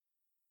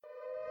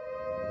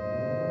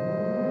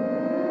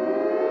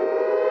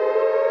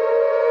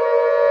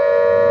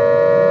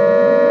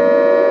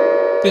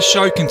This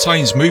show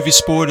contains movie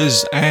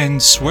spoilers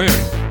and swearing.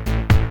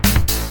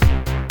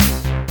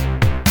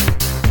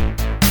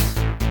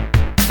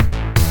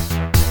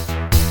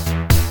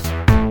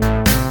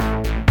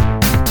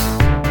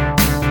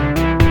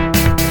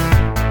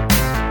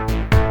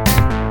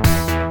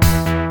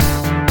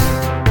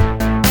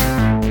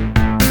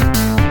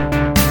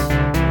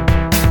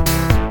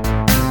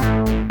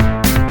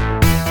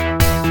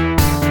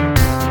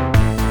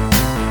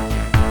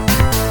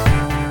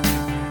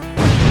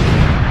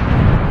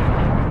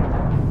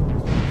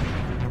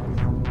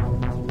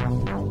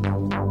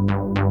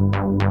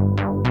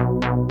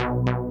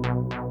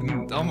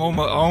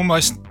 I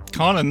almost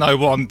kind of know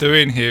what I'm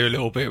doing here a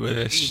little bit with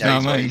this. He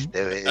knows what he's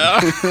doing.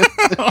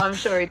 I'm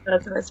sure he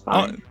does, and it's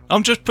fine.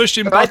 I'm just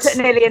pushing It buttons. took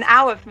nearly an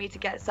hour for me to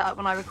get set up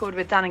when I recorded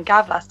with Dan and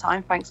Gav last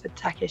time, thanks for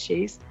tech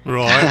issues.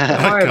 Right.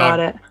 Don't worry about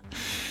it.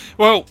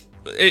 Well,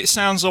 it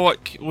sounds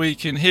like we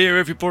can hear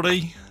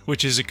everybody,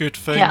 which is a good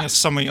thing. Yeah. That's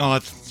something I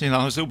was a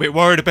little bit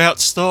worried about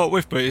to start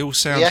with, but it all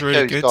sounds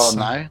really good. Gone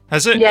now.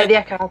 Has it? Yeah, the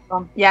echo has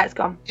gone. Yeah, it's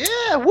gone.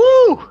 Yeah,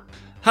 woo!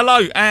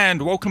 Hello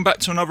and welcome back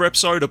to another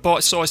episode of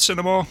Bite Size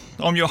Cinema.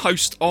 I'm your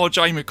host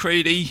RJ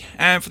McCready,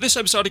 and for this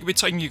episode I'm going to be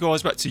taking you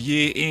guys back to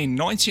year in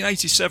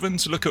 1987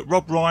 to look at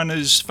Rob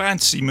Reiner's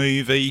fantasy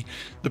movie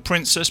The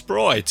Princess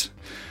Bride.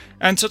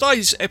 And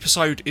today's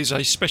episode is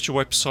a special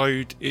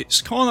episode.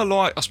 It's kind of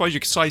like, I suppose you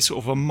could say,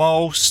 sort of a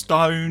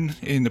milestone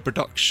in the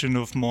production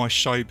of my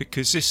show,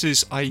 because this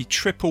is a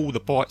triple the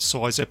Bite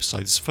Size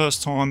episode. It's the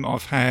first time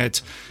I've had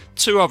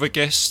two other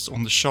guests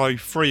on the show,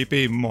 three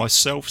being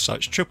myself, so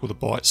it's triple the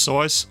Bite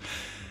Size.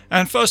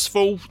 And first of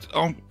all,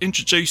 I'm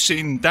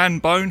introducing Dan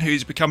Bone,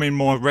 who's becoming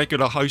my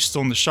regular host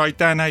on the show.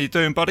 Dan, how you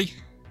doing, buddy?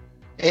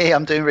 Hey,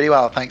 I'm doing really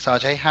well, thanks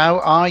RJ. How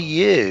are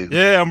you?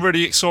 Yeah, I'm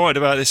really excited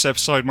about this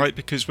episode, mate,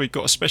 because we've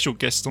got a special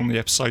guest on the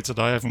episode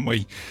today, haven't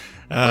we?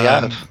 We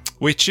have.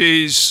 Which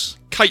is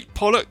Kate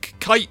Pollock.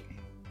 Kate,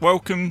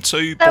 welcome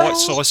to Bite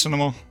Size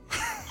Cinema.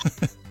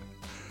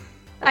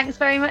 Thanks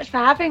very much for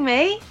having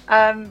me.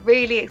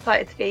 Really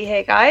excited to be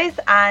here, guys.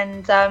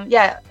 And I'm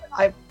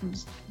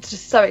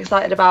just so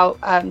excited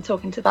about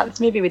talking about this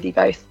movie with you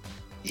both.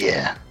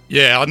 Yeah.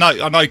 Yeah,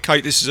 I know,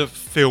 Kate, this is a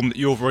film that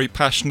you're very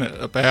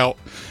passionate about.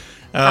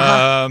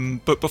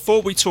 But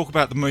before we talk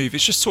about the movie,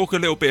 let's just talk a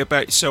little bit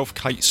about yourself,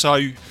 Kate.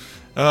 So,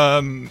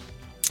 I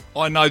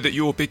know that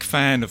you're a big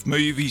fan of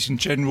movies in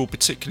general,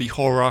 particularly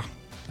horror,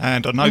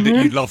 and I know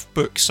that you love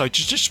books. So,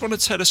 do you just want to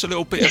tell us a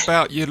little bit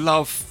about your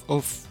love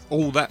of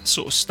all that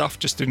sort of stuff,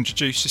 just to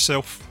introduce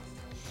yourself?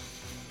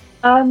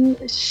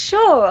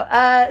 Sure.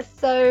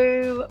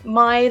 So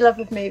my love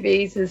of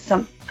movies is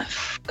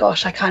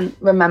I can't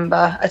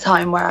remember a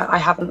time where I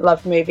haven't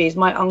loved movies.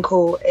 My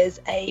uncle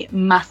is a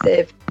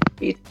massive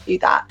do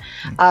that.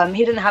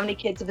 He didn't have any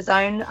kids of his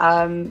own.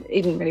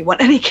 He didn't really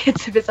want any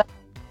kids of his own,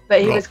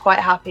 but he was quite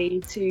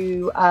happy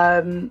to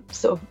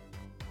sort of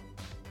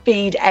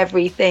feed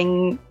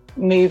everything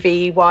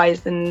movie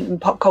wise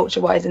and pop culture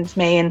wise into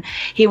me. And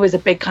he was a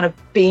big kind of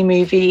B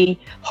movie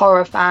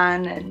horror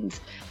fan and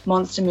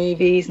monster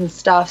movies and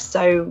stuff.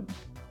 So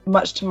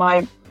much to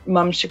my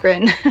mum's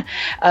chagrin,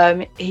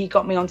 he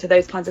got me onto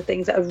those kinds of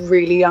things at a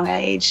really young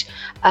age.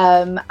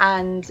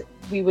 And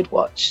we would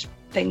watch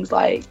things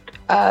like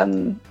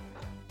The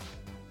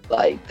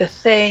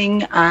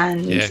Thing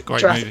and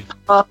Jurassic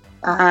Park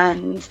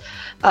and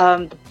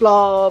The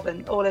Blob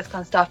and all this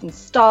kind of stuff. And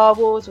Star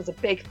Wars was a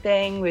big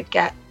thing. We'd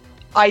get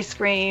ice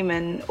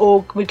cream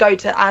or we'd go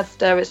to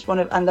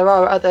Asda, and there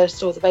are other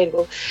stores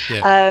available.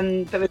 But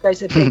we'd go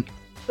to the big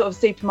sort of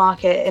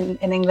supermarket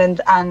in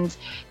England and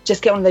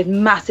just get one of those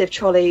massive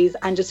trolleys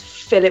and just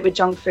fill it with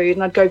junk food.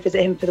 And I'd go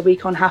visit him for the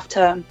week on half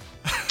term,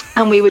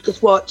 and we would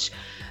just watch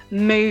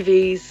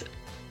movies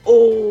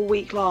all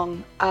week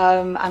long,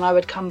 and I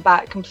would come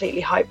back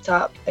completely hyped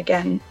up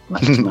again,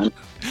 much to my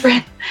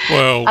friend.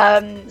 Well,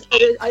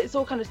 it's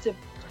all kind of to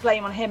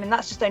blame on him, and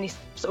that's just only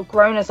sort of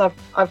grown as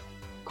I've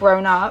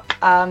grown up,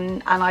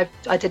 and I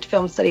did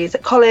film studies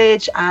at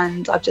college,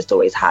 and I've just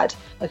always had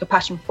like a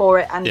passion for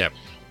it. And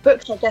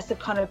books, I guess, have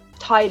kind of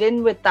tied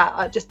in with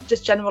that.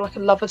 Just general, like a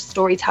love of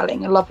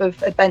storytelling, a love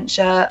of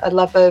adventure, a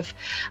love of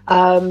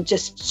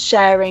just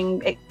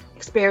sharing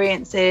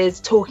experiences,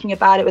 talking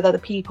about it with other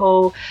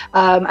people,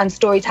 and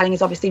storytelling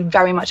is obviously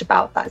very much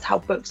about that. It's how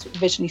books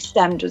originally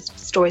stemmed, was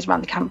stories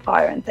around the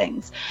campfire and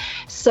things.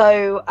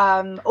 So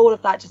all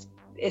of that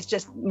is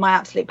just my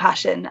absolute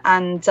passion.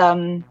 And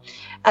and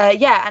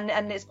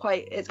it's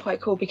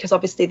quite cool because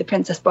obviously The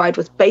Princess Bride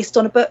was based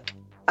on a book,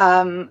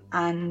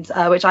 and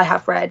which I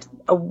have read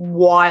a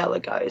while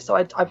ago, so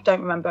I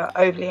don't remember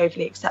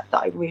overly, except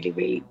that I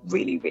really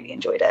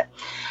enjoyed it.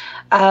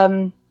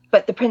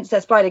 But The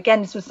Princess Bride,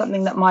 again, this was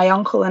something that my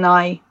uncle and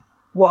I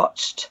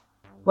watched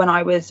when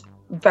I was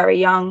very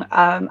young,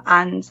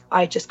 and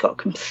I just got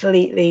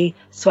completely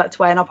swept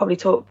away. And I'll probably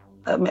talk,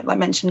 like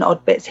mention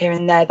odd bits here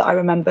and there that I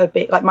remember,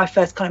 like my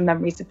first kind of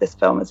memories of this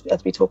film as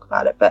we talk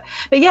about it. But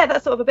yeah,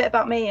 that's sort of a bit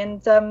about me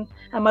and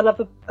my love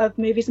of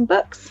movies and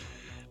books.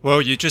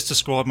 Well, you just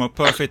described my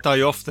perfect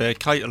day off there,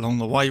 Kate, along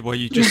the way, where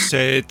you just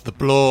said The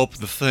Blob,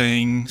 The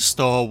Thing,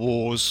 Star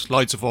Wars,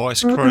 loads of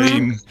ice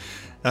cream.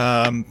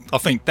 I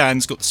think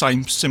Dan's got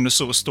the similar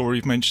sort of story.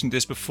 You've mentioned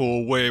this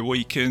before, where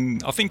we can,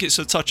 I think it's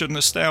a touch of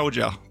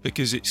nostalgia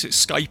because it's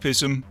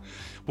escapism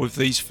with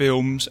these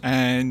films,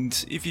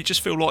 and if you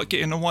just feel like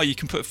getting away, you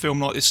can put a film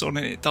like this on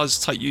and it does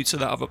take you to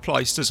that other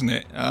place, doesn't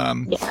it?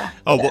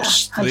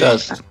 It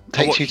does.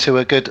 Takes you to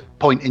a good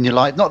point in your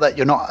life. Not that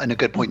you're not in a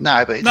good point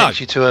now, but it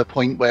takes you to a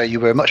point where you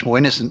were much more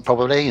innocent,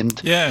 probably,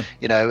 and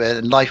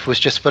and life was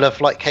just full of,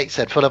 like Kate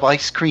said, full of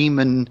ice cream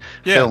and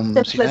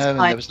films. Simpler and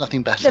there was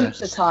nothing better.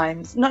 Simpler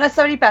times, not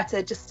necessarily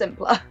better, just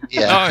simpler.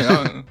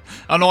 Yeah,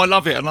 and I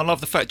love it, and I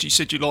love the fact you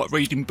said you like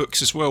reading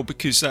books as well,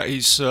 because that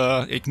is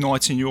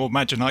igniting your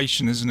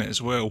imagination, isn't it,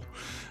 as well?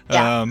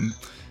 Yeah.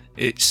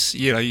 It's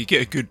you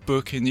get a good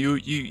book and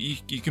you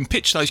can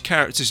pitch those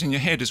characters in your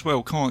head as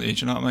well, can't you?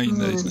 Do you know what I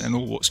mean? And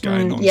all what's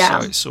going on.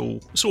 Yeah. So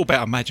it's all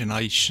about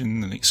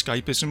imagination and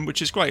escapism,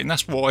 which is great, and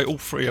that's why all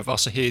three of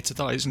us are here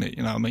today, isn't it?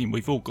 You know what I mean?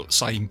 We've all got the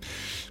same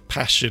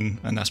passion,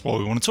 and that's why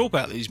we want to talk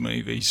about these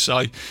movies.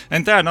 So,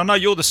 and Dan, I know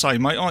you're the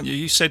same, mate, aren't you?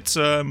 You said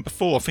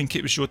before, I think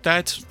it was your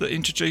dad that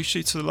introduced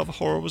you to the love of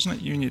horror, wasn't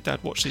it? You and your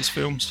dad watched these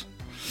films.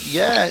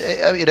 Yeah,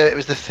 it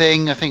was The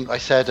Thing. I think I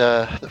said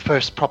the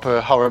first proper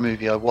horror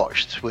movie I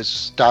watched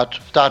was Dad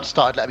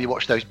started letting me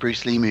watch those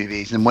Bruce Lee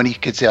movies, and when he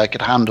could see I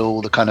could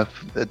handle the kind of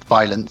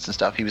violence and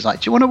stuff, he was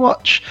like, "Do you want to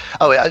watch?"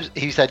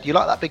 He said, "You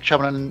like that Big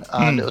Trouble in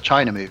Little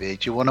China movie?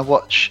 Do you want to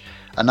watch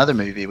another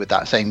movie with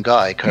that same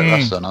guy, Kurt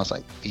Russell?" And I was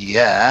like,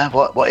 "Yeah,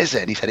 what is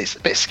it?" And he said, "It's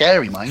a bit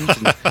scary, mind."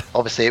 And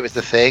obviously, it was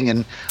The Thing,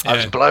 and I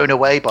was blown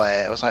away by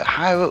it. I was like,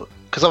 "How?"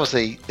 Because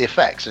obviously the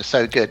effects are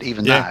so good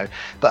even now,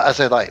 but as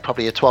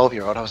probably a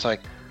 12-year-old, I was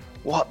like,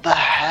 what the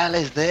hell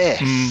is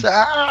this?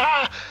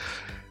 I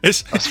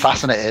was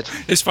fascinated.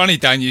 It's funny,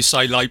 Dan, you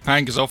say Low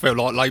Pan, because I felt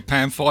like Low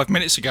Pan 5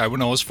 minutes ago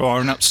when I was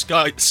firing up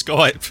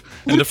Skype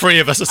and the three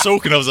of us are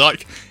talking. I was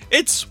like,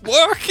 it's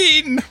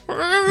working.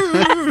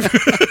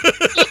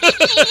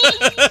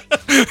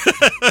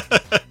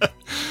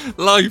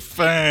 Low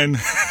Pan.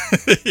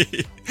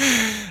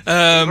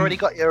 You've already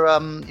got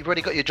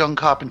your John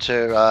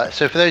Carpenter.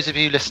 So for those of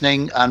you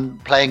listening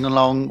and playing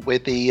along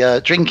with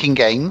the drinking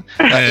game,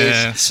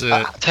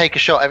 take a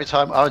shot every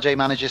time RJ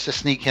manages to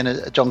sneak in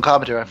a John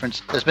Carpenter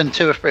reference. There's been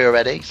 2 or 3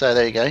 already, so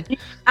there you go.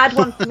 Add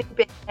one for me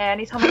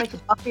anytime I make a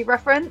Buffy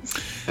reference.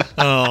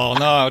 Oh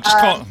no, I just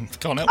can't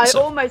help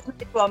myself. I almost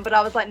made one, but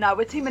I was like, no,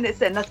 we're 2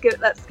 minutes in. Let's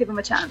give him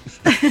a chance.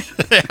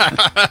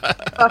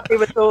 Buffy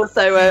was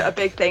also a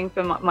big thing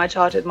for my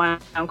childhood. My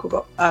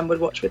uncle would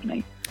watch with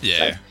me.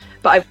 Yeah. So,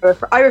 but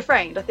I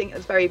refrained. I think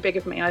it's very big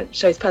of me. It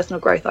shows personal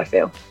growth, I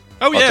feel.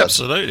 Oh yeah,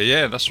 absolutely.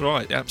 Yeah, that's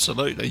right.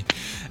 Absolutely.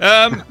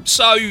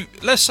 So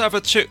let's have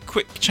a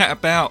quick chat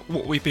about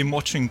what we've been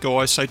watching,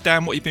 guys. So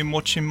Dan, what you've been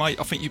watching, mate?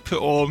 I think you put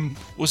on,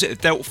 was it a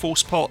Delta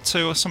Force Part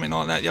 2 or something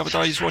like that the other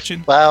day you was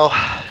watching? Well,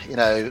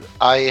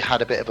 I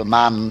had a bit of a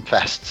man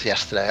fest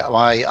yesterday.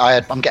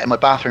 I'm getting my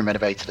bathroom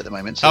renovated at the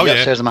moment, so the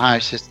upstairs of my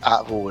house is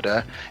out of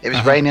order. It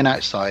was raining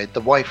outside.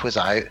 The wife was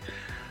out.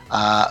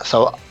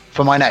 So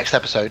for my next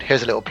episode,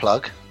 here's a little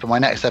plug. For my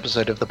next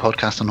episode of the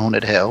podcast on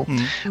Haunted Hill,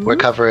 we're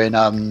covering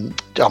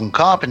John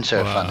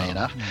Carpenter, funnily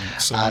enough.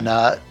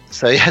 And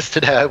so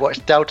yesterday I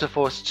watched Delta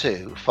Force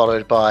 2,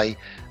 followed by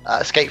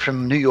Escape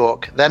from New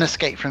York, then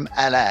Escape from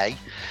LA.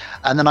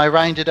 And then I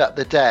rounded up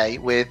the day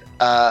with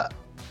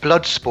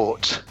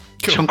Bloodsport,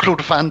 cool.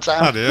 Jean-Claude Van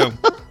Damme.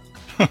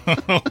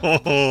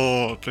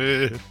 Oh,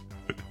 dear.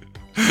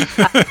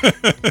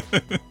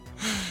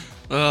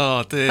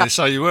 Oh dear,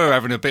 so you were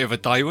having a bit of a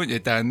day, weren't you,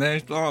 down there,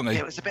 aren't you?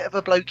 It was a bit of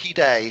a blokey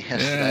day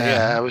yesterday,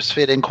 yeah. I was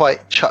feeling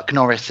quite Chuck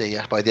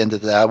Norris-y by the end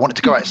of the day. I wanted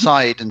to go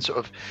outside and sort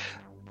of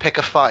pick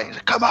a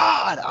fight. Come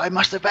on, I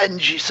must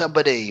avenge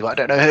somebody. I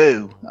don't know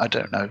who. I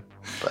don't know.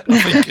 But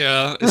I think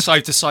it's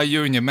safe to say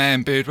you and your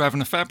man beard were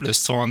having a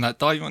fabulous time that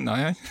day, weren't they,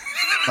 eh?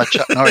 My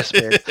Chuck Norris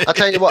beard. I'll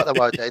tell you what, though,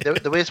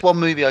 RJ, there is one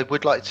movie I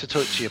would like to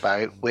talk to you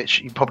about,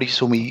 which you probably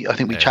saw me, I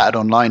think we chatted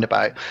online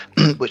about,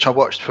 which I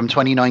watched from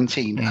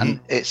 2019, and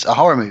it's a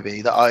horror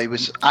movie that I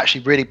was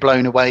actually really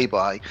blown away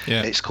by.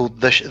 Yeah. It's called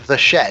The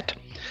Shed.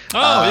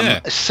 Oh, yeah.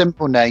 A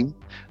simple name,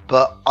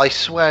 but I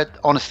swear,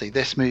 honestly,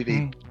 this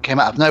movie came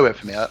out of nowhere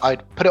for me. I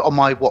put it on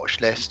my watch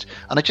list,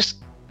 and I just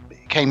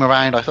came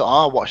around. I thought,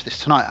 I'll watch this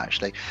tonight,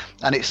 actually.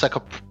 And it's like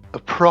a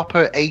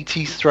proper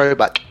 80s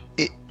throwback.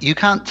 You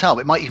can't tell.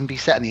 It might even be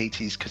set in the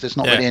 80s because there's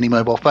not really any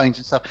mobile phones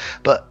and stuff.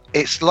 But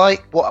it's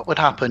like what would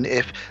happen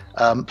if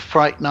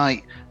Fright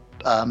Night,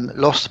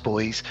 Lost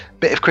Boys,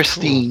 bit of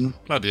Christine,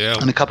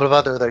 and a couple of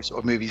other of those sort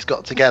of movies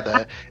got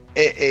together.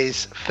 It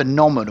is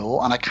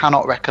phenomenal, and I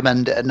cannot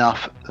recommend it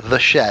enough. The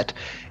Shed.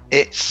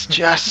 It's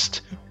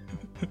just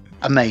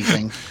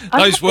amazing.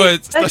 Those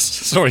words,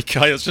 sorry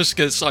Kate, I was just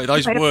going to say,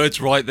 those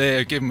words right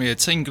there give me a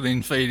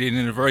tingling feeling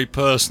in a very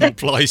personal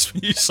place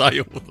when you say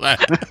all that.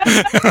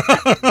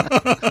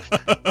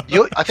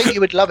 I think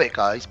you would love it,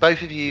 guys,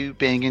 both of you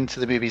being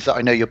into the movies that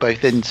I know you're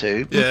both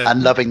into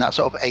and loving that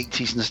sort of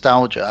 80s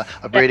nostalgia.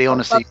 I really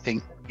honestly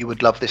think you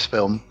would love this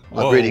film.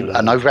 Whoa.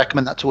 I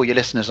recommend that to all your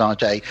listeners,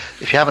 RJ.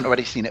 If you haven't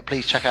already seen it,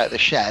 please check out The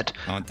Shed.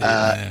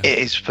 It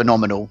is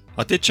phenomenal.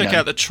 I did check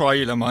out the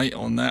trailer, mate,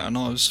 on that, and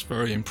I was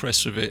very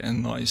impressed with it.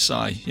 And like you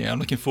say, I'm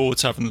looking forward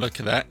to having a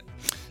look at that.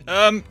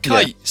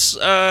 Kate,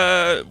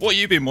 what have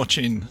you been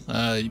watching?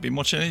 You been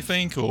watching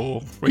anything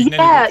or reading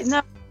anything?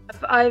 No,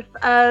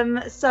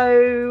 I've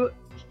so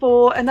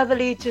for another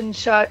Legion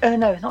show.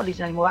 No, it's not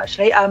Legion anymore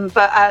actually.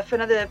 But for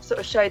another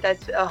sort of show,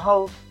 there's a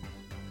whole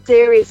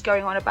series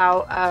going on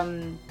about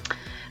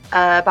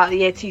the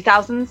year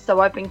 2000. So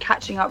I've been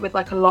catching up with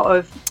like a lot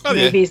of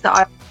movies that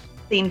I've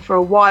seen for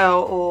a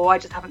while, or I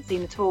just haven't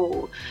seen at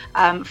all.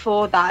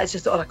 For that, it's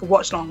just sort of like a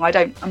watch along.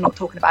 I'm not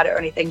talking about it or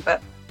anything,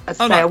 but as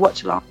I say, a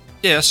watch along.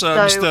 Yeah, so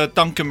Mr.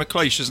 Duncan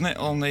McLeish, isn't it,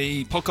 on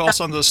the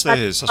podcast Under the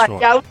Stairs? That's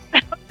right. Yeah,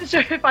 I'm not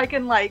sure if I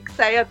can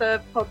say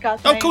other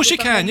podcasts. Of course you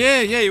can.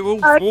 Yeah.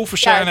 We're all for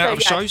shouting out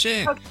of shows.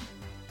 Yeah.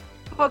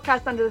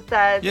 Podcast Under the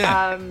Stairs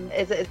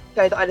is a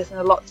show that I listen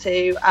a lot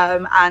to,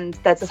 and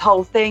there's this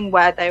whole thing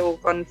where they all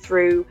run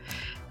through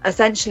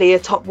essentially a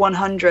top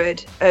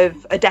 100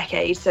 of a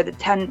decade, so the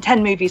 10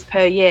 movies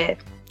per year.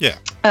 Yeah.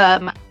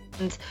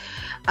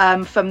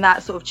 And from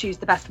that sort of choose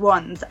the best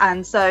ones.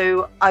 And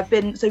so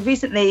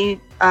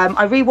recently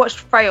I rewatched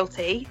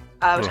Frailty,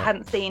 which I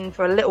hadn't seen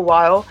for a little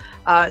while.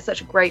 It's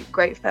such a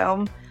great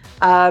film.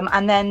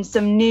 And then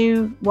some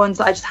new ones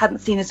that I just hadn't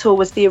seen at all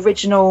was the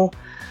original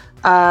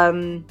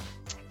The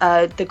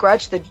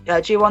Grudge,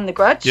 the Ju-on The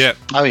Grudge. Yeah.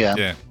 Oh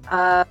yeah.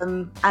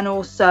 And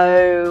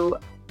also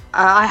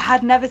I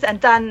had never seen,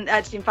 and Dan,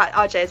 actually, in fact,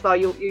 RJ as well,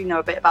 you know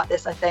a bit about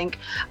this, I think.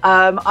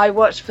 I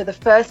watched for the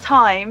first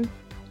time,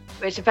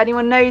 which if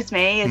anyone knows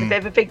me is a bit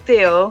of a big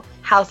deal,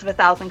 House of a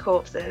Thousand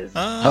Corpses.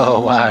 Oh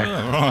wow.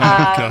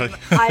 Right, okay.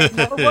 I've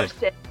never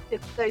watched it.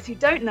 For those who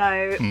don't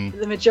know,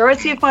 the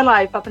majority of my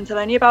life, up until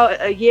only about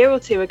a year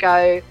or two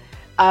ago,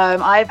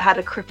 I've had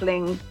a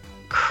crippling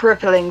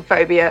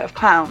phobia of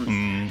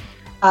clowns.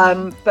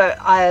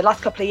 But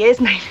last couple of years,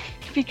 mainly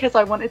because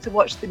I wanted to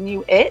watch the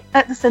new It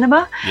at the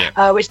cinema,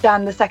 which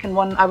Dan, the second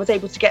one, I was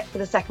able to get for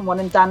the second one,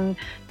 and Dan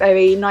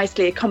very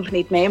nicely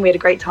accompanied me, and we had a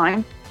great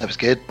time. That was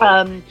good.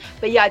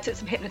 But yeah, I took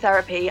some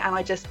hypnotherapy, and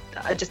I just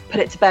put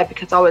it to bed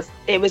because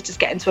it was just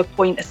getting to a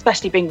point,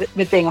 especially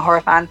with being a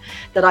horror fan,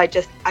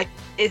 that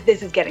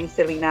this is getting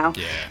silly now.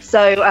 Yeah.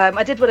 So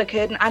I did what I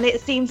could, and it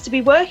seems to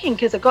be working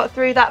because I got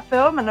through that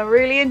film and I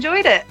really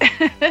enjoyed it.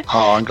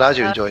 Oh, I'm glad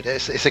you enjoyed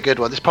it. It's a good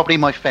one. It's probably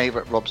my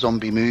favourite Rob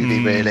Zombie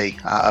movie, really,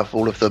 out of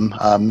all of them.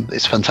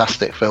 It's a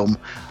fantastic film.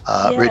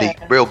 Really,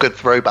 real good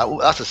throwback.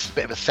 That's a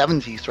bit of a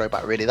 70s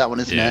throwback, really, that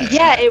one, isn't it?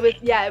 Yeah, it was,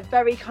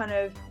 very kind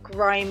of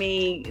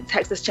grimy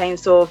Texas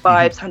Chainsaw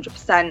vibes,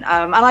 100%. And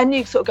I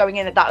knew sort of going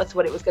in that was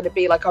what it was going to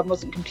be. Like, I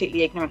wasn't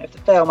completely ignorant of the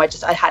film.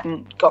 I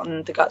hadn't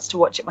gotten the guts to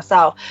watch it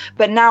myself.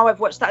 But now I've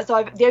watched that. So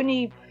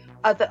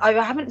I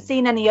haven't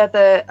seen any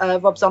other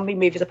Rob Zombie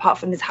movies apart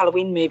from his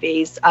Halloween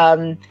movies,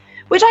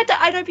 which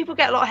I know people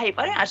get a lot of hate,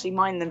 but I don't actually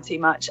mind them too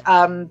much.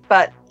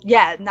 But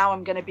yeah, now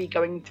I'm going to be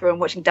going through and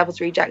watching Devil's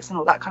Rejects and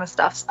all that kind of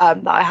stuff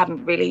that I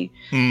hadn't really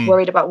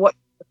worried about watching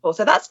before.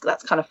 So that's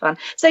kind of fun.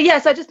 So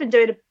yes, I've just been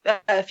doing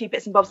a few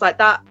bits and bobs like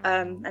that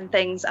and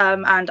things,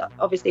 and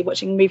obviously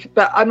watching movies.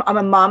 But I'm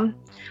a mum,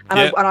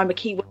 and I'm a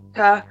key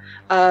worker.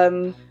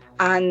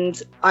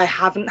 And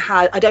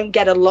I don't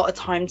get a lot of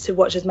time to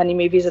watch as many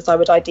movies as I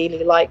would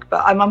ideally like,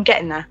 but I'm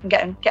getting there. I'm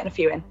getting a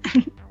few in.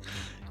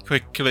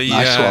 Quickly,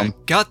 nice one.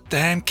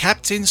 Goddamn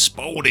Captain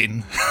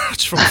Spaulding.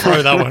 Just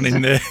throw that one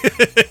in there.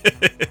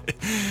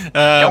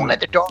 Don't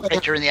let the dog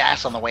hit you in the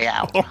ass on the way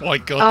out. Oh my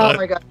god! Oh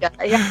my god! Yeah,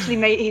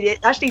 he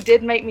actually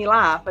did make me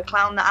laugh. A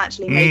clown that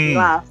actually made me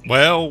laugh.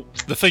 Well,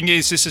 the thing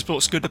is, this is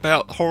what's good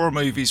about horror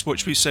movies,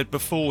 which we said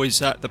before, is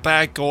that the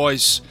bad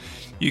guys,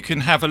 you can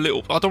have a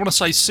little, I don't want to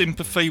say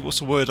sympathy, what's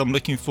the word I'm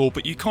looking for,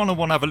 but you kind of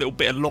want to have a little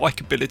bit of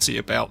likability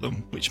about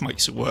them, which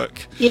makes it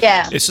work.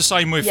 Yeah. It's the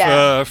same with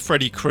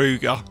Freddy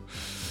Krueger.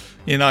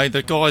 You know,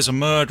 the guy's a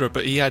murderer,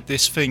 but he had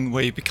this thing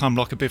where he became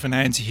like a bit of an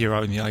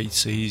anti-hero in the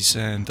 80s.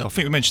 And I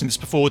think we mentioned this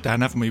before, Dan,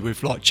 haven't we,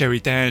 with like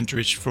Jerry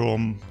Dandridge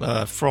from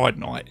Friday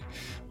Night,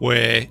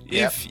 where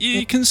if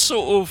you can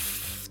sort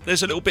of,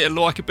 there's a little bit of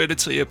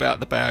likability about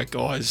the bad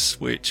guys,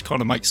 which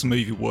kind of makes the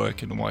movie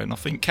work in a way. And I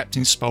think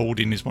Captain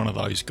Spaulding is one of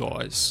those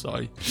guys. So,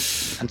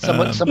 and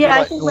somebody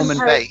like Norman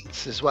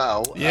Bates as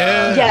well.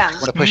 Yeah. If you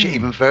want to push it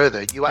even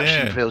further, you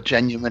actually feel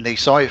genuinely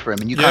sorry for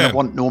him, and you kind of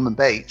want Norman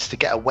Bates to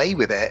get away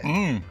with it.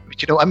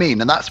 Do you know what I mean?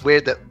 And that's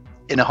weird that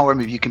in a horror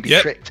movie you can be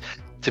tricked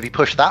to be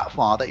pushed that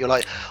far, that you're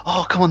like,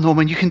 oh, come on,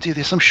 Norman, you can do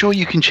this. I'm sure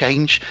you can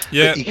change.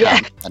 Yeah. But you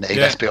can't,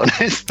 let's be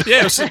honest.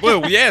 This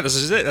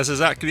is it. That's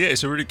exactly it.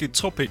 It's a really good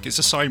topic. It's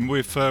the same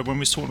with when we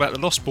was talking about the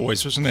Lost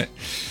Boys, wasn't it?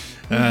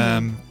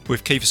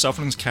 With Kiefer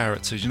Sutherland's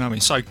characters, you know what I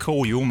mean? So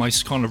cool, you're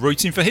almost kind of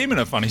rooting for him in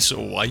a funny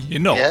sort of way. You're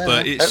not,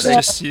 but it's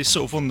just, you're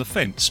sort of on the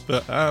fence.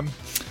 But I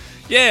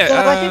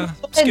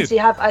think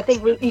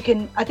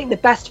villains I think the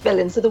best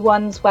villains are the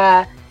ones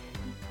where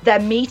they're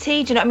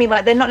meaty, do you know what I mean?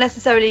 Like, they're not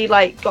necessarily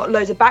like got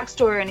loads of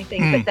backstory or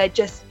anything, but they're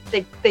just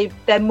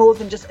they're more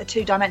than just a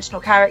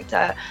two-dimensional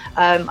character.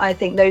 I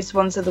think those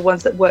ones are the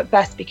ones that work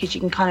best because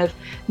you can kind of,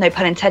 no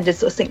pun intended,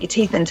 sort of sink your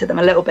teeth into them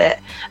a little bit,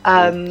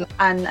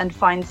 and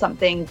find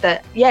something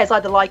that is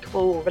either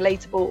likable or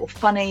relatable or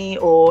funny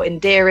or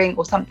endearing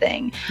or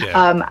something.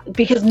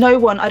 Because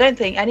I don't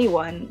think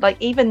anyone, like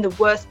even the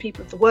worst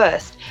people of the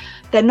worst,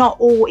 they're not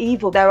all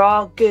evil. There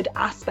are good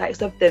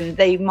aspects of them.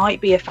 They might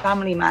be a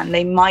family man.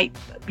 They might,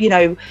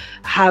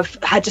 have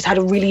had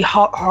a really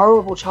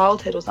horrible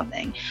childhood or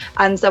something.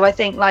 And so I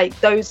think like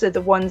those are the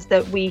ones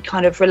that we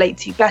kind of relate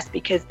to best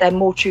because they're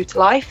more true to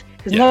life.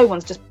 Because no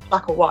one's just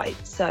black or white.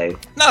 So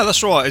no,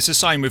 that's right. It's the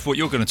same with what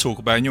you're going to talk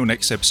about in your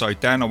next episode,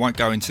 Dan. I won't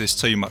go into this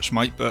too much,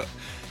 mate. But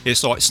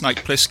it's like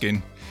Snake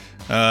Plissken.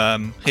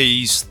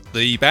 He's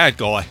the bad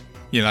guy.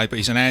 But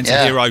he's an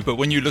anti-hero. But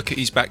when you look at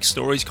his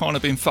backstory, he's kind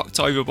of been fucked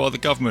over by the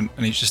government,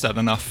 and he's just had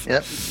enough.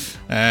 Yep.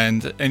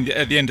 And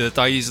at the end of the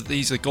day,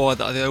 he's the guy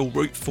that they all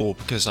root for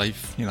because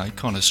they've,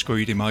 kind of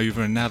screwed him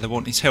over, and now they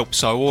want his help.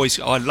 So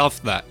I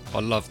love that.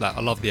 I love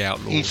the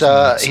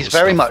Outlaws. He's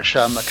very much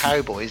a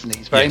cowboy, isn't he?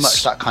 He's very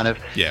much that kind of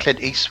Clint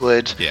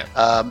Eastwood. Yeah.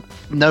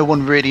 No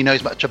one really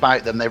knows much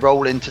about them. They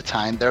roll into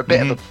town. They're a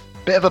bit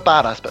of a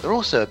badass, but they're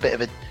also a bit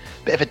of a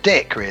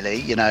dick,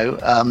 really.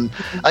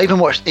 I even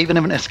watched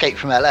in Escape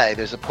from LA,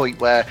 there's a point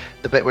where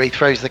the bit where he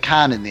throws the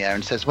can in the air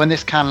and says, when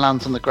this can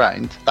lands on the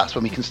ground, that's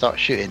when we can start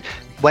shooting.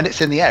 When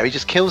it's in the air, he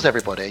just kills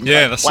everybody. And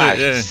that's it.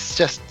 Yeah. It's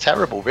just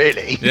terrible,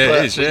 really. Yeah, but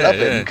it is. we love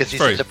him because he's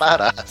such a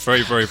badass.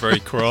 Very, very, very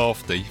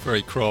crafty.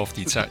 Very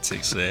crafty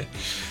tactics there.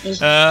 You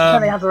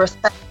really have a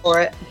respect for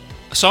it.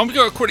 So I'm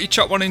going to quickly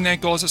chuck one in there,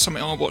 guys. That's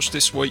something I watched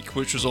this week,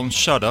 which was on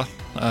Shudder,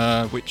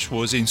 which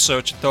was In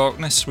Search of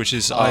Darkness, which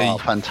is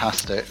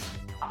fantastic.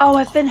 Oh,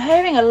 I've been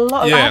hearing a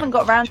lot. I haven't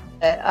got around to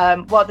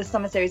it. While the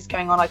summer series is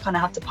going on, I kind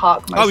of have to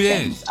park most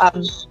things.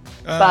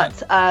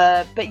 But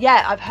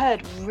I've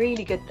heard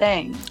really good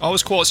things. I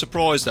was quite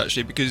surprised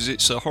actually because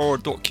it's a horror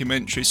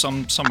documentary.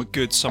 Some are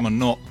good, some are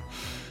not.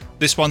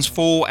 This one's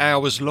 4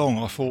 hours long.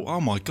 I thought,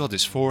 oh my god,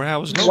 it's 4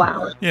 hours long.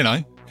 Wow.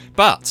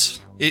 But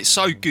it's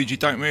so good you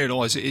don't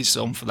realise it is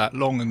on for that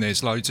long. And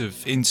there's loads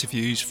of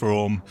interviews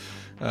from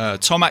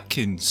Tom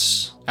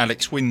Atkins,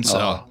 Alex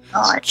Winter,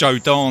 Joe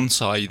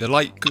Dante, the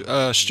late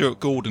Stuart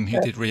Gordon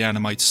who did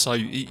Reanimator. So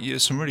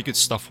there's some really good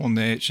stuff on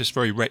there. It's just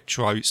very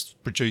retro. It's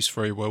produced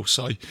very well.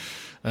 So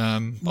I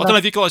don't know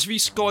if you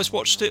guys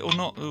watched it or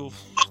not.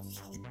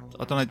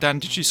 I don't know, Dan,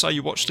 did you say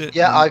you watched it?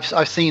 Yeah,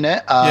 I've seen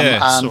it.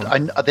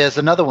 There's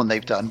another one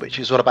they've done, which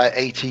is all about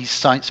 80s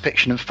science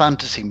fiction and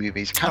fantasy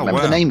movies. I can't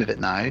remember the name of it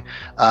now,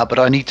 but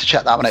I need to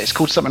check that one out. It's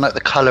called something like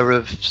The Colour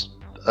of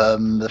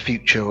the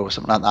Future or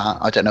something like that.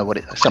 I don't know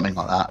something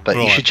like that, but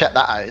you should check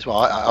that out as well.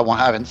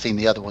 I haven't seen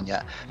the other one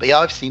yet, but yeah,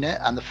 I've seen it,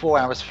 and the 4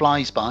 hours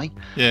flies by.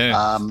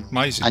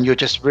 Amazing. And you're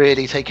just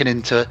really taken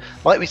into,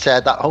 like we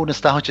said, that whole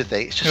nostalgia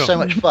thing. It's just so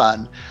much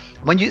fun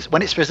when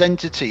it's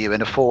presented to you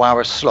in a 4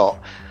 hour slot.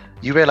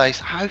 You realise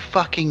how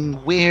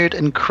fucking weird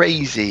and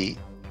crazy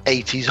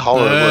 80s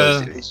horror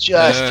was. It was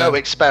just so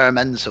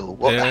experimental.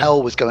 What the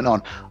hell was going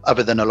on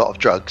other than a lot of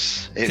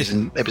drugs?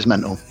 It was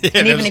mental.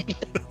 And even if you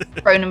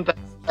Cronenberg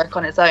work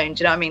on its own,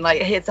 do you know what I mean?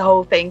 Like, it's a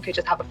whole thing could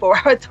just have a 4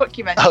 hour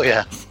documentary. Oh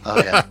yeah.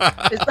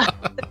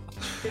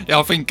 Yeah,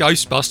 I think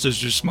Ghostbusters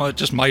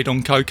just made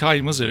on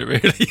cocaine, was it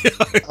really?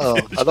 A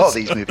lot of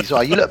these movies.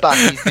 Well, you look back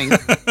and you think,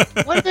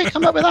 why did they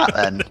come up with that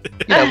then?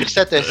 We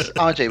said this,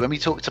 RJ, when we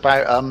talked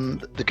about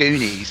the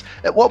Goonies.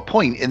 At what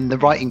point in the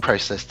writing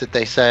process did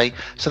they say,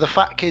 so the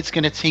fat kid's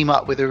going to team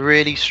up with a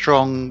really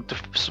strong,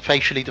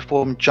 facially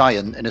deformed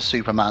giant in a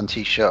Superman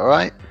t-shirt, all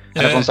right?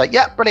 And everyone's like,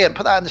 yeah, brilliant,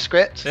 put that in the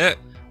script. Yeah,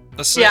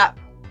 that's it.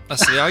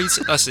 That's the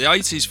 80s. That's the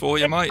 80s for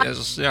you, mate.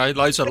 There's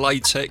loads of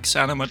latex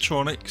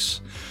animatronics.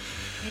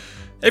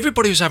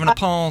 Everybody was having a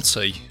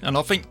party, and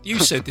I think you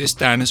said this,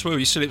 Dan, as well.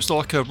 You said it was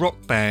like a rock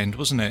band,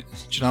 wasn't it?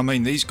 Do you know what I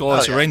mean? These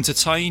guys are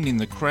entertaining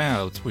the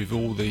crowd with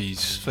all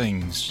these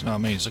things. Do you know what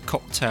I mean? It's a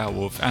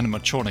cocktail of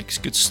animatronics,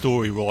 good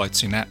story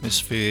writing,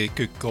 atmosphere,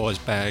 good guys,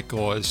 bad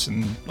guys,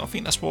 and I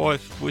think that's why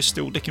we're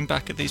still looking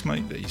back at these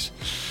movies.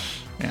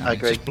 I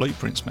agree. Just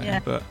blueprints, man.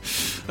 Yeah. But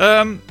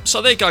so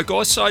there you go,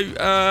 guys. So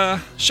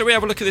shall we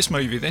have a look at this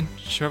movie then?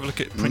 Shall we have a look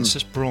at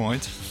Princess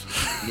Bride?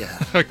 Yeah.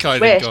 Okay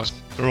then, guys.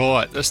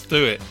 Right, let's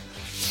do it.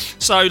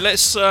 So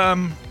let's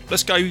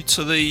go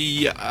to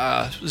the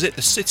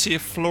the city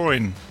of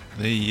Florin,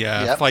 the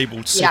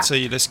fabled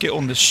city. Let's get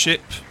on the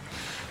ship.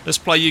 Let's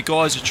play you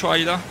guys a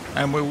trailer,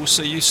 and we will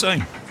see you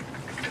soon.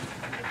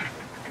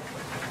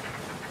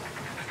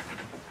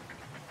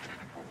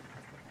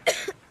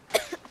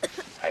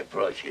 I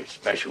brought you a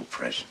special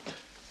present.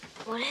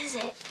 What is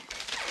it?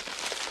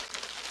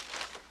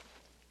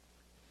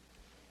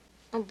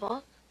 A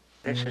book?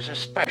 This is a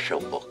special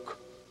book.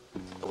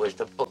 It was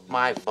the book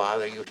my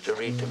father used to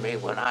read to me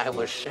when I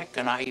was sick,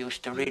 and I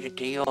used to read it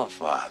to your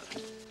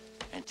father.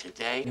 And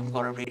today, I'm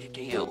going to read it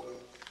to you.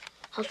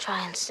 I'll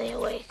try and stay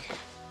awake.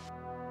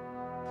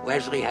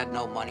 Wesley had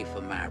no money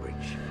for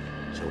marriage,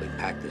 so he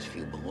packed his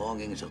few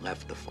belongings and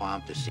left the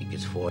farm to seek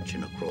his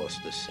fortune across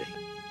the sea.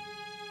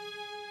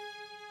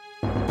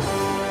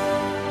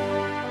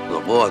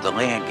 The before the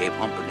land gave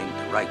Humperdinck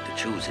the right to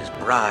choose his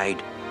bride.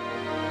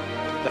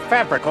 The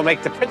fabric will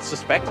make the prince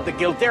suspect the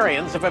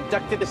Gildarians have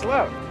abducted his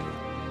love.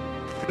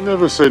 You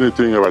never say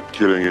anything about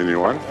killing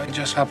anyone. I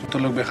just happened to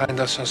look behind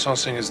us and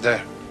something is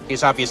there.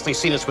 He's obviously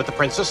seen us with the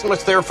princess and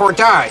must therefore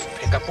die.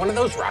 Pick up one of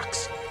those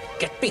rocks,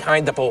 get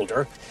behind the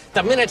boulder.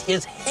 The minute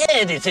his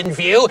head is in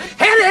view,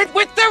 hit it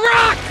with the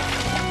rock!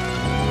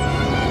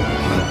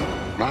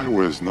 I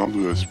was not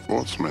a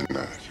sportsman.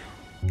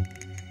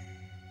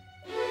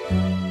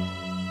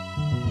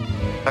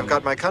 I've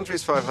got my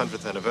country's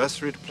 500th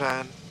anniversary to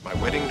plan, my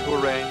wedding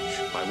to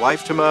arrange, my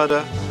wife to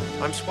murder.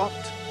 I'm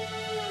swamped.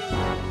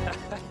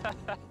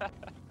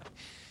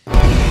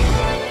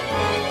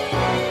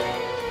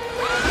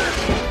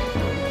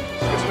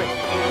 Excuse me.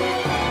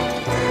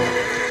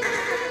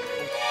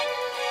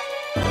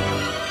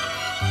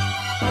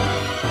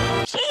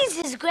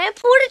 Jesus,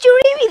 Grandpa, what did you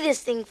read me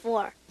this thing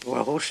for?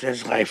 Well, who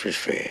says life is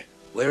fair?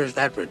 Where is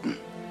that written?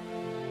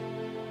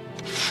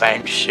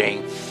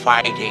 Fencing,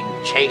 fighting,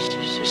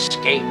 chases,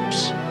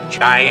 escapes,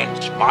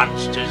 giants,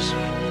 monsters,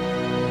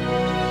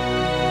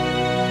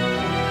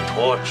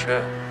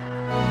 torture,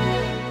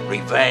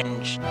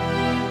 revenge,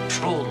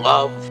 true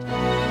love,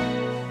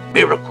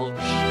 miracles.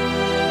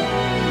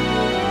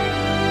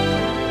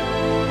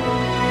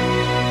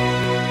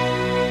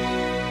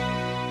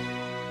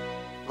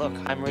 Look,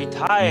 I'm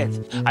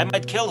retired. I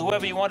might kill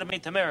whoever you wanted me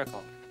to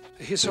miracle.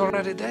 He's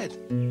already dead.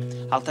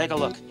 I'll take a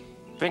look.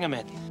 Bring him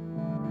in.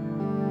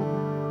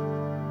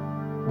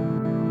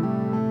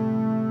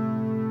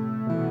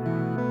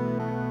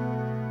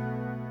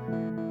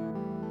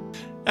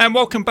 And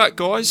welcome back,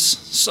 guys.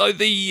 So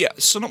the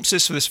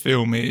synopsis for this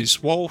film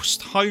is: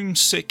 whilst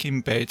homesick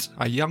in bed,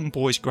 a young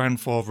boy's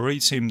grandfather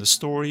reads him the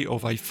story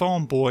of a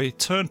farm boy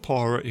turned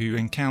pirate who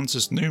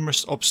encounters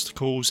numerous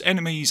obstacles,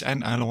 enemies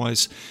and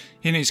allies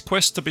in his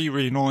quest to be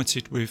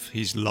reunited with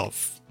his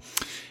love.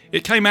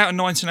 It came out in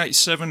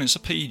 1987, it's a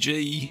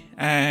PG,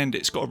 and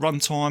it's got a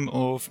runtime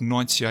of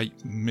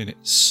 98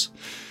 minutes.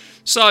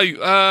 So,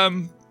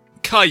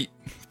 Kate,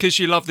 because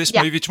you love this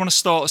movie, do you want to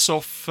start us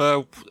off?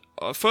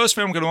 First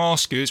thing I'm going to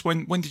ask you is,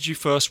 when did you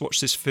first watch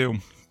this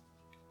film?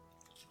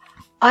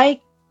 I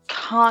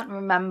can't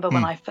remember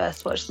when I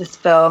first watched this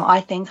film.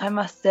 I think I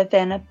must have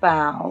been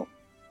about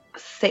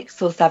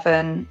 6 or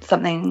 7,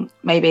 something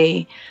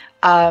maybe.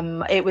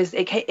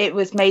 It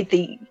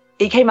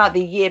came out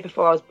the year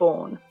before I was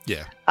born.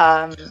 Yeah.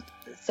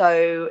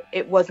 So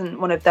it wasn't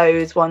one of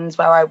those ones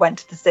where I went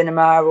to the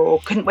cinema or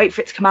couldn't wait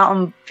for it to come out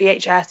on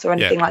VHS or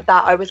anything like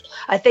that.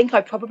 I think I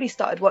probably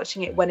started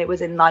watching it when it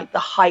was in like the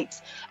height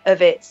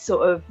of its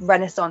sort of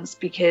renaissance,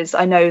 because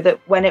I know that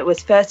when it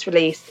was first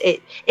released,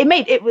 it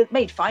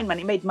made fine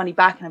money, it made money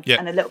back and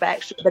a little bit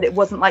extra, but it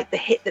wasn't like the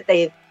hit that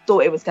they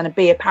thought it was going to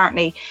be.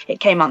 Apparently, it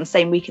came out the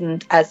same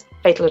weekend as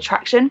Fatal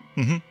Attraction.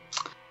 Mm-hmm.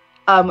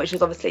 Which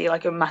was obviously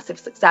like a massive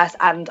success,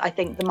 and I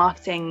think the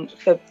marketing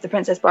for The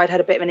Princess Bride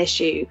had a bit of an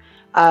issue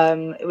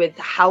with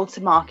how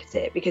to market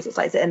it, because it's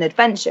like, is it an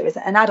adventure, is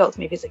it an adult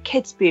movie, is it a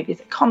kids movie, is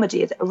it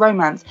comedy, is it a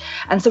romance?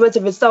 And so as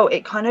a result,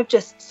 it kind of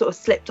just sort of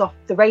slipped off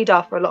the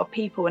radar for a lot of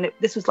people, and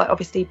this was like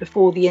obviously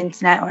before the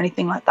internet or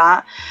anything like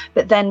that.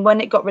 But then when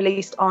it got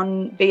released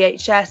on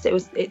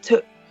VHS, it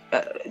took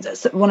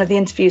one of the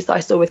interviews that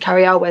I saw with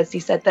Cary Elwes, he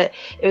said that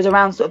it was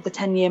around sort of the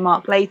 10-year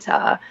mark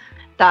later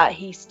that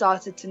he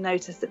started to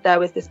notice that there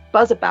was this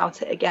buzz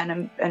about it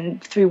again,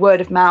 and through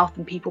word of mouth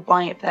and people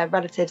buying it for their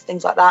relatives,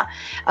 things like that,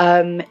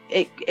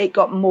 it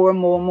got more and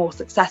more and more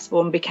successful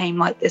and became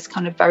like this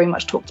kind of very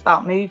much talked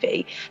about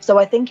movie. So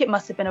I think it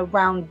must have been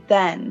around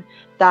then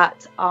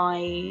that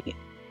I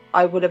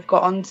would have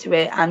got onto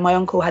it, and my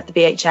uncle had the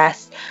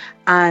VHS,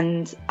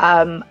 and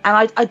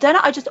I don't know,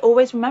 I just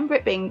always remember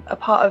it being a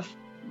part of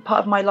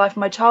my life,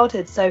 my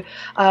childhood. So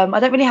I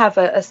don't really have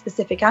a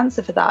specific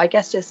answer for that. I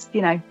guess just,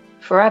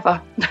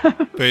 forever.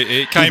 But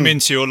it came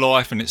into your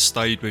life and it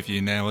stayed with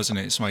you now, hasn't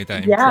it? It's made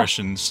that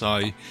impression.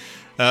 So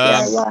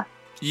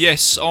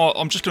yes,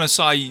 I'm just going to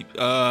say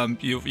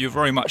you're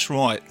very much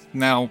right.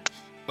 Now,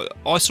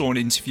 I saw an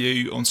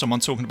interview on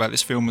someone talking about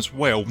this film as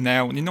well.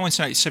 Now, in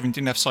 1987, you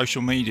didn't have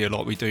social media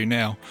like we do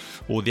now,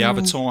 or the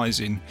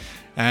advertising,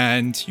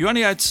 and you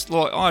only had,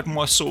 like, I had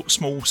my sort of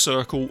small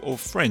circle of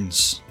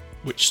friends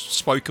which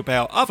spoke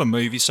about other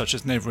movies such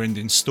as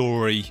Neverending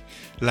Story,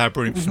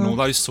 Labyrinth, and all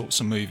those sorts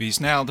of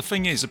movies. Now, the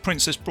thing is, The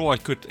Princess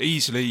Bride could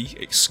easily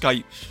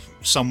escape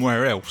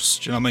somewhere else,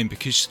 do you know what I mean?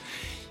 Because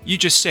you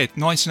just said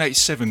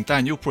 1987,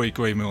 Dan, you'll probably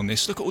agree with me on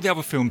this. Look at all the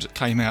other films that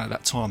came out at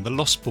that time. The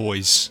Lost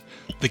Boys,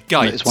 The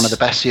Gates. It was one of the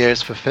best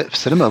years for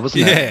cinema,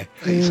 wasn't it?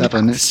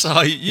 87.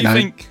 So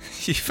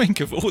you think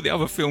of all the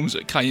other films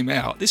that came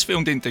out. This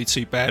film didn't do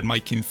too bad,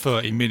 making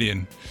 30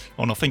 million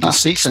on, I think,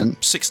 that's a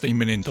 $16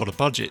 million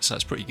budget. So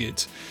that's pretty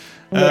good.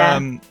 Yeah.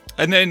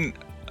 And then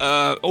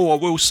all I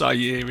will say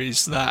here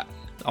is that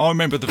I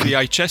remember the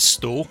VHS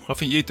store. I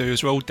think you do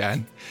as well,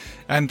 Dan.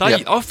 And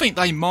I think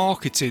they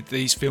marketed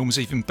these films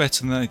even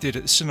better than they did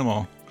at the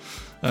cinema.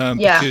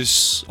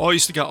 Because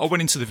I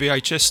went into the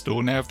VHS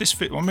store. Now,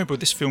 I remember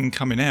this film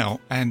coming out,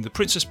 and The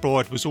Princess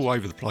Bride was all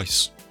over the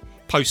place.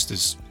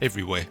 Posters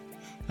everywhere.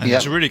 And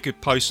it's a really good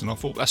poster, and I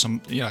thought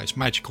it's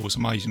magical, it's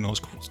amazing. I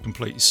was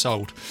completely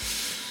sold.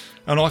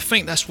 And I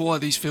think that's why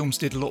these films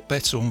did a lot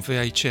better on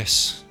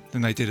VHS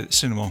than they did at the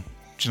cinema.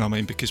 Do you know what I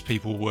mean? Because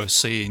people were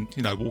seeing,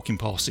 walking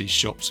past these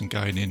shops and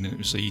going in, and it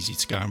was easy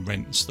to go and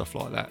rent and stuff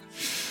like that.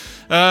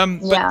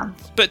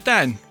 But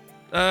Dan,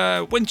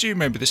 when do you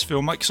remember this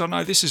film, mate? Because I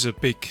know this is a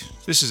big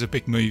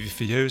movie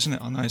for you, isn't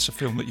it? I know it's a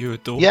film that you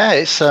adore. Yeah,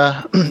 it's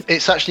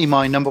actually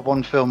my number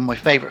one film, my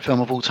favourite film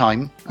of all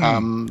time,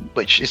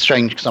 which is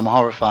strange because I'm a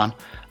horror fan.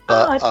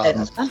 But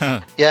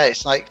yeah,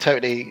 it's like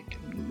totally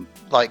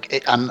like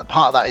it, and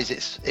part of that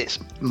is it's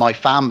my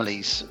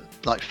family's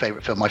like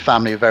favourite film. My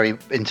family are very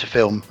into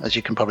film, as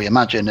you can probably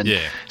imagine, and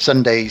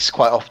Sundays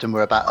quite often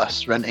were about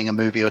us renting a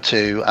movie or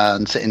two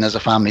and sitting as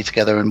a family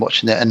together and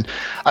watching it. And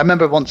I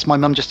remember once my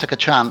mum just took a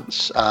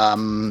chance.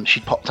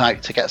 She'd popped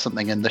out to get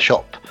something in the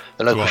shop.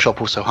 The local shop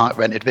also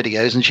rented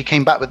videos, and she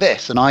came back with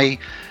this. And I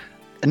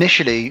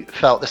initially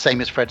felt the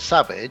same as Fred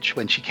Savage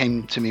when she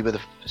came to me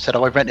said,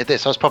 "Oh, I've rented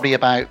this." I was probably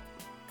about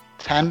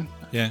 10.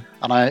 Yeah.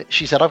 And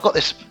she said, "I've got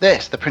this,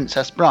 The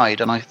Princess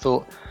Bride," and I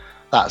thought,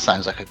 that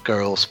sounds like a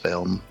girl's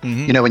film,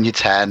 when you're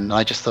 10. And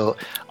I just thought,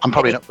 I'm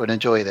probably not going to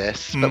enjoy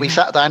this. But we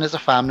sat down as a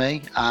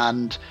family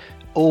and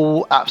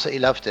all absolutely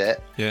loved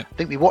it. Yeah. I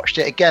think we watched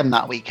it again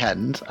that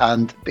weekend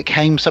and it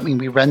became something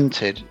we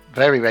rented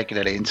very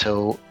regularly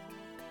until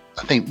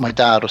I think my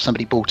dad or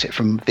somebody bought it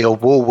from the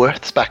old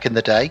Woolworths back in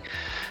the day.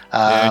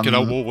 Good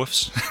old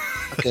Woolworths.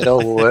 Good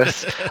old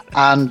Woolworths.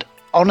 And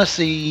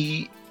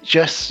honestly,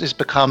 just has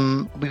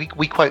become,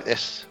 we quote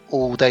this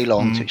all day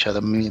long to each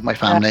other, me and my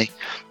family.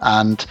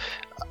 And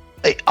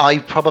I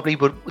probably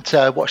would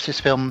watch this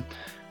film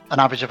an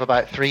average of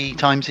about 3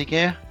 times a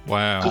year.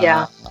 Wow.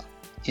 Yeah.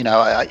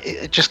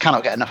 I just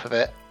cannot get enough of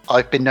it.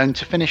 I've been known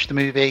to finish the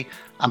movie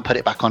and put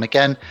it back on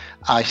again.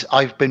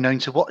 I've been known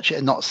to watch it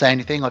and not say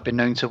anything. I've been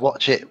known to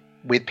watch it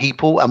with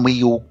people and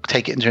we all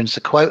take it in turns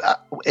to quote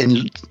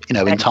in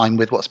time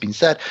with what's been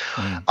said.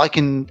 I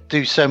can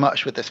do so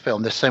much with this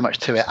film. There's so much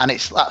to it, and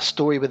it's that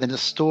story within a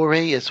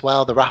story as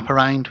well, the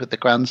wraparound with the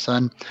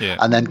grandson.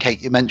 And then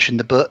Kate, you mentioned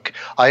the book.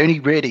 I only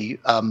really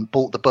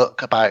bought the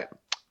book about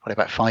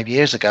 5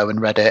 years ago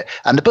and read it,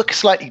 and the book is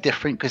slightly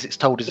different because it's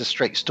told as a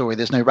straight story.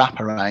 There's no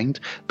wraparound,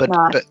 but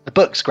the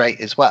book's great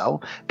as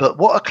well. But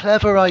what a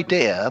clever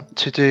idea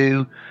to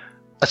do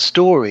a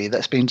story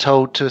that's been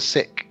told to a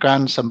sick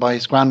grandson by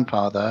his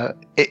grandfather.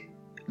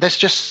 There's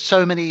just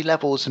so many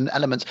levels and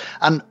elements,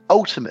 and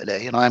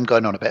ultimately, and I am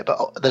going on a bit,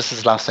 but this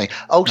is the last thing.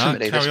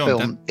 Ultimately, this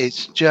film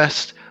is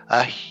just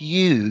a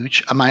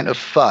huge amount of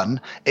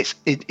fun.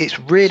 It's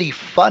really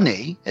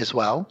funny as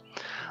well,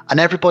 and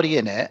everybody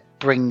in it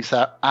brings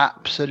their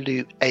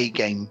absolute A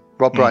game.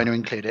 Rob Reiner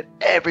included.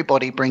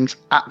 Everybody brings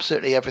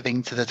absolutely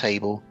everything to the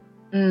table.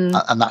 And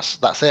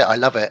that's it. I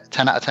love it.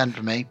 10 out of 10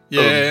 for me.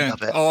 Yeah,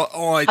 boom, love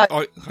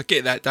it. I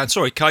get that, Dan.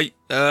 Sorry, Kate.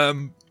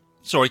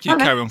 Sorry, can you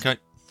carry on, Kate?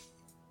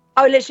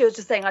 I literally was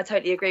just saying I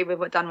totally agree with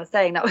what Dan was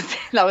saying. That was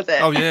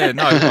it. Oh yeah,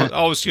 no.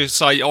 I was going to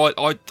say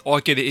I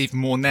get it even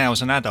more now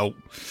as an adult.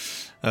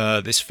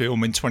 This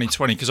film in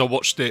 2020 because I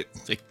watched it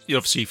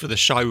obviously for the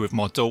show with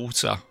my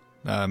daughter.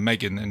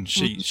 Megan, and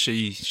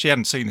she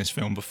hadn't seen this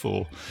film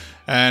before,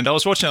 and I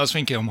was watching it, I was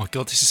thinking, oh my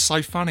god, this is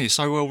so funny, it's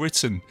so well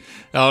written.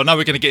 I know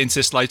we're going to get into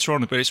this later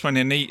on, but it's when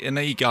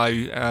Inigo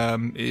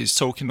is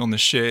talking on the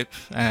ship,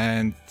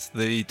 and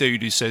the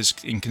dude who says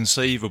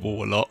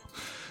inconceivable a lot,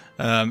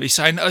 he's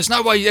saying there's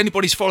no way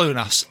anybody's following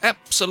us,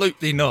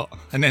 absolutely not,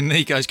 and then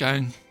Inigo's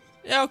going,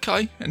 yeah,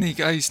 okay, and he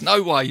goes,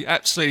 no way,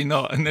 absolutely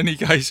not, and then he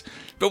goes,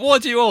 but why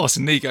do you ask?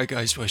 And Inigo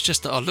goes, well, it's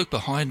just that I look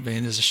behind me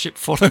and there's a ship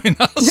following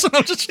us. And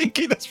I'm just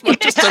thinking, that's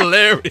just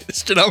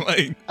hilarious. Do you know what I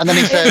mean? And then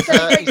he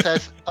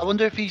says, I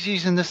wonder if he's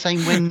using the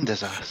same wind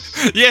as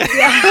us. Yeah.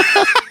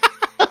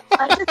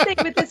 I just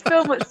think with this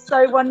film, what's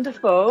so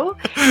wonderful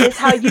is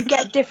how you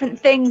get different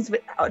things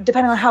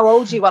depending on how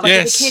old you are. Like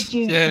as a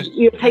kid,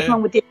 you're taken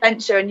on with the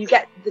adventure and you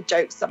get the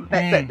jokes, some of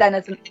it, but then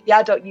as the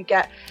adult, you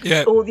get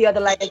all the other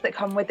layers that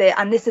come with it.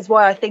 And this is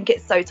why I think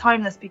it's so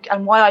timeless,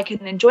 and why I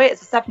can enjoy it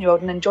as a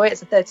 7-year-old and enjoy it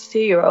as a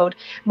 32-year-old.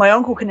 My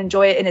uncle can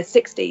enjoy it in his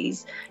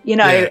 60s.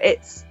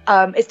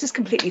 It's just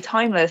completely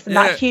timeless, and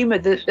that humour,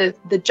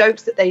 the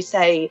jokes that they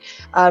say,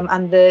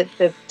 and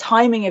the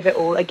timing of it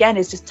all again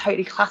is just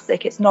totally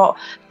classic. It's not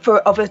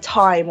of a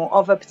time or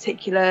of a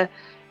particular,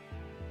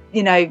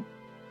 everyone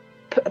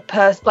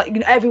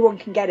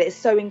can get it. It's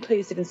so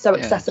inclusive and so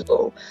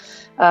accessible.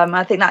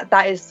 I think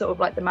that is sort of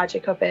like the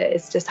magic of it.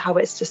 It's just how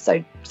it's just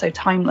so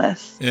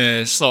timeless. Yeah,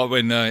 it's like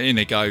when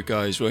Inigo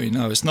goes, well,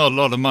 it's not a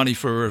lot of money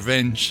for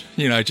revenge,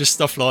 just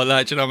stuff like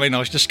that. Do you know what I mean?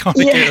 I just kind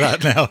of get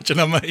that now. Do you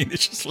know what I mean?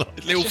 It's just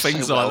like little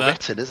things so like well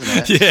that. Written,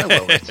 isn't it? Yeah. So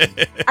well written.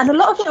 And a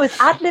lot of it was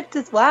ad-libbed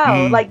as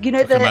well.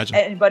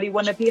 Anybody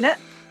want a peanut?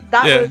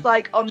 That was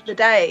like on the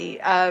day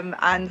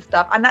and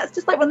stuff. And that's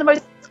just like one of the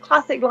most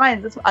classic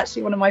lines. That's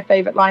actually one of my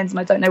favourite lines, and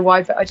I don't know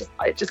why, but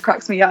it just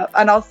cracks me up.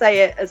 And I'll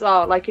say it as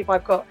well. Like if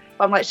I'm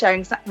like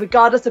sharing,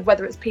 regardless of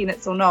whether it's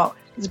peanuts or not,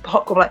 it's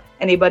popcorn. Like,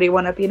 anybody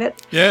want a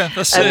peanut? Yeah,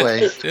 that's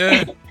it.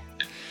 Yeah.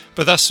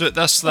 But that's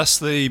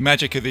the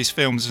magic of these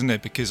films, isn't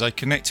it? Because they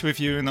connect with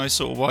you in those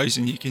sort of ways,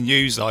 and you can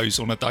use those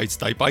on a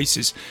day-to-day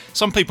basis.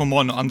 Some people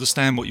might not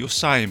understand what you're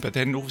saying, but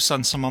then all of a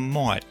sudden someone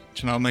might.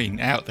 Do you know what I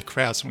mean? Out of the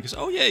crowd, someone goes,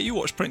 "Oh yeah, you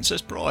watch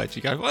Princess Bride."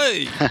 You go,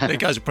 "Hey, there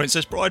goes a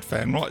Princess Bride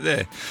fan right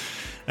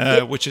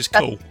there," which is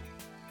cool.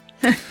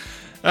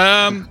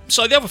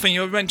 So the other thing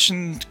you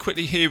mentioned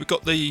quickly here, we've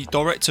got the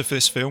director for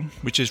this film,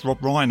 which is Rob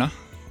Reiner.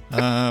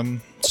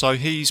 So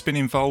he's been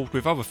involved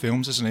with other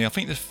films, hasn't he? I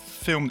think the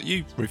film that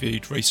you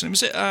reviewed recently,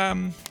 was it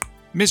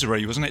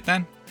Misery, wasn't it,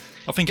 Dan?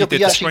 I think he did the screenplay.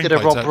 We actually did a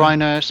Rob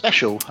Reiner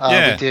special.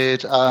 We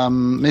did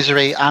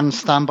Misery and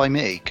Stand By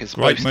Me, because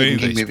both Stephen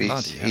King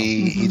movies,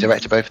 he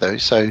directed both of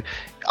those. So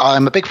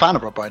I'm a big fan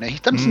of Rob Reiner. He's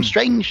done some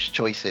strange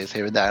choices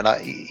here and there.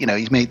 Like, you know,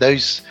 he's made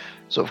those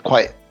sort of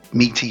quite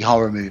meaty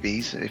horror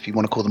movies, if you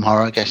want to call them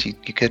horror, I guess you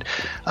could,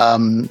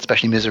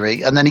 especially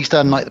Misery. And then he's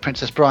done like The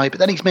Princess Bride, but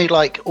then he's made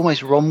like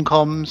almost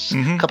rom-coms,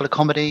 a couple of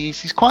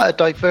comedies. He's quite a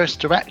diverse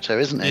director,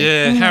 isn't he?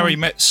 Yeah, Harry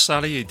Met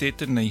Sally he did,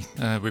 didn't he?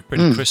 With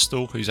Billy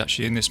Crystal, who's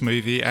actually in this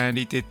movie, and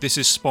he did This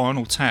Is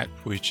Spinal Tap,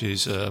 which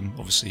is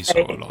obviously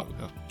sort of like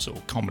a sort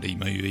of comedy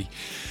movie.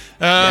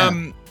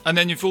 And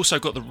then you've also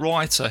got the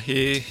writer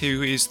here,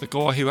 who is the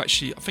guy who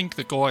actually, I think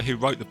the guy who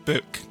wrote the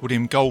book,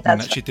 William Goldman,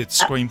 actually did the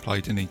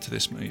screenplay, didn't he, to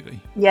this movie?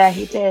 Yeah,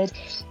 he did.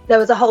 There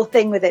was a whole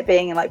thing with it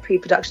being in like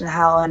pre-production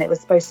hell, and it was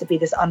supposed to be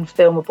this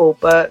unfilmable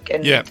book,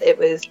 and it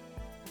was.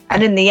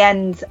 And in the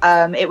end,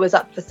 it was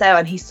up for sale,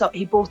 and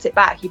he bought it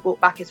back. He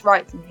bought back his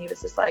rights, and he was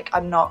just like,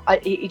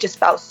 he just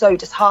felt so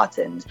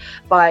disheartened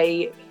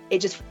by it,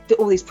 just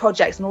all these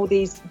projects and all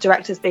these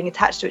directors being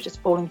attached to it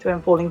just falling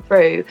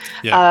through.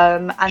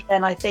 And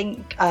then I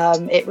think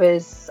it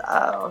was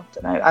I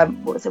don't know,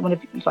 what was it? One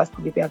of you guys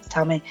probably be able to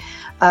tell me,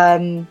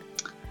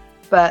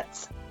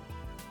 but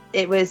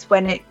it was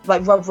when it,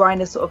 like, Rob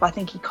Reiner sort of, I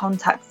think he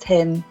contacted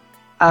him,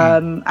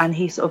 and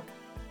he sort of,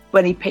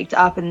 when he picked it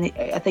up, and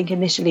I think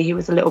initially he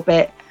was a little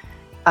bit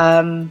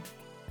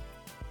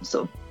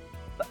sort of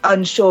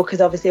unsure,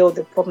 because obviously all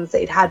the problems that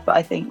he'd had, but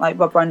I think like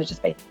Rob Reiner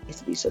just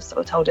basically just sort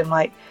of told him,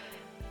 like,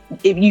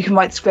 if you can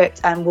write the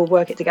script and we'll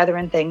work it together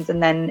and things.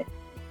 And then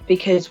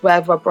because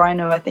where Rob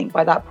Reiner, I think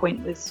by that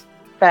point, was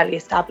fairly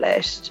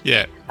established,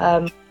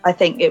 I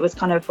think it was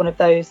kind of one of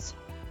those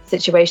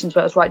situations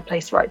where it was right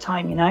place, right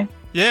time, you know?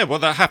 Yeah, well,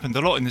 that happened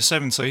a lot in the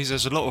 70s.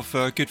 There's a lot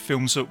of good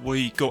films that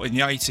we got in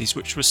the 80s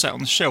which were sat on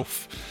the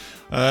shelf.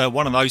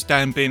 One of those,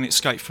 Dan being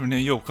Escape from New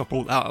York, I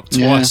brought that up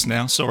twice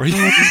now, sorry.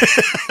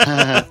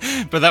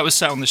 But that was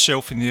sat on the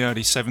shelf in the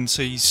early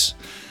 70s.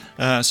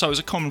 So it was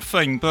a common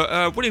thing.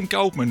 But William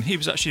Goldman, he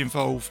was actually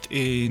involved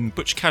in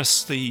Butch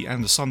Cassidy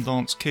and the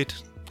Sundance Kid.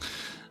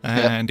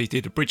 And he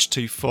did A Bridge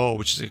Too Far,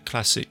 which is a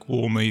classic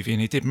war movie.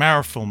 And he did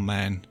Marathon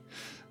Man,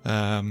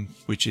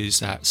 which is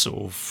that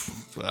sort of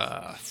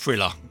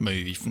thriller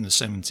movie from the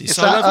 70s. Is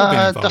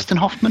that Dustin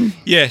Hoffman?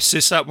 Yes,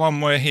 it's that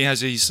one where he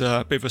has his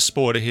bit of a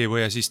spoiler here, where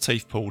he has his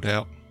teeth pulled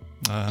out.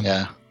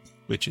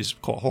 Which is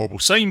quite a horrible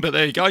scene, but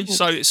there you go.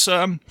 So it's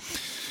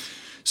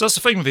so that's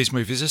the thing with these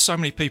movies. There's so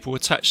many people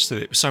attached to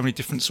it with so many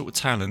different sort of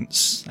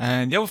talents.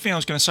 And the other thing I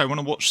was going to say, when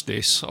I watched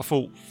this, I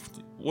thought,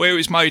 where it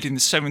was made in the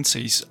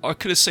 70s, I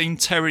could have seen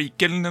Terry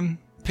Gilliam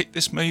pick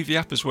this movie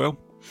up as well.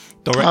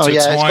 Director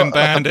of Time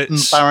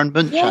Bandits. Baron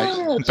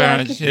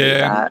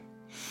Munchausen.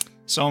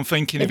 So I'm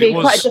thinking, it'd if it be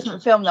was quite a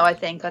different film, though. I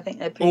think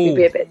it'd probably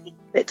be a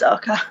bit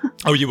darker.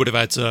 Oh, you would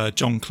have had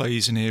John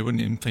Cleese in here,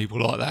 wouldn't you? And people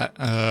like that.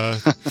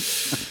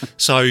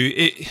 So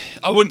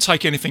I wouldn't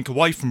take anything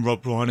away from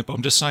Rob Reiner, but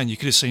I'm just saying you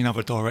could have seen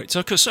other directors.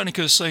 I certainly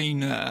could have seen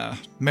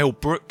Mel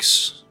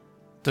Brooks,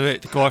 the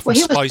guy from Spaceballs.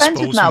 He was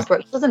friends with Mel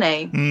Brooks, wasn't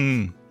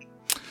he?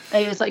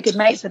 He was like good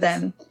mates with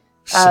him.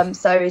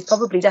 So he's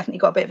probably definitely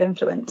got a bit of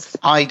influence.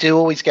 I do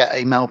always get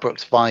a Mel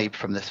Brooks vibe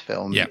from this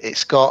film. Yeah.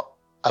 It's got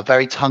a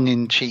very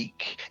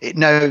tongue-in-cheek. It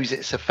knows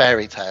it's a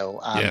fairy tale,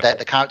 and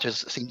the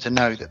characters seem to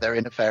know that they're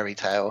in a fairy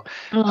tale.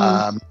 You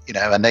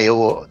know, and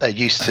they're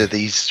used to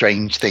these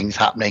strange things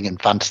happening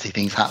and fantasy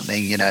things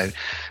happening. You know,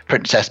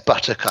 Princess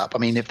Buttercup. I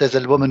mean, if there's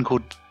a woman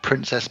called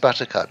Princess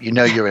Buttercup, you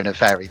know you're in a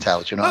fairy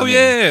tale. Do you know what I mean?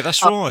 Yeah,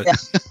 that's right.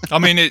 I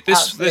mean,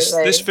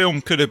 this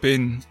film could have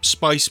been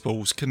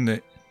Spaceballs, couldn't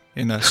it?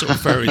 In a sort of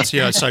fairy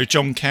tale. So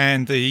John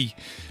Candy,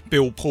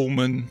 Bill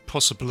Pullman,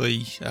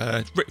 possibly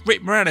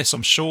Rick Moranis.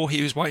 I'm sure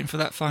he was waiting for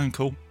that phone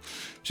call,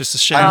 just to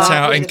shout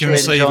out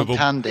 "Inconceivable."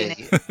 John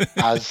Candy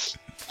as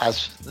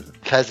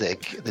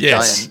Fezzik, the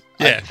giant.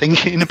 I'm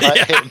thinking about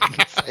him.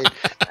 Saying,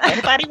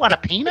 anybody want a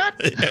peanut?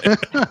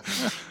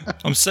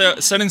 I'm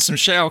selling some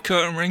shower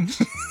curtain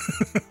rings.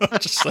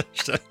 Just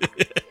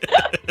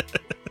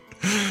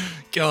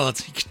God,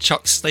 you could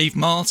chuck Steve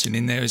Martin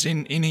in there as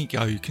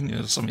Inigo, couldn't you,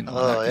 or something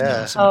like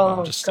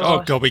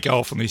that? God, we go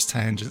off on these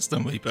tangents,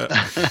 don't we? But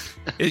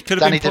it could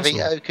have Danny been possible.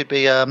 DeVito could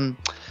be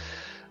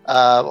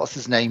what's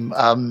his name?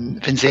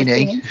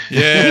 Vincini.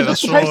 Yeah,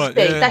 that's right.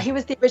 That he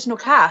was the original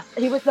cast.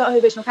 He was not the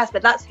original cast,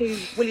 but that's who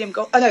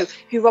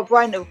who Rob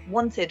Reiner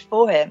wanted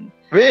for him.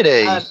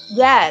 Really?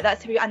 Yeah,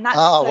 that's who. And that's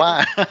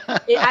wow.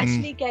 It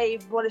actually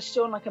gave Wallace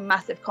Shawn like a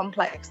massive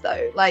complex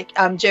though. Like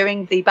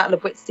during the Battle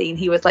of Wits scene,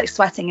 he was like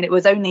sweating, and it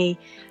was only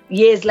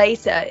years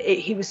later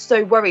he was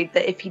so worried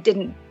that if he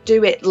didn't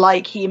do it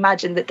like he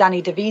imagined that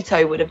Danny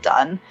DeVito would have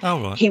done,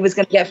 he was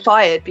going to get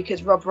fired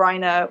because Rob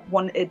Reiner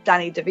wanted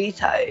Danny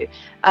DeVito,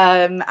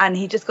 and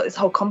he just got this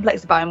whole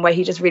complex about him where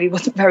he just really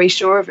wasn't very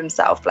sure of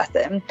himself, bless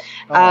him.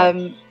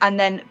 And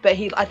then but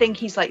I think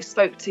he's like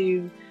spoke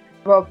to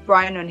Rob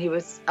Reiner, and he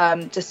was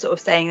just sort of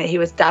saying that he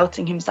was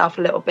doubting himself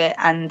a little bit,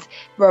 and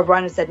Rob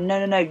Reiner said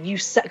no you,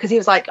 because he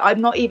was like,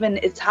 I'm not even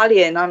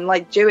Italian, I'm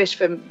like Jewish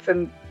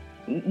from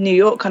New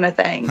York kind of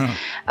thing.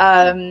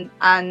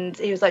 And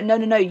he was like,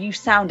 no you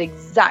sound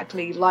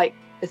exactly like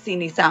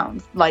Bassini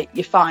sounds, like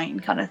you're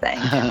fine kind of thing.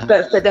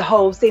 but for the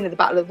whole scene of the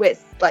Battle of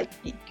Wits, like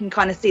you can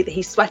kind of see that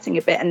he's sweating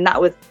a bit, and that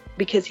was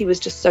because he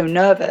was just so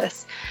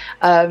nervous.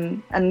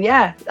 So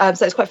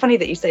it's quite funny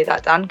that you say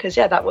that, Dan, because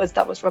that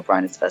was Rob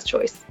Reiner's first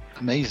choice.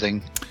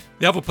 Amazing.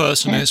 The other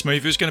person in this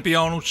movie was going to be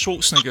Arnold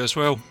Schwarzenegger as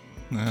well.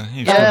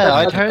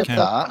 I'd heard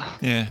that.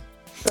 Yeah.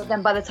 But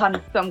then by the time the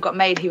film got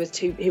made, he was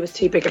too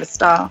big of a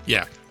star.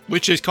 Yeah,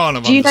 which is kind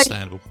of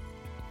understandable.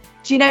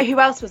 Do you know who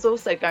else was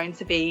also going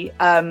to be,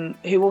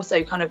 who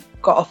also kind of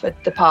got offered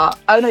the part?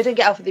 Oh no, didn't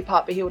get offered the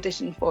part, but he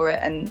auditioned for it,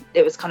 and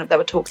it was kind of, there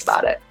were talks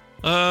about it.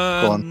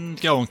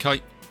 Go on,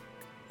 Kate.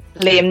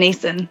 Liam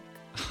Neeson.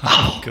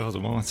 Oh God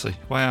Almighty!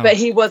 Wow. But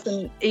he was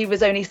only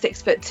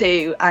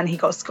 6'2", and he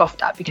got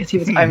scoffed at because he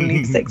was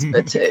only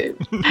 6'2".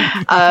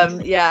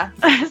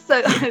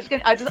 So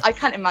I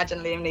can't imagine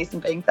Liam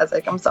Neeson being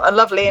Fezzik. I'm sorry, I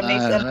love Liam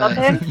Neeson, love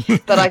him,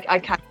 but I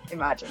can't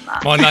imagine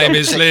that. My name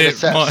is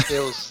Liam.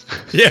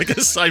 Yeah, I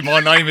gotta say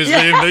my name is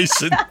Liam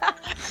Neeson.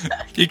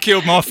 You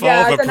killed my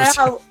father.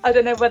 I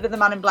don't know whether the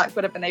Man in Black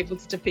would have been able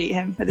to defeat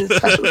him for this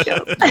special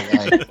skills.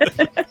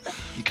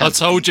 I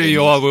told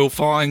you I will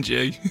find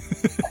you.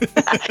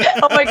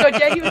 Oh my God,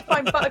 yeah, he would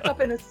find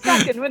Buttercup in a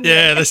second, wouldn't he?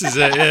 Yeah, this is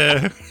it,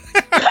 yeah.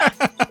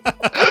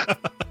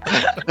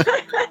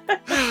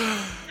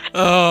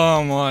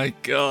 Oh my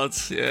God,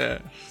 yeah.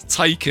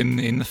 Taken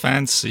in the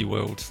fantasy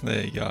world.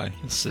 There you go.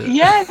 That's it.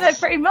 Yeah, no,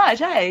 pretty much,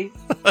 hey?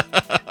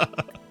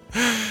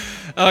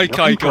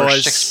 Okay,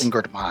 guys.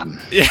 Six-fingered man.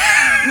 Yeah.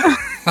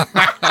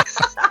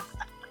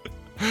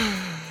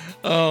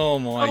 Oh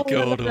my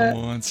God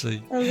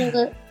Almighty. I love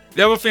it.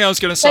 The other thing I was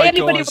going to say,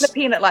 anybody guys... want a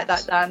peanut like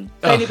that, Dan?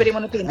 Anybody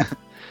want a peanut?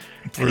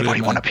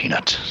 Anybody want a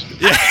peanut?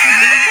 Yeah.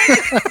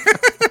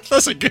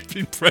 That's a good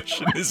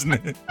impression, isn't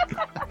it?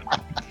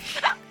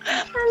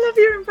 I love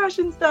your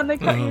impressions, Dan. They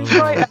cut you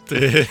right.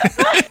 Dear.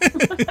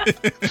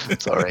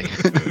 Sorry.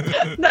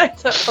 No,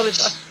 don't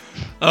apologise.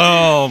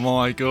 Oh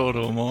my God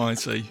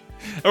Almighty.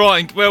 All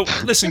right, well,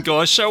 listen,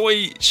 guys. Shall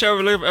we have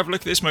a look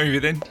at this movie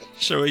then?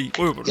 Shall we?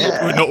 We're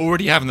not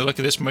already having a look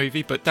at this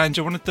movie, but Dan,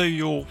 do you want to do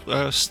your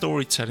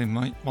storytelling,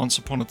 mate? Once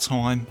upon a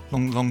time,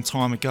 long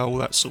time ago, all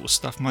that sort of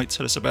stuff, mate.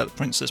 Tell us about The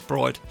Princess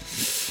Bride.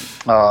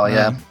 Oh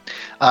yeah.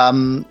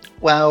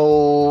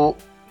 Well,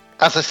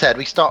 as I said,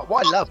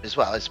 what I love as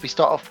well is we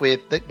start off with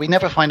we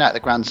never find out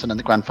the grandson and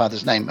the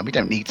grandfather's name, and we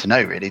don't need to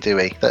know really, do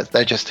we?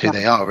 They're just who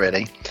they are,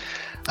 really.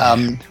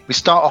 We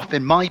start off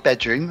in my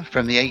bedroom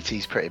from the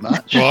 80s, pretty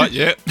much. Right,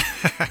 yeah.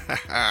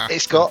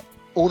 It's got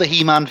all the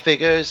He-Man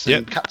figures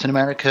and Captain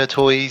America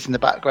toys in the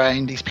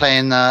background. He's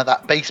playing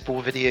that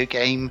baseball video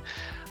game.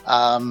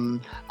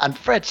 And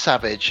Fred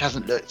Savage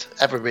hasn't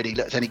ever really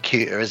looked any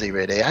cuter, has he,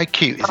 really? How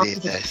cute is he in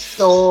this?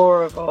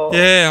 Adorable.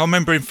 Yeah, I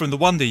remember him from the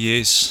Wonder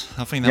Years.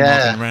 I think that might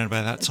have been around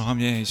about that time.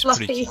 Yeah, he's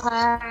fluffy pretty...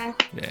 hair.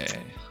 Yeah.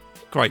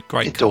 Great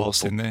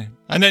cast in there.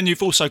 And then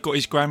you've also got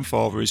his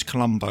grandfather, who's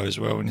Columbo as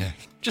well, and yeah.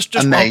 Just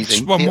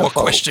one more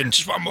question.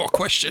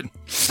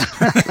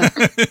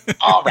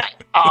 All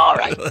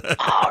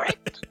right.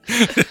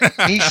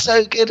 He's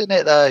so good in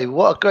it, though.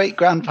 What a great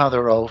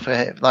grandfather role for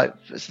him. Like,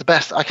 it's the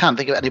best. I can't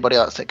think of anybody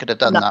else that could have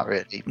done that,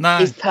 really. No.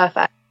 He's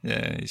perfect.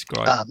 Yeah, he's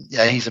great.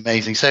 Yeah, he's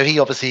amazing. So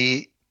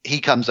he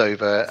comes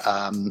over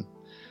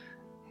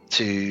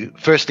to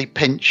firstly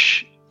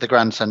pinch the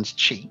grandson's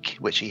cheek,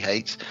 which he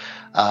hates.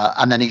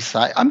 And then he's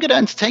like, I'm going to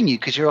entertain you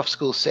because you're off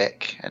school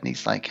sick. And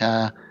he's like,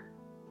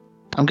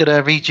 I'm going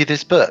to read you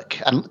this book.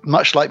 And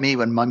much like me,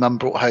 when my mum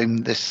brought home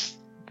this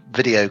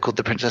video called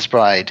The Princess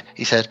Bride,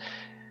 he says,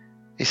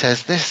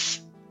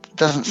 this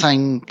doesn't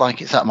sound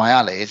like it's up my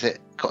alley. Is it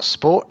got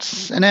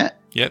sports in it?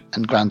 Yep.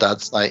 And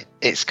Granddad's like,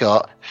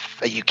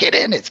 are you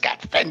kidding? It's got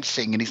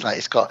fencing. And he's like,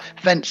 it's got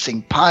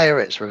fencing,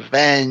 pirates,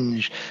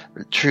 revenge,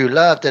 true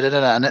love,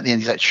 da-da-da-da. And at the end,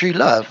 he's like, true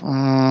love?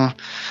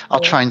 I'll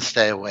try and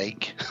stay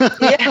awake.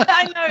 Yeah,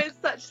 I know, it's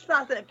such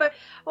sass. But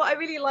what I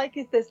really like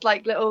is this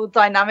like little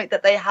dynamic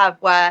that they have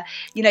where,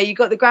 you've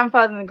got the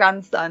grandfather and the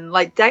grandson,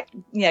 like,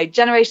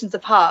 generations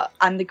apart,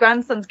 and the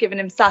grandson's giving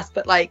him sass,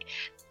 but like,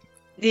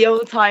 the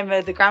old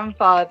timer, the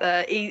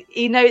grandfather,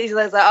 he knows, he's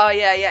like, oh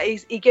yeah,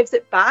 he gives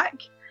it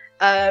back.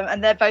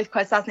 And they're both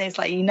quite sassy. It's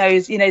like he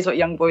knows what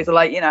young boys are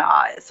like,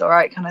 it's all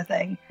right kind of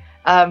thing.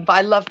 But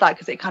I love that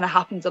because it kind of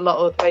happens a lot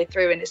all the way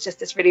through, and it's just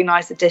this really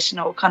nice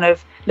additional kind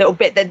of little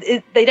bit that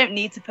they don't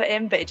need to put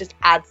in, but it just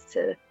adds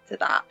to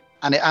that.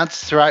 and it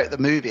adds throughout the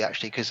movie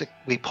actually, because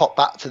we pop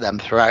back to them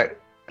throughout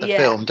the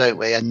film, don't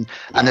we? And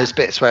there's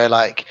bits where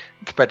like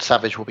Fred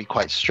Savage will be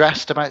quite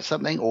stressed about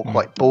something, or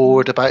quite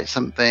bored about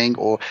something,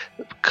 or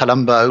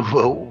Columbo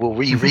will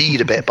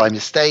reread a bit by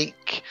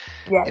mistake,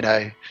 you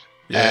know.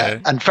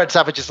 And Fred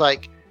Savage is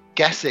like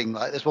guessing.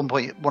 Like there's one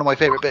point, one of my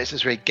favorite bits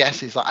is where he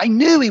guesses like, I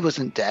knew he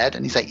wasn't dead,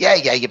 and he's like, yeah,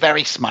 you're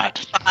very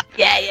smart.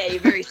 You're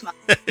very smart.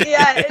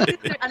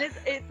 And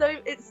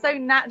it's so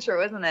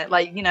natural, isn't it?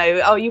 Like, you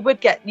know, you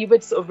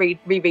would sort of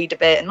reread a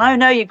bit, and oh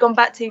no, you've gone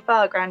back too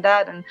far,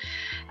 Granddad,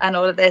 and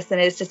all of this,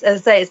 and it's just,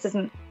 as I say,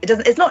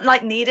 it's not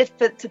like needed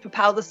to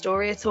propel the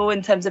story at all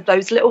in terms of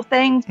those little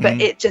things, but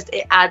it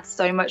adds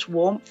so much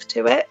warmth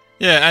to it.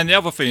 Yeah, and the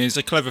other thing is,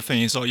 the clever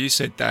thing is, like you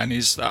said, Dan,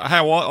 is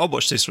how I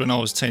watched this when I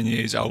was 10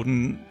 years old.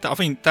 And I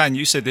think, Dan,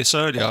 you said this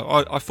earlier.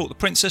 I thought The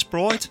Princess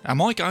Bride,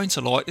 am I going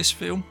to like this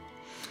film?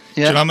 Yeah.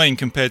 Do you know what I mean?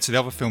 Compared to the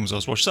other films I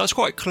was watching. So it's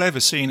quite clever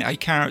seeing a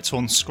character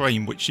on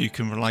screen which you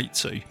can relate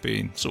to,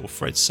 being sort of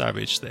Fred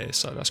Savage there.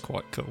 So that's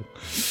quite cool.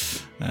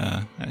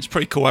 And it's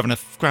pretty cool having a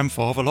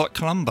grandfather like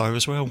Columbo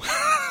as well.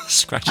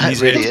 Scratching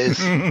his head. It really is.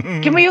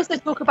 Can we also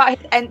talk about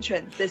his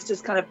entrance? It's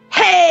just kind of,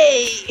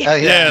 hey! Oh,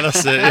 yeah,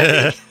 that's it.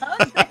 Yeah.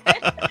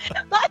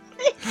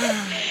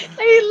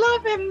 I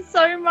love him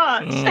so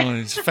much. Oh,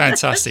 he's a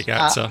fantastic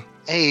actor.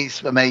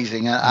 He's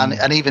amazing,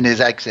 and even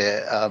his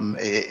exit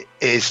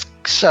is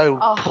so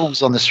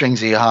pulls on the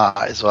strings of your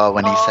heart as well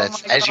when he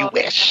says, "As you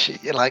wish."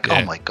 You're like,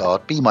 "Oh my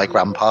God, be my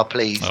grandpa,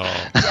 please."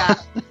 Oh.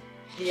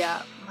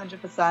 Yeah,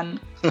 100%.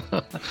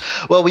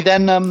 Well, we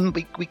then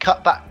we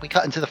cut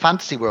into the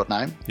fantasy world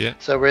now. Yeah.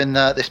 So we're in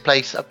this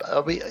place.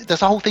 Does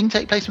the whole thing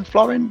take place in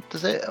Florin?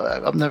 Does it?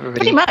 I've never really.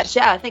 Pretty much,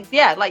 yeah. I think,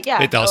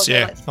 It does,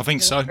 yeah. Like, I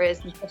think so.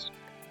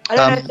 I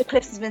don't know if the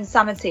Cliffs of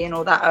Insanity and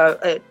all that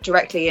are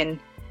directly in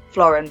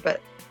Florin, but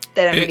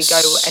they don't really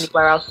go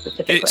anywhere else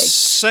specifically. It's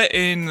set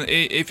in,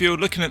 if you're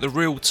looking at the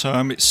real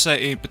term, it's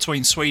set in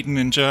between Sweden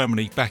and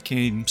Germany back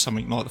in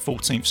something like the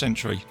 14th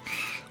century.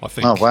 I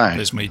think. Oh, wow.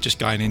 There's me just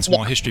going into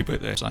my history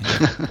book there. So,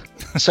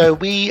 so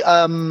we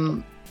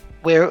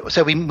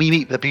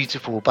meet the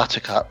beautiful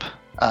Buttercup,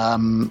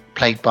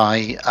 played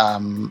by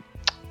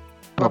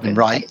Robin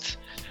Wright,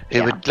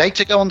 who would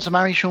later go on to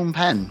marry Sean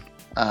Penn.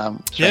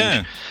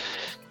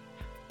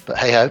 But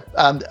hey ho,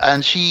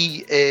 and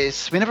she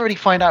is. We never really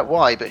find out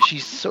why, but she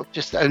sort of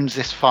just owns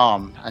this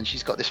farm, and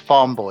she's got this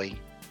farm boy,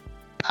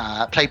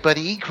 played by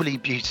the equally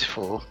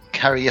beautiful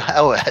Cary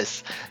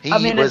Elwes. He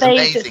was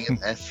amazing in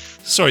this.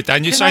 Sorry,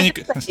 Dan, you're saying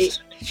you.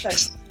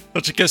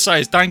 What you gonna say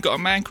is Dan got a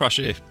man crush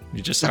here.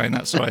 You're just saying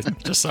that's right.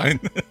 Just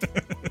saying.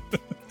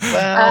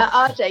 Well,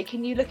 RJ,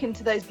 can you look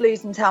into those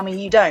blues and tell me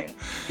you don't?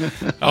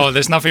 Oh,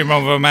 there's nothing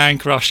wrong with a man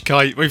crush,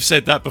 Kate. We've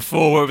said that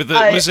before.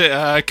 Was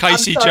it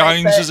Casey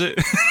Jones? Was it?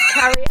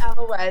 Cary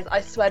Elwes,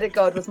 I swear to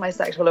God, was my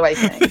sexual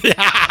awakening. In this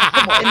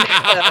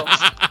film.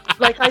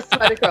 Like, I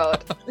swear to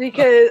God.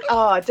 Because,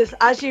 just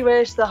As You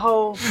Wish, the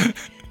whole...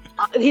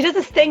 he does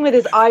this thing with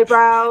his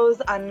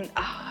eyebrows, and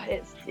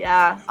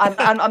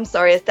I'm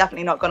sorry, it's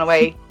definitely not gone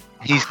away.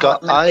 He's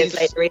got eyes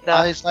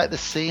like the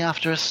sea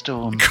after a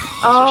storm.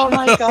 Oh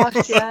my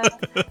gosh, yeah.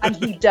 And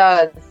he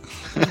does.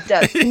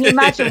 Can you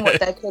imagine what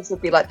their kids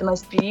would be like? The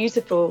most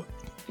beautiful,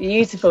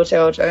 beautiful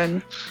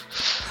children.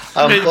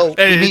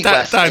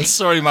 Dan,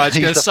 sorry, mate. I was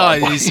going to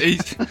say,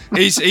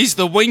 he's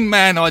the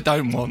wingman I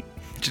don't want.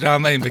 Do you know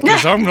what I mean?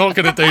 Because I'm not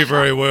going to do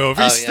very well. If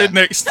he stood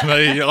next to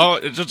me,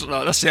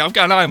 that's it. I'm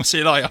going home. I'll see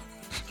you later.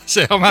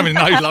 See, I'm having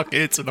no luck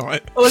here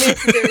tonight. All he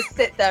has to do is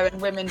sit there,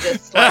 and women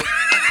just like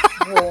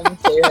warm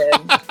to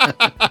him.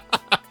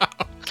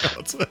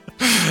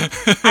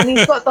 And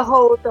he's got the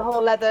whole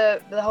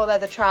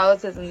leather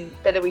trousers and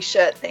billowy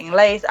shirt thing,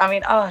 lace. I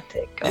mean, oh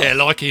dear God. Yeah,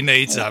 like he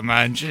needs that,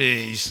 man.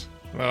 Jeez.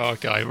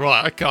 Okay,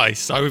 right, okay.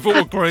 So we've all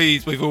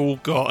agreed, we've all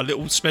got a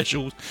little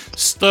special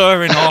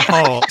stir in our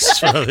hearts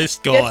for this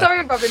guy. Yeah,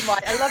 sorry, Robin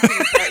Wright. I love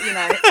you, but you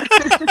know.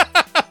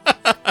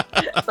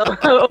 It's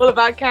all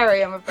about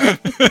Cary, I'm afraid.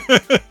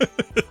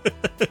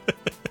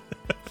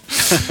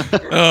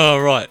 Oh,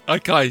 right.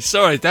 Okay,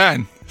 sorry,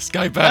 Dan. Let's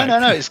go back.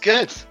 No, it's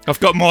good. I've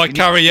got my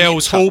Cary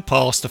Elwes hall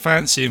pass to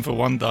fancy him for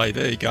one day.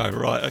 There you go.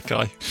 Right,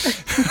 okay.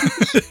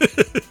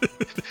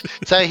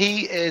 So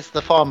he is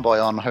the farm boy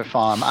on her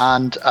farm,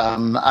 and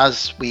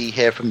as we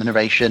hear from the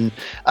narration,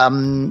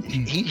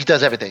 he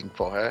does everything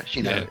for her.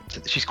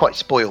 She's quite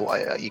spoiled.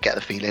 You get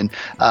the feeling,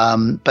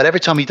 but every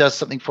time he does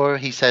something for her,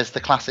 he says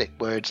the classic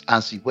words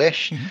 "as you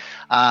wish,"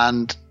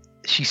 and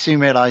she soon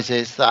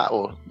realizes that,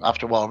 or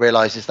after a while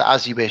realizes that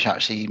 "as you wish"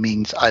 actually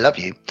means "I love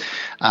you,"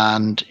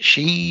 and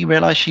she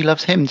realizes she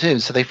loves him too.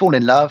 So they fall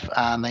in love,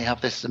 and they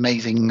have this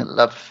amazing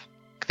love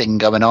thing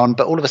going on.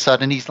 But all of a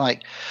sudden he's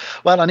like,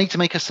 well, I need to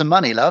make us some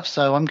money, love,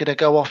 so I'm gonna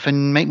go off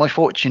and make my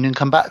fortune and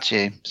come back to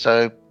you.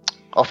 So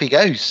off he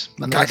goes,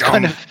 and that's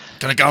gonna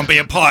go and be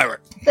a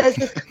pirate.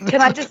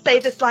 Can I just say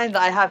this line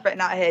that I have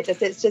written out here?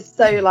 It's just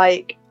so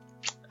like,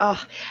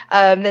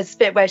 there's a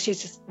bit where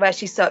she's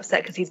so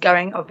upset because he's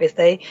going,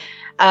 obviously,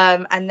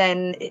 and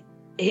then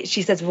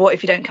she says, what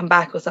if you don't come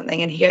back or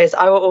something, and he goes,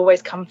 I will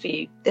always come for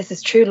you. This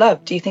is true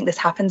love. Do you think this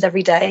happens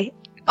every day?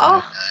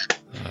 Oh,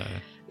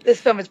 this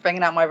film is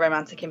bringing out my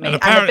romantic in me.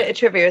 And a bit of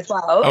trivia as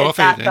well is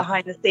that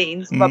behind the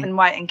scenes, Robin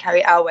White and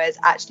Carrie Elwes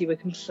actually were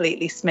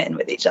completely smitten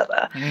with each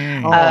other.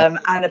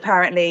 And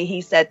apparently he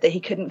said that he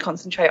couldn't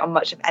concentrate on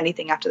much of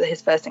anything after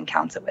his first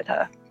encounter with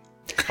her.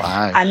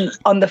 Wow. And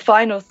on the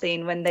final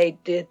scene, when they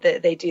do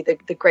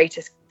the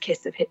greatest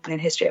kiss in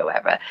history or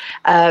whatever,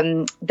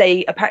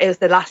 it was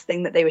the last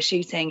thing that they were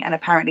shooting, and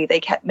apparently they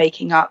kept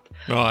making up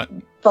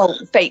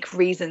fake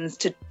reasons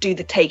to do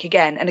the take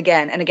again and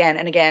again and again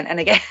and again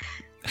and again.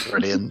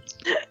 Brilliant.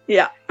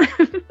 Yeah.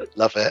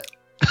 Love it.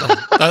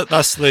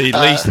 That's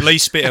the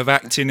least bit of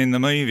acting in the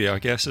movie, I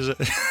guess, is it?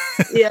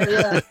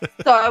 Yeah.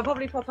 So I'll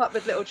probably pop up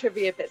with little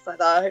trivia bits like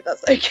that. I hope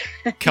that's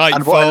okay. Kate,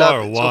 and what I far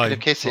love, away. talking of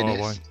kissing,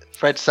 is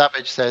Fred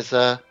Savage says,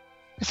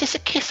 is this a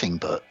kissing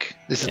book?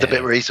 This is the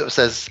bit where he sort of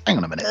says, hang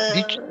on a minute.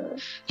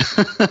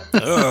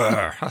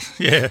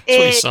 Yeah, that's what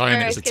he's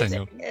saying. It's a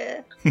tingle.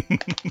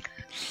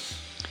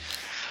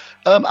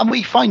 And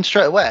we find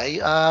straight away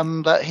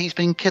that he's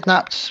been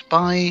kidnapped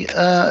by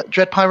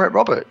Dread Pirate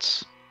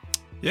Roberts.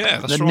 Yeah,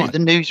 that's right. The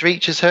news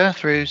reaches her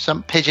through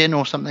some pigeon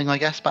or something, I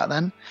guess, back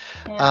then.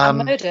 Yeah, and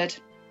murdered.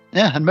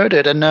 Yeah, and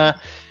murdered. And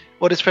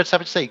what does Fred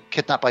Savage say?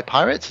 Kidnapped by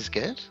pirates is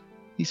good.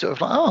 He's sort of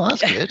like, oh,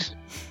 that's good.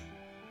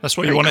 That's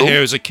what you want to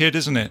hear as a kid,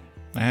 isn't it?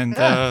 And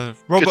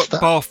Robert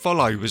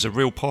Bartholomew was a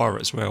real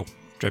pirate as well.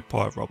 Dread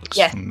Pirate Roberts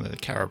from the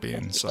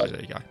Caribbean. So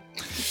there you go.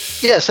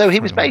 Yeah, so he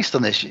was based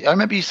on this. I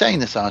remember you saying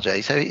this,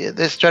 RJ. So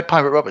this Dread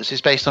Pirate Roberts is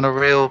based on a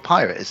real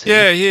pirate, is he?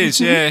 Yeah, he is.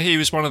 Yeah, he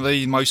was one of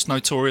the most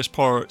notorious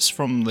pirates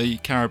from the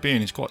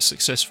Caribbean. He's quite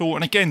successful.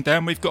 And again,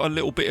 Dan, we've got a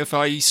little bit of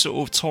a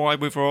sort of tie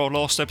with our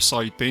last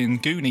episode being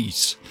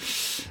Goonies.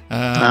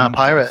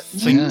 Pirate.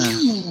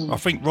 I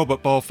think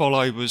Robert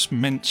Bartholomew was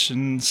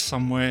mentioned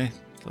somewhere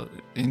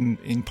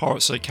in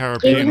Pirates of the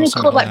Caribbean or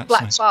something called like that.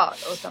 Black Bart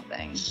or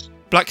something.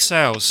 Black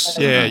Sails,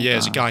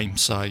 it's a game.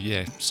 So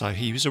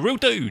he was a real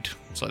dude.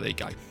 So there you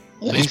go.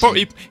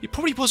 He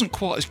probably wasn't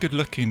quite as good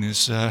looking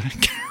as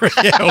Carrie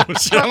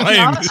Elwes. You know what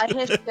I mean? I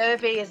hear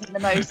scurvy isn't the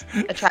most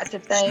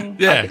attractive thing.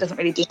 Yeah, like, it doesn't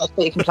really do much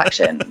for your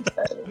complexion.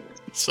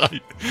 So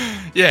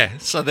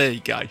there you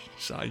go.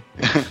 So,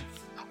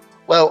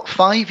 well,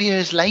 5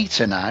 years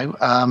later now,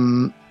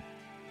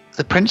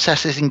 the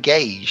princess is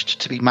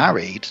engaged to be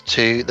married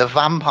to the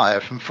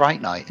vampire from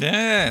Fright Night.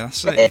 Yeah,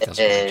 that's it. He does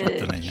a good job,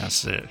 doesn't he?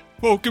 That's it.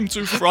 Welcome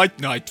to Fright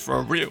Night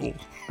for real.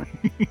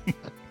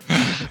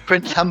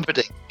 Prince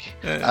Humperdinck.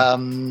 Yeah.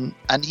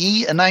 And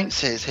he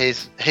announces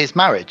his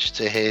marriage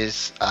to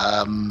his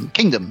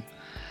kingdom.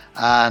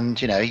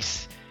 And, you know,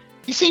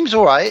 he seems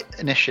all right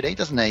initially,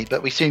 doesn't he?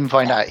 But we soon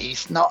find out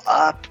he's not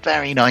a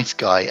very nice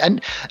guy.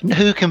 And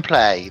who can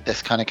play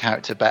this kind of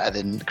character better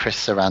than Chris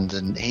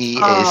Sarandon? He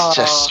is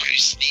just so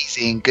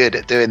sneezy and good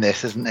at doing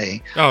this, isn't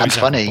he? Oh, and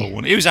funny.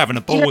 He was having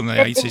a ball in the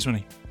 80s, wasn't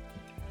he?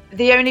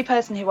 The only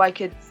person who I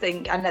could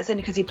think, and that's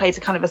only because he plays a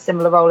kind of a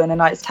similar role in A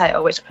Knight's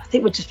Tale, which I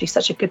think would just be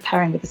such a good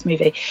pairing with this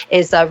movie,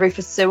 is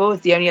Rufus Sewell.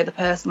 Is the only other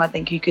person I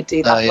think who could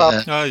do that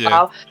role. Oh, yeah.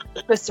 Well.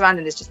 Chris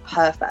Sarandon is just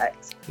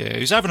perfect. Yeah,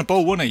 he was having a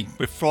ball, wasn't he?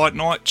 With Fright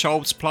Night,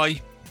 Child's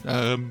Play,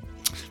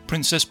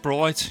 Princess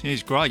Bride.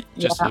 He's great.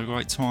 Just a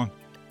great time.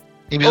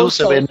 He was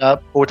also in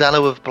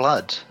Bordello of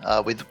Blood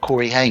with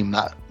Corey Haim,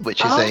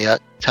 which is a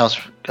Tales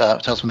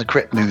from the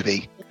Crypt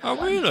movie. Oh,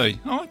 really?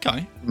 Oh,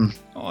 okay.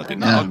 Oh, I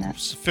didn't know.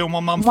 It's a film my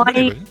mum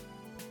familiar with.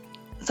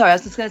 Sorry, I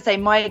was just going to say,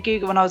 my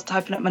Google, when I was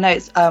typing up my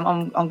notes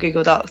on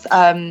Google Docs,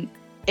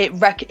 it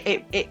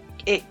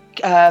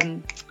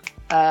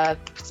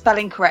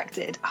spelling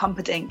corrected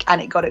Humperdinck,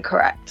 and it got it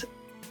correct.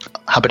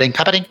 Humperdinck.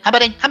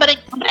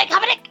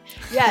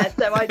 Yeah,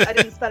 so I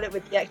didn't spell it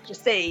with the extra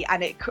C,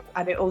 and it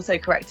also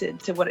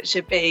corrected to what it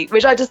should be,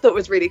 which I just thought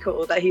was really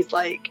cool. That he's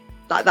like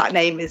that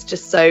name is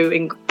just so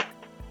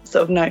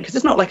sort of known, because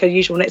it's not like a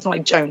usual name. It's not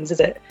like Jones, is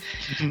it?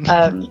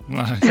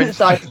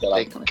 So I feel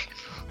like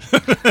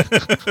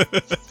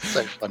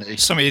so funny.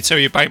 Somebody tell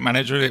your bank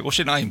manager, what's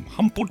your name?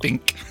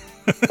 Humperdinck.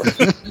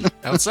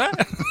 How's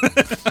that?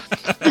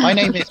 My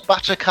name is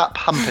Buttercup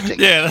Humperdinck.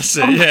 Yeah, that's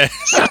it. Yeah.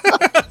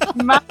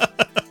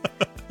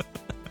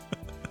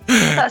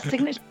 That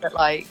signature bit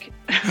like.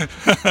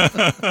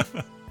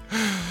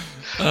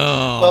 We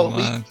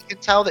can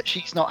tell that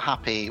she's not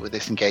happy with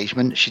this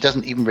engagement. She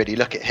doesn't even really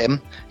look at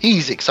him.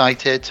 He's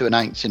excited to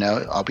announce,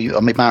 I'll be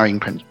marrying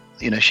Prince.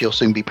 She'll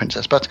soon be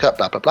Princess Buttercup.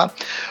 Blah blah blah.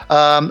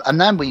 And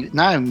then we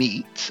now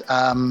meet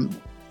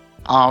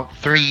our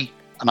three,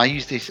 and I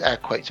use these air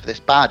quotes for this,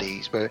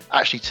 baddies. But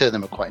actually, two of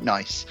them are quite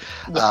nice.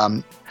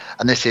 And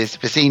this is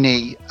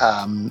Vizzini,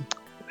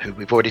 who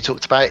we've already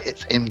talked about.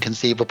 It's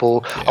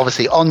inconceivable. Yeah.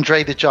 Obviously,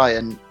 Andre the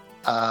Giant.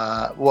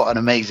 What an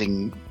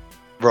amazing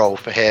role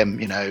for him.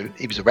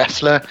 He was a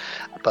wrestler,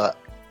 but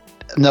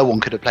no one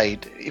could have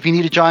played. If you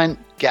need a giant,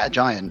 get a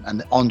giant,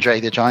 and Andre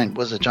the Giant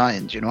was a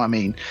giant. You know what I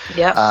mean?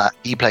 Yeah.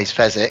 He plays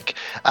Fezzik,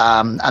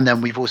 and then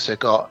we've also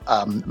got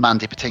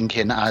Mandy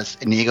Patinkin as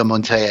Inigo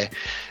Montoya.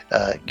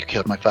 You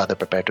killed my father,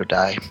 prepare to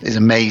die. Is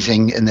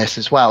amazing in this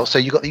as well. So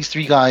you got these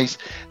three guys.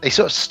 They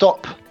sort of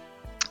stop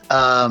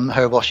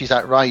her while she's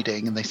out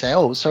riding, and they say,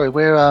 "Oh, sorry,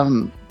 we're."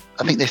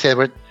 I think they say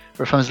we're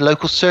from a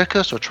local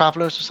circus or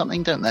Travellers or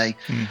something, don't they?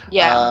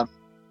 Yeah.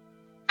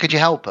 Could you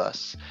help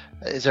us?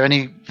 Is there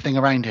anything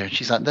around here? And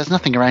she's like, there's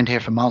nothing around here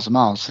for miles and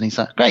miles. And he's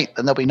like, great,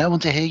 then there'll be no one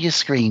to hear your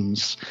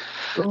screams.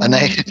 And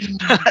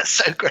that's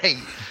so great.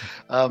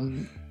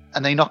 And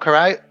they knock her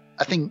out.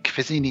 I think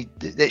Vizzini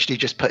literally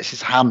just puts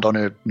his hand on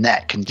her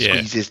neck and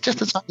squeezes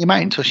just a tiny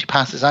amount until she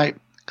passes out,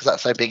 because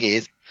that's how big he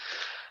is.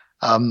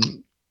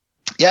 And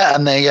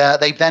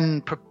they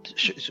then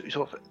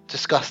sort of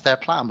discuss their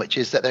plan, which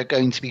is that they're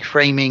going to be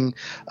framing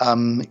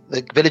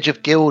the village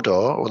of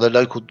Gildor, or the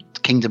local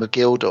kingdom of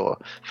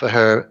Gildor, for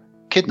her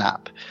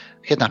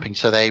kidnapping.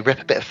 So they rip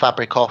a bit of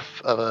fabric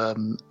off of a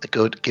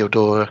good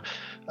Gildor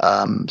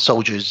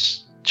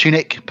soldier's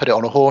tunic, put it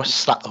on a horse,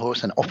 slap the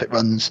horse, and off it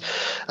runs.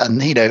 And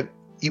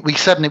we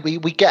suddenly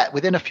we get,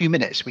 within a few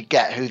minutes, we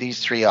get who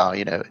these three are.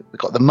 We've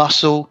got the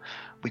muscle,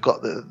 we've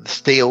got the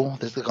steel,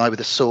 there's the guy with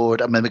the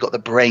sword, and then we've got the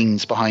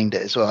brains behind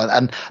it as well.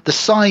 And the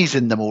size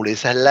in them all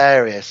is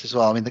hilarious as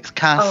well. I mean, the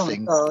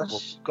casting,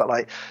 we've got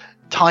like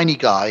tiny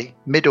guy,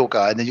 middle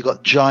guy, and then you've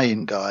got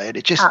giant guy, and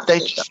they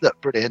just look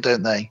brilliant,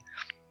 don't they?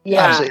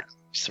 Yeah. Absolutely,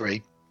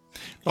 three.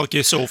 Like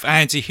your sort of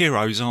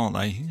anti-heroes, aren't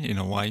they, in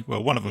a way?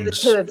 Well, one of them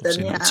is... Two of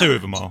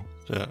them are.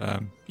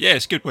 But,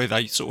 it's good where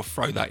they sort of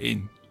throw that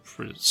in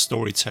for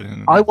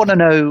storytelling. I want to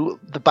know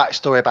the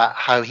backstory about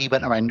how he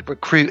went around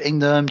recruiting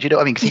them. Do you know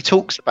what I mean? Because he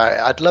talks about it.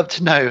 I'd love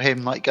to know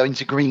him, like, going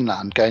to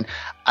Greenland, going,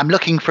 I'm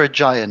looking for a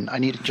giant. I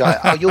need a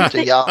giant. Oh, you'll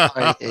do,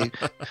 yeah.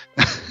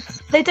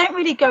 They don't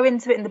really go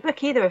into it in the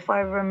book either, if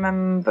I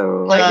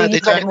remember rightly. They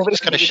don't.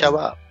 Just kind of show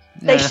up.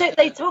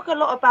 They talk a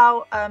lot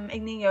about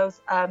Ignigno's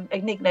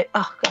Igigno.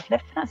 Oh God, I can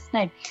never pronounce his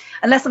name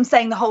unless I'm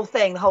saying the whole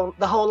thing, the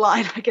whole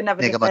line. I can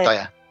never say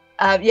it.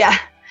 But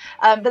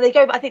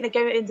I think they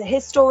go into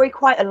his story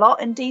quite a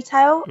lot in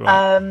detail.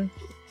 Right.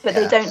 But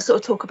they don't sort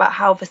of talk about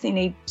how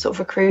Vizzini sort of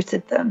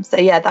recruited them. So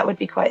that would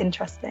be quite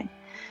interesting.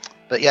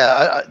 But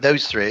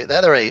those three,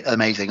 they're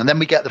amazing. And then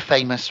we get the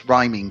famous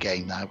rhyming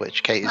game now,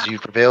 which, Kate, as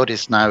you've revealed,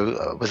 is now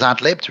was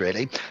ad-libbed,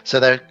 really. So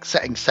they're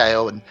setting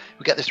sail, and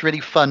we get this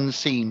really fun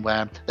scene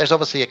where there's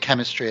obviously a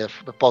chemistry of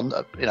a bond,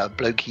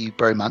 blokey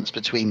bromance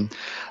between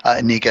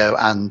Inigo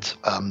and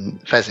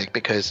Fezzik,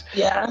 because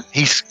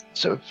he's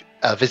sort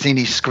of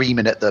Vizzini's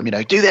screaming at them,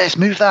 do this,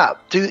 move that,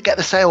 get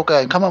the sail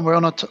going. Come on, we're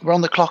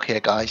on the clock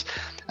here, guys.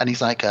 And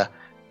he's like,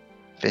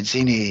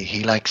 Vizzini,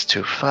 he likes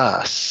to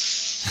fuss.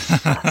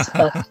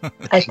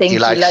 I think he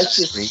likes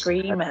to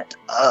scream at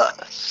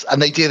us.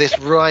 And they do this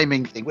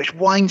rhyming thing, which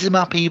winds him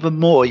up even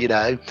more,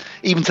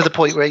 even to the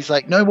point where he's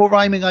like, no more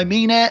rhyming, I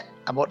mean it.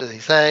 And what does he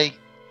say?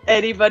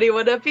 Anybody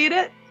want to beat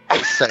it?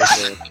 It's so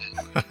good.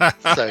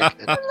 So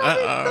good. I love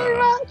it so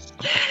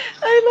much.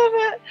 I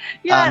love it.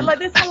 Yeah, like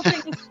this whole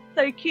thing is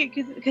so cute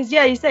because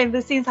he's saying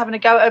the scene's having a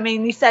go. I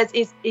mean, he says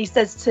to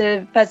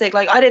Fezzik,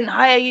 like, I didn't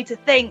hire you to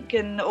think,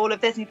 and all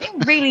of this, and he's being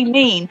really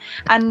mean.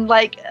 And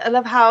like, I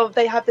love how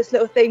they have this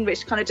little thing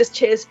which kind of just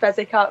cheers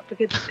Fezzik up,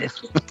 because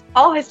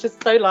it's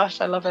just so lush.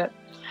 I love it.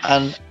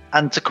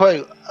 And to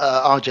quote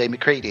R.J.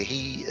 McCready,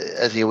 he,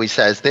 as he always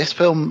says, this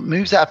film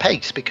moves at a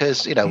pace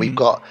because we've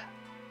got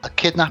a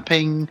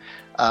kidnapping.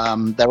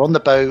 They're on the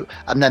boat,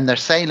 and then they're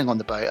sailing on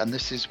the boat, and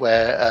this is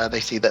where they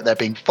see that they're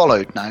being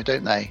followed now,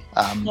 don't they?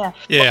 I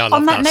love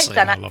on that note,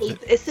 then, actually,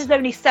 this is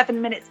only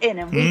 7 minutes in,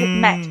 and we have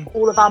met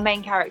all of our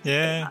main characters.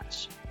 Yeah, pretty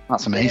much.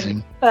 That's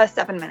amazing. First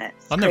 7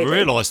 minutes. I never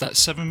realised that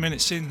 7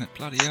 minutes in.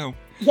 Bloody hell!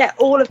 Yeah,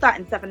 all of that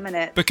in 7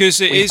 minutes.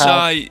 Because it is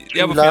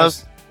the other love,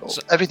 thing.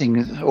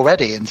 Everything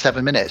already in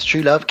 7 minutes.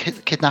 True love,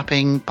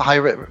 kidnapping,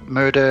 pirate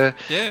murder.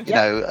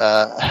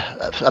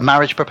 A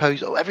marriage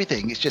proposal.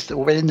 Everything. It's just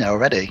all in there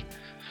already.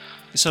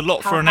 It's a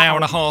lot for an hour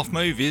and a half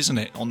movie, isn't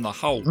it? On the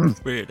whole,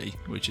 really,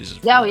 which is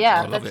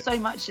there's so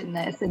much in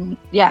this, and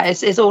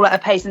it's all at a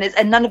pace,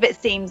 and none of it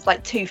seems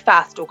like too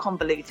fast or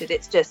convoluted.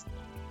 It's just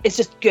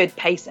good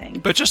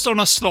pacing. But just on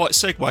a slight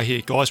segue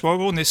here, guys, while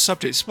we're on this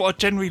subject, it's what I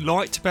generally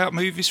liked about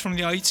movies from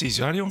the 80s.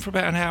 They're only on for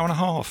about an hour and a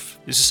half.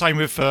 It's the same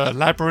with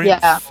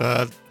Labyrinth,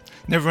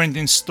 Never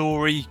Ending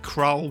Story,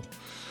 Krull.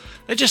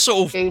 They just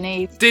sort of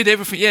did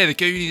everything. Yeah, the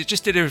Goonies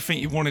just did everything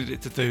you wanted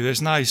it to do.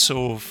 There's no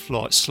sort of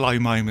like slow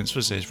moments,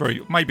 was there?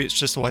 Maybe it's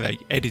just the way they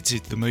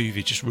edited the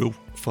movie, just real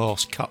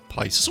fast cut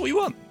pace. That's what you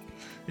want.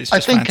 It's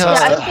just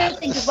fantastic. I also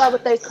think as well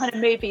with those kind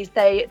of movies,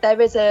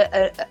 there is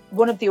a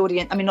one of the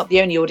audience. I mean, not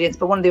the only audience,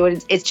 but one of the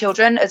audience is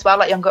children as well,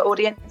 like younger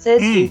audiences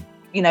who,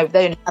 they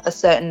only have a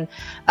certain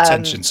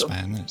attention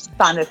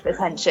span of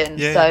attention.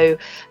 Yeah.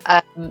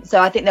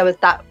 So I think there was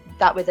that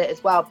with it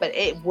as well, but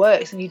it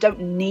works, and you don't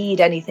need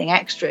anything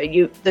extra.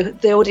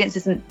 The audience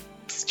isn't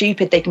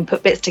stupid. They can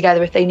put bits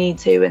together if they need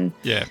to, and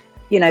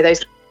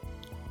those.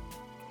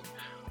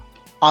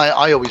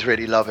 I always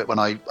really love it when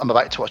I'm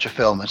about to watch a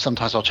film, and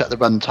sometimes I'll check the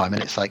runtime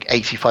and it's like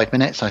 85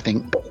 minutes. I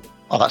think,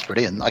 Oh, that's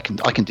brilliant. I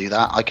can do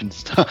that. I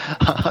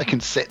can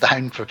sit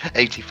down for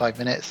 85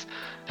 minutes.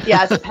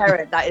 Yeah, as a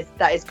parent, that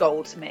is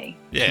gold to me.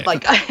 Yeah.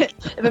 Like,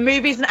 if a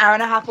movie's an hour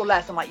and a half or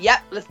less, I'm like,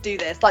 yep, let's do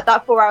this. Like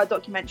that 4-hour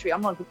documentary,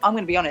 I'm going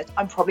to be honest,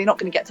 I'm probably not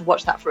going to get to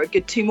watch that for a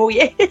good 2 more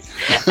years,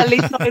 at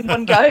least not in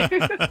one go.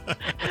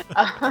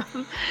 I'll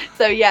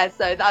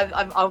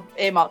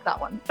earmark that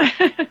one.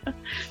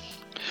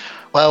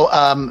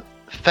 Well,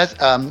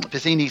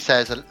 Vizzini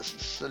says a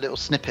little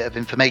snippet of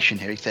information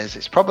here. He says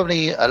it's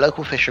probably a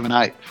local fisherman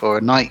out for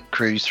a night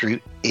cruise through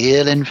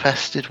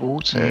eel-infested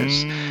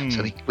waters.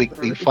 So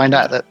we find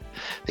out that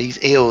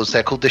these eels,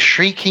 they're called the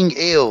shrieking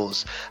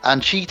eels,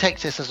 and she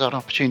takes this as an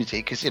opportunity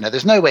because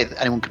there's no way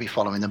that anyone could be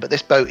following them, but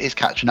this boat is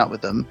catching up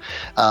with them.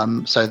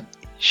 So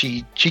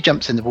she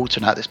jumps in the water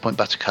now at this point,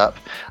 Buttercup,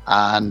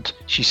 and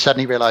she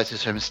suddenly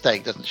realizes her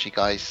mistake, doesn't she,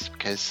 guys?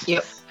 Because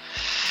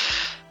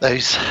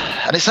those,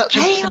 and it's such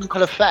a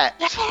simple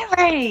effect.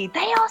 Scary.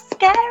 They are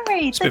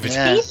scary. There's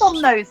teeth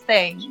on those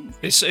things.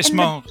 It's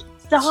more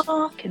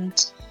dark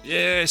and.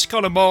 Yeah, it's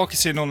kind of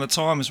marketing on the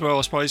time as well,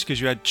 I suppose,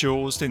 because you had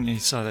Jaws, didn't you?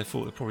 So they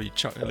thought they'd probably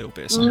chuck a little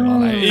bit of something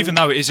like that, even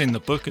though it is in the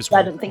book as well.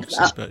 I don't think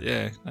that. But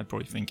yeah, they're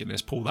probably thinking,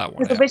 let's pull that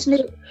one out.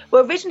 Originally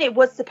it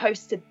was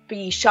supposed to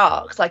be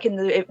sharks. Like in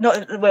the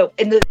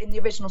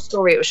original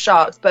story, it was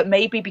sharks, but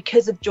maybe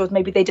because of Jaws,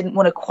 maybe they didn't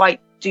want to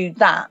quite do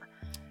that.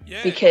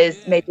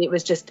 Because maybe it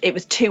was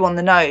too on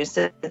the nose,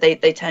 so they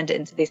turned it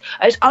into these.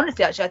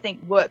 Honestly, I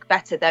think work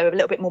better. They're a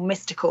little bit more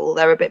mystical.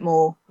 They're a bit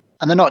more.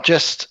 And they're not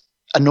just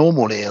a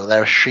normal eel;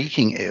 they're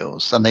shrieking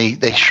eels, and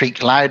they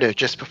shriek louder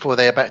just before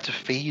they're about to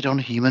feed on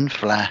human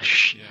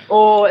flesh. Yeah.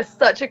 Oh, it's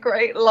such a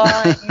great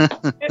line!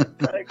 It's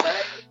so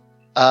great.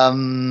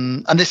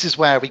 And this is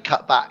where we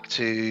cut back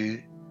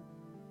to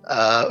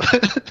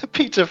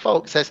Peter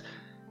Falk says,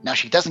 "Now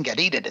she doesn't get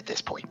eaten at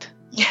this point."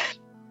 Yeah.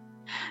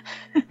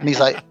 And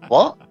he's like,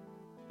 "What?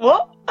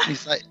 What?"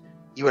 He's like,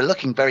 "You were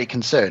looking very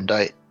concerned.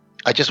 I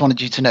just wanted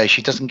you to know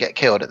she doesn't get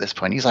killed at this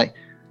point." He's like,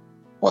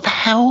 "What the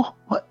hell?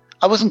 What?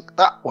 I wasn't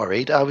that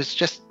worried. I was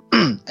just..."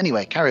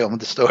 Anyway, carry on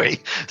with the story.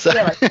 So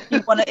yeah,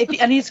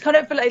 like, and he's kind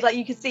of like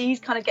you can see he's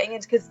kind of getting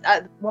into, because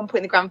at one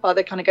point the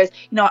grandfather kind of goes,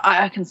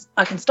 I can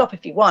stop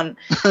if you want,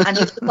 and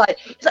he's like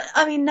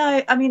I mean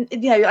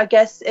I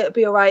guess it'll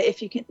be all right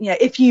if you can,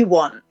 if you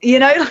want,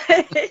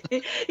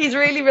 he's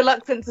really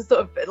reluctant to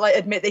sort of like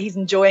admit that he's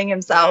enjoying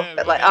himself,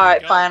 but like, all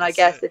right, fine, I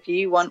guess if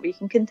you want we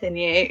can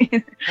continue.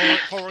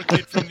 horror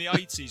kid from the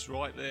 80s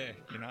right there,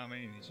 you know what I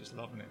mean? He's just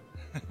loving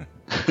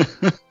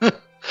it.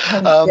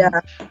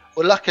 Well,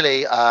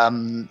 luckily,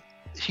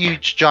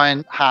 huge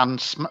giant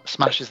hand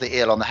smashes the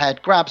eel on the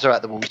head, grabs her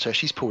out the water.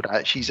 She's pulled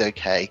out. She's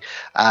okay.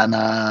 And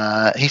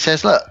he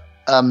says, "Look,"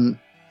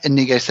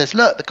 Inigo says,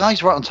 "Look, the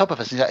guy's right on top of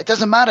us." He's like, "It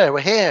doesn't matter.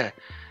 We're here.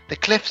 The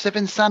cliffs of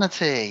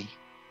insanity."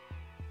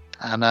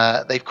 And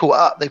they've caught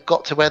up. They've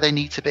got to where they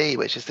need to be,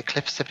 which is the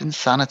cliffs of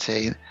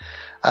insanity.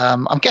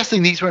 I'm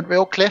guessing these weren't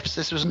real cliffs.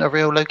 This wasn't a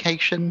real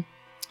location.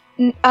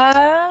 Find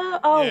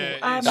out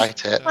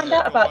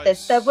about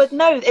this.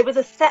 It was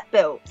a set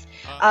built,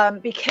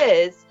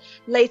 because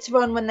later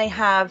on when they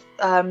have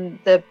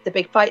the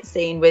big fight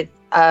scene with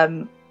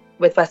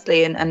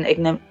Wesley and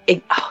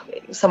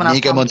someone else.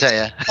 Inigo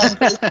Montoya.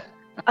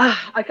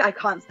 I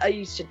can't.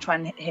 You should try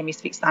and hear me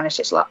speak Spanish.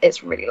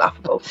 It's really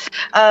laughable.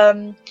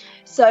 The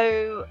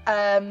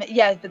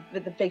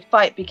big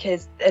fight,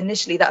 because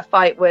initially that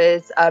fight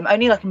was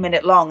only like a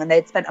minute long, and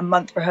they'd spent a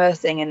month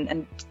rehearsing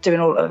and doing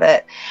all of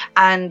it,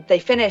 and they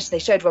finished. They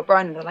showed Rob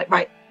Reiner, and they're like,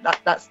 right,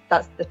 that's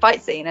the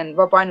fight scene, and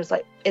Rob Reiner was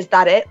like, is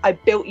that it? I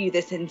built you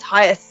this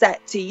entire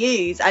set to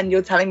use, and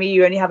you're telling me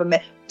you only have a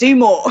minute? Do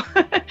more.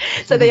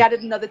 So they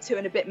added another 2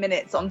 and a bit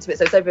minutes onto it,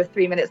 so it's over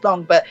 3 minutes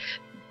long. But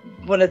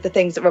one of the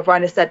things that Rob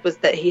Reiner said was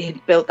that he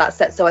had built that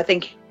set, so I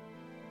think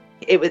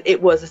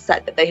it was a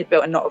set that they had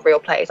built and not a real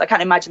place. I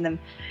can't imagine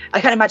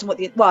I don't know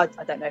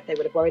if they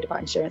would have worried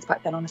about insurance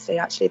back then, honestly.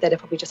 Actually, they'd have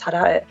probably just had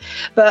at it.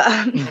 But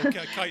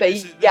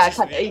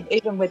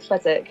even with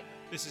Fezzik.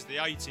 This is the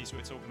 80s we're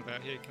talking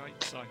about here,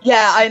 Kate. So.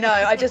 Yeah, I know.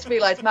 I just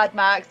realised Mad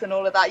Max and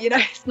all of that.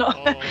 It's not.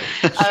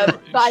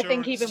 But I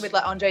think even with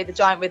like Andre the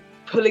Giant, with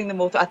pulling them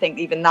all through, I think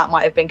even that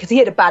might have been because he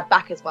had a bad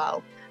back as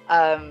well.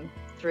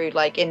 Through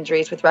like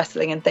injuries with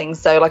wrestling and things,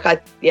 so like I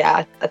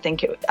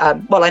think it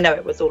I know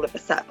it was all of a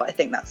set, but I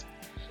think that's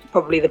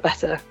probably the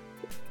better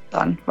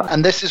done. Right.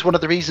 And this is one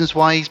of the reasons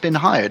why he's been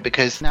hired,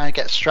 because now he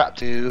gets strapped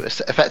to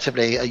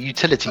effectively a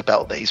utility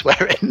belt that he's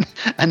wearing,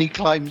 and he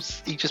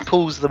just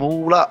pulls them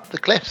all up the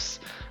cliffs,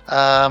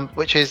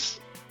 which is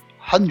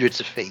hundreds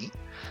of feet,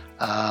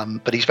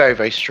 but he's very,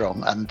 very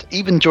strong. And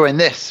even during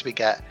this we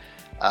get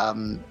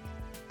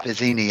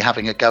Vizzini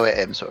having a go at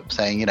him, sort of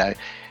saying,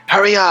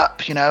 hurry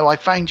up, I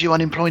found you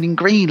unemployed in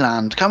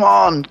Greenland. Come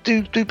on,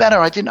 do better.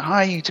 I didn't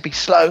hire you to be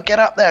slow. Get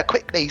up there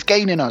quickly. He's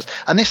gaining us.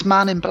 And this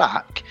man in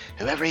black,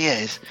 whoever he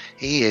is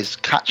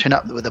catching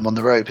up with him on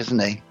the rope, isn't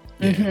he?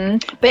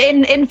 Mm-hmm. But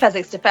in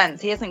Fezzik's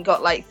defense, he hasn't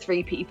got like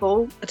 3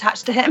 people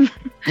attached to him.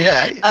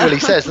 Yeah, well, he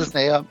says, doesn't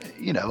he?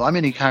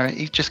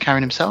 He's just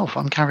carrying himself.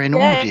 I'm carrying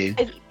all of you.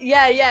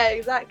 Yeah,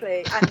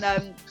 exactly.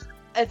 And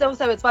it's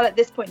also as well at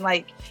this point,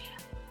 like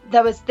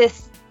there was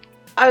this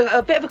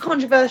a bit of a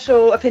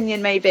controversial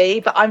opinion maybe,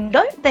 but I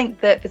don't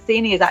think that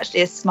Vizzini is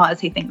actually as smart as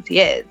he thinks he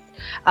is.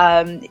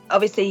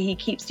 Obviously he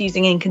keeps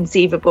using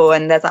inconceivable,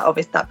 and there's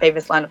that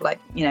famous line of like,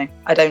 you know,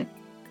 I don't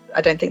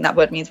think that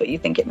word means what you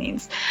think it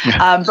means.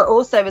 But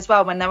also as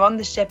well, when they're on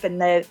the ship and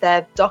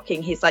they're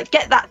docking, he's like,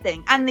 get that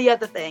thing and the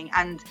other thing,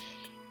 and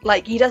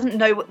like he doesn't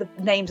know what the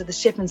names of the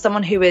ship, and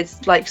someone who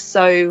is like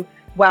so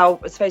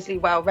supposedly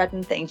well read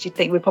and things, you'd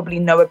think would probably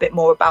know a bit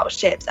more about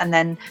ships. And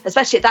then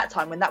especially at that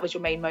time when that was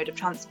your main mode of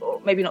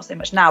transport, maybe not so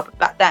much now, but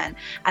back then.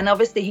 And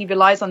obviously he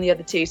relies on the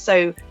other two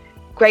so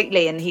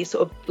greatly, and he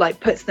sort of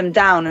like puts them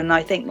down. And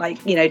I think,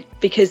 like, you know,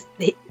 because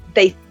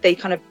they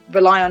kind of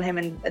rely on him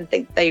and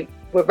think they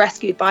were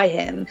rescued by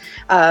him,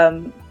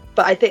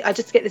 but I think I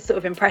just get this sort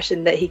of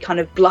impression that he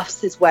kind of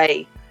bluffs his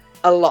way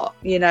a lot,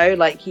 you know,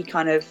 like he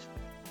kind of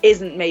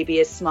isn't maybe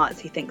as smart as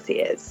he thinks he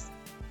is.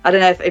 I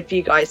don't know if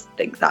you guys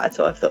think that at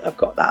all. I thought I've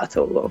got that at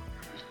all. Or...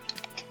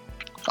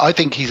 I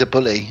think he's a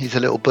bully. He's a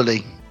little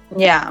bully.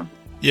 Yeah.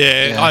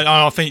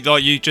 I think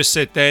like you just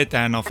said there,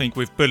 Dan, I think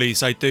with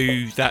bullies they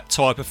do that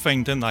type of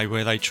thing, don't they,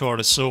 where they try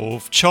to sort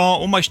of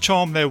almost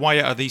charm their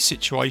way out of these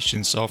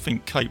situations. So I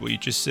think, Kate, what you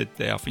just said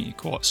there, I think you're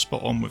quite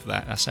spot on with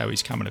that. That's how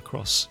he's coming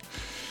across.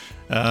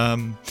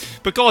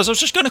 But guys, I was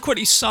just going to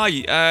quickly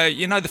say,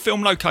 you know, the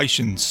film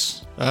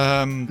locations.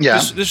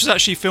 This was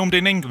actually filmed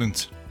in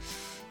England.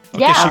 I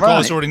guess you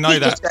guys already know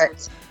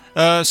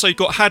that. So you've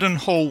got Haddon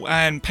Hall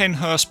and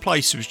Penhurst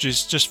Place, which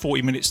is just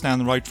 40 minutes down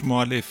the road from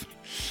where I live.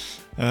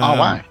 Oh,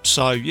 wow.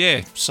 So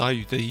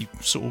the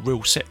sort of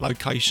real set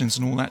locations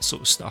and all that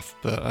sort of stuff.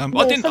 But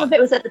some of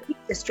it was at the Peak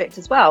District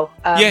as well.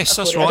 Yes,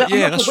 that's right.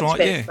 Yeah, that's right.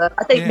 Yeah,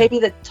 I think maybe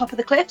the top of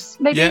the cliffs,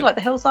 like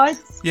the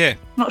hillsides. Yeah,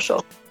 not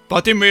sure. But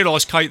I didn't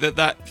realise, Kate, that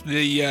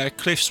the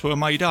cliffs were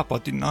made up. I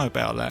didn't know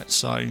about that.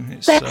 So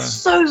that's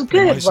so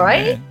good, amazing.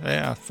 right?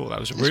 Yeah, I thought that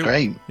was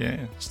great.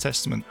 Yeah, it's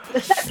testament.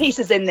 The set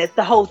pieces in this,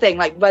 the whole thing,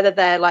 like whether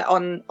they're like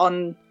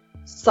on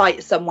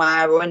site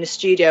somewhere or in a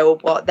studio or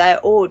what, they're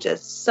all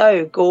just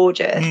so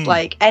gorgeous.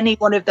 Like any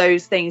one of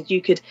those things you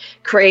could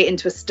create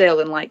into a still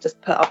and like just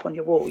put up on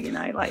your wall, you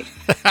know, like.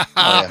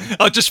 I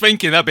was just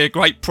thinking that'd be a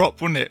great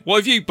prop, wouldn't it? What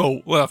have you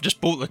bought? Well, I've just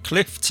bought the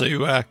cliff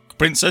to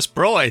Princess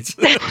Bride.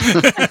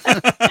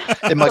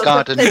 In my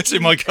garden. It's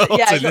in my garden.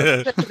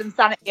 Yeah, put some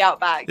sanity out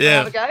back.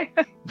 Yeah. There we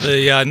go.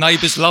 The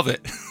neighbours love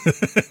it.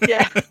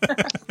 Yeah.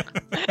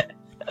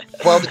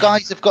 Well, the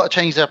guys have got to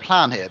change their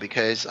plan here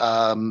because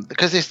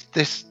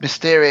this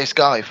mysterious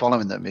guy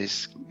following them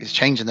is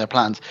changing their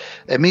plans.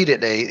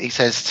 Immediately, he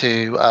says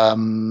to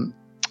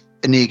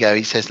Inigo,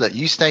 he says, look,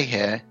 you stay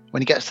here.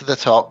 When he gets to the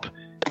top,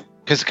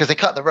 because they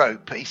cut the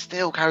rope, but he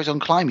still carries on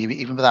climbing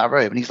even without a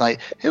rope. And he's like,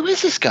 who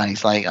is this guy?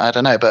 He's like, I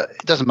don't know, but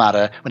it doesn't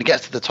matter. When he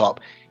gets to the top,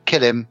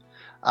 kill him.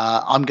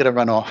 I'm going to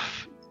run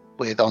off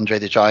with Andre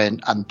the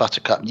Giant and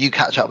Buttercup. You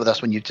catch up with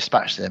us when you've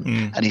dispatched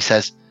him. And he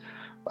says,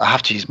 I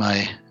have to use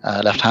my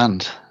left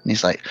hand. And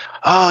he's like,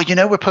 oh, you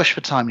know, we're pushed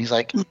for time. And he's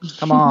like,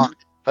 come on.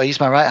 If I use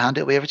my right hand,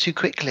 it'll be over too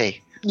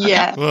quickly.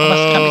 Yeah.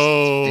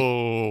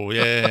 Whoa,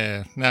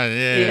 yeah. No,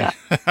 yeah.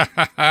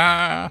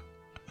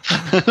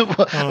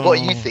 What are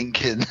you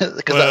thinking?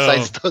 Because that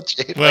sounds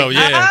dodgy. Well,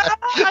 yeah.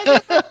 I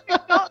just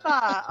forgot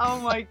that. Oh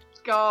my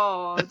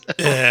god.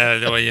 Yeah,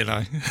 well, you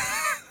know.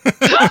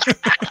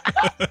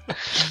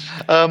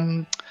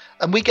 And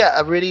we get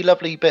a really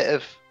lovely bit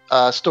of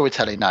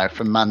storytelling now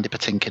from Mandy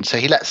Patinkin. So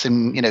he lets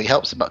him, you know, he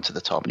helps him up to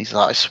the top, and he's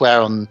like, I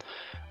swear on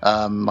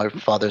my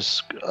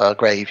father's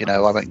grave, you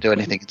know, I won't do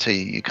anything until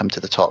you come to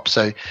the top.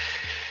 So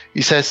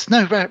he says,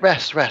 no,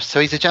 rest. So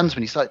he's a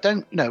gentleman. He's like,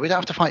 we don't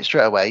have to fight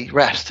straight away.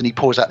 Rest. And he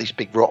pours out these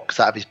big rocks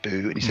out of his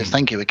boot, and he says,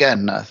 thank you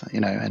again. You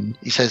know, and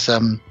he says,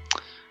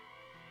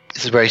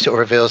 this is where he sort of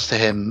reveals to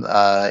him,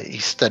 he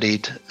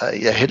studied,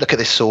 look at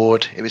this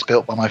sword. It was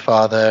built by my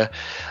father.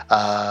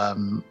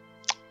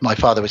 My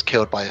father was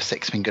killed by a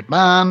six-fingered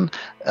man.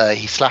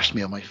 He slashed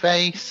me on my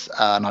face,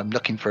 and I'm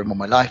looking for him all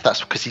my life.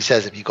 That's because he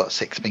says, if you've got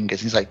six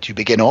fingers, he's like, do you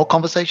begin all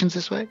conversations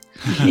this way?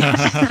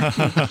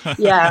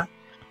 Yeah.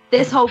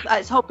 This whole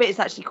bit is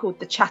actually called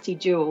the Chatty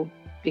Duel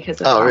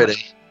because of really?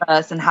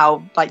 And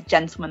how like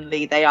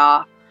gentlemanly they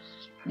are.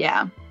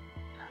 Yeah.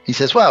 He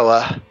says,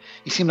 well,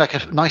 you seem like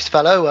a nice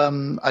fellow.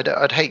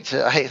 I'd hate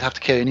to have to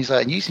kill you. And he's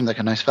like, and you seem like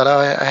a nice fellow.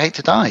 I hate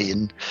to die.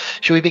 And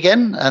should we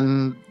begin?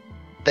 And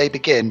they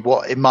begin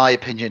what, in my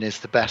opinion,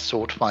 is the best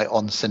sword fight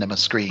on cinema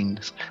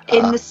screens.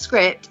 In the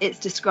script, it's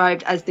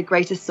described as the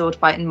greatest sword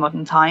fight in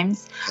modern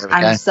times.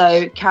 And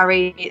so I've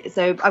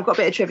got a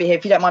bit of trivia here,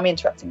 if you don't mind me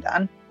interrupting,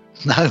 Dan.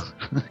 No,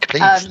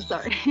 please.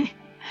 Sorry.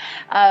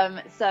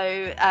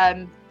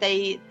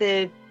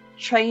 The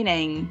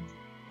training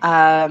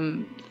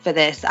for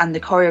this and the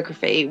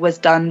choreography was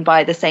done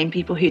by the same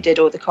people who did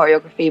all the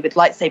choreography with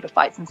lightsaber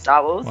fights in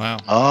Star Wars.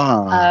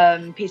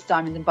 Wow. Peter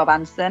Diamond and Bob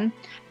Anderson.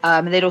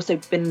 And they'd also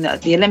been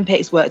at the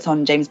Olympics, worked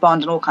on James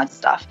Bond and all kinds of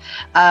stuff.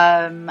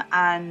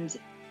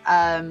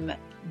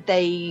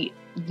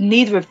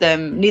 Neither of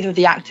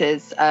the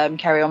actors,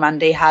 Kerry or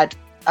Mandy, had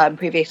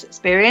previous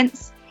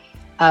experience.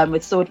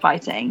 with sword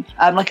fighting,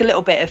 like a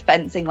little bit of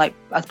fencing, like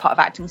as part of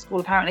acting school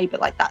apparently, but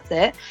like that's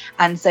it.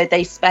 And so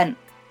they spent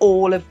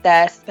all of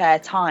their spare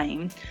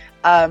time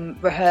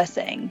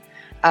rehearsing,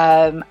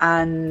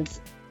 and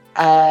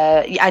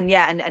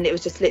it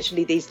was just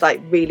literally these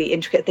like really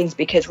intricate things,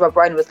 because Rob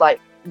Reiner was like,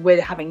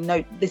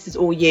 this is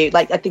all you.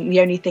 Like, I think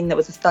the only thing that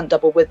was a stunt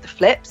double was the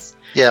flips.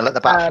 Yeah, like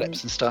the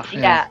backflips and stuff.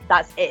 Yeah,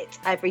 that's it.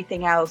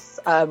 Everything else,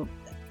 even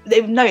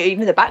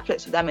the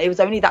backflips for them, it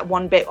was only that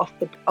one bit off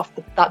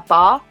that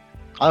bar.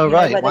 Oh,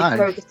 right, where wow. they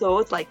throw the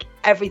swords. Like,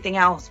 everything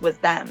else was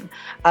them.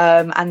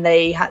 And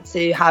they had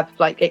to have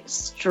like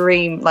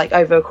extreme, like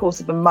over a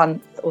course of a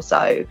month or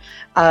so,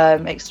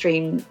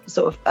 extreme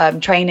sort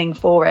of training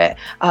for it.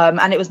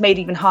 And it was made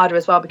even harder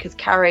as well because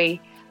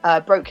Carrie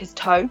broke his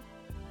toe.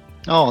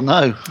 Oh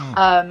no.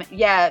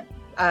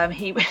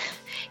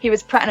 He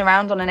was prattling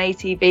around on an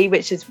ATV,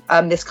 which is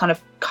this kind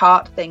of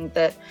cart thing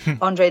that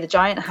Andre the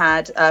Giant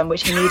had,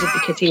 which he needed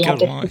because he had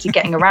difficulty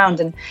getting around,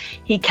 and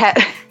he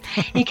kept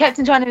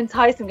trying to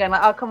entice him, going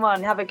like, "Oh, come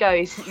on, have a go.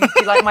 He kept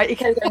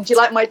going, "Do you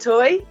like my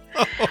toy?"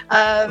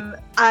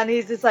 And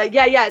he's just like,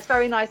 yeah, it's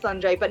very nice,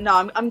 Andre, but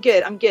no, I'm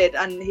good. And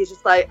he's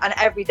just like, and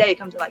every day he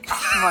comes to like,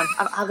 "Oh, come on,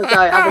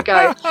 have a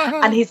go.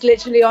 And he's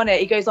literally on it.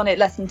 He goes on it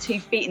less than 2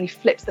 feet, and he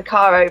flips the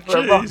car over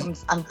a rock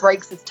and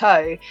breaks his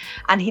toe.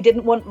 And he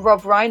didn't want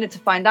Rob Reiner to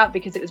find out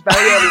because it was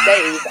very early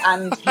days,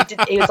 and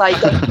he was like,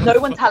 no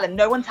one tell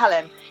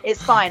him,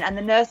 it's fine. And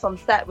the nurse on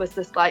set was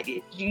just like,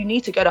 "You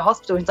need to go to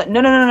hospital." And he's like,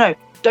 no,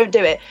 don't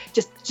do it,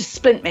 just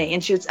splint me.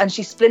 And she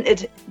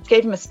splinted,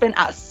 gave him a splint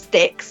out of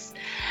sticks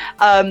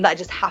that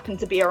just happened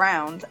to be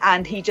around,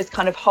 and he just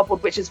kind of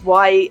hobbled, which is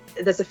why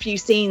there's a few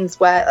scenes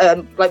where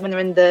like when they're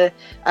in the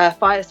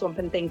fire swamp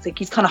and things, like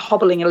he's kind of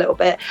hobbling a little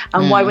bit,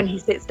 and why when he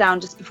sits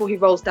down just before he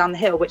rolls down the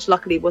hill, which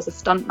luckily was a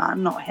stunt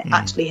man, not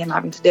actually him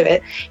having to do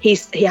it, he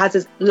has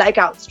his leg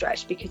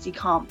outstretched because he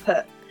can't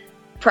put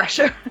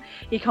pressure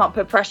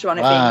on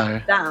it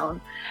being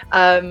down.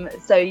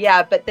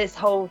 But this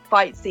whole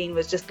fight scene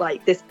was just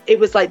like this. It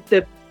was like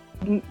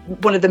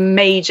one of the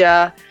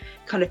major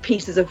kind of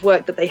pieces of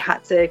work that they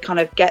had to kind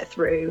of get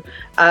through,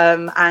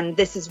 and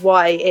this is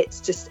why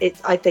it's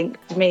I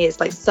think to me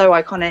it's like so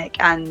iconic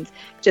and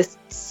just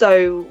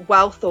so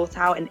well thought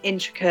out and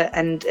intricate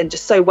and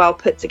just so well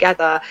put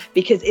together,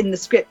 because in the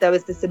script there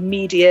was this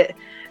immediate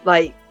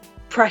like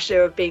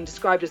pressure of being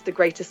described as the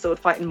greatest sword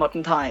fight in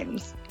modern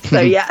times. So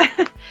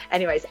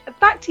anyways,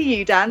 back to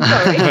you, Dan.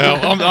 Sorry.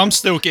 Well, I'm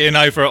still getting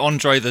over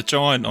Andre the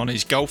Giant on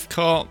his golf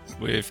cart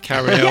with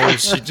Carrie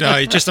Ells.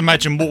 Just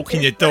imagine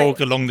walking your dog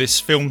along this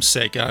film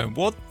set going,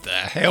 "What the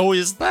hell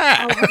is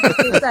that?"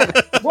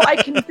 100%. What I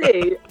can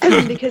do,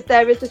 because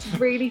there is this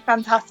really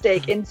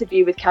fantastic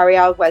interview with Carrie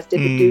Elwes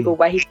did with Google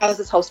where he tells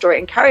this whole story,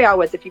 and Carrie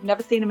Elwes, if you've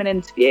never seen him in an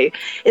interview,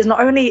 is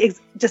not only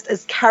just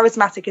as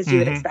charismatic as you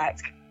would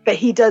expect, but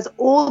he does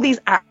all these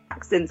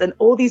accents and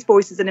all these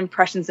voices and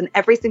impressions, and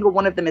every single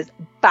one of them is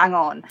bang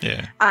on.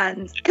 Yeah.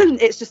 And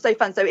it's just so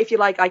fun. So if you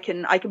like, I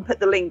can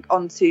put the link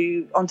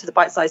onto the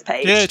Bite Size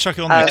page. Yeah, check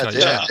it on there.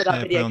 For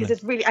that video, because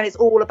it's really, and it's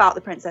all about the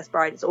Princess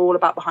Bride. It's all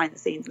about behind the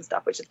scenes and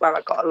stuff, which is where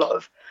I got a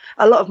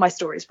lot of my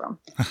stories from.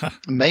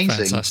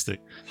 Amazing. Fantastic.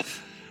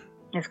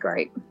 It's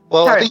great.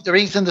 Well, I think the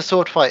reason the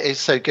sword fight is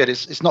so good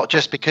is it's not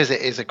just because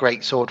it is a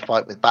great sword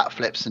fight with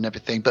backflips and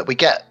everything, but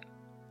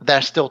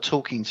they're still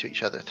talking to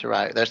each other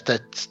throughout.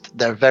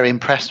 They're very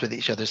impressed with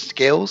each other's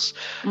skills.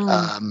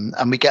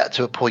 And we get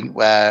to a point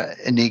where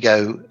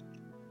Inigo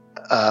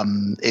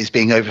is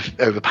being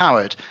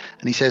overpowered.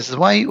 And he says,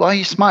 why are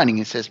you smiling?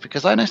 He says,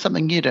 because I know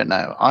something you don't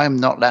know. I am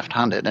not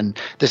left-handed. And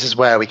this is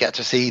where we get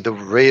to see the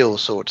real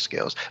sword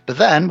skills. But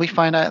then we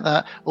find out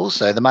that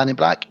also the man in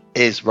black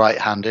is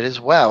right-handed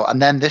as well.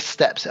 And then this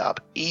steps it up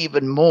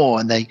even more.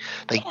 And they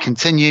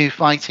continue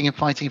fighting.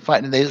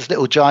 And there's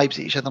little jibes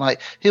at each other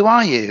like, who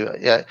are you?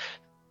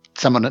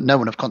 No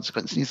one of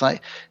consequence. And he's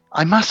like,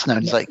 I must know.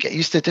 And he's like, get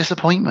used to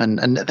disappointment.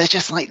 And they're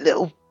just like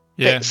little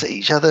bits at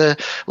each other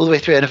all the way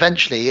through. And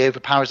eventually he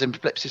overpowers him,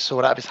 flips his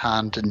sword out of his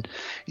hand, and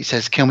he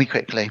says, kill me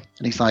quickly.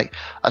 And he's like,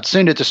 I'd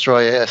sooner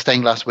destroy a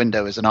stained glass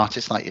window as an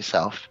artist like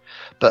yourself,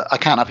 but I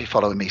can't have you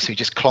following me. So he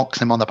just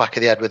clonks him on the back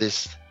of the head with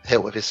his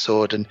hilt of his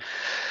sword, and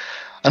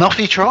off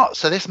he trots.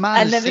 So this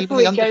man is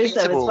seemingly undefeatable. And then before he goes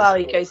though as well,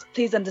 he goes,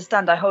 please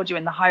understand, I hold you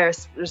in the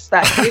highest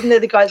respect. Even though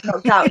the guy's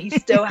knocked out, he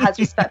still has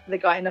respect for the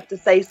guy enough to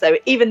say so,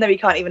 even though he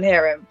can't even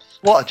hear him.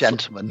 What a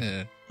gentleman.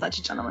 Yeah. Such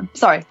a gentleman.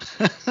 Sorry.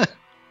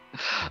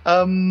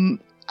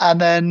 And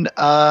then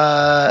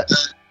how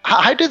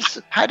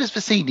does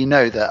Vizzini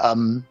know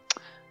that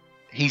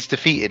he's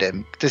defeated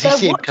him? Does he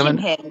see him coming?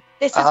 Him.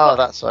 That's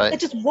right. They're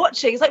just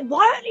watching. It's like,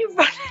 why aren't you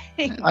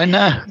running? I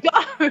know.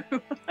 Go.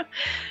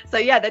 So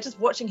yeah, they're just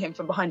watching him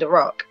from behind a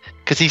rock.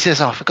 Because he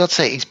says, "Oh, for God's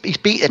sake, he's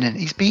beaten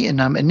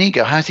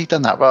Inigo. How's he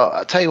done that?" Well,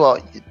 I'll tell you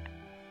what.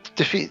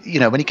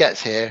 When he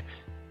gets here,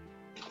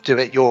 do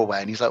it your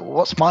way. And he's like, "Well,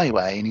 what's my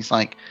way?" And he's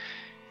like,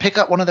 pick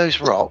up one of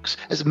those rocks.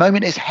 At the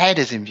moment his head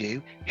is in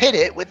view, hit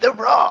it with the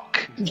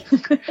rock.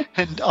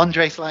 And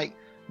Andre's like,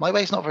 my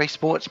way's not very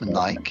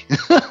sportsmanlike.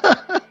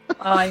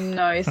 I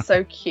know, he's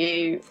so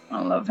cute.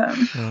 I love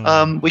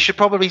him. We should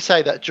probably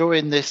say that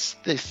during this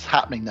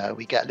happening, though,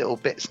 we get little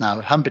bits now.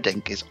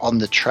 Humperdinck is on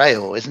the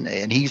trail, isn't he?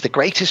 And he's the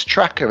greatest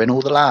tracker in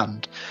all the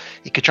land.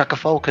 He could track a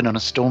falcon on a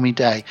stormy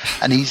day,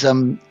 and he's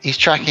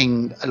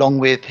tracking along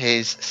with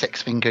his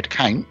six-fingered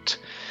Count.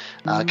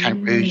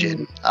 Count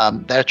Rugin.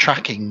 They're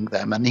tracking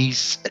them, and he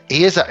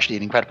is actually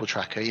an incredible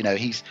tracker. You know,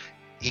 he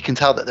can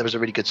tell that there was a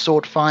really good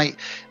sword fight.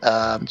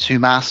 Two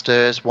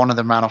masters, one of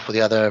them ran off with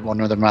the other, one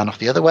of them ran off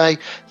the other way.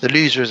 The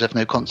loser is of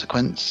no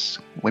consequence.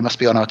 We must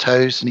be on our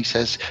toes. And he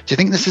says, "Do you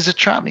think this is a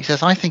trap?" And he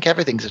says, "I think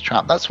everything's a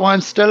trap. That's why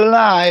I'm still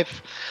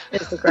alive."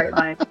 It's a great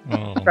line.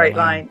 Great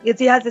line.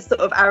 He has this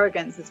sort of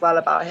arrogance as well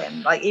about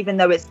him. Like, even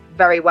though it's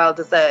very well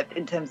deserved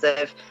in terms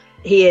of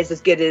he is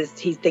as good as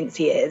he thinks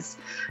he is,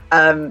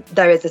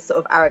 there is this sort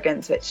of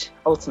arrogance which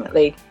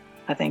ultimately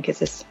I think is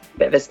this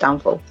bit of his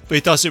downfall. But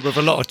he does it with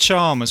a lot of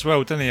charm as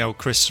well, doesn't he, old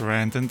Chris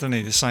Sarandon, doesn't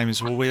he? The same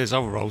as all his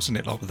other roles, isn't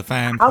it? Like with the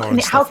vampire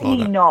and stuff like that. How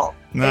can he not?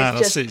 No,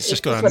 that's it. It's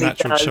just got a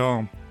natural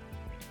charm.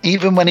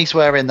 Even when he's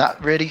wearing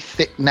that really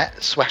thick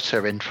net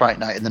sweater in Fright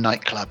Night in the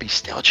nightclub, he's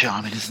still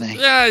charming, isn't he?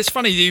 Yeah, it's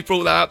funny you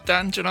brought that up,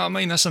 Dan. Do you know what I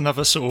mean? That's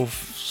another sort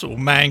of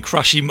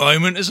man-crushy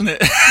moment, isn't it?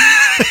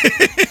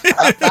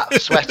 That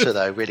sweater,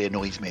 though, really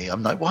annoys me.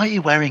 I'm like, why are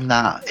you wearing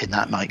that in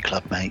that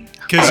nightclub, mate?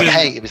 Because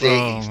it was the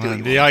 80s.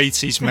 Man, the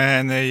 80s,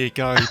 man. There you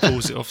go. He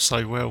pulls it off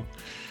so well.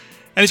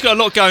 And he's got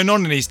a lot going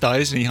on in his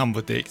days, isn't he,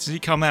 Humperdinck? Does he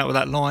come out with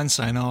that line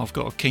saying, "Oh, I've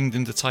got a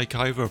kingdom to take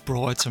over, a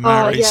bride to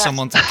marry,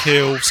 someone to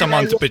kill,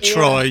 someone to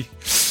betray"?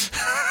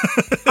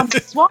 I'm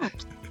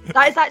swamped.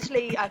 That is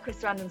actually Chris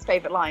Sarandon's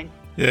favourite line.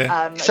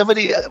 Yeah.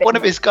 One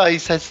of his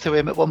guys says to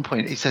him at one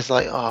point, he says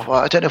like, "Oh, well,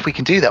 I don't know if we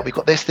can do that. We've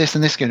got this,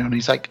 and this going on."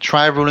 He's like,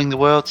 "Try ruling the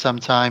world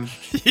sometime."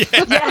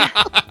 Yeah.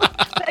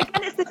 But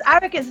again, it's this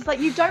arrogance. It's like,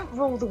 you don't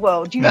rule the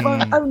world. You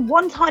own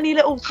one tiny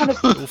little kind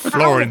of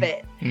part of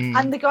it.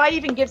 And the guy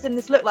even gives him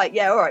this look like,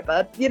 "Yeah, all right,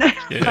 bud," you know.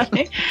 Yeah.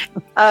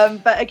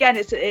 But again,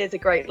 it is a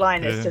great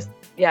line. It's just,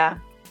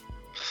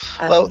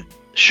 well,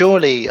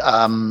 surely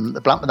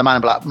the Man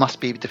in Black must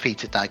be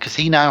defeated now, because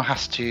he now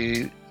has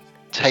to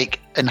take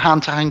in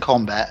hand-to-hand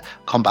combat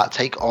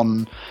take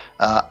on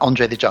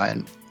Andre the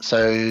Giant.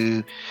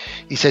 So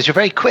he says, "You're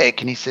very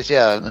quick," and he says,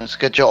 "Yeah, that's a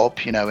good job,"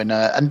 you know.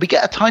 And we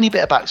get a tiny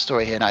bit of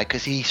backstory here now,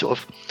 because he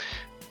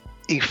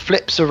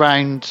flips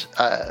around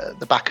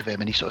the back of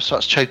him, and he sort of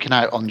starts choking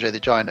out Andre the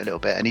Giant a little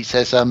bit, and he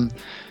says,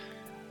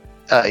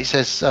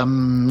 "It's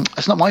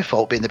not my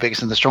fault being the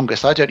biggest and the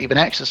strongest. I don't even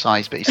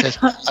exercise." But he says,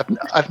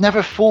 I've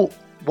never fought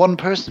one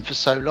person for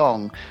so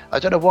long. I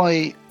don't know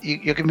why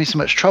you're giving me so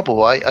much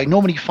trouble. I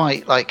normally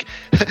fight like,"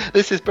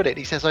 this is brilliant.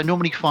 He says, "I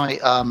normally fight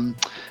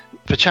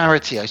for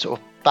charity. I sort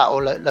of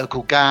battle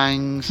local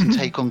gangs and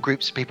take on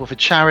groups of people for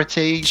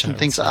charities and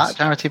things like that,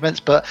 charity events.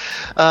 But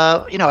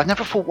I've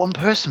never fought one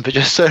person for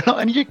just so long."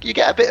 And you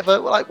get a bit of a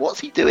like, what's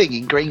he doing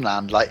in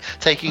Greenland? Like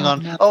taking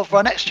on for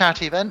our next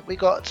charity event, we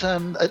got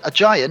a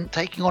giant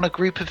taking on a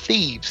group of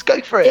thieves.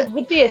 Go for it. It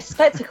would be a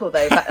spectacle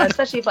though,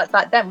 especially if like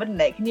back then,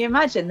 wouldn't it? Can you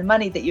imagine the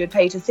money that you would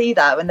pay to see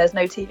that when there's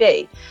no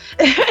TV?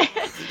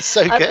 It's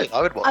so good.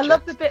 I would watch it. I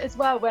love the bit as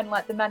well when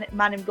like the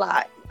man in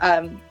black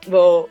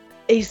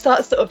he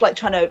starts sort of like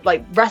trying to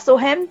like wrestle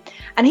him,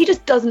 and he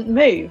just doesn't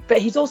move, but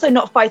he's also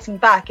not fighting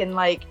back, and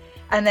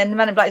then the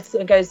Man in Black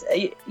sort of goes, are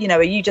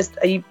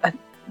you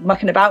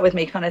mucking about with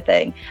me, kind of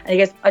thing, and he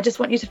goes, "I just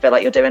want you to feel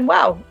like you're doing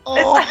well."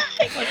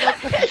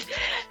 It's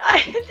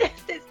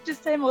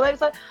just him all over.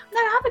 It's like, "No,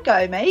 have a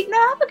go, mate. No,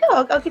 have a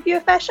go. I'll give you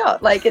a fair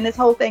shot." Like in this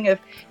whole thing of,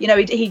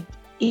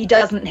 he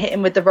doesn't hit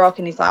him with the rock,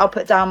 and he's like, "I'll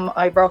put down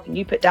my rock and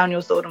you put down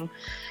your sword,"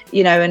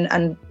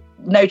 and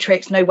no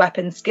tricks, no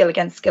weapons, skill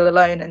against skill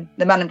alone. And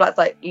the Man in Black's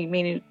like, "You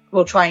mean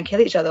we'll try and kill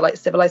each other like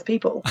civilized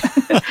people?"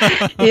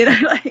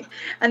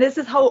 And this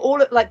is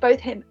both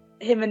him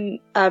and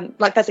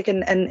Black Fezzik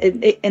and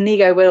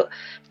Inigo,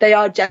 they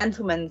are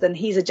gentlemen, and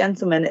he's a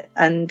gentleman,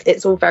 and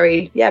it's all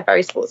very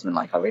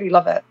sportsmanlike. I really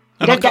love it.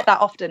 You don't get that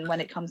often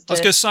when it comes to. I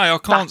was going to say, I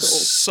can't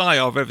say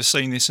I've ever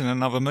seen this in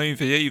another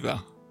movie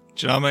either.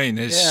 Do you know what I mean?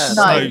 There's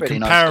no really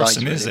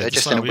comparison, nice guys, is it? They're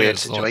just in a weird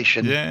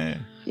situation.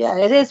 Yeah,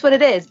 it is what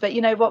it is. But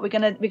you know what? We're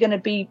gonna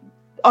be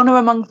honor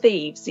among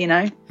thieves.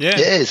 Yeah, it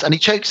is. And he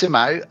chokes him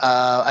out,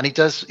 and he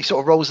sort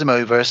of rolls him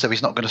over, so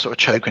he's not going to sort of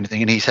choke or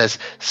anything. And he says,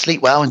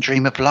 "Sleep well and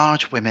dream of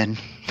large women."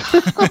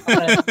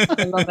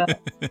 I love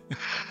it.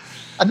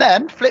 And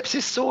then flips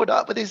his sword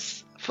up with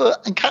his foot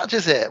and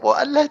catches it.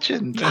 What a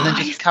legend! And then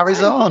just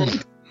carries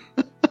on.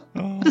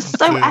 It's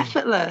so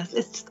effortless.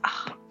 It's just.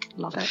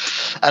 Love it.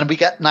 And we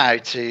get now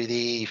to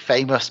the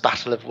famous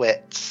Battle of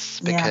Wits,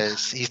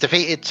 because he's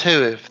defeated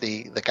two of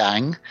the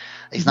gang.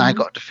 He's now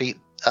got to defeat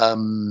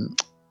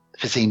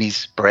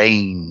Vizzini's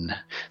brain.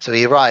 So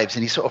he arrives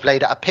and he's sort of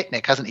laid out a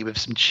picnic, hasn't he, with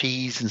some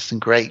cheese and some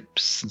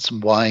grapes and some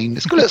wine.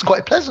 It looks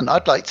quite pleasant.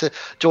 I'd like to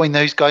join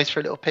those guys for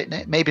a little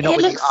picnic. Maybe not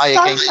with the eye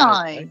against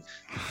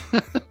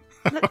it.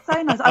 It looks so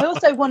nice. I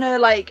also want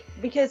to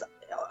because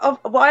of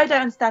what I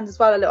don't understand as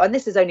well a little, and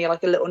this is only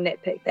like a little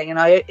nitpick thing, and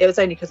it was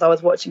only because I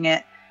was watching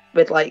it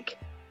with like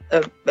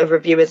a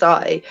reviewer's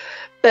eye,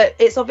 but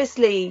it's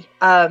obviously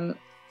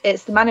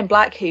it's the man in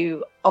black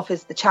who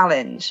offers the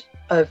challenge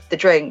of the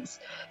drinks.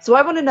 So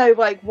I want to know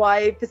like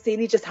why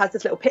Vizzini just has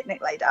this little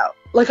picnic laid out.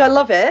 Like I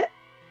love it,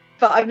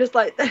 but I'm just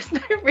like, there's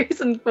no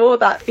reason for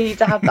that, for you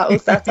to have that all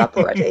set up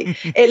already.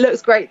 It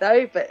looks great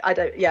though, but I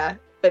don't. Yeah,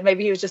 but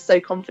maybe he was just so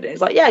confident.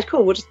 He's like, yeah,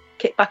 cool, we'll just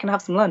kick back and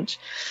have some lunch.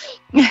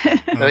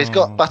 So he's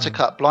got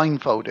Buttercup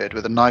blindfolded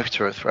with a knife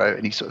to her throat,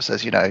 and he sort of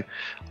says, you know,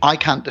 I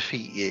can't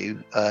defeat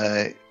you.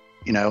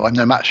 You know, I'm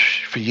no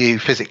match for you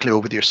physically or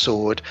with your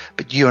sword,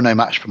 but you are no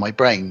match for my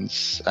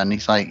brains. And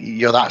he's like,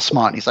 you're that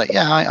smart. And he's like,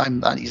 yeah,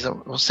 I'm. And he's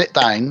like, we'll sit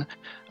down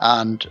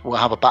and we'll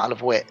have a battle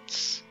of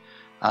wits.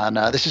 And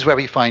this is where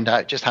we find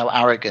out just how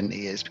arrogant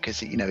he is,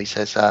 because, you know, he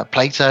says,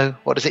 Plato,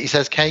 what is it he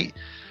says, Kate?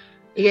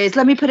 He goes,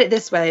 let me put it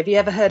this way. Have you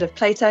ever heard of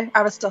Plato,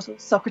 Aristotle,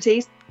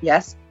 Socrates?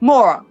 Yes.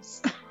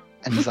 Morons.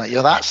 And he's like,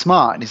 you're that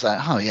smart. And he's like,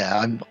 oh,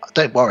 yeah,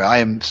 don't worry. I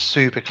am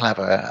super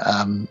clever.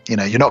 You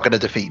know, you're not going to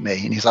defeat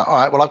me. And he's like, all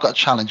right, well, I've got a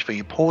challenge for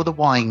you. Pour the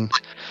wine.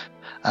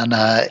 And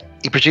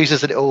he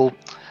produces a little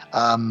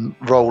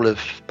roll of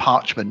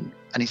parchment.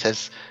 And he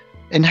says,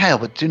 inhale,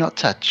 but do not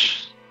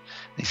touch.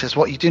 And he says,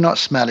 what you do not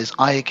smell is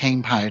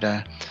iocane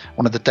powder,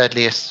 one of the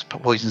deadliest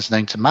poisons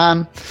known to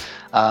man.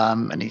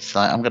 And he's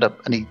like,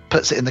 and he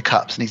puts it in the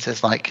cups. And he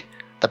says, like,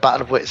 the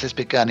battle of wits has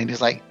begun. And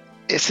he's like,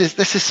 this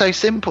is so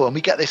simple. And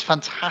we get this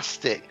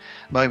fantastic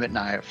moment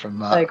now from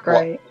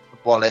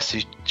Wallace,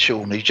 who's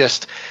Sean, who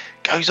just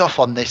goes off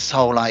on this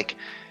whole, like,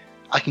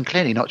 I can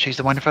clearly not choose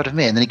the wine in front of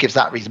me. And then he gives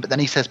that reason. But then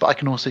he says, but I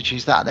can also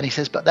choose that. And then he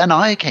says, but then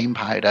iocane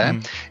powder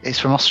is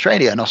from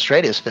Australia, and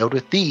Australia is filled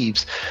with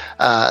thieves.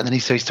 And then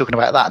he's talking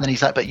about that. And then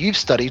he's like, but you've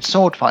studied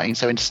sword fighting.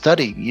 So in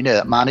study, you know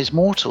that man is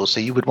mortal. So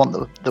you would want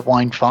the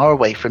wine far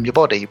away from your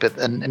body. But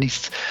and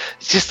he's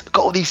just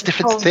got all these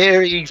different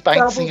theories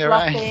bouncing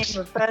around.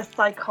 Reverse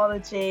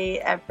psychology,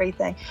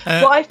 everything.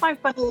 What I find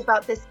funny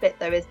about this bit,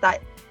 though, is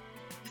that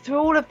through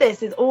all of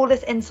this is all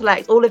this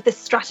intellect, all of this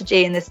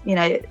strategy, and this, you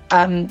know,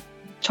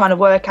 trying to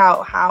work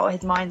out how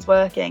his mind's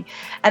working,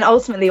 and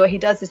ultimately what he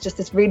does is just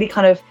this really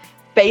kind of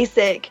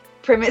basic,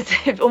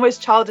 primitive,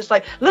 almost childish,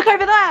 like, look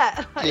over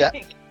there,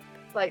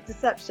 like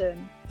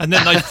deception. And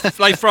then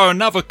they throw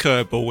another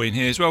curveball in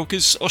here as well,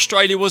 because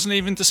Australia wasn't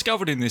even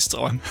discovered in this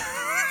time.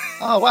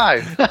 Oh wow.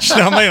 Do you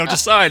know what I mean? I'm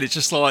just saying, it's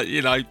just like,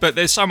 you know, but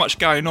there's so much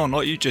going on,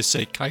 like you just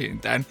said, Kate and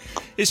Dan.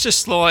 It's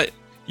just like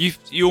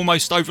you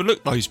almost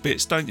overlook those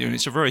bits, don't you? And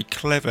it's a very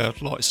clever,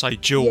 like, say,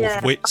 duel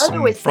of wits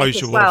and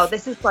throws you off.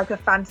 This is like a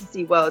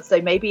fantasy world,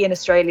 so maybe in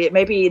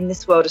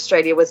this world,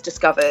 Australia was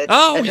discovered.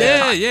 Oh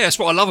yeah, that's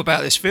what I love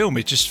about this film.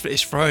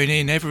 It's throwing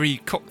in every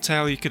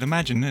cocktail you could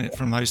imagine, isn't it,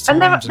 from those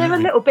times. And there are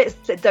little bits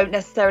that don't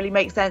necessarily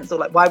make sense, or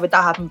like, why would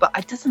that happen? But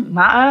it doesn't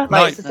matter.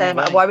 Like, it's the same.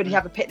 Like, why would he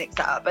have a picnic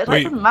set up? But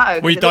it doesn't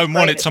matter. We don't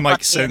want it to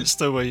make sense,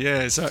 do we?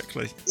 Yeah,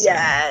 exactly.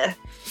 Yeah.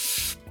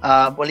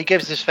 Well, he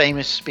gives this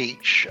famous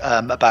speech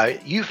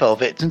about you fell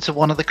victim to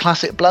one of the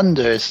classic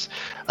blunders.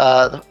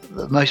 The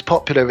most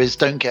popular is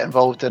don't get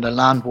involved in a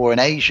land war in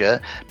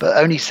Asia, but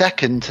only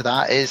second to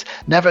that is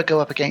never go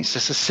up against a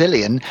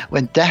Sicilian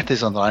when death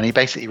is on the line. He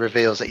basically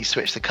reveals that he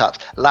switched the cups,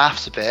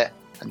 laughs a bit,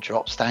 and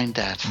drops down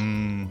dead.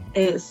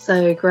 It's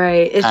so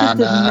great. It's just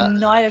a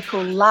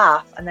maniacal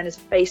laugh, and then his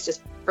face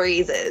just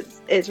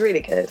freezes. It's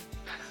really good.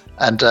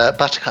 And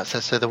Buttercup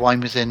says, so the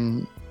wine was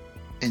in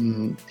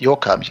your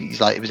cups. He's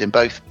like, it was in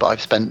both, but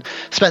I've spent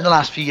the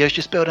last few years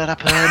just building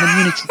up an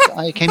immunity to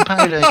iocane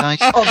powder, guys.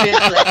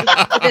 Obviously,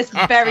 this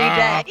very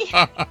day.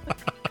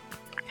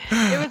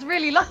 It was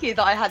really lucky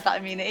that I had that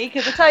immunity,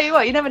 because I tell you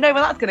what, you never know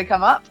when that's going to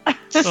come up.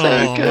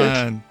 So good.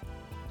 Man.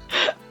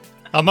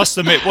 I must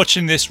admit,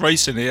 watching this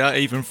recently, that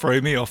even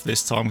threw me off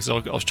this time, because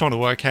I was trying to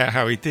work out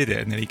how he did it,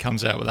 and then he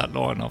comes out with that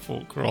line. I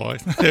thought,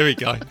 Christ, there we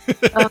go.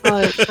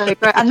 It's so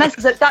great. And that's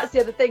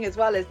the other thing as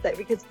well, is that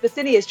because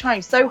Vizzini is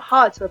trying so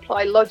hard to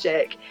apply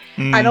logic,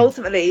 and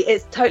ultimately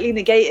it's totally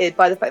negated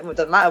by the fact that it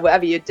doesn't matter,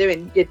 whatever you're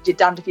doing, you're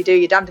damned if you do,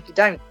 you're damned if you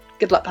don't.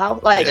 Good luck,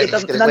 pal. Like, it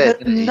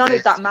doesn't. None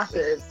of that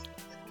matters.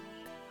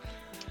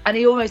 And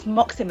he almost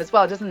mocks him as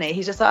well, doesn't he?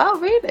 He's just like, oh,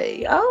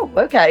 really? Oh,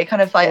 okay.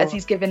 Kind of like, as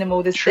he's giving him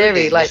all this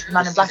theory, like,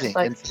 Man in Black is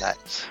like,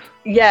 intellect.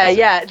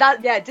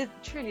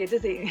 Truly a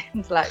dizzy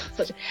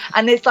intellect.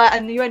 And it's like,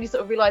 and you only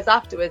sort of realise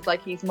afterwards,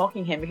 like, he's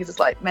mocking him, because it's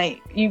like,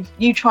 mate,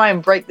 you try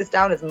and break this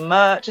down as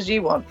much as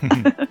you want.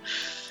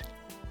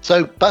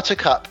 So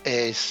Buttercup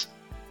is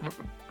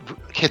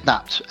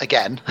kidnapped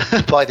again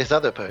by this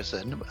other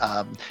person.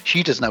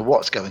 She doesn't know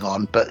what's going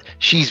on, but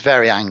she's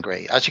very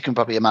angry. As you can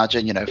probably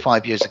imagine, you know,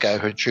 5 years ago,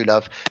 her true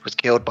love was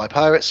killed by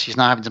pirates. She's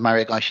now having to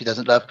marry a guy she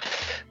doesn't love.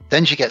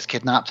 Then she gets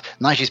kidnapped.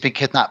 Now she's been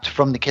kidnapped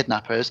from the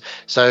kidnappers.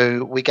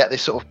 So we get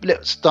this sort of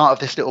little start of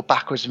this little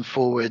backwards and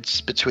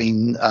forwards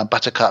between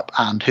Buttercup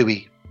and who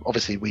we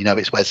know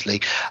it's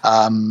Wesley.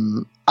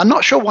 I'm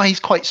not sure why he's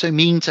quite so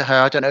mean to her.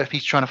 I don't know if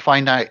he's trying to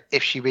find out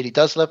if she really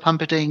does love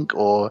Humperdinck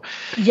or...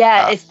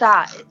 Yeah, it's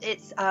that.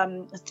 It's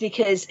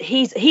because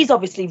he's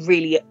obviously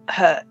really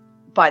hurt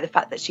by the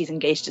fact that she's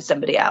engaged to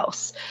somebody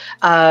else.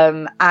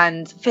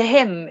 And for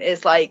him,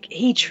 it's like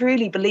he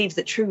truly believes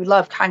that true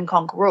love can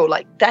conquer all.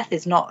 Like death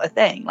is not a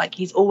thing. Like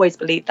he's always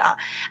believed that.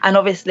 And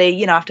obviously,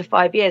 you know, after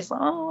 5 years,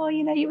 oh,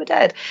 you know, you were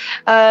dead.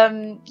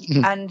 And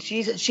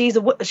she's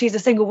a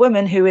single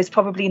woman who is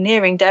probably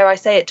nearing, dare I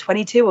say it,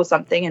 22 or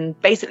something, and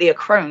basically a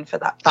crone for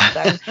that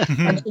zone.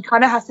 And she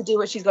kind of has to do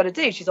what she's got to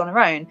do. She's on her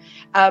own.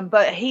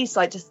 But he's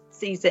like just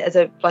sees it as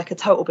a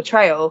total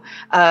betrayal.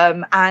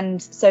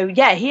 And so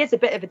yeah, he is a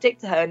bit of a dick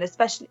to her, and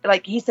especially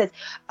like he says,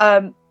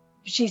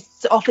 she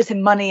offers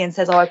him money and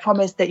says, "Oh, I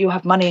promise that you'll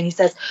have money." And he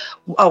says,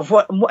 "Oh,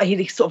 what?"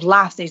 He sort of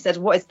laughs and he says,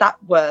 "What is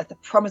that worth? A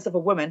promise of a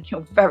woman?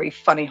 You're very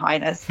funny,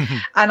 Highness."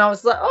 And I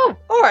was like, "Oh,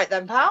 all right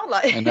then, pal."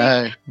 Like, I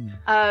know.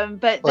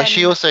 But well, then,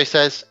 she also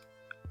says,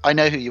 "I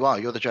know who you are.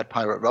 You're the Dread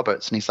Pirate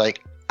Roberts." And he's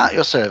like, "At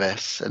your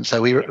service." And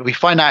so we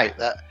find out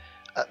that.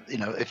 You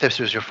know, if this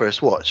was your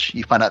first watch,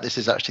 you find out this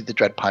is actually the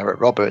Dread Pirate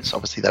Roberts.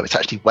 Obviously, though, it's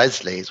actually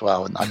Wesley as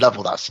well, and I love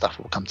all that stuff.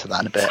 We'll come to that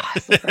in a bit.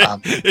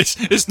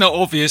 It's not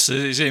obvious that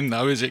it's him,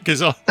 though, is it?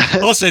 Because I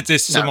said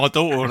this to my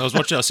daughter when I was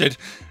watching. I said,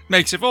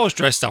 "Megs, if I was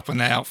dressed up in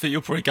that outfit,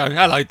 you'll probably go,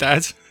 'Hello,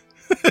 Dad.'"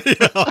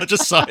 I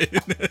just say.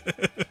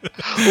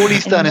 All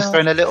he's done is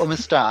thrown a little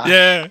moustache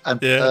and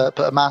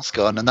put a mask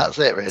on, and that's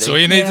it, really. That's all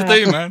you need to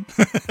do, man.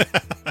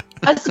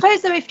 I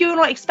suppose though, if you're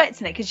not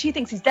expecting it, because she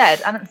thinks he's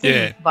dead, I haven't seen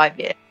him for 5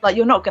 years. Like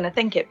you're not going to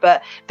think it,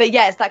 but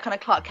yeah, it's that kind of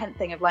Clark Kent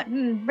thing of like,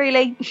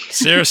 really?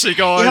 Seriously,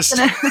 guys? Just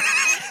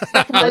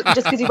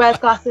because he wears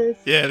glasses.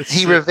 Yeah.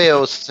 He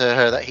reveals to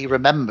her that he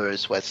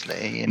remembers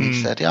Wesley, and he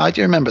said, "Yeah, I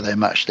do remember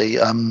them actually.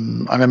 I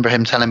remember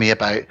him telling me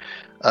about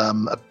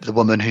the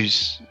woman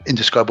whose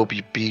indescribable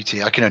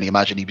beauty. I can only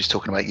imagine he was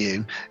talking about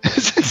you."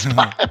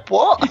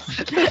 What?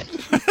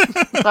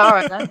 All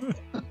right then.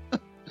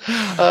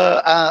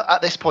 At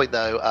this point,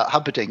 though,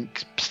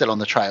 Humperdinck's still on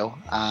the trail,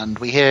 and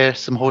we hear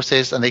some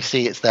horses, and they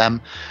see it's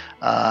them.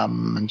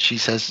 And she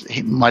says,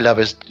 "My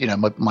lover's, you know,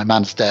 my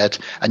man's dead,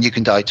 and you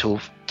can die too."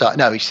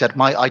 No, he said,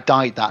 I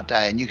died that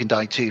day, and you can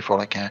die too, for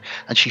all I care.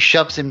 And she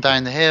shoves him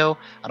down the hill,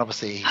 and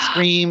obviously he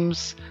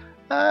screams,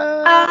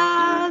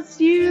 "As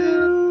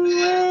you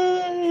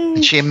wish."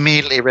 And she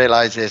immediately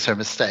realizes her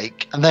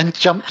mistake, and then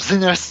jumps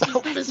in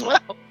herself as well.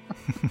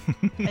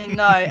 I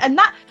know, and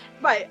that.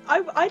 Right,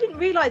 I didn't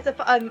realise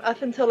up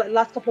until like the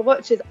last couple of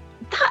watches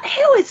that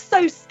hill is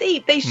so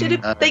steep. They should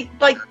have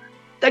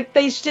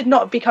they should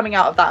not be coming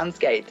out of that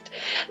unscathed.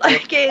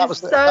 Like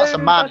that's a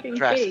mad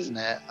dress, steep. isn't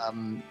it?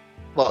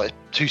 Well, it's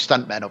two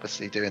stuntmen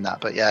obviously doing that,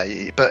 but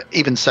yeah, but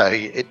even so,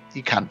 you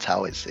can't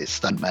tell it's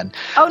stuntmen.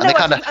 Oh no,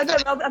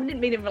 I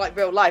didn't mean in like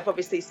real life,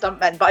 obviously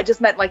stuntmen, but I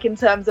just meant like in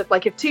terms of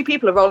like if two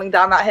people are rolling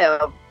down that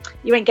hill,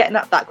 you ain't getting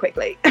up that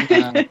quickly.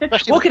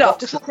 Walk it off,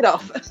 just walk it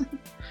off.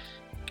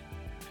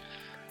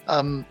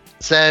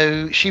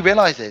 So she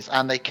realizes,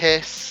 and they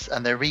kiss,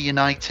 and they're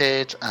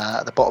reunited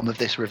at the bottom of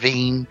this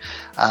ravine.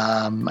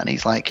 And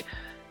he's like,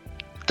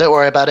 "Don't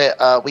worry about it.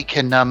 We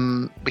can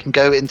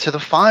go into the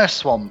fire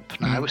swamp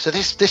now." So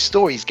this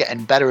story's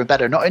getting better and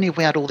better. Not only have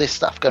we had all this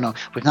stuff going on,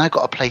 we've now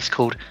got a place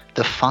called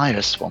the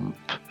Fire Swamp.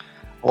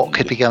 What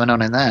could be going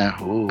on in there?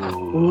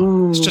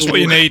 Ooh. It's just what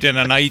you need in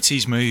an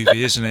 80s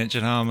movie, isn't it? Do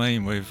you know what I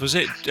mean? Was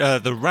it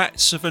the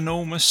rats of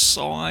enormous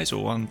size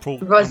or rodents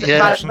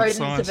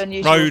of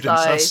unusual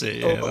rodents, size? That's it.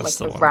 Yeah, that's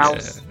the one.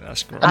 Yeah,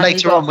 that's great. And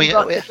later on, we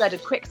got the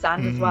threaded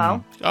quicksand as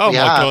well. Oh my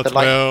God! The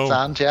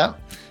quicksand, yeah.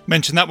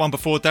 Mentioned that one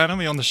before, Dan,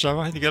 me on the show.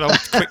 I had to get old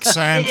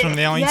quicksand from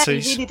the 80s. Yeah,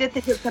 you really did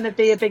think it was going to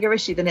be a bigger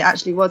issue than it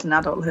actually was in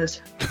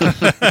adulthood.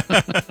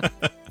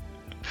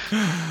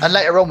 And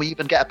later on, we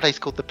even get a place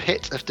called the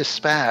Pit of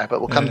Despair,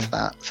 but we'll come to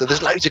that. So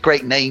there's loads of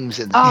great names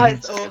in there. Oh,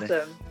 it's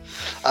awesome.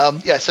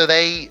 So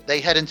they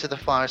head into the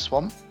fire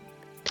swamp,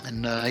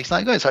 and he's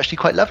like, "Oh, it's actually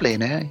quite lovely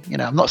in here. You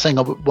know, I'm not saying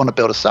I want to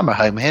build a summer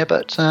home here,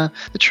 but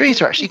the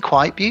trees are actually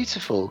quite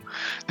beautiful."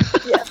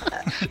 Yeah.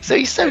 So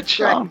he's so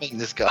charming,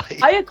 this guy.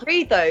 I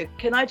agree, though.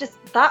 Can I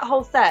just that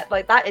whole set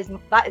like that is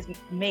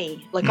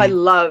me. Like I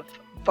love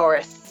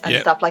forests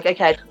and stuff. Like,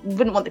 okay, I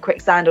wouldn't want the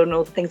quicksand and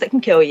all the things that can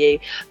kill you,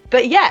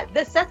 but yeah,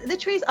 the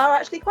trees are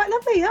actually quite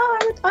lovely.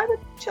 I would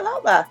chill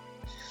out there.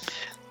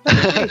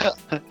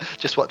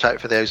 Just watch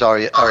out for those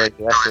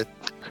RABSs.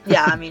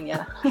 Yeah, I mean,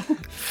 yeah.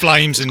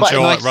 Flames and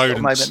giant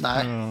rodents. Moment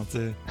now. Oh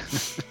dear.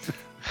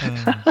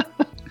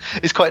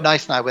 It's quite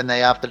nice now when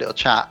they have the little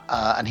chat,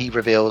 and he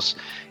reveals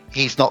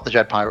he's not the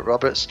Dread Pirate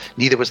Roberts.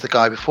 Neither was the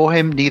guy before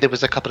him. Neither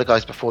was a couple of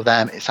guys before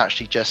them. It's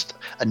actually just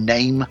a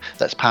name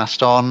that's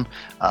passed on.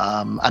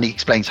 And he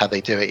explains how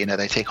they do it. You know,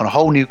 they take on a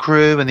whole new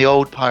crew, and the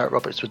old Pirate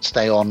Roberts would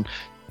stay on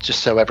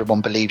just so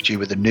everyone believed you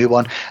with the new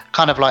one.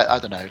 Kind of like, I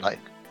don't know, like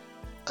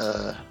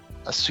a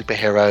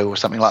superhero or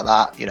something like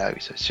that. You know,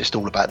 so it's just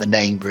all about the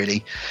name,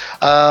 really.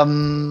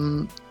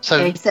 So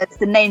he said it's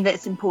the name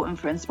that's important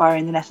for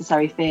inspiring the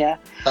necessary fear.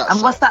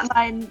 And what's that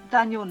line?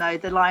 Dan, you'll know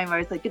the line where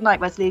it's like, "Good night,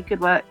 Wesley.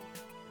 Good work.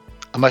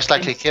 I'm most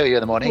likely to kill you in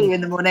the morning." Kill you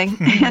in the morning.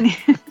 And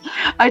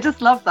I just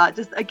love that.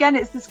 Just again,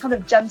 it's this kind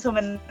of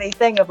gentlemanly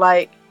thing of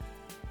like,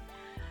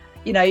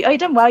 you know, "Oh, you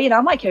done well. You know,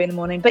 I might kill you in the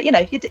morning, but you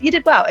know, you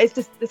did well." It's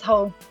just this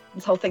whole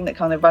this whole thing that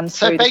kind of runs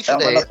So through the film. I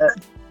basically, love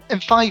it. in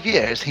 5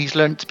 years, he's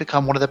learned to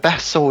become one of the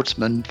best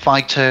swordsmen,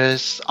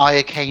 fighters,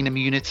 Iocane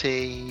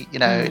immunity,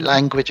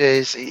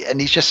 languages, and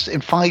he's just,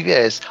 in 5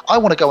 years, I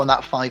want to go on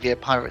that 5-year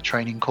pirate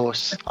training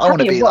course. I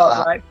want to be like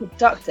that. Right?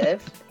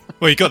 Productive.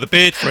 Well, you got the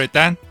beard for it,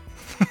 Dan.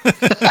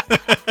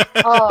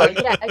 Oh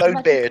yeah,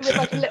 Bone beard.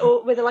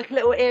 with like a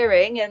little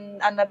earring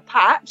and a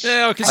patch.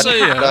 Yeah, I can see it.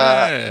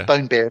 Yeah.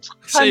 Bone beard.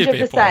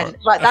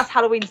 100%. Right, that's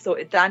Halloween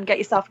sorted. Dan, get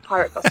yourself a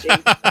pirate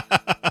costume.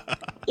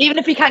 Even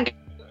if you can't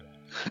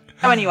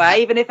go anywhere,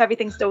 even if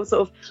everything's still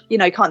sort of,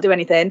 can't do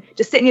anything,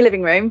 just sit in your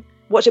living room,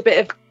 watch a bit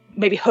of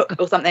maybe Hook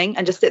or something,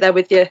 and just sit there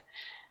with your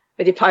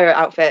pirate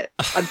outfit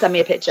and send me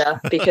a picture,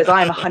 because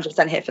I am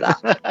 100% here for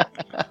that.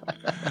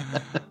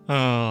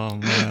 Oh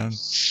man.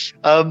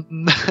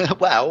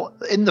 Well,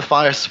 in the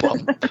Fire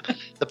Swamp,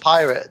 the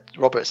pirate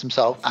Roberts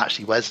himself,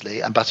 actually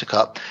Wesley and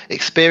Buttercup,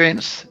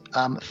 experience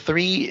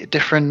 3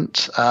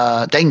 different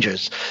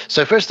dangers.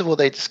 So first of all,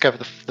 they discover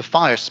the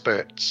fire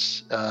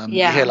spirits.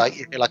 You hear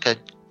like a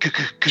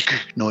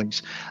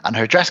noise, and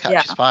her dress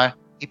catches fire.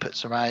 He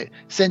puts her out.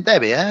 There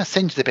we are,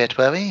 singed a bit,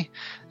 were we?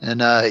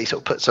 And he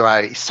sort of puts her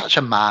out. He's such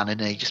a man, and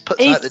he just puts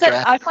out the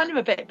dress. I find him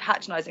a bit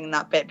patronising in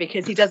that bit,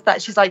 because he does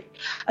that. She's like,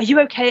 "Are you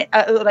okay?"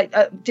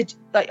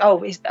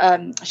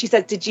 She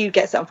said, "Did you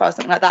get set on fire?" or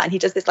something like that, and he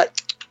does this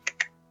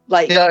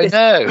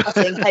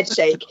this head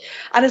shake,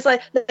 and it's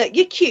like, look,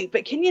 you're cute,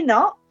 but can you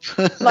not?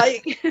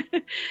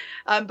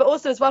 But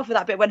also as well, for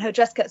that bit, when her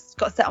dress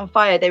got set on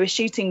fire, they were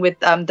shooting with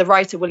the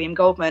writer William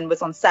Goldman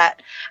was on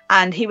set,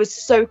 and he was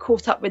so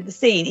caught up with the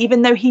scene,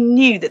 even though he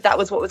knew that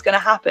was what was going to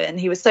happen.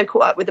 He was so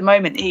caught up with the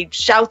moment, he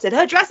shouted,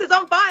 "Her dress is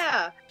on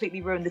fire!"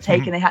 Completely ruined the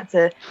take, and they had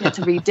to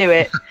redo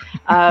it.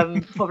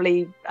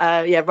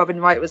 Robin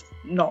Wright was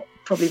not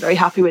probably very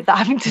happy with that,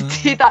 having to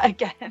do that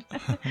again.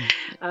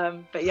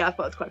 But yeah, I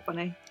thought it was quite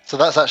funny. So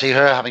that's actually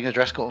her having her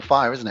dress caught on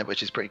fire, isn't it?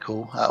 Which is pretty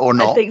cool, or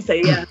not? I think so.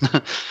 Yeah.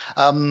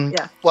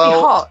 Yeah.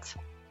 Well, hot.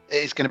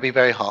 It's going to be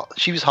very hot.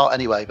 She was hot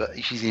anyway,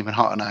 but she's even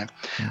hotter now.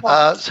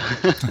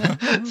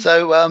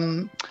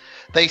 So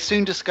they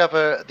soon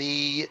discover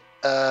the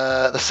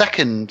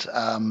second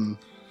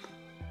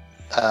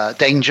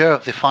danger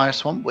of the Fire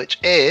Swamp, which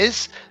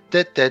is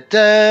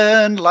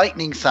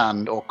lightning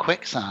sand or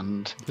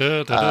quicksand,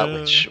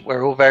 which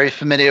we're all very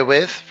familiar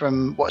with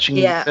from watching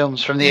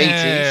films from the 80s.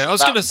 Yeah, I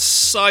was going to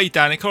say,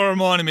 Dan, it kind of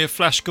reminded me of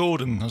Flash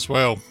Gordon as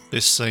well.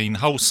 This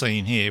whole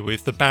scene here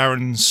with the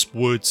Barrens,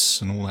 woods,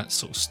 and all that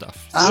sort of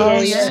stuff. Oh,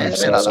 I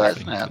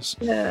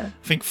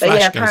think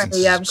Flash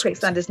apparently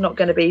quicksand is not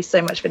going to be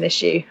so much of an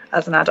issue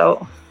as an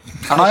adult.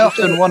 And I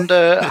often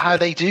wonder how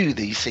they do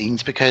these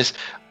scenes, because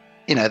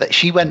that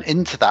she went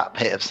into that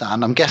pit of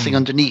sand. I'm guessing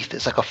underneath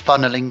it's like a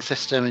funneling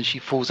system, and she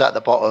falls out the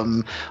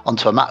bottom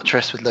onto a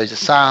mattress with loads of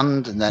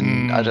sand, and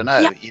then I don't know.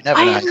 Yeah, you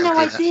never know. I have no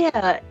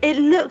idea. It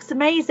looks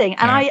amazing,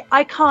 and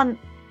I can't,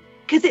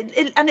 because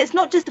and it's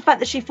not just the fact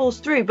that she falls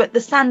through, but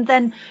the sand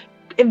then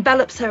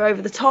envelops her over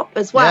the top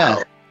as well.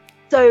 Yeah.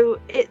 So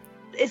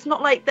it's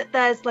not like that.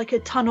 There's like a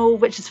tunnel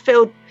which is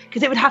filled,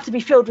 because it would have to be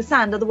filled with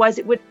sand, otherwise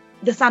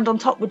the sand on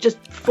top would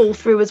just fall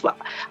through as well.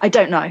 I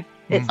don't know.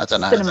 It's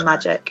cinema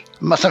magic.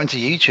 Something to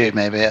YouTube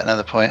maybe at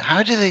another point.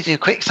 How do they do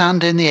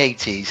quicksand in the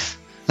 80s?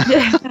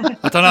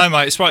 I don't know,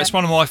 mate. It's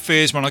one of my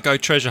fears when I go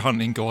treasure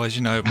hunting, guys.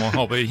 My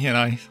hobby.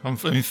 I'm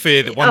in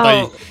fear that one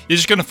day you're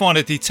just going to find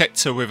a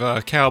detector with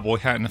a cowboy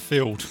hat in the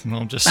field, and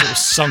I'm just sort of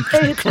sunk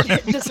in the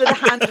ground. Just with a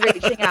hand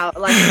reaching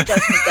out like a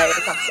Judgment Day or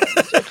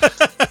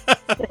something.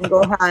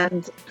 Single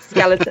hand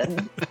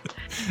skeleton.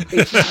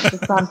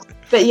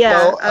 But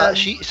yeah.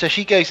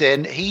 She goes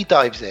in. He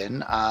dives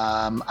in,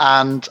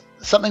 and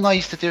something I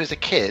used to do as a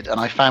kid, and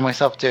I found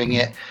myself doing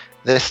it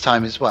this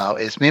time as well,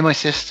 is me and my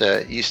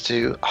sister used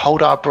to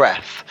hold our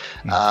breath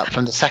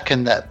from the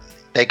second that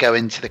they go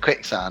into the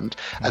quicksand,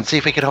 and see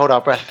if we could hold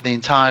our breath for the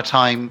entire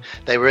time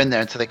they were in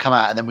there until they come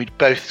out, and then we'd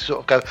both sort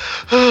of go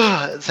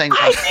at the same time.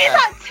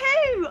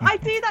 I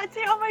do that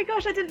too. Oh my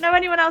gosh, I didn't know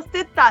anyone else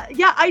did that.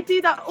 Yeah, I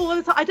do that all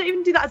the time. I don't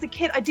even do that as a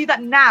kid. I do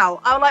that now.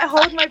 I'll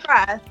hold my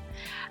breath.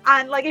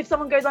 And if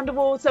someone goes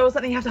underwater or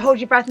something, you have to hold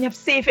your breath and you have to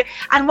see if it.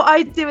 And what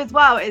I do as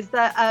well is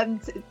that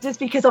just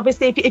because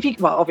obviously if you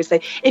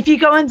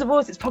go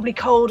underwater, it's probably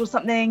cold or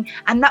something,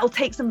 and that will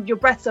take some of your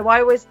breath. So I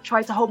always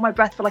try to hold my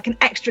breath for an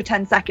extra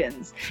 10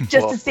 seconds,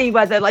 just to see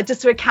whether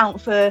just to account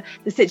for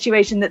the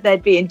situation that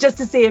they'd be in, just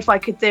to see if I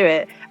could do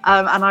it.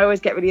 And I always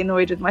get really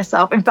annoyed with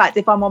myself. In fact,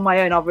 if I'm on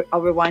my own,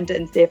 I'll rewind it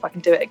and see if I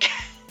can do it again.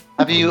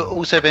 Have you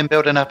also been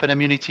building up an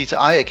immunity to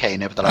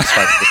iocane over the last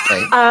 5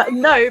 years?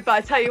 No, but I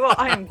tell you what,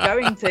 I am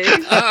going to.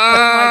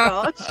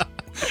 Oh my gosh.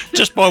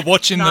 Just by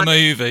watching the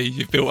movie,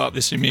 you've built up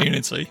this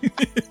immunity.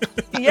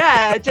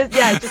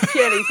 just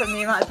purely from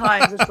the amount of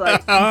times it's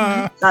like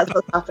that's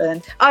what's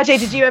happened. RJ,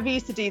 did you ever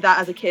used to do that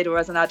as a kid or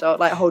as an adult,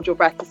 like hold your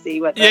breath to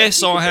see whether?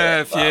 Yes, I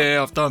have.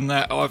 Yeah, I've done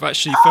that. I've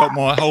actually felt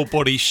my whole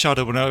body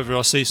shudder whenever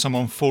I see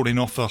someone falling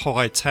off a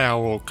high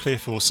tower or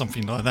cliff or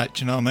something like that.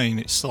 Do you know what I mean?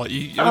 It's like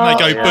when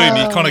they go boom,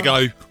 you kind of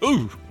go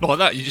ooh like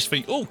that. You just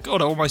think, oh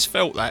god, I almost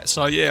felt that.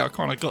 So yeah, I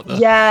kind of got the.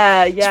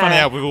 Yeah. It's funny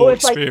how we've all or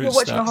it's like experienced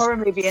you're watching that. a horror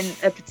movie and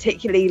a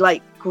particularly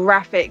like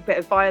graphic bit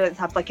of violence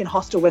happens, like in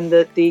Hostel when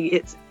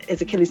it's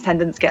Achilles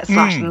tendons get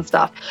slashed and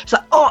stuff.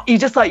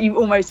 It's like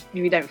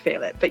you don't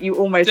feel it, but you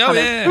almost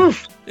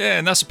oof. Yeah,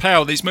 and that's the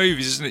power of these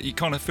movies, isn't it? You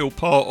kind of feel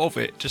part of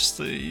it. Just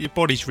your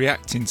body's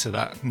reacting to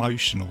that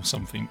emotion or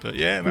something. But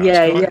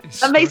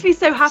that makes me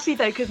so happy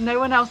though, because no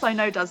one else I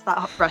know does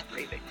that breath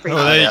breathing.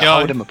 Oh, there you go.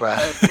 Holding my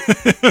breath.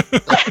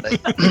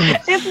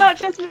 It's not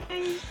just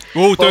me.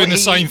 We're all doing the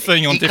same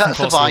thing on different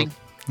cuts the vine.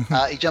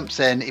 He jumps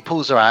in, he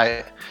pulls her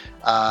out,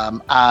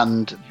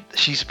 and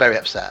she's very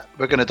upset.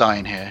 We're going to die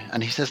in here.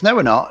 And he says, no,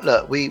 we're not.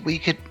 Look,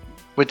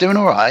 we're doing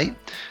all right.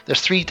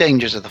 There's 3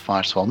 dangers of the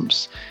fire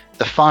swamps.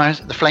 The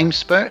flame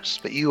spurts,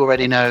 but you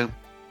already know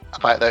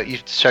about that.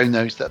 You've shown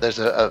those that there's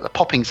a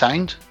popping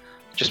sound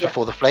just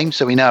before the flame,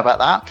 so we know about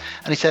that.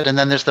 And he said, and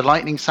then there's the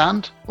lightning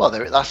sand. Well,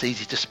 that's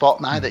easy to spot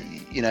now that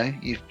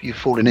you've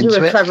fallen into it.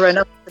 You were clever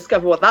enough to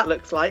discover what that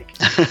looks like.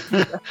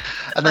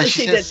 And then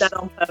she did that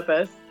on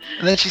purpose.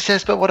 And then she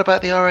says, but what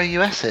about the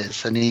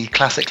ROUSs? And he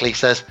classically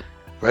says,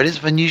 rodents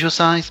of unusual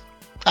size?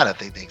 I don't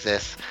think they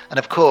exist. And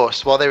of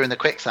course, while they were in the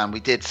quicksand, we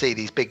did see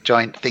these big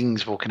giant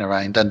things walking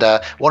around, and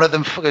one of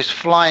them goes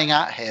flying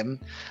at him,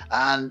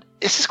 and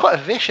this is quite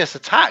a vicious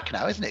attack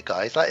now, isn't it,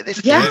 guys? Like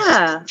this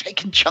kid's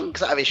taking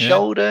chunks out of his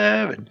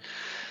shoulder and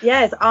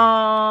his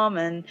arm.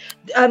 And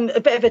a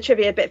bit of a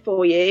trivia bit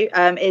for you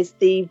is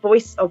the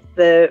voice of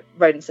the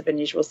rodents of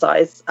unusual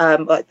size,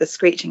 like the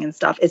screeching and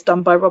stuff, is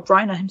done by Rob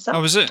Reiner himself.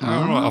 Oh, is it? Oh,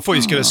 right. I thought he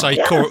was going to say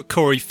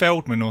Corey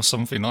Feldman or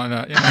something like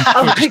that.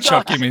 Just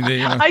chuck him in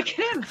there. I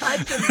can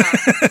imagine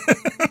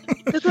that.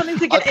 Just wanting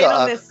to get in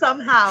on this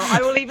somehow.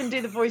 I will even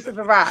do the voice of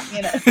a rat.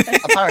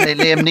 Apparently,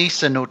 Liam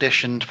Neeson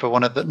auditioned for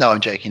one of the. No, I'm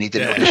joking. He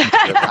didn't audition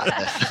for a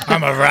rat.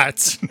 I'm a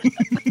rat.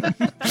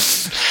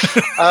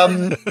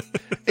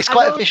 It's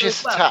quite a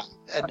vicious attack.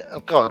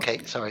 Go on,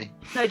 Kate. Sorry.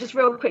 No, just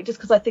real quick, just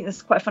because I think this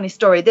is quite a funny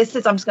story. I'm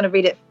just going to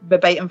read it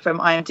verbatim from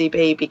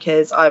IMDb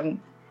because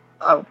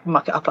I'll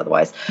muck it up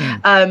otherwise.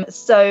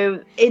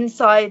 So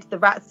inside the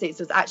rat suits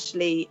was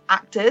actually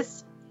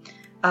actors.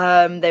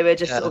 They were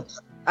just sort of.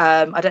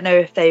 I don't know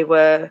if they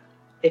were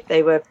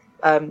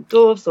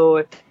dwarves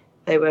or if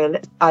they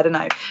were. I don't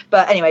know.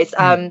 But anyways,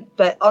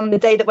 but on the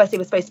day that Wesley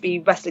was supposed to be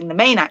wrestling the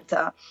main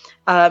actor,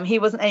 he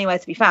wasn't anywhere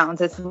to be found.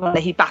 So this is one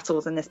that he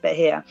battles in this bit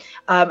here.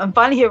 And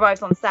finally he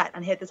arrives on set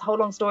and he had this whole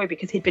long story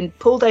because he'd been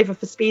pulled over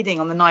for speeding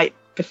on the night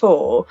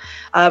before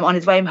on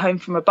his way home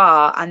from a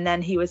bar, and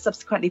then he was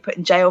subsequently put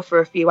in jail for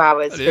a few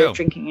hours for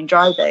drinking and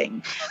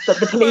driving. But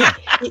the police...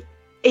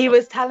 He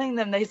was telling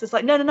them that he's just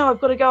like, no, I've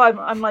got to go.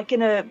 I'm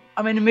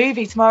in a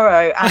movie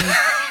tomorrow,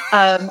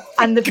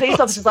 and the police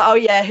officer's like, oh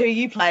yeah, who are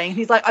you playing? And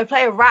he's like, I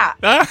play a rat,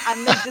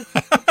 and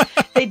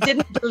they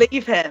didn't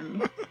believe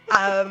him.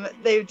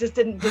 They just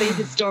didn't believe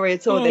his story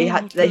at all.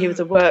 That he was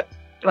he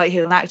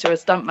was an actor, a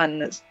stuntman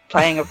that's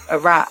playing a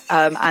rat,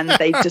 and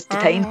they just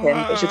detained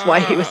him, which is why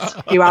he was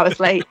a few hours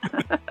late.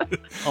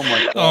 Oh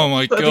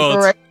my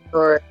god.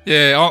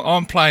 Yeah,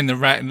 I'm playing the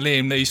rat and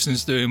Liam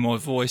Neeson's doing my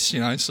voice,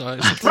 so it's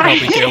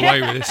probably get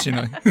away with this,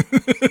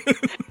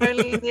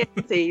 Only in the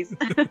 80s.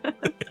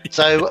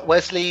 So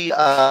Wesley,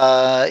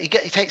 he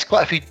takes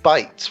quite a few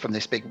bites from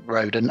this big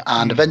rodent,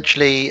 and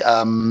eventually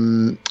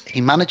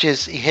he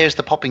hears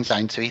the popping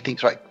sound, so he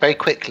thinks, right, very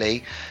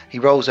quickly, he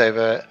rolls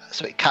over,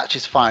 so it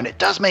catches fire, and it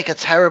does make a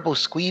terrible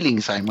squealing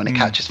sound when it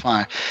catches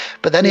fire.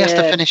 But then he has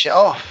to finish it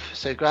off,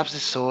 so he grabs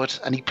his sword,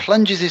 and he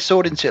plunges his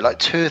sword into it like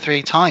 2 or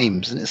 3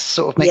 times, and it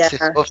sort of makes this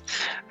sort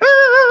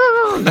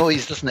of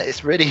noise, doesn't it?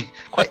 It's really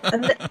quite...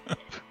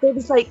 There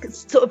was like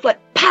sort of like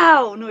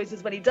pow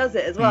noises when he does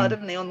it as well,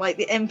 doesn't he? On like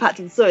the impact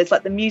of the sword, it's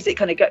like the music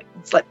kind of goes,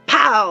 it's like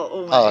pow.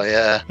 Almost. Oh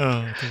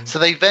yeah. So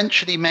they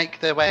eventually make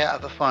their way out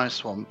of the fire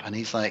swamp, and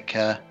he's like,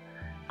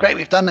 "Great,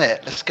 we've done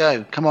it. Let's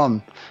go. Come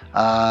on."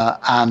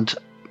 And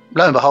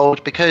lo and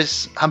behold,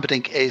 because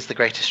Humperdinck is the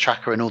greatest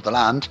tracker in all the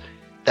land,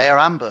 they are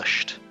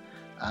ambushed,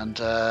 and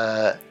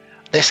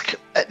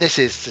this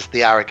is just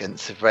the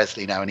arrogance of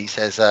Wesley now, and he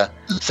says,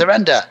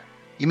 "Surrender.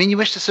 You mean you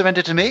wish to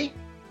surrender to me?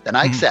 Then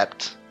I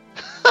accept."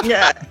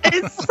 Yeah,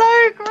 it's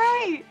so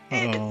great.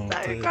 It's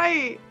so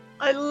great.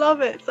 I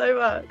love it so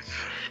much.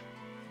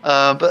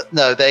 But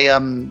no,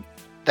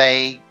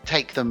 they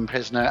take them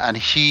prisoner,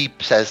 and she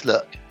says,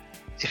 "Look,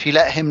 if you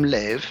let him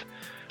live,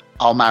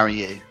 I'll marry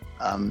you.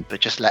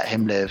 But just let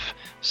him live."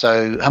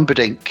 So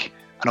Humperdinck,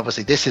 and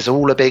obviously this is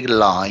all a big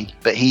lie,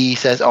 but he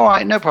says, "All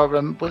right, no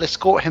problem. We'll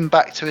escort him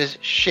back to his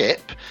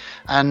ship,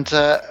 and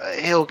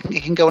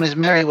he can go on his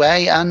merry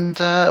way, and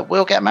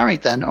we'll get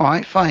married then. All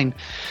right, fine."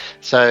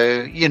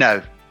 So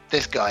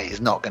this guy is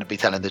not going to be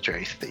telling the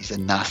truth. He's a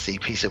nasty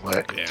piece of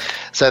work. Yeah.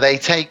 So they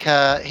take.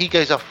 He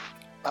goes off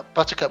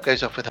Buttercup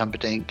goes off with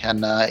Humperdinck,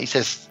 and he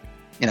says,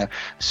 as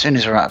soon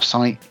as we're out of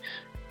sight,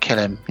 kill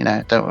him.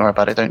 Don't worry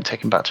about it. Don't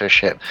take him back to his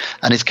ship.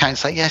 And his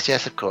count's like,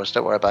 yes, of course.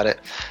 Don't worry about it.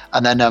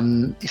 And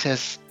then he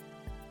says,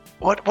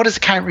 what does the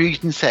Count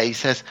Regent say? He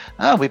says,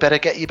 oh, we better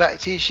get you back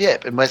to your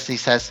ship. And Wesley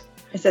says,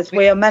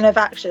 we are men of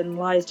action.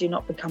 Lies do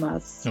not become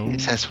us. He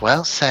says,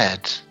 well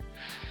said.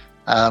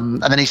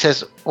 And then he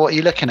says, what are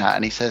you looking at?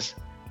 And he says,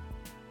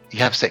 you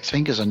have 6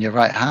 fingers on your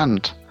right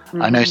hand.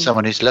 I know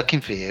someone who's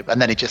looking for you.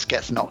 And then he just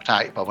gets knocked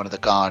out by one of the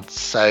guards.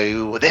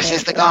 So this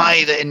is the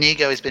guy that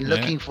Inigo has been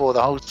looking for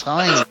the whole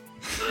time.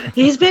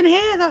 He's been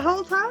here the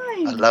whole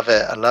time. I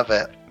love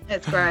it.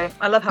 It's great.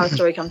 I love how a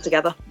story comes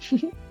together.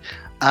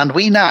 And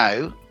we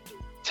now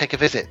take a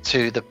visit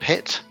to the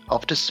Pit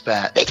of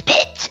Despair. The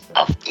Pit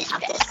of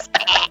Despair.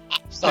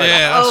 Sorry.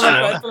 Yeah, that's my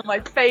God, one of my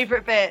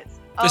favourite bits.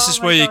 This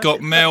is where you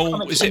got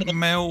Mel. Is it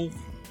Mel?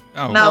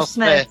 Oh, Mel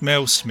Smith.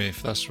 Mel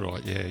Smith. That's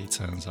right. Yeah, he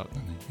turns up,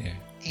 doesn't he? Yeah.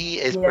 He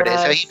is brilliant.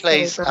 So he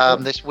plays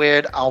this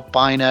weird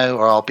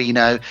albino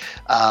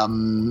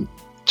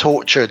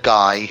torture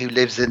guy who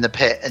lives in the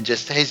pit, and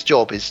just his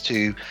job is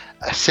to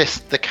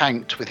assist the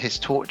Count with his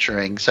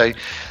torturing. So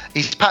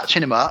he's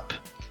patching him up.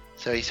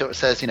 So he sort of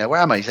says, where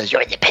am I? He says,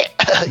 you're in the pit.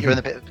 You're in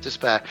the Pit of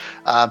Despair.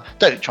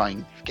 Don't try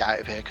and get out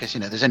of here, because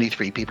there's only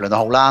 3 people in the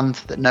whole land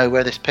that know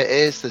where this pit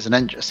is. There's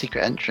a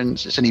secret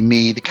entrance. It's only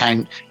me, the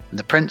Count, and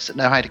the Prince that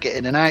know how to get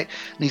in and out.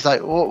 And he's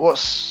like,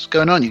 what's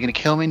going on? You're going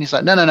to kill me? And he's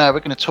like, no, we're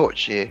going to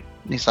torture you.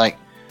 And he's like,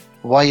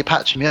 why are you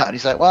patching me up? And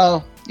he's like,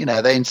 well,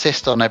 they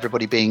insist on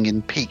everybody being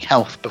in peak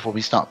health before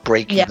we start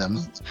breaking them.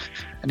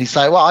 And he's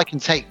like, well, I can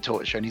take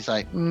torture. And he's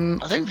like,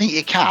 I don't think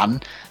you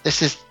can.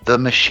 This is the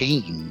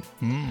machine.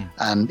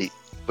 And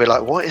we're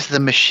like, what is the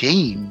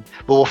machine?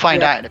 Well, we'll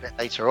find out in a bit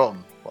later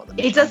on.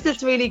 He does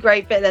this really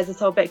great bit. There's this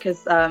whole bit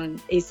because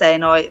he's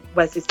saying,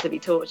 Wesley's to be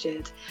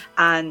tortured.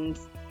 And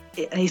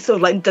he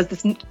sort of does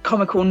this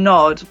comical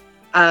nod,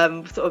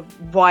 sort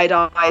of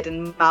wide-eyed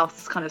and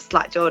mouth kind of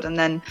slack-jawed, and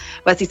then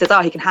Wesley says,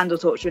 he can handle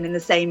torture, and in the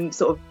same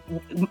sort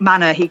of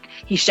manner he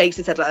shakes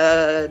his head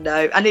like,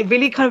 no. And it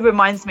really kind of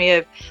reminds me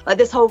of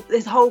this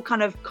whole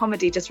kind of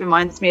comedy just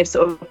reminds me of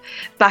sort of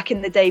back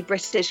in the day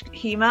British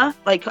humour,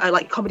 like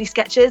comedy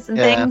sketches and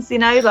things,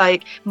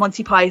 like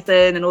Monty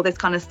Python and all this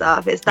kind of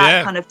stuff. It's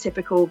that kind of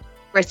typical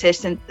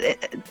British and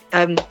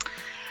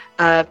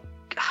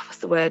what's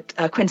the word,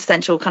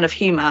 quintessential kind of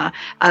humour,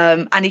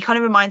 and he kind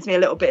of reminds me a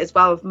little bit as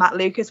well of Matt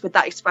Lucas with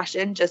that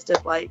expression, just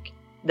of like,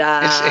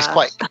 nah. It's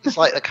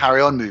like the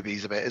Carry On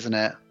movies a bit, isn't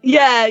it?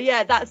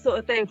 Yeah, that sort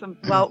of thing from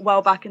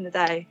well back in the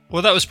day.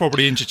 Well, that was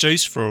probably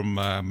introduced from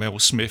Mel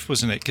Smith,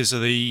 wasn't it? Because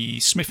of the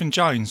Smith and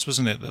Jones,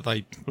 wasn't it, that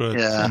they were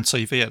on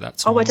TV at that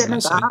time? Oh, I didn't know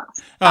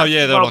that. Oh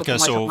yeah, they're like a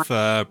sort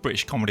of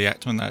British comedy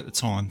actor at the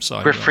time.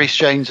 So with Rhys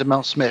Jones and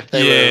Mel Smith,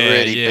 they were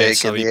really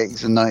big in the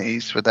 80s and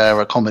 90s with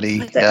their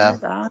comedy. I didn't know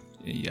that.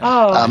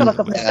 Oh, I feel like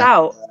I've missed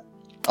out.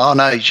 Oh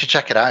no, you should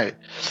check it out.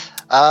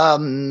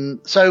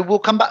 So we'll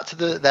come back to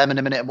them in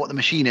a minute and what the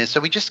machine is.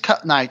 So we just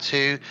cut now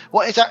to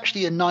what is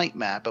actually a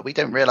nightmare, but we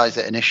don't realise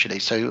it initially.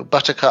 So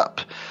Buttercup,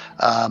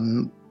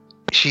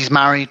 she's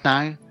married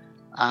now,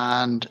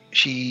 and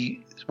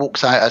she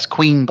walks out as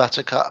Queen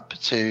Buttercup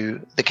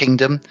to the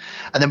kingdom,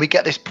 and then we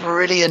get this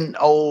brilliant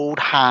old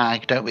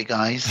hag, don't we,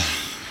 guys?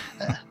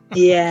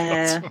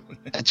 Yeah.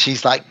 And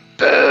she's like,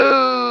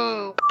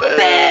 boo, boo.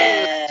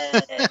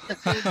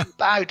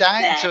 Bow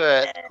down to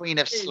her, the Queen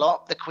of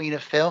Slop, the Queen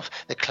of Filth,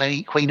 the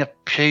Queen of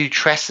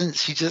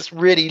Putrescence. She just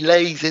really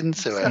lays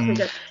into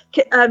it.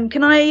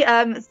 Can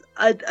I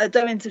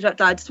don't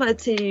interrupt. I just wanted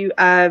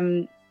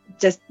to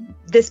just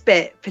this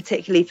bit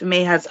particularly for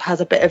me has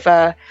a bit of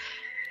a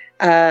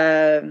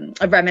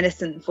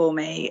reminiscent for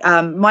me.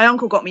 My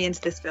uncle got me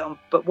into this film,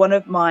 but one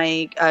of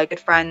my good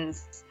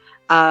friends,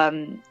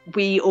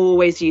 we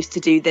always used to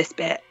do this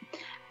bit.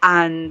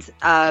 And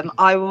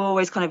I will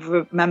always kind of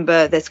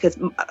remember this because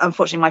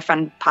unfortunately my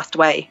friend passed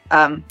away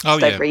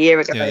over a year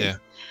ago. Yeah.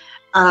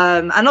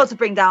 And not to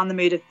bring down the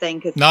mood of the thing,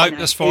 because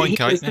that's fine,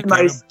 Kate.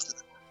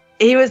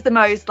 He was the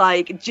most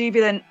like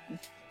jubilant,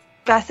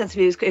 best sense of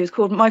it. He was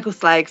called Michael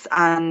Sleggs,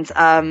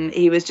 and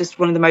he was just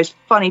one of the most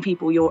funny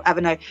people you'll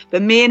ever know.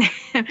 But me and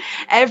him,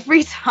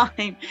 every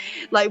time,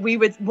 like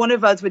one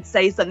of us would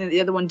say something that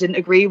the other one didn't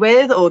agree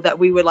with, or that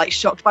we were like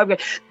shocked by, we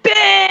go, "Boo!"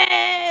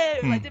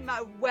 It didn't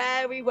matter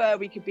where we were.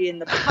 We could be in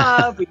the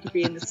pub, we could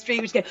be in the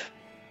street. We just go,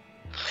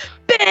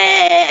 "Boo!"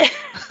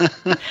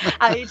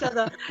 at each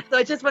other. So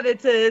I just wanted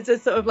to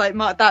sort of like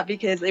mark that,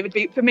 because it would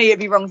be, for me, it'd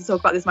be wrong to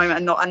talk about this moment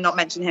and not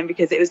mention him,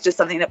 because it was just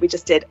something that we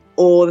just did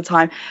all the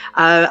time,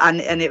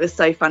 and it was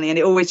so funny, and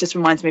it always just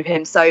reminds me of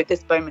him. So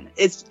this moment,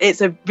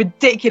 it's a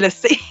ridiculous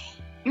scene.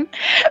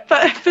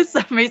 But for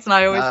some reason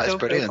I always feel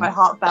quite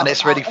heartfelt, and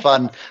it's really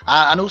fun.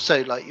 And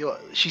also, like,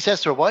 she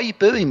says to her, "Why are you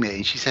booing me?"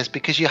 And she says,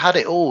 "Because you had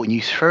it all and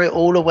you threw it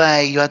all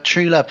away. You had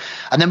true love."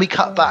 And then we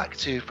cut back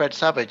to Fred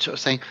Savage sort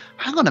of saying,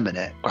 "Hang on a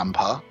minute,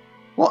 Grandpa,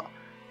 what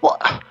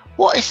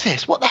is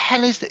this? What the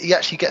hell is it?" He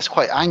actually gets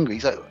quite angry.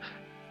 He's like,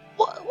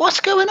 what's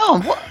going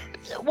on?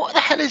 What the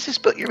hell is this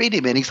book you're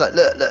reading me? And he's like,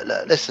 look,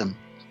 listen.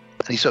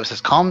 And he sort of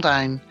says, "Calm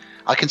down.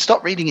 I can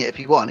stop reading it if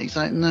you want. He's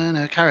like,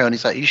 no, carry on.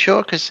 He's like, you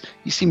sure? Because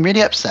you seem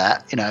really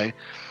upset, you know.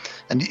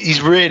 And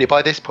he's really,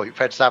 by this point,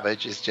 Fred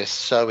Savage is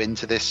just so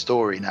into this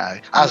story now,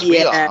 as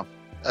we are.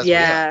 We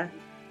are.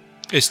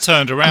 It's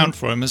turned around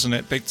for him, isn't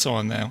it? Big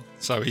time now.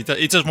 So he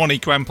doesn't want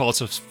his grandpa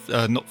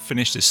to not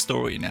finish this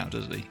story now,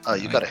 does he? Oh,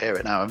 you've got to hear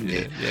it now, haven't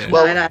you? Yeah.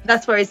 Well, no,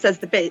 that's where he says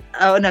the bit.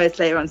 Oh, no, it's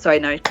later on. Sorry,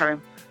 no, carry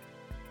on.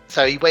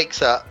 So he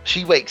wakes up,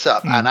 she wakes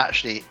up, and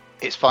actually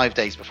it's 5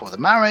 days before the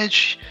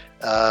marriage.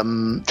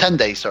 10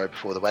 days,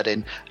 before the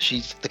wedding.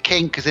 She's the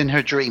king, because in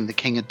her dream the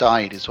king had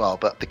died as well,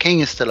 but the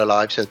king is still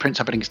alive, so Prince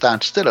Humperdinck's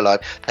dad is still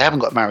alive. They haven't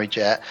got married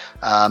yet,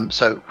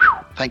 so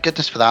thank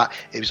goodness for that.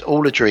 It was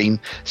all a dream.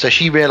 So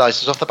she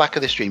realizes off the back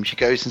of this dream, she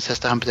goes and says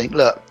to Humperdinck,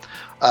 look,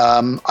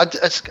 I'll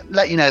just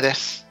let you know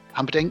this,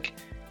 Humperdinck,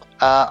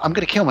 I'm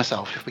going to kill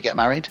myself if we get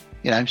married,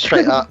 you know,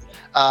 straight up.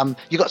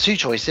 You got two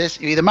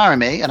choices. You either marry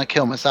me and I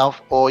kill myself,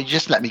 or you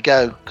just let me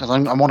go, because I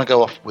want to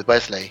go off with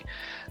Wesley.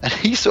 And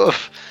he sort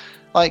of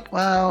like,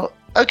 well,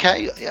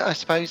 okay, yeah, I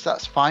suppose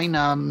that's fine.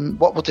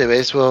 What we'll do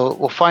is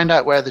we'll find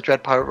out where the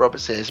Dread Pirate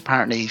Roberts is.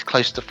 Apparently he's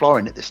close to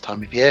Florin at this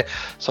time of year,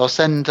 so I'll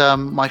send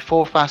my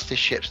 4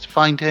 fastest ships to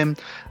find him,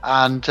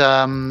 and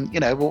you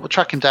know, we'll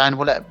track him down.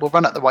 We'll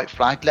run up the white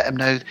flag, let him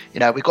know,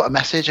 you know, we've got a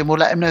message, and we'll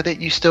let him know that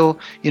you still,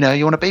 you know,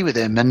 you want to be with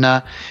him. And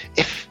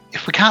if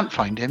we can't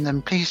find him,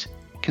 then please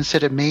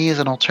consider me as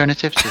an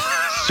alternative to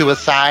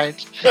suicide.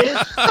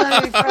 It's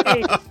so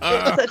great.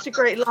 It's such a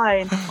great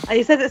line, and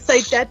he says it so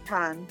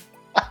deadpan.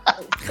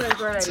 It's so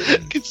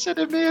great.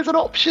 Consider me as an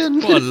option.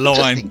 What a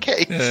line.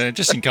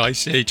 Just in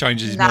case. He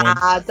changes his mind.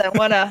 Nah, don't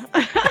wanna.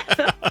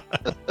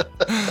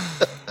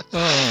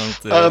 Oh,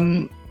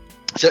 dear.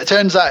 So it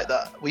turns out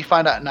that we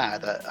find out now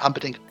that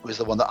Humperdinck was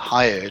the one that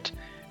hired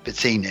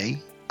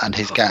Vizzini and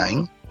his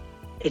gang,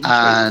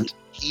 and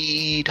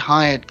he'd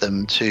hired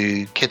them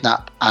to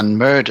kidnap and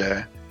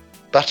murder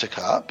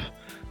Buttercup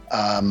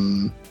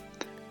to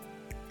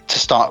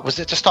start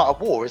a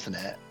war, isn't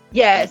it?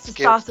 Yeah, it's the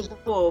start of the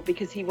war,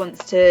 because he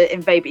wants to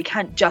invade, but he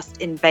can't just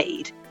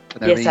invade.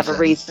 He has to have a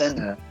reason.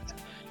 Yeah.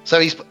 So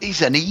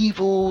he's an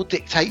evil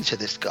dictator,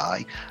 this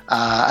guy,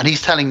 and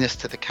he's telling this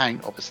to the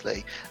Count,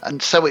 obviously.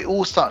 And so it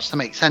all starts to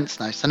make sense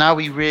now. So now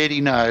we really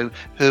know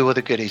who are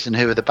the goodies and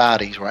who are the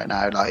baddies right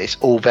now. Like, it's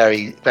all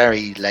very,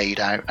 very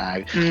laid out now.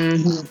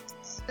 Mm-hmm.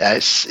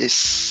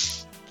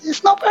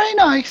 It's not very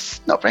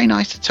nice. Not very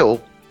nice at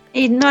all.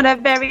 He's not a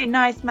very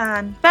nice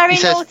man. Very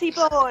naughty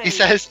boy. He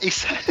says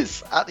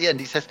at the end,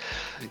 he says,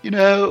 you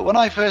know, when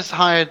I first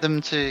hired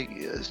them to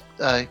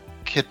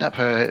kidnap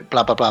her,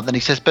 blah, blah, blah. Then he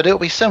says, but it'll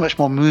be so much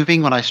more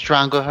moving when I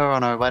strangle her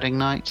on our wedding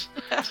night.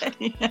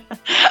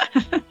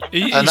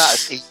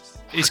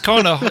 He's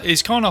kind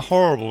of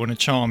horrible in a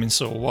charming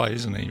sort of way,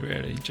 isn't he,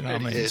 really? Do you know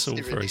what I mean? It's all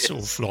very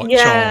sort of like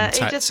charm tactics.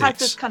 Yeah, he just has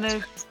this kind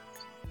of,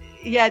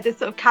 this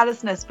sort of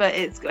callousness, but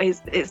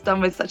it's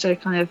done with such a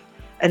kind of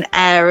an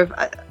air of,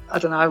 I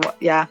don't know what.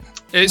 Yeah,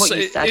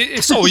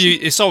 it's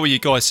all you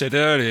guys said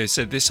earlier.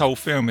 Said this whole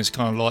film is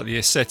kind of like the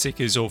aesthetic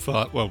is of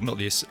not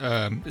this.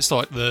 It's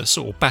like the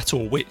sort of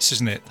battle of wits,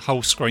 isn't it? The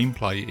whole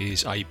screenplay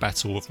is a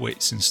battle of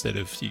wits instead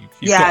of you've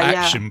got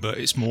action, but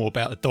it's more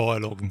about the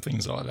dialogue and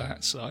things like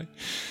that. So,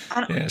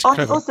 it's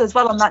also as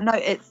well on that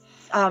note,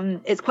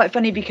 it's quite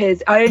funny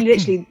because I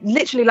only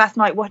literally last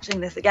night watching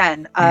this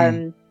again.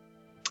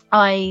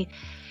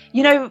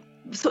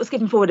 Sort of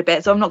skipping forward a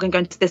bit, so I'm not going to go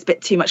into this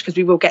bit too much because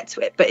we will get to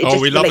it. But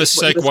we love a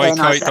segue,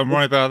 Kate. Don't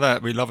worry about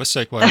that. We love a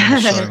segue on the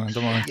show, man.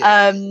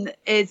 Don't worry.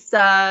 It's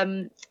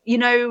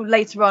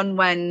later on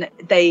when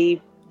they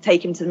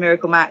take him to the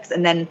Miracle Max,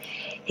 and then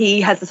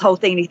he has this whole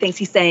thing, and he thinks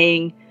he's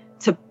saying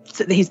to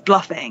he's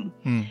bluffing.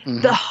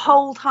 Mm-hmm. The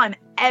whole time,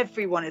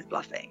 everyone is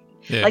bluffing.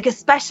 Yeah. Like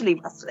especially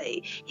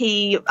Wesley,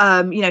 he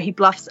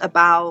bluffs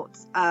about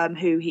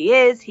who he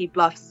is. He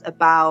bluffs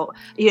about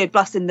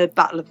bluffs in the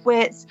Battle of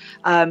Wits.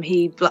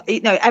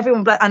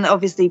 Everyone and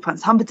obviously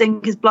Prince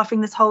Humperdinck is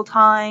bluffing this whole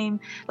time.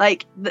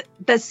 Like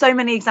there's so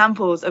many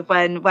examples of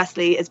when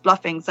Wesley is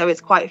bluffing. So it's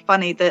quite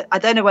funny that I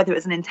don't know whether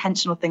it's an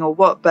intentional thing or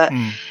what, but.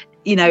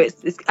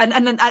 It's and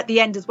then at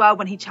the end as well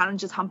when he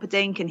challenges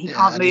Humperdinck and he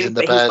can't move,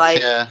 but he's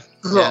like, I'm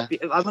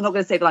not going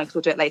to say the line because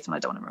we'll do it later and I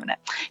don't want to ruin it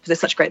because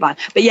it's such a great line.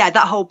 But yeah,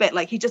 that whole bit,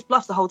 like he just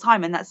bluffs the whole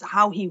time, and that's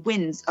how he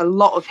wins a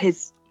lot of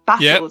his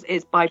battles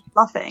is by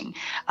bluffing.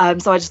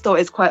 So I just thought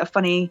it's quite a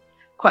funny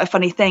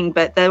thing,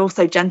 but they're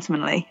also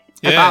gentlemanly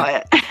about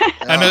it.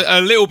 And a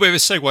little bit of a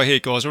segue here,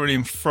 guys. I'm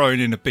really throwing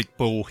in a big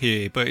ball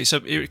here, but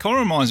it kind of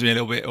reminds me a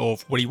little bit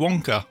of Willy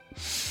Wonka.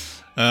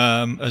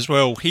 As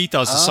well, he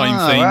does the same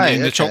thing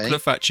in the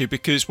Chocolate Factory,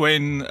 because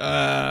when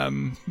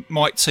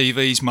Mike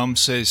TV's mum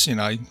says,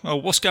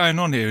 what's going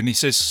on here, and he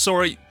says,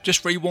 sorry,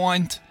 just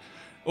rewind,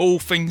 all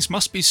things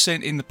must be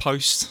sent in the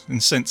post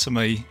and sent to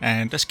me,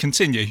 and let's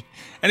continue.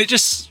 And it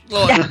just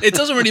it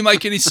doesn't really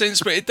make any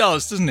sense, but it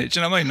does, doesn't it? Do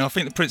you know what I mean? I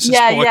think the Princess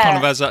Bride kind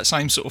of has that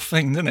same sort of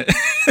thing, doesn't it?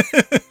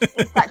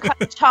 It's that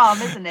kind of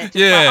charm, isn't it?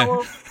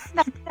 Just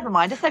never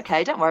mind, it's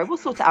okay, don't worry, we'll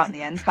sort it out in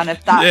the end. Kind of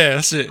that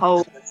that's it.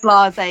 Whole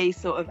blasé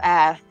sort of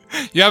air.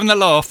 You having a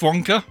laugh,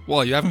 Wonka?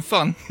 Why, you having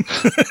fun?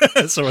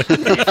 Sorry.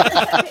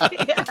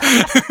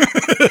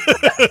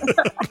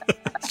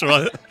 That's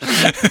right.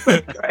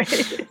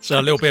 So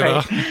a little bit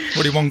of a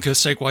Willy Wonka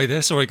segue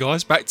there. Sorry,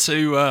 guys. Back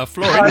to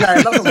Florida. Oh, no,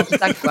 I love a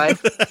segue.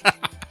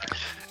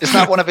 Isn't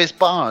that one of his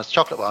bars,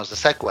 chocolate bars, the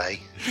Segway?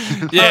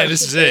 Yeah,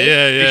 this is it.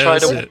 Yeah. You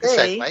tried it. the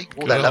Segway?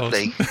 Oh, they're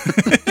lovely.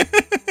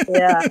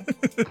 Yeah.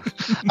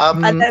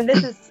 And then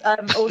this is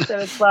also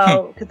as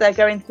well, because they're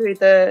going through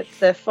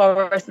the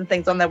forest and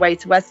things on their way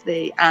to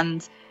Wesley,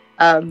 and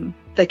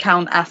the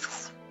Count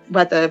asks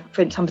whether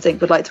Prince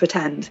Humperdinck would like to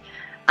attend.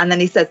 And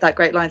then he says that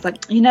great line, it's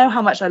like, you know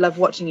how much I love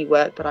watching you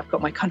work, but I've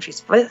got my country's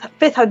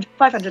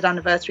 500th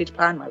anniversary to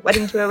plan, my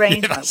wedding to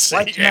arrange, my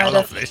wife to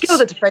murder,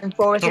 Gilda to frame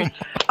for us.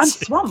 I'm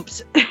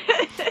swamped.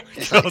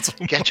 He's like,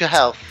 get your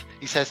health.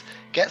 He says,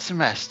 get some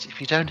rest. If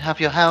you don't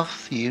have your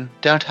health, you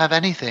don't have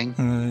anything.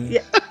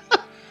 Yeah.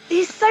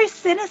 He's so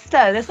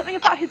sinister. There's something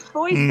about his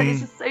voice that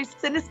is just so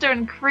sinister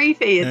and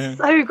creepy. It's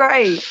so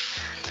great.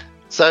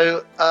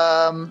 So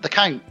the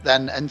Count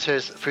then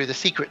enters through the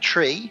secret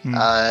tree,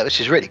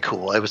 which is really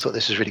cool. I always thought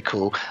this was really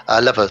cool. I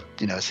love a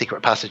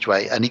secret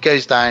passageway, and he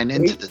goes down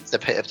into the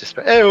pit of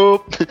despair.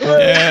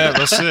 Yeah,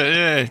 that's it.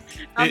 Yeah,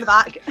 I'm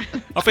back.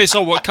 I think it's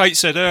like what Kate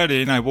said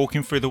earlier.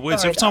 Walking through the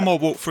woods. Every time I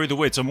walk through the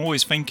woods, I'm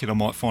always thinking I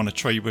might find a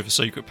tree with a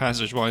secret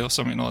passageway or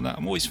something like that.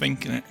 I'm always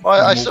thinking it.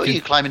 Well, I saw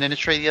you climbing in a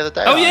tree the other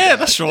day. Oh yeah,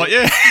 that's right.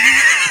 Yeah.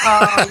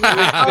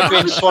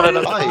 We've been swallowed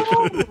alive.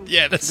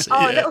 Yeah, that's it.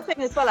 Oh, a little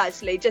thing as well,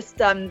 actually, just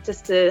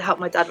to help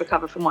my dad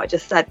recover from what I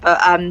just said.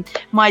 But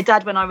my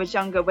dad, when I was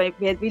younger, we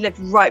lived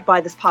right by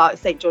this park,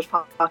 St George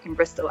Park in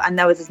Bristol, and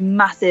there was this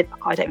massive,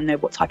 I don't even know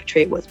what type of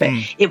tree it was, but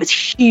it was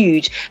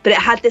huge. But it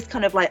had this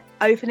kind of like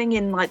opening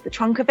in like the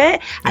trunk of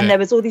it, and there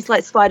was all these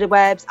like spider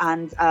webs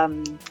and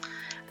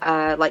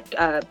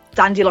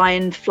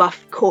dandelion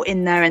fluff caught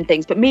in there and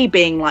things. But me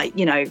being like,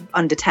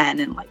 under 10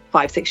 and like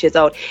 5-6 years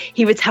old,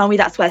 he would tell me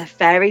that's where the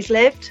fairies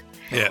lived.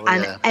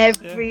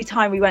 Every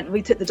time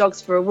we took the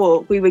dogs for a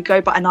walk, we would go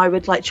by and I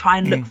would like try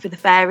and look for the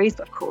fairies,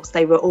 but of course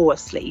they were all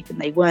asleep and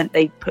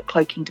they put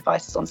cloaking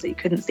devices on so you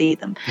couldn't see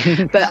them.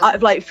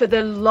 But for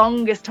the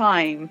longest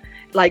time,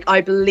 like I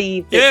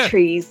believe that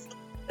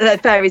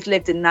fairies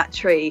lived in that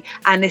tree.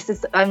 And this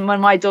is when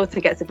my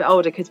daughter gets a bit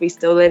older, because we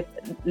still live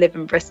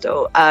in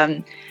Bristol,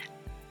 I'm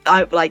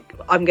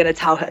going to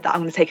tell her that.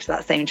 I'm going to take her to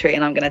that same tree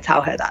and I'm going to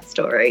tell her that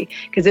story,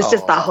 because it's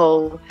just that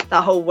whole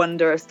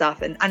wonder of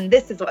stuff. And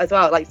this is as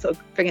well, like sort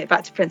of bringing it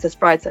back to Princess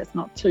Bride, so it's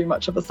not too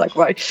much of a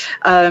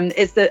segue.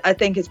 Is that I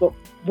think is what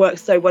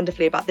works so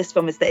wonderfully about this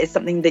film, is that it's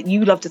something that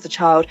you loved as a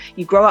child,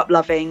 you grow up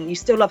loving, you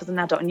still love as an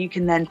adult, and you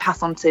can then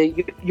pass on to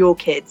your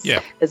kids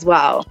as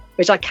well,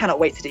 which I cannot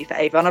wait to do for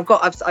Ava. And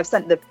I've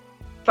sent the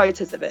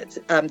photos of it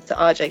to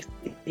RJ,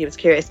 he was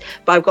curious,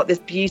 but I've got this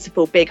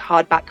beautiful big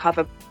hardback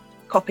cover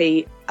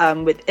copy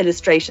with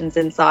illustrations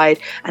inside,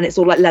 and it's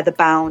all like leather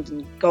bound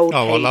and gold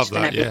paged. I love that.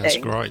 And everything. Yeah, it's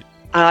great.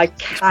 I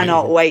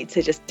cannot wait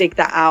to just dig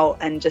that out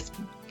and just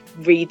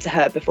read to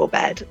her before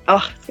bed.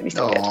 Oh, it's gonna be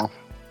so good.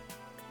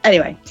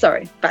 Anyway,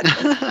 sorry. Back.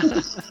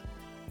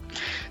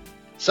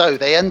 So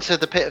they enter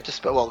the pit of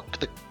despair. Well,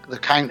 the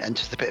Count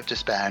enters the pit of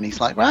despair, and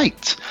he's like,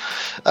 right,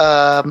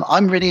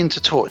 I'm really into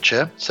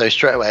torture. So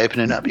straight away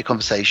opening up your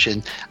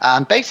conversation,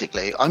 and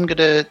basically I've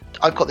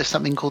got this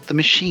something called the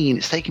machine.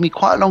 It's taken me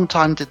quite a long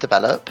time to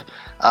develop.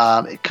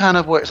 It kind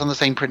of works on the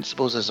same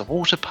principles as a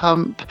water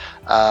pump.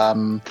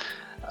 I'll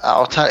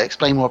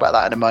explain more about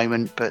that in a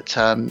moment, but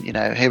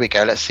here we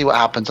go. Let's see what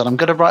happens, and I'm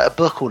going to write a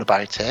book all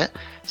about it.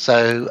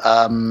 So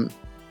I'm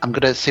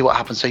going to see what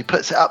happens. So he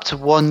puts it up to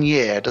 1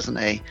 year, doesn't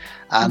he?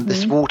 And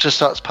this water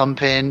starts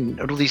pumping,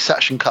 and all these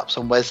suction cups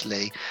on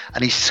Wesley,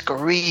 and he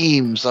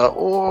screams, like,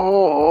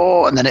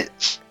 oh, and then it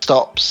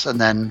stops,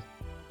 and then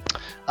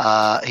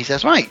he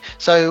says, right,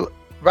 so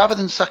rather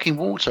than sucking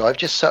water, I've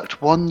just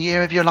sucked 1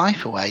 year of your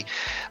life away.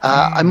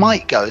 I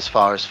might go as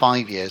far as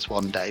 5 years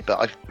one day, but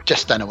I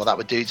just don't know what that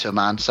would do to a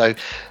man. So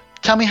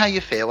tell me how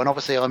you feel. And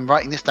obviously I'm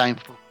writing this down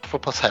for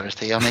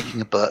posterity. I'm making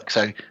a book.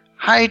 So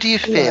how do you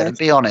feel? And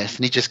be honest.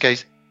 And he just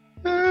goes,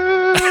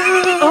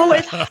 oh,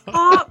 it's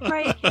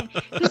heartbreaking,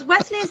 because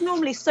Wesley is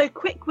normally so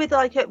quick with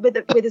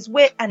his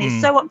wit, and he's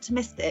so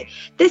optimistic.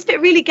 This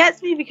bit really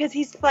gets me, because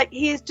he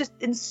is just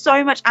in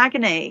so much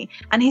agony,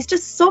 and he's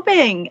just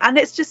sobbing, and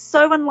it's just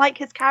so unlike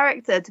his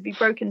character to be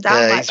broken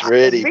down. Yeah, he's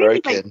really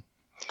broken.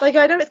 Like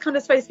I know it's kind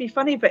of supposed to be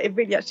funny, but it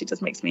really actually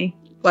just makes me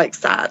like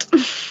sad.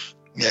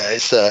 Yeah,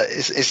 it's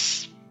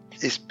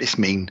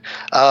mean.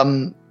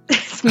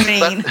 It's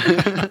mean.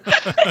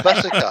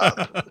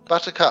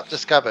 Buttercup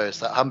discovers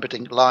that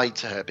Humperdinck lied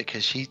to her,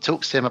 because she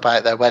talks to him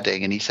about their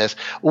wedding, and he says,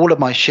 all of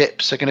my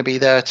ships are going to be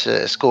there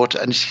to escort.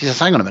 And she says,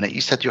 hang on a minute,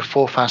 you said your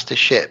 4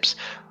 fastest ships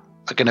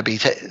are going to be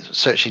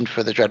searching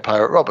for the Dread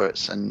Pirate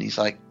Roberts. And he's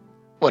like,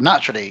 well,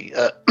 naturally,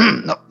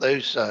 not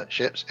those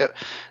ships. And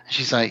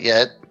she's like,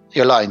 yeah,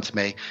 you're lying to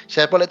me. She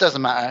said, well, it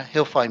doesn't matter.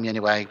 He'll find me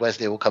anyway.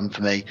 Wesley will come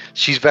for me.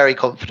 She's very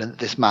confident that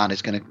this man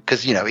is going to,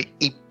 because,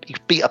 he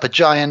he beat up a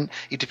giant.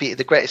 He defeated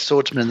the greatest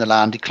swordsman in the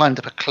land. He climbed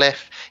up a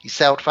cliff. He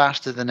sailed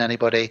faster than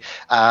anybody.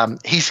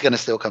 He's going to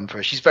still come for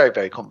her. She's very,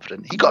 very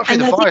confident. He got through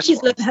the I think forest.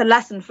 she's learned her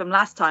lesson from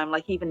last time.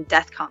 Like even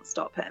death can't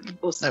stop him,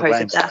 or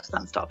supposed death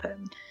can't stop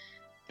him.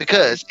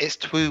 Because it's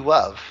true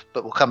love,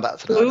 but we'll come back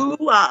to that. True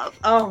love.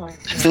 Oh my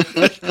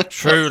God.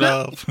 True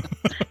love.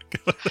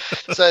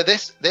 So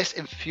this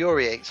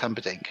infuriates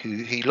Humperdinck, who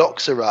he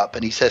locks her up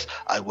and he says,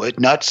 "I would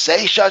not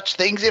say such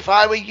things if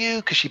I were you,"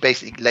 because she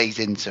basically lays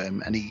into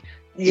him and he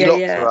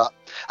locks her up.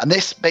 And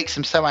this makes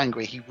him so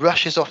angry, he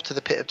rushes off to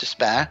the pit of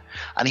despair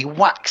and he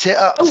whacks it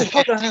up to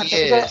 50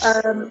 years.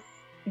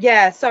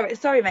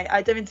 Sorry, mate.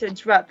 I don't mean to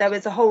interrupt. There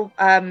was a whole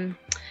bit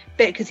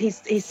because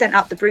he's sent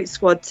out the brute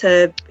squad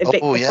to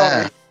evict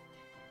the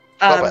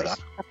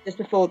forest. Just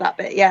before that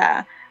bit,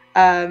 yeah.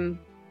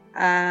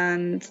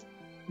 And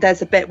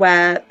there's a bit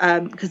where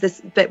because this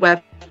bit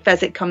where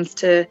Fezzik comes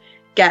to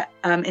get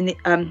in the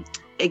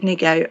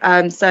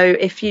Inigo. So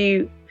if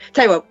you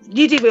tell you what,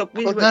 you do.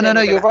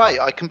 No, you're right.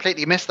 I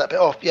completely missed that bit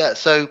off.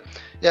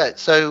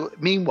 So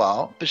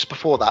meanwhile, just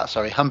before that,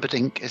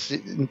 Humperdinck is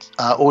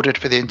ordered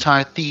for the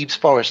entire Thebes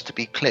forest to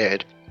be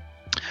cleared,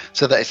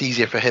 so that it's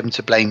easier for him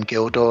to blame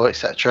Gildor,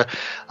 etc.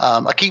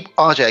 I keep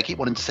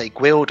wanting to say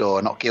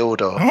Gwildor, not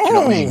Gildor. Do you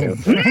know what I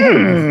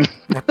mean?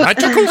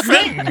 Magical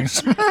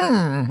things.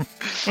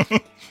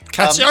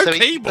 Casio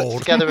keyboard.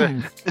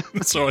 Together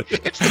Sorry.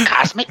 It's the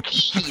cosmic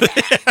keyboard.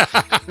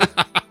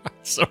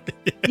 Sorry.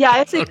 Yeah,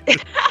 I think.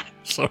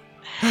 Sorry.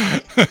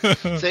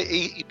 So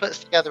he puts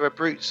together a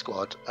brute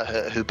squad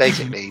who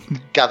basically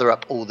gather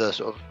up all the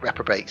sort of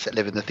reprobates that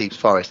live in the Thebes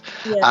forest.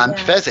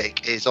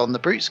 Fezzik is on the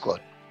brute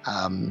squad,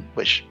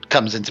 which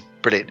comes into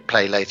brilliant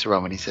play later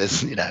on when he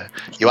says,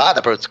 "You are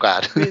the brute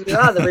squad." You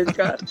are the brute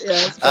squad.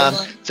 Yeah.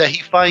 So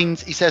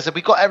he says,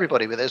 "We got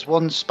everybody, but there's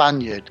one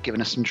Spaniard giving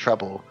us some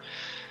trouble."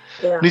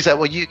 Yeah. And he's like,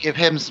 "Well, you give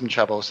him some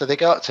trouble." So they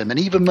go up to him,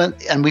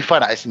 and we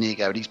find out it's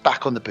Inigo, and he's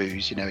back on the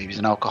booze. He was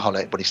an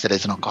alcoholic, but he still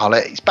is an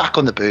alcoholic. He's back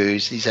on the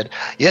booze. He said,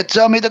 "You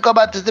told me to go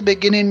back to the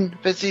beginning,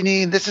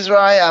 Vicini. This is where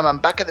I am. I'm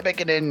back at the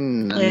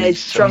beginning." And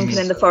he's drunken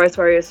in the forest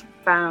where he was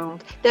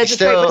found. There's he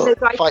still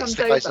fights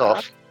the place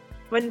off.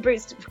 When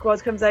Brute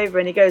Squad comes over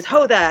and he goes,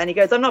 "Hold there," and he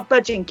goes, "I'm not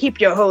budging, keep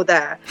your hold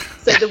there."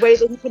 So the way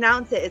that he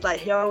pronounced it is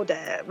like "hold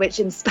there," which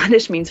in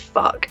Spanish means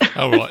fuck.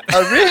 Oh, right.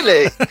 Oh,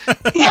 really?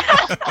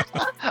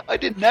 I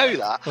didn't know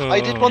that. I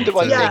did wonder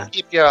why you say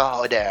 "keep your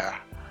hold there."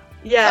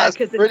 Yeah,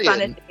 because in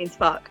Spanish it means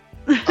fuck.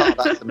 Oh,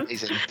 that's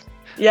amazing.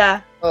 Yeah.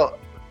 Well,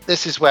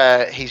 this is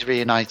where he's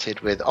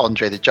reunited with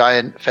Andre the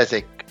Giant.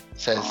 Fezzik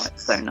says, "Oh,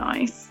 it's so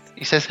nice."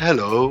 He says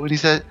hello, and he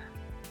says,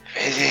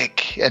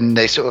 "Fezzik," and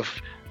they sort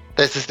of.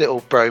 There's this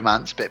little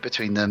bromance bit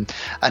between them,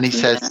 and he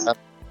says,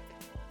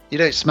 "You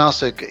don't smell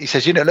so good." He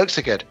says, "You don't look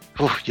so good."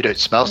 "Oh, you don't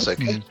smell so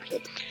good."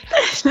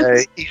 So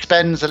he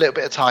spends a little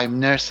bit of time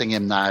nursing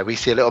him now. We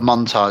see a little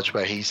montage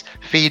where he's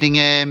feeding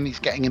him, he's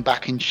getting him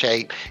back in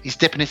shape, he's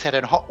dipping his head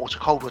in hot water,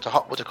 cold water,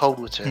 hot water, cold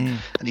water, and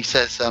he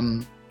says,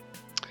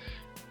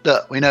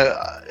 "Look, we know,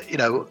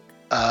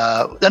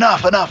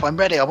 enough. I'm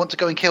ready. I want to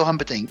go and kill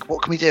Humperdinck.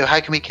 What can we do?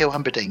 How can we kill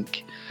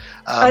Humperdinck?"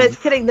 It's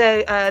killing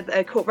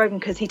the Court Rogan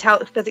because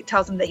Fezzik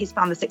tells him that he's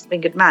found the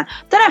six-fingered man.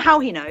 Don't know how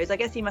he knows. I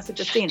guess he must have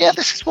just seen it. Yeah,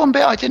 this is one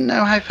bit I didn't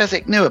know how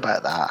Fezzik knew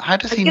about that. How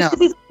does he know? Because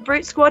he's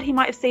Brute Squad, he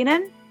might have seen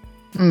him.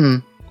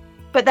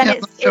 But then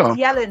it's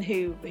Yellen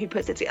who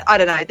puts it together. I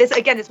don't know. This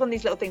again, it's one of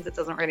these little things that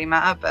doesn't really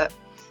matter. But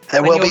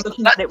there will be blood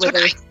tonight.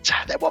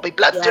 There will be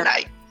blood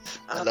tonight.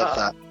 I love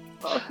that.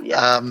 Oh,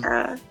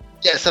 yeah.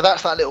 Yeah, so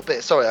that's that little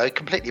bit. Sorry, I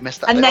completely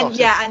missed that. And then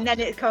and then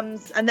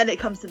it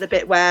comes to the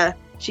bit where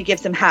she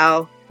gives him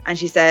hell. And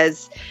she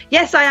says,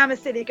 "Yes, I am a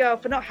silly girl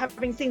for not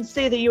having seen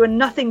Sue that you are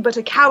nothing but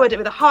a coward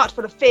with a heart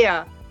full of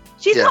fear."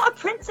 She's not a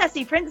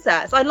princessy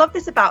princess. I love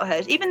this about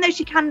her. Even though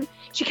she can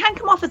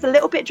come off as a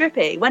little bit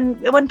drippy.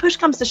 When push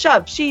comes to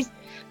shove, she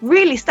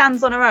really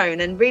stands on her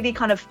own and really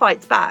kind of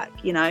fights back.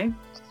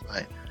 Right.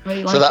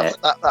 Really so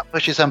that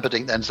pushes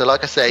Humperdinck then. So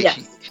like I say,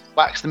 he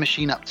whacks the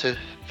machine up to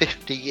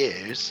 50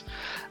 years,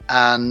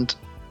 and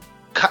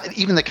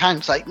even the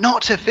Count's like,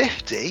 "Not to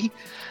 50."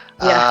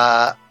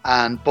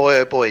 And boy,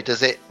 oh boy,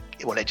 does it!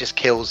 Well, it just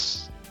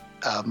kills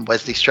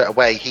Wesley straight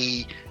away.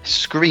 He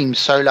screams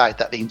so loud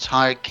that the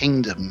entire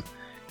kingdom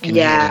can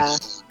hear.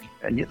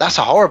 And that's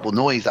a horrible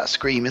noise. That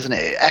scream, isn't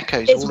it? It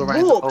echoes all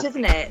around. It's warped,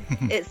 isn't it?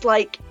 It's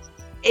like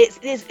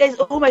it's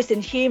almost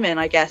inhuman,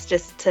 I guess,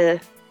 just to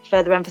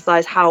further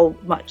emphasize how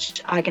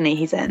much agony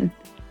he's in.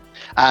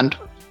 And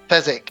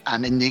Fezzik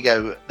and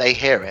Inigo, they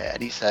hear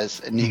it, and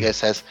Inigo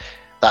says,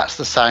 "That's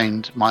the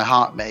sound my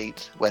heart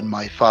made when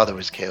my father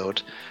was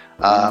killed."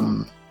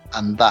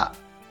 And that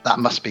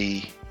must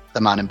be the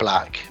Man in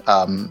Black.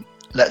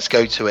 Let's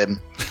go to him.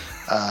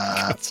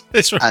 And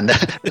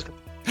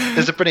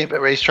there's a brilliant bit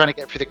where he's trying to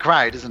get through the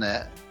crowd, isn't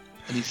it?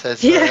 And he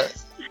says,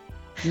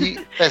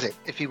 Fezzik,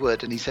 if you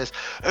would, and he says,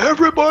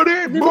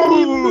 "Everybody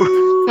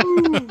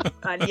move!"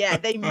 And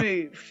they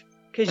move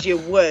because you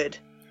would.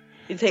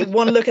 You take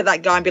one look at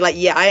that guy and be like,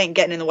 "Yeah, I ain't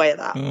getting in the way of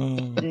that."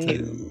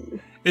 No.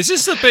 Is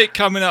this the bit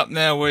coming up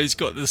now where he's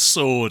got the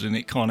sword and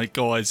it kind of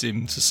guides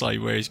him to say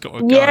where he's got to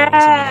go? Yeah. Or something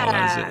like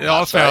that, is it?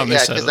 I found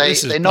this. because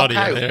This they is knock bloody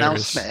out Mel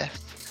hilarious. Smith.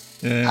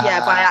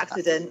 Yeah. By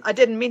accident. I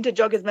didn't mean to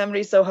jog his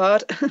memory so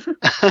hard.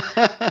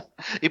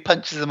 He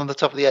punches them on the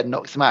top of the head and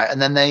knocks them out.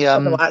 And then they I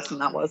don't know what accident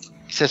that was.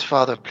 he says,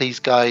 "Father, please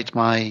guide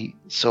my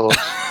sword."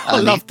 I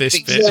And love he this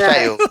thinks bit. he's Yeah.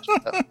 failed.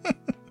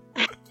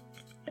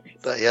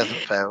 But he hasn't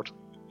failed.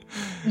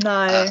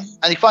 No.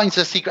 And he finds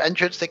a secret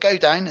entrance. They go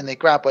down and they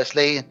grab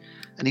Wesley,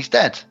 and he's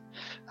dead.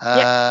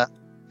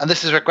 And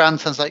this is where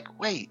Grandson's like,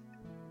 "Wait,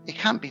 he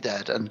can't be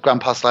dead." And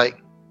Grandpa's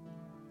like,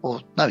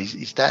 "Well, no,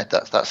 he's dead.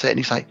 That's it." And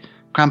he's like,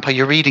 "Grandpa,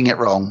 you're reading it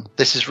wrong.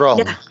 This is wrong.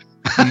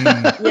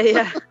 Yeah.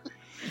 Yeah.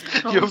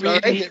 Oh, You're I'm sorry.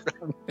 reading it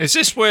wrong." Is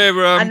this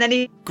where And then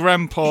he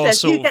Grandpa says,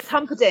 sort "Who of... gets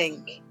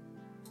Humperdinck?"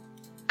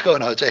 Go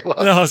on, RJ. What?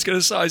 No, I was going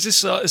to say, is this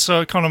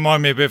so kind of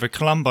remind me a bit of a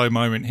Columbo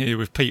moment here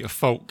with Peter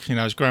Falk, you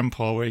know, his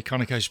grandpa, where he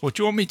kind of goes, "Well,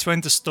 do you want me to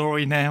end the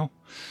story now?"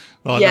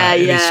 Like Yeah, that.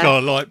 And yeah. he's kind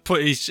of like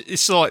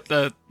it's like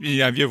the, you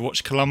know, have you ever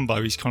watched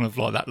Columbo? He's kind of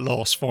like that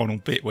last final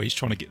bit where he's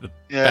trying to get the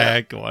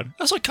bad guy.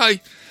 That's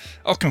okay.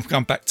 I can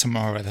come back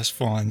tomorrow. That's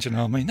fine. Do you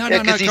know what I mean? No,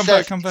 Yeah, 'cause he come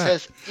says, back. He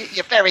says,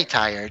 "You're very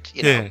tired.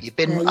 You know, Yeah. you've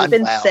been You've unwell.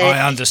 been sick.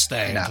 I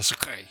understand. You know. That's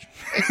okay.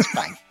 It's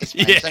fine. It's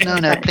fine." Yeah. So,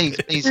 no, please,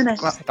 No.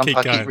 Grandpa, Keep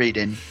keep going.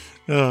 reading.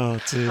 Oh,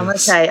 dear.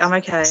 I'm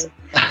okay.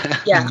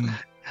 Yeah.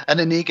 And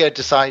Inigo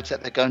decides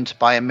that they're going to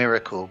buy a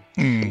miracle.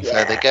 Mm.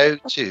 So they go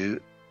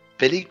to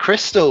Billy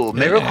Crystal,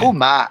 Miracle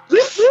Max,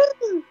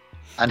 Woo-hoo!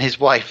 and his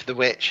wife, the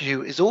witch,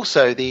 who is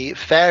also the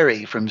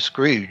fairy from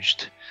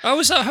Scrooged. Oh,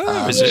 is that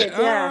her? Is Weird, it?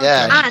 Oh, yeah.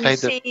 Yeah, she And played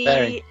the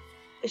fairy.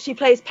 she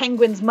plays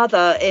Penguin's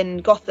mother in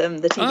Gotham,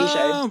 the TV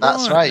show. Oh,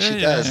 That's right, she yeah,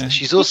 does. yeah.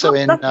 She's also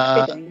in, That's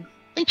I exciting.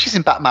 think she's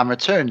in Batman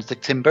Returns, the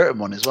Tim Burton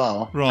one as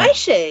well. Right. Is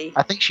she?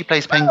 I think she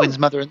plays Penguin's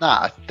mother in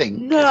that, I think.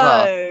 No, as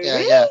well. Yeah,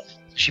 really? yeah.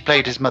 She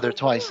played his mother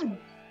twice.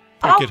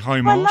 Pretty good I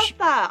homage. love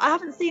that. I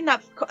haven't seen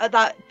that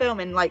film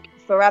in like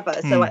forever,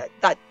 so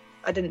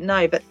I didn't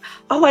know. But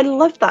I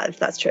love that if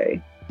that's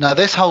true. Now,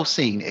 this whole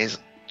scene is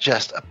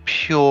just a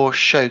pure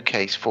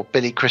showcase for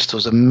Billy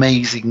Crystal's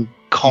amazing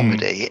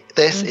comedy.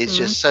 This is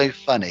just so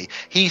funny.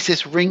 He's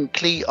this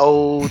wrinkly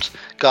old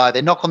guy.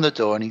 They knock on the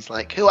door and he's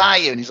like, "Who are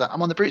you?" And he's like,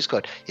 "I'm on the Brute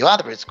Squad." "You are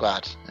the Brute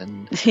Squad."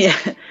 And Yeah.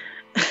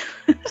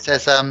 he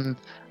says,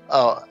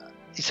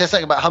 he says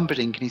something about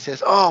Humperdinck, and he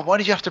says, "Oh, why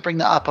did you have to bring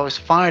that up? I was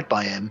fired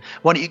by him.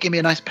 Why don't you give me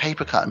a nice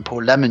paper cut and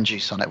pour lemon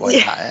juice on it while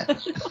you're at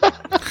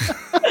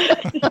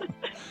it?"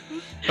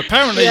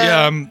 Apparently,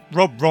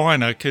 Rob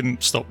Reiner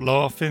couldn't stop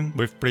laughing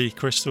with Billy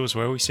Crystal as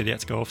well. He said he had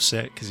to go off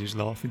set because he was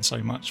laughing so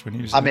much when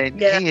he was. I mean,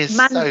 Yeah. he is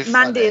Mandy so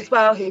funny. as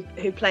well,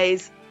 who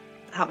plays.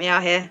 Help me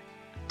out here.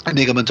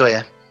 Inigo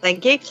Montoya.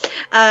 Thank you.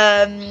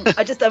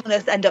 I just don't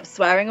want to end up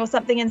swearing or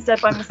something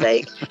instead by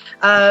mistake.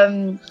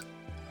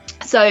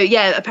 So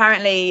yeah,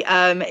 apparently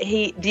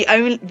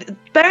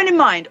bearing in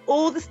mind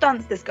all the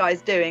stunts this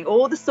guy's doing,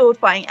 all the sword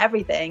fighting,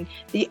 everything,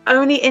 the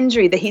only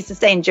injury that he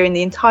sustained during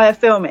the entire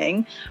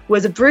filming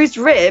was a bruised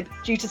rib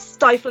due to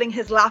stifling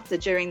his laughter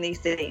during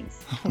these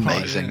scenes.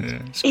 Amazing. Yeah,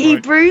 it's He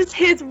great. bruised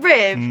his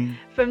rib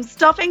from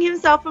stopping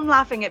himself from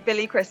laughing at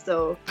Billy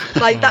Crystal.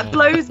 Like, that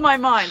blows my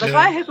mind. Like, Yeah.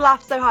 I have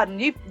laughed so hard, and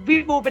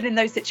we've all been in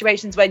those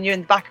situations when you're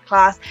in the back of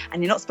class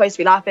and you're not supposed to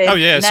be laughing. Oh,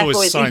 yeah, and it's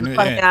always therefore the same,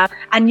 even yeah. funnier,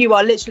 and you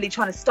are literally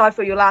trying to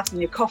stifle your laughs and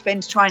you're coughing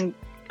to try and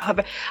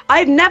have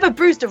I've never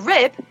bruised a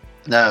rib.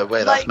 No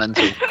way, that's Like-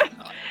 mental.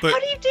 But How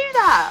do you do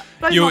that?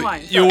 Blows you my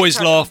mind. you always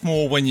Sorry. laugh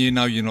more when you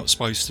know you're not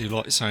supposed to,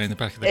 like say in the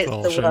back of the It's the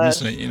classroom,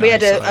 worst. isn't it? You We know,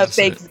 had so a that's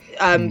big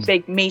it.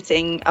 big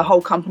meeting, a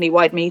whole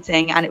company-wide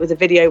meeting, and it was a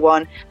video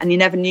one, and you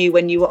never knew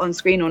when you were on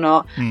screen or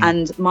not.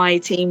 And my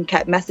team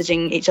kept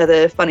messaging each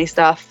other funny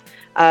stuff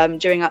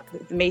during the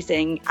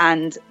meeting,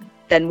 and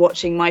then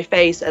watching my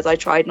face as I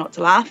tried not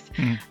to laugh.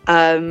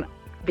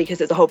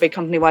 Because it's a whole big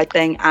company-wide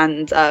thing,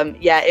 and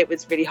it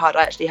was really hard.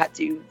 I actually had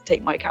to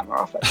take my camera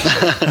off.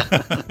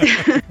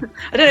 I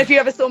don't know if you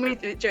ever saw me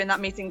during that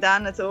meeting,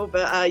 Dan, at all,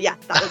 but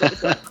that was it.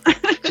 As well.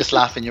 Just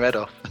laughing your head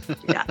off.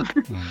 Yeah.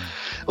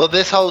 Well,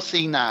 this whole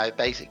scene now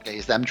basically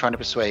is them trying to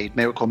persuade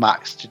Miracle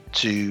Max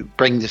to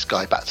bring this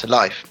guy back to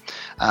life.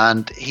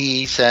 And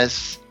he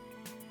says,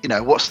 you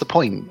know, what's the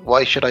point?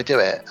 Why should I do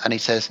it? And he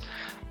says,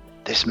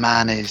 this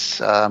man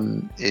is,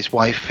 his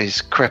wife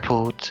is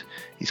crippled.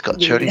 He's got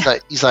children. Yeah.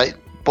 He's like,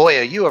 boy,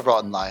 are you a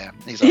rotten liar?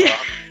 He's like,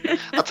 well,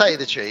 I'll tell you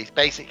the truth.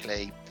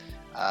 Basically,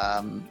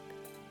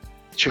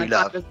 true My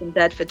love. father's been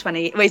dead for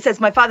 20. Well, he says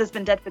my father's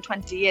been dead for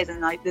 20 years,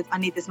 and I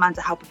need this man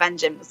to help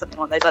avenge him or something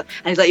like those. And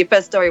he's like, your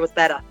first story was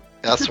better.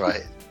 That's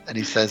right. And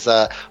he says,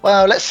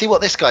 well, let's see what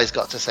this guy's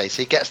got to say.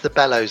 So he gets the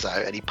bellows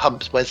out and he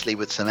pumps Wesley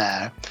with some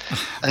air.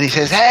 And he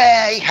says,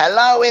 hey,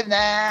 hello in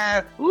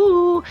there.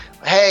 Ooh,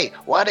 hey,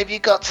 what have you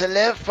got to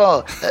live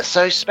for? That's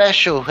so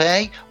special,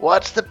 hey?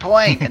 What's the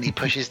point? And he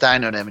pushes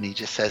down on him and he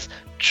just says,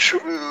 true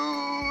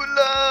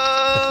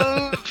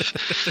love.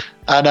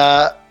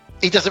 And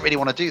he doesn't really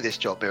want to do this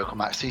job, Miracle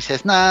Max. So he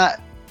says, nah.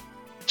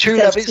 True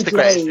love is the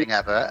greatest thing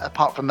ever,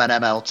 apart from an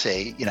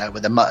MLT, you know,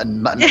 with a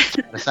mutton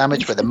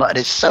sandwich where the mutton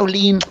is so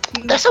lean,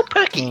 they're so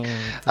perky.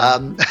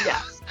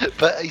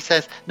 But he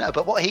says, no,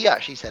 but what he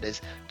actually said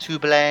is to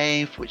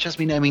blave, which as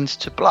we know means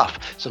to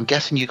bluff. So I'm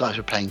guessing you guys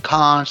were playing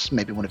cards,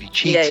 maybe one of you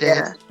cheated.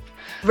 Yeah.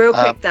 Real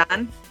quick,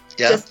 Dan.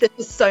 Yeah. This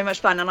was so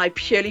much fun, and I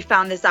purely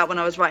found this out when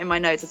I was writing my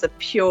notes as a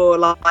pure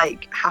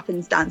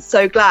happenstance.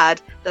 So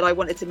glad that I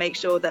wanted to make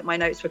sure that my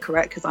notes were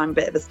correct because I'm a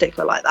bit of a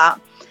stickler like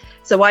that.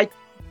 So I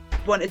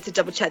wanted to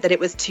double check that it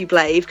was to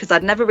blave because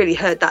I'd never really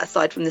heard that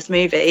aside from this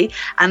movie.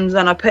 And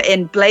when I put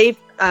in blave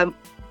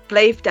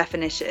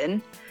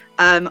definition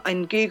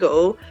in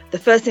Google, the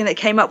first thing that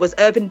came up was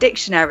Urban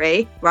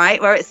Dictionary,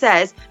 right, where it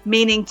says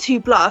meaning to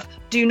bluff.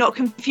 Do not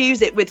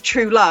confuse it with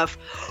true love.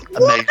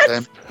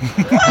 Amazing. I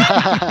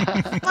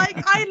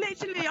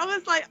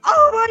was like,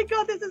 oh my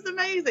god, this is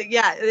amazing.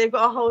 Yeah, they've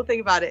got a whole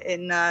thing about it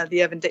in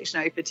the Urban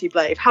Dictionary for to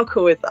blave. How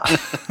cool is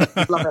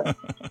that? Love it.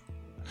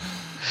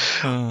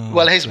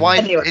 Well, his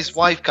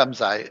wife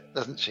comes out,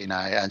 doesn't she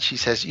now, and she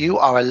says, "You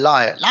are a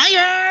liar,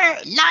 liar,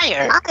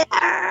 liar."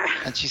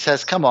 And she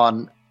says, "Come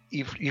on,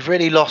 you've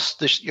really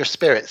lost your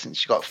spirit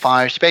since you got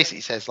fired." She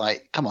basically says,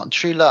 like, "Come on,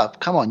 true love,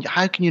 come on,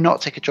 how can you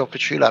not take a job for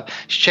true love?"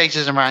 She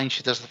chases him around.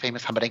 She does the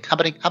famous humbudding.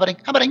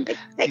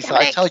 He's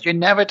like, "I told you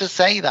never to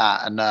say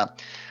that." And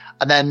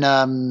then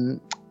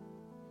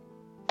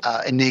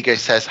Inigo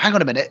says, "Hang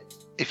on a minute.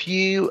 If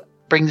you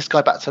bring this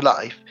guy back to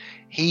life,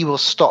 he will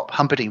stop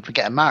Humperdinck from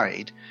getting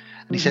married."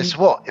 And he says,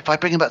 "What? If I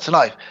bring him back to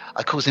life,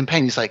 I cause him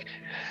pain." He's like,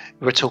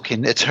 "We're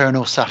talking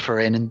eternal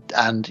suffering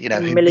and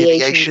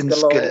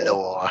humiliations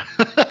galore."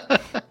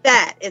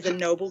 That is a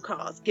noble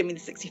cause. Give me the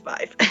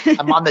 65.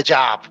 I'm on the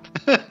job.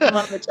 I'm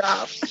on the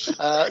job.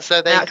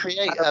 So they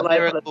create a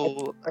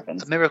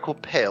miracle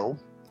pill,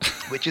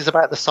 which is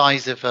about the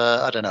size of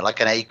I don't know,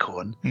 like an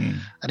acorn.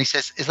 And he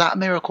says, "Is that a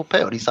miracle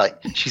pill?" And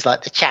she's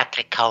like, "The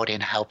chocolate coating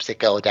helps it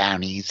go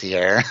down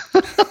easier."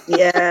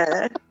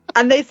 Yeah.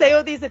 And they say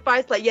all these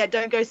advice like, yeah,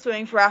 don't go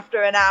swimming for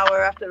after an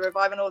hour after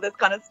reviving, all this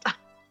kind of stuff.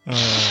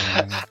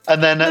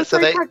 And then so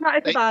they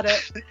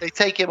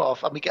take him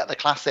off, and we get the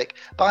classic,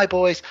 "Bye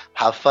boys,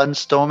 have fun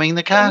storming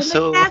the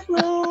castle."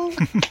 You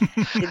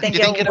think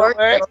it'll work?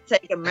 It'll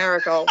take a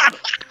miracle.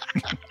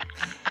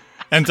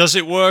 And does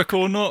it work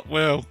or not?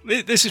 Well,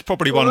 this is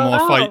probably one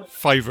of my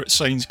favourite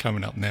scenes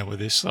coming up now with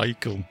this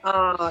acorn.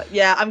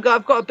 Yeah, I've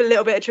got a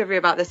little bit of trivia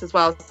about this as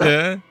well.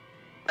 So.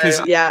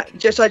 Yeah.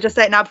 Should I just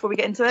say it now before we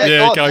get into it?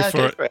 Yeah, go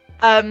for it.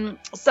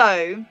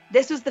 So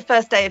this was the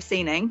first day of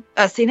shooting.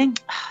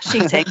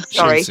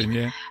 Sorry. Shooting,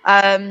 yeah.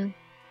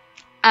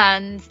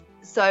 And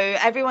so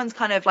everyone's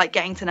kind of like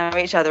getting to know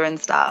each other and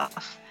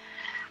stuff.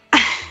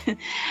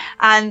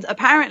 And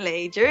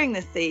apparently during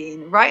this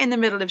scene, right in the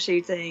middle of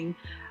shooting,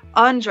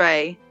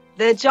 Andre,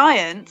 the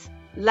giant,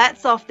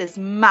 lets off this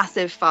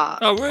massive fart.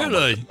 Oh,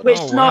 really?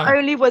 Which not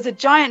only was a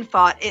giant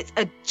fart, it's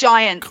a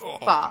giant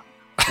fart.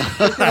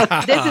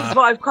 This is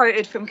what I've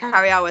quoted from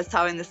Cary Elwes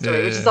telling the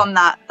story, which is on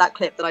that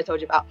clip that I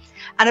told you about.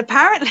 And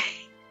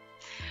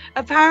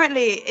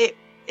apparently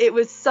it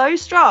was so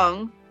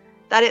strong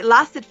that it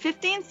lasted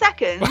 15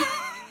 seconds.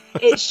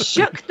 It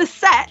shook the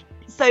set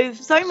so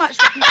much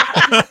that people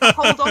had to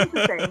hold on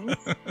to things,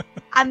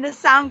 and the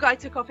sound guy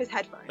took off his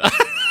headphones.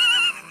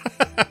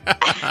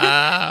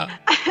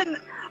 And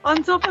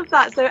on top of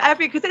that, so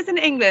because it's in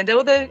England,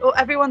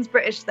 everyone's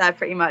British there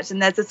pretty much,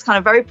 and there's this kind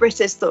of very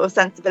British sort of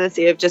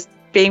sensibility of just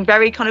being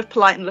very kind of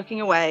polite and looking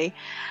away,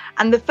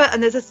 and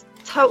there's this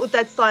total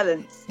dead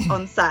silence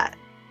on set,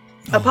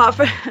 apart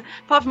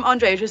from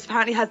Andre, who just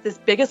apparently has this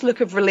biggest look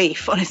of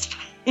relief on his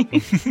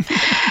face.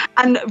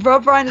 And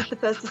Rob Ryan is the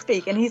first to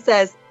speak, and he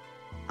says,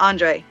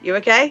 "Andre, you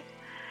okay?"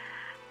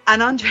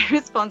 And Andre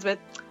responds with,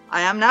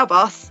 "I am now,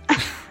 boss."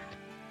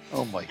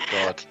 Oh my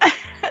god.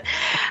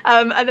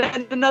 And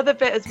then another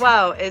bit as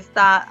well is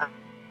that,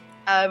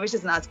 which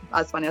isn't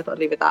as funny, I thought I'd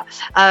leave it at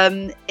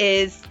that,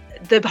 is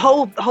the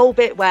whole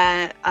bit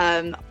where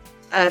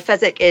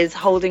Fezzik is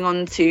holding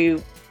on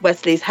to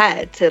Wesley's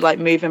head to like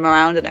move him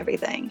around and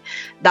everything.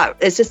 That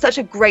is just such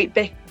a great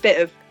bit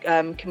of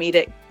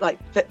comedic, like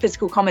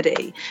physical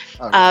comedy.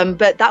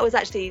 But that was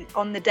actually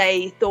on the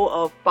day thought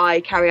of by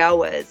Cary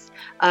Elwes,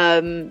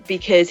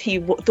 because he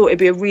thought it'd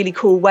be a really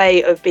cool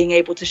way of being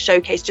able to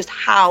showcase just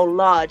how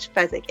large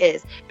Fezzik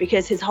is,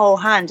 because his whole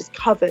hand just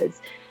covers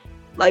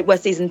like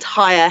Wesley's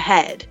entire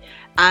head.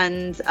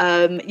 And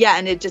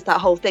and it just,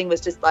 that whole thing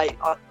was just like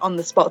on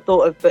the spot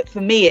thought of. But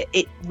for me,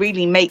 it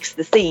really makes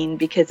the scene,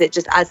 because it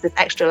just adds this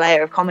extra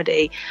layer of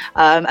comedy,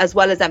 as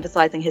well as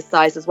emphasizing his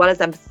size, as well as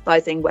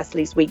emphasizing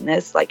Wesley's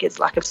weakness, like his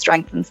lack of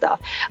strength and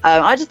stuff.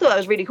 I just thought that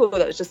was really cool.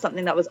 That was just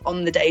something that was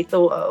on the day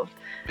thought of,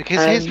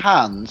 because his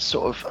hands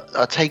sort of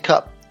take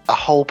up a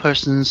whole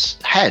person's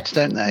head,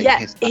 don't they?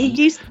 Yeah,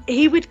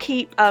 he would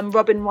keep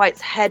Robin Wright's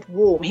head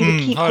warm. He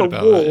would keep her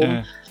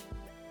warm.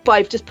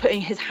 by just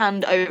putting his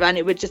hand over, and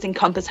it would just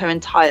encompass her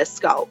entire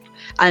scalp,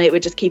 and it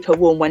would just keep her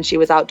warm when she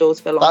was outdoors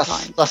for a long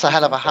time. That's a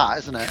hell of a hat,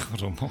 isn't it?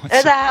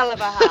 It's a hell of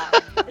a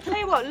hat. I tell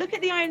you what, look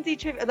at the IMDb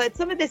trivia. Like,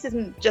 some of this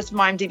isn't just from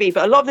IMDb,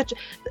 but a lot of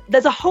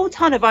there's a whole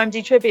ton of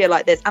IMDb trivia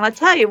like this. And I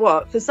tell you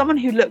what, for someone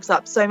who looks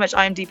up so much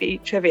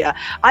IMDb trivia,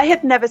 I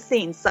have never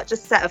seen such a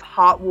set of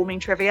heartwarming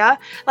trivia.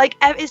 Like,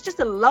 it's just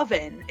a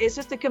loving. It's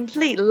just a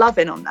complete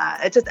loving on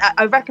that.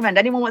 I recommend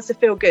anyone wants to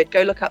feel good,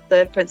 go look up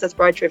the Princess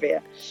Bride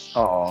trivia.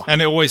 Oh,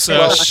 and it always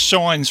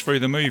shines through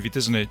the movie,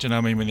 doesn't it? Do you know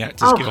what I mean? When the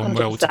actors get on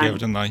well 100%. together,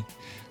 don't they?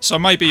 So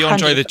maybe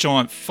Andre 100%. the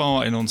Giant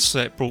farting on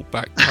set brought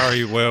back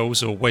Carrie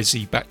Wells or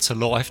Wesley back to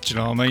life. Do you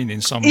know what I mean? In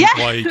some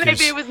way,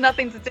 maybe it was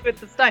nothing to do with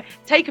the stone.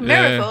 Take a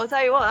miracle. I'll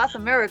tell you what, that's a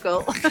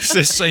miracle.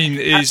 This scene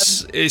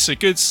it's a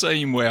good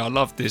scene where I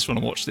loved this when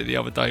I watched it the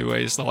other day, where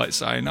it's like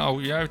saying, "Oh,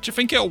 do you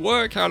think it'll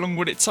work? How long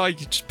would it take?"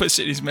 He just puts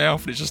it in his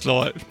mouth, and it's just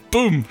like,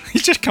 boom!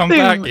 He's just come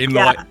back in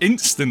like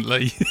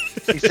instantly.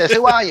 He says,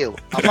 "Who are you?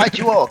 I'll fight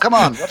you all. Come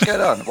on, what's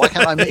going on? Why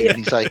can't I meet you?" And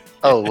he's like,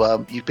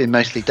 "Oh, you've been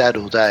mostly dead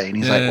all day." And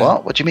he's like,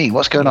 "What? What do you mean?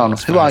 What's going on?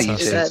 Who are you?"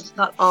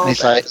 And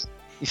he's like,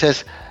 he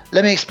says,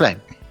 "Let me explain."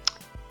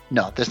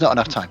 No, there's not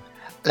enough time.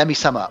 Let me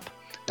sum up.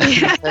 He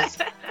says,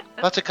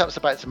 Buttercup's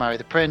about to marry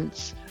the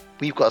prince.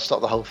 We've got to stop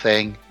the whole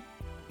thing.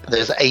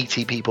 There's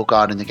 80 people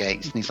guarding the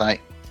gates. And he's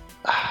like,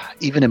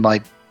 even in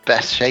my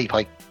best shape,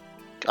 I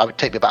would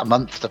take me about a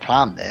month to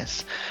plan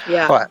this.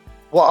 Yeah. Right.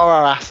 What are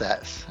our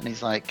assets? And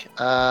he's like,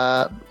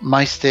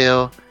 my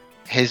steel,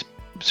 his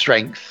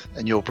strength,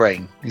 and your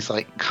brain. He's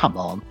like, come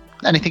on.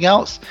 Anything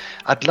else?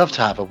 I'd love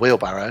to have a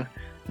wheelbarrow.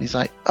 And he's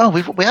like, oh,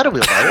 we had a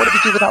wheelbarrow. What did we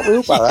do with that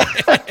wheelbarrow?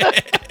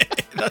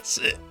 That's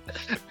it.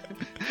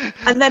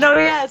 And then,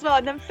 as well.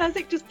 And then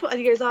Fezzik just and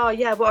he goes, "Oh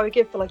yeah, what do we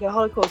give for like a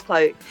Holocaust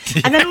cloak?"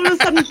 And then all of a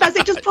sudden,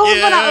 Fezzik just pulls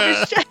one out of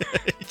his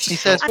chest. He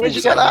says, "Where did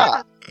you get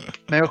that?"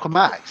 Miracle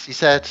Max. He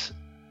said,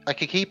 "I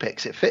could keep it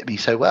because it fit me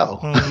so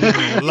well."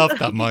 I love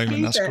that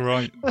moment. That's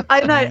great.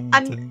 I know,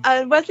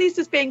 and Wesley's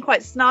just being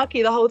quite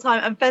snarky the whole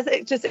time, and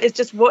Fezzik is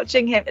just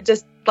watching him,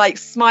 just like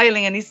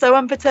smiling, and he's so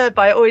unperturbed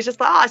by it. Or he's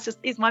just like,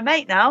 he's my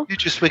mate now. You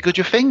just wiggled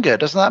your finger.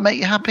 Doesn't that make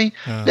you happy?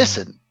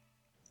 Listen.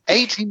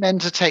 80 men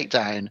to take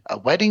down, a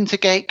wedding to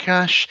gate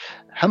crash,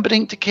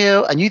 Humperdinck to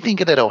kill, and you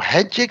think a little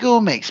head jiggle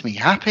makes me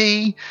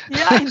happy?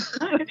 Yeah, I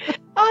know.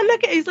 Oh,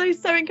 look at he's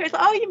so encouraged.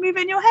 Like, oh, you're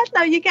moving your head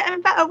now. You're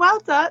getting better. Well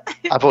done.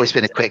 I've always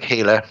been a quick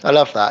healer. I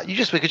love that. You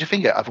just wiggled your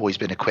finger. I've always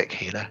been a quick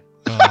healer.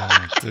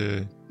 Oh,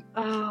 dear.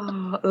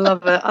 Oh, I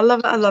love it. I love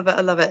it. I love it.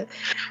 I love it.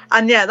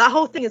 And yeah, that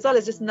whole thing as well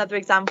is just another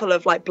example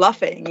of like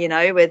bluffing,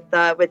 with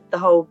the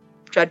whole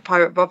Dread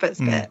Pirate Roberts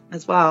bit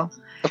as well.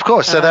 Of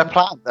course. So their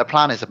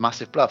plan is a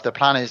massive bluff. Their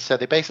plan is, so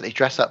they basically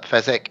dress up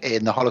Fezzik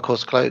in the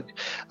Holocaust cloak,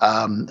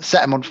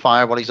 set him on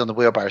fire while he's on the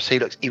wheelbarrow, so he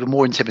looks even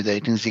more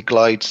intimidating as he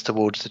glides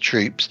towards the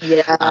troops.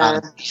 Yeah.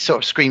 And he sort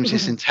of screams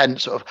this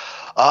intense sort of,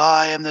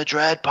 "I am the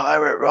Dread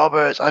Pirate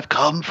Roberts. I've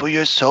come for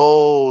your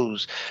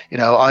souls.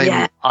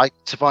 I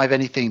survive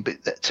anything,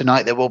 but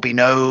tonight there will be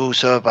no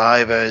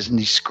survivors." And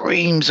he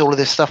screams all of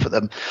this stuff at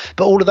them.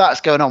 But all of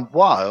that's going on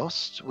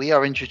whilst we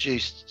are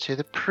introduced to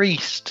the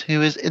priest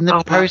who is in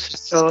the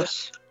process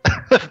of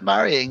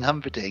marrying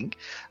Humperdinck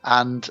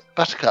and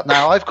Buttercup.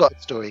 Now, I've got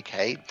a story,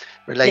 Kate,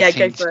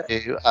 relating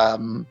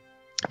to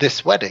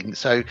this wedding.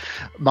 So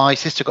my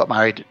sister got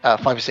married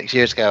 5 or 6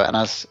 years ago, and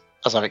as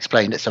I've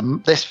explained,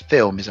 this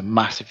film is a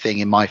massive thing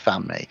in my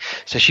family.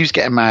 So she was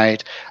getting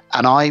married,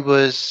 and I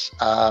was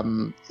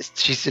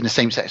she's in a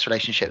same-sex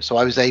relationship, so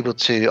I was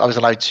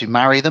allowed to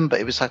marry them, but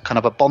it was like kind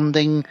of a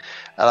bonding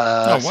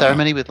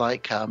ceremony with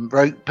like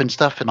rope and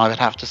stuff, and I would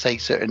have to say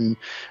certain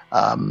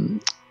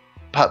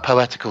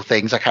poetical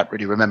things. I can't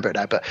really remember it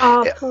now, but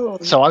cool.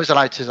 So I was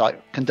allowed to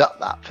like conduct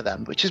that for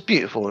them, which is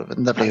beautiful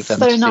and lovely of them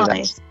so to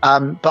nice. do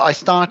that. But I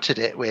started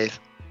it with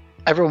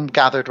everyone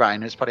gathered around.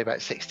 There's probably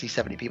about 60,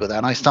 70 people there,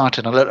 and I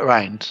started and I looked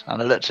around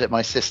and I looked at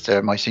my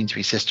sister, my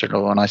soon-to-be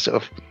sister-in-law, and I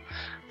sort of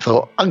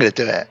thought, I'm going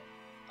to do it.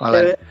 And I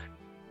went,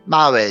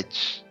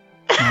 marriage.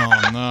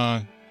 Oh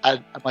no.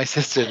 And my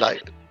sister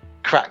like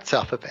cracked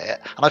up a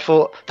bit, and I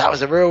thought that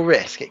was a real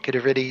risk. It could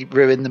have really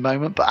ruined the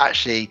moment, but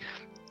actually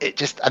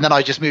and then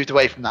I just moved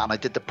away from that and I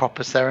did the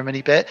proper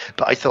ceremany bit.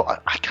 But I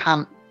thought I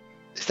can't.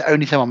 It's the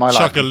only time in my life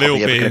Chuck a little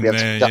bit in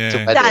there,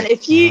 yeah. Dan,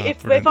 if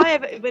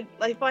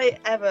I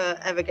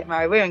ever get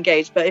married, we're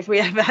engaged, but if we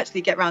ever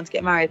actually get round to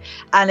get married,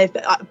 and if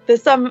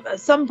there's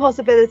some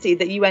possibility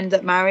that you end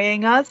up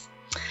marrying us,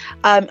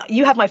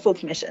 you have my full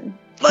permission.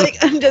 Like,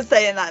 I'm just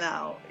saying that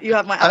now. You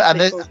have my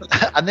absolute full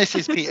permission. And this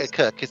is Peter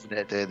Cook, isn't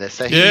it, doing this?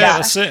 So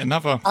that's it.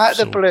 Another out of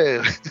the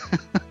blue.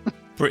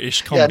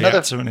 British comedy actor,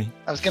 isn't he?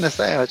 I was going to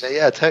say,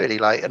 RJ, totally,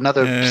 like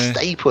another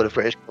staple of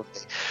British comedy.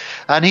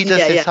 And he does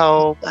this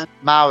whole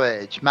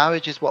marriage.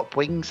 Marriage is what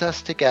brings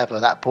us together,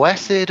 that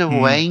blessed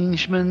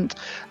arrangement.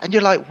 And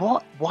you're like,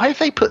 what? Why have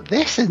they put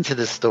this into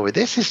the story?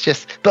 This is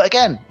just, but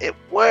again, it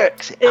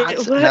works.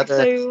 It works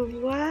so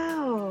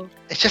well.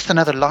 It's just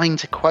another line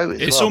to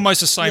quote It's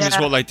almost the same as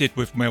what they did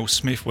with Mel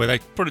Smith, where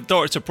the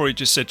director probably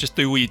just said, just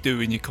do what you do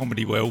in your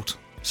comedy world.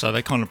 So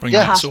they kind of bring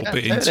Yeah, that sort of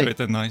yeah, bit into totally. it,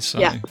 don't they? So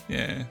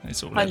yeah, they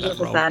sort of let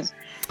that roll. 100%.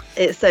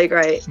 It's so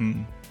great.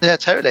 Yeah,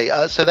 totally.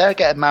 So they're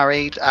getting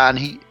married,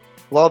 and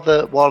while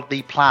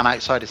the plan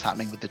outside is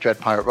happening with the Dread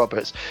Pirate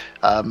Roberts,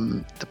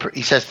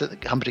 he says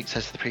that Humperdinck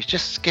says to the priest,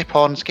 "Just skip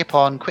on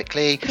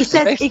quickly."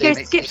 He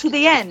goes skip to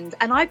the end,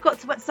 and I've got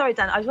to. Sorry,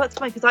 Dan, I've got to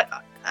because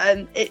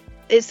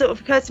it sort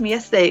of occurred to me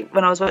yesterday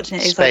when I was watching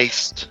it. It was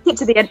Spaced. Like,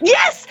 skip to the end.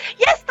 Yes,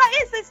 that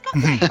is. It's got to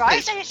be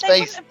right. They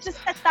wouldn't have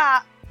just said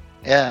that.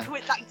 Yeah.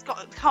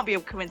 It can't be a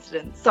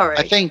coincidence. Sorry.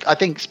 I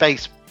think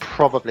Space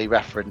probably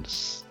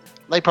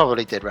They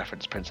probably did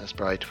reference Princess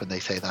Bride when they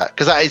say that,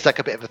 because that is like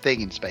a bit of a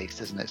thing in Space,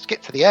 isn't it?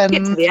 Skip to the end.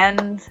 Skip to the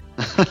end.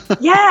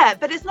 Yeah,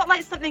 but it's not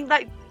like something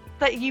like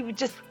that you would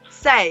just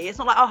say. It's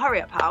not like, "Oh,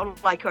 hurry up, pal,"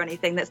 like, or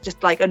anything. That's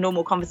just like a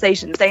normal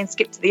conversation. Saying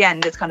skip to the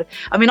end is kind of.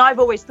 I mean, I've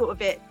always thought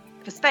of it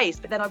for Space,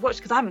 but then I watched,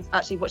 because I haven't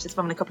actually watched this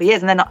film in a couple of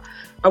years, and then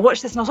I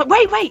watched this and I was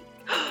like, wait,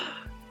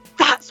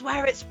 that's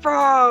where it's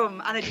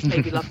from, and it just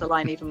made me love the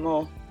line even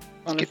more.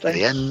 Honestly. Skip to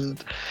the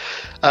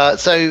end.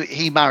 So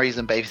he marries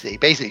and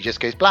basically just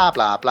goes blah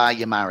blah blah.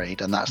 You're married,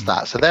 and that's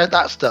that. So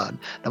that's done.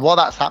 And while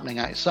that's happening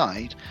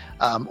outside,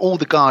 all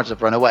the guards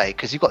have run away,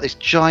 because you've got this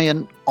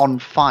giant on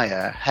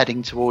fire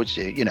heading towards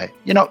you. You know,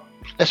 you're not.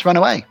 Let's run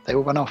away. They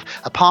all run off.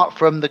 Apart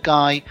from the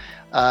guy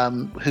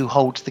who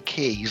holds the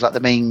key. He's like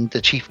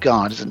the chief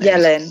guard, isn't he?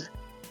 Yellen.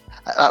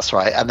 That's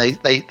right. And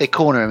they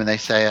corner him and they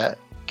say,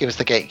 "Give us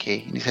the gate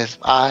key." And he says,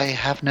 "I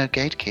have no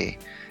gate key."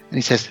 And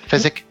he says,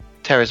 "Fezzik,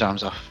 tear his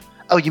arms off."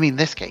 "Oh, you mean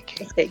this gate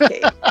key?" This gate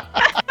key.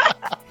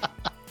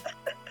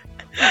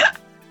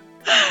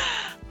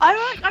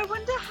 I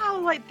wonder how,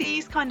 like,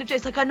 these kind of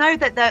jokes, like, I know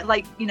that they're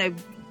like, you know,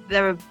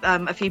 there are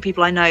a few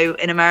people I know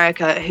in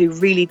America who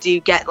really do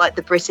get like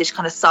the British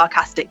kind of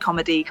sarcastic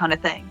comedy kind of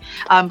thing,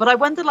 but I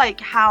wonder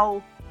like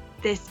how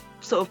this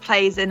sort of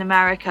plays in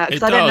America,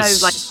 because I don't know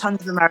like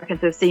tons of Americans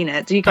who have seen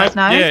it. Do you guys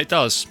know? Yeah, it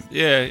does.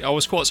 Yeah, I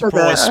was quite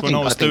surprised when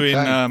I was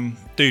doing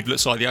Dude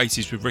Looks Like the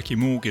 80s with Ricky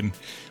Morgan,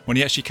 when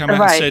he actually came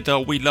out and said,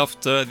 "Oh, we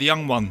loved the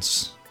Young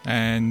Ones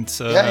and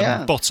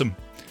Bottom,"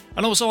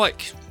 and I was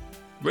like,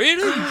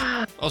 really?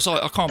 I was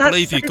like, I can't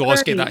believe you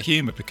guys get that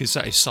humour, because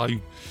that is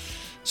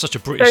such a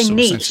British sort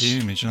of sense of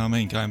humour, you know what I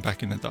mean, going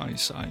back in the day.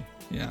 So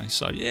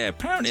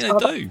apparently they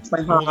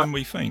do more than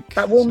we think.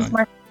 That warms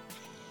my.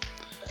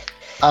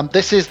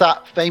 This is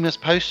that famous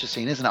poster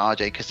scene, isn't it, RJ?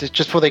 Because it's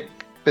just before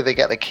they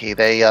get the key,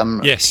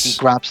 he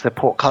grabs the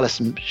portcullis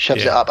and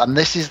shoves it up. And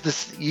this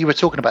is you were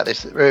talking about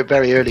this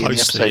very early in the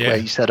episode where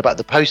you said about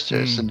the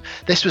posters, and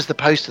this was the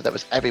poster that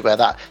was everywhere.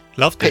 That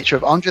picture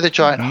of Andre the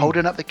Giant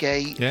holding up the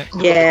gate.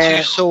 Yeah.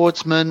 Two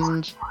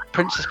swordsmen,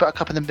 Princess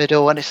Buttercup in the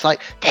middle, and it's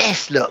like,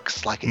 this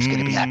looks like it's going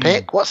to be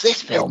epic. What's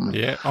this film?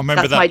 Yeah, I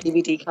remember that's my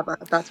DVD cover.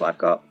 That's what I've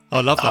got.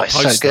 I love that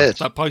poster. So good.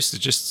 That poster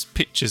just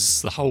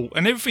pictures the whole,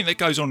 and everything that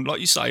goes on,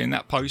 like you say, in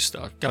that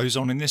poster goes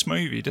on in this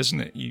movie, doesn't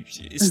it?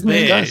 It's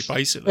there,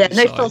 basically. Yeah,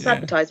 no false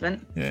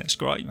advertisement. Yeah, it's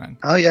great, man.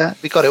 Oh, yeah,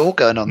 we got it all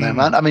going on there,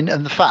 man. I mean,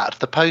 and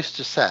the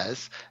poster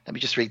says, let me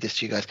just read this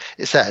to you guys.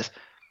 It says,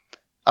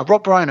 a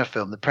Rob Reiner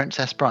film, The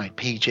Princess Bride,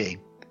 PG.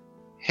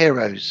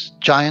 Heroes,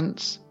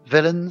 giants,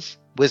 villains,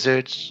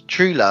 wizards,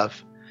 true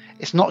love.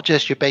 It's not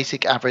just your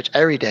basic, average,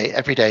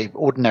 everyday,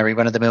 ordinary,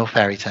 run-of-the-mill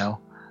fairy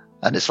tale.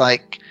 And it's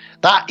like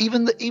that.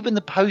 Even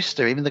the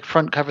poster, even the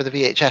front cover of the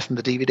VHS and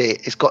the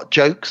DVD, it's got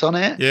jokes on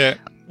it. Yeah.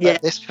 Yeah.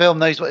 This film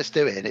knows what it's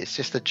doing. It's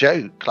just a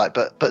joke, like,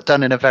 but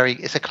done in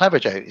it's a clever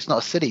joke. It's not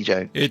a silly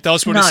joke. It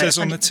does what it says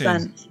on the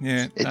tin.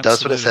 Yeah, it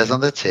does what it says on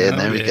the tin.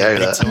 There we go.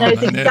 It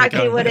knows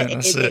exactly what it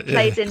is. It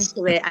plays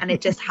into it, and it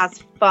just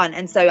has fun.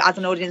 And so, as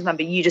an audience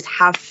member, you just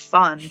have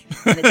fun.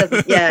 And it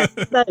doesn't. Yeah,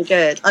 so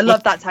good. I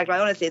love that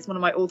tagline. Honestly, it's one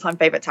of my all-time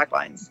favorite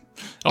taglines.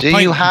 Do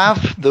you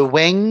have the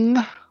wing?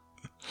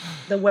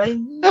 The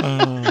wing.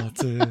 Oh,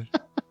 dude.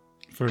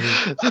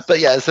 But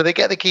yeah, so they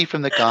get the key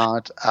from the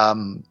guard.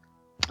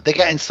 They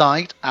get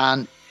inside,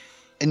 and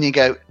you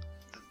go,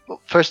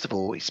 well, first of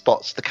all, he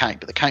spots the Count,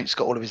 but the Count's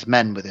got all of his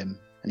men with him,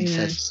 and he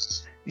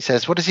says,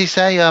 what does he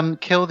say?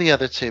 Kill the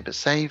other two, but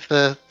save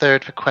the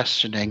third for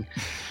questioning.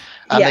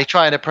 And they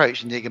try and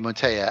approach Inigo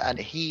Montoya, and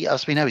he,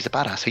 as we know, he's a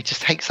badass. So he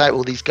just takes out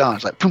all these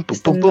guards, like boom, boom,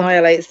 boom, boom,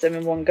 annihilates them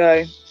in one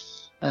go.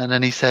 And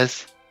then he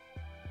says,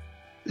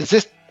 "Is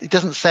this?" He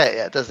doesn't say it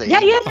yet, does he? Yeah.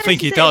 I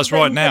think he does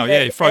right now.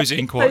 Yeah, he throws it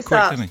in quite quick,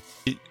 doesn't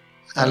he?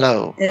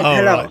 Hello.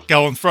 Hello. Right.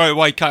 Go on, throw it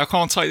away, Kate. I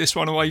can't take this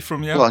one away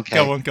from you. Go on,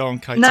 Kate. Go on,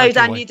 Kate. No,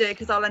 Dan, you do it,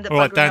 because I'll end up. All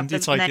right, Dan, you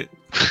take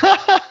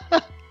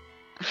it.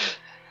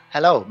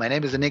 Hello, my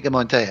name is Inigo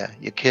Montoya.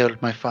 You killed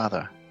my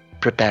father.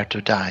 Prepare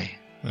to die.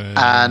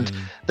 And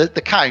the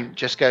Count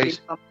just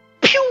goes,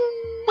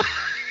 pew!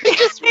 He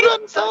just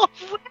runs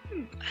off.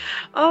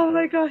 Oh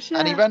my gosh! Yeah.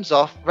 And he runs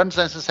off, runs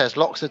downstairs,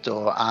 locks the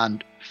door,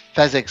 and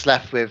Fezzik's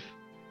left with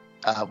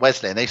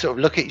Wesley, and they sort of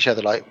look at each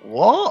other like,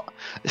 what?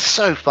 It's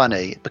so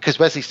funny, because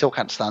Wesley still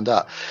can't stand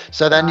up.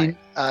 So then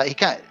he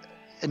can't.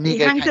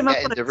 Inigo can't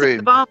get in the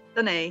room.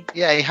 Doesn't he?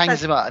 Yeah, he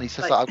hangs him up, and he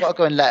says, I've got to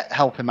go and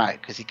help him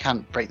out, because he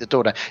can't break the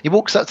door down. He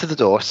walks up to the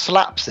door,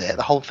 slaps it,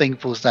 the whole thing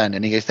falls down,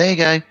 and he goes, there you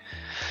go.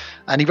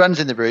 And he runs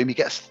in the room, he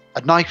gets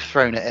a knife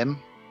thrown at him,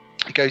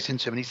 he goes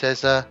into him and he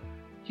says,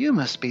 "You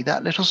must be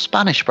that little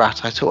Spanish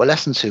brat I taught a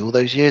lesson to all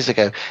those years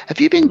ago. Have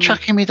you been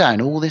tracking me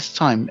down all this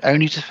time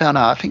only to find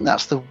out? I think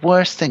that's the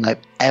worst thing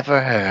I've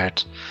ever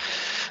heard."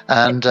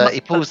 And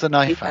he pulls the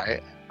knife out.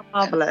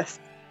 Marvelous.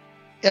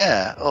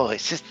 Yeah. Oh,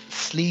 it's just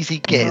sleazy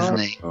git, isn't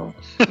he?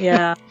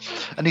 Yeah.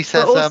 And he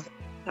says, also,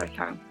 sorry,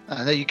 Karen.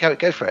 "No, you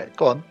go for it.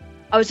 Go on."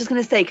 I was just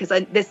going to say, because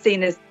this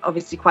scene is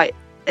obviously quite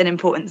an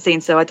important scene,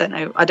 so I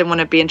don't want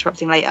to be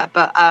interrupting later,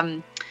 but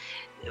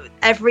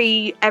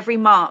every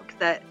mark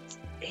that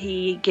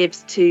he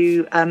gives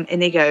to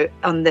Inigo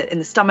in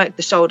the stomach,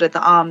 the shoulder,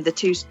 the arm, the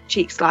 2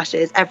 cheek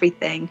slashes,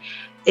 everything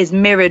is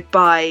mirrored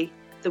by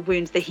the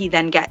wounds that he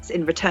then gets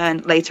in return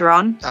later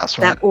on. That's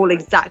right. They're all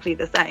exactly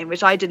the same,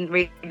 which I didn't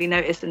really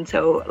notice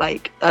until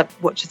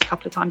watched this a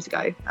couple of times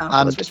ago.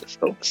 And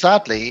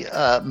sadly,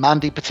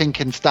 Mandy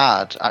Patinkin's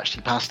dad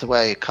actually passed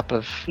away a couple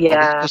of weeks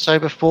or so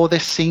before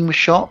this scene was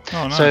shot.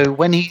 Oh,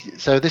 no.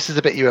 So this is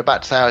the bit you were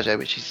about to say, RJ,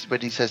 which is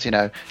when he says,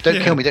 "Don't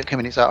kill me, don't kill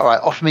me." And he's like, "All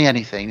right, offer me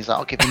anything." He's like,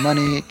 "I'll give you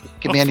money,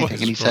 give me anything."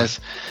 And he says,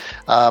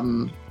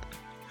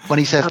 when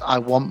he says, "I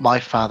want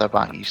my father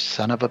back, you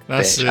son of a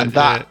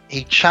bitch,"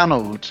 he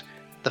channeled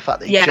the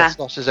fact that he just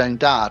lost his own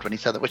dad when he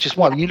said that, which is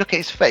why when you look at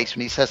his face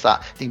when he says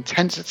that, the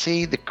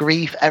intensity, the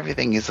grief,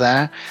 everything is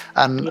there.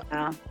 And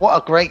what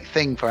a great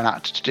thing for an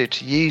actor to do,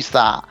 to use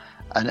that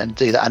and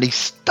do that. And he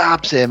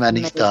stabs him and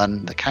he's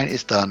done. The count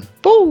is done.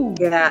 Boom.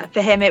 Yeah,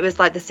 for him it was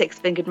like the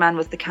 6-fingered man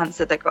was the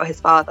cancer that got his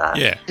father.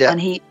 Yeah.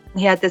 And he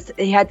had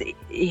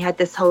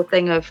this whole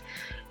thing of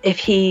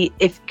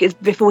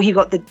before he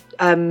got the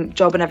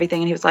job and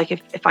everything, and he was like,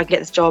 if I get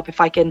this job,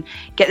 if I can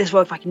get this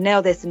role, if I can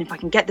nail this, and if I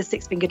can get the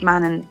 6-fingered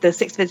man, and the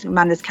 6-fingered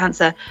man is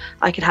cancer,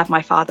 I could have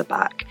my father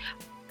back.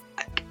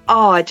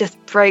 Oh, it just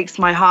breaks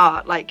my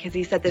heart, because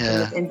he said this in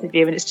this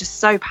interview, and it's just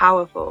so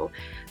powerful.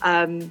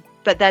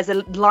 But there's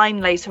a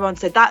line later on,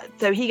 so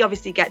he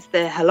obviously gets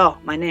the "hello,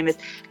 my name is"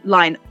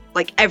 line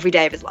every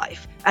day of his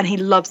life, and he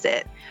loves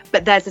it.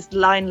 But there's this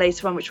line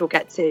later on which we'll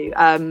get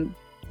to,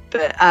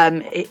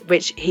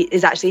 which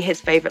is actually his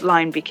favorite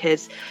line,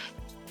 because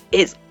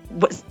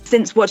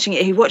since watching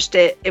it, he watched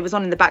it, it was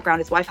on in the background,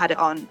 his wife had it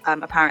on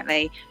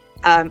apparently,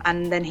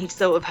 and then he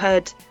sort of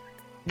heard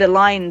the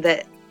line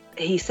that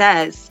he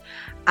says,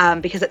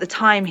 because at the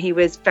time he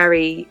was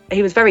very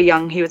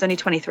young, he was only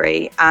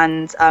 23,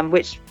 and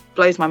which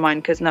blows my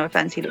mind, because no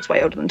offense, he looks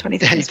way older than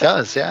 23. He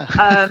does, yeah.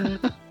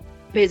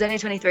 But he was only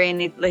 23,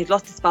 and he'd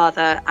lost his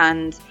father,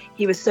 and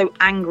he was so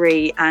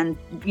angry, and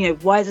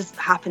why has this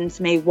happened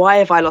to me? Why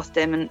have I lost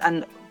him?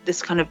 And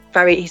this kind of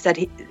he said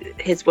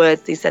his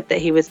words, he said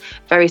that he was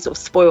very sort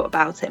of spoiled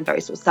about it and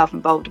very sort of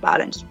self-involved about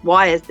it, and just,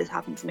 why has this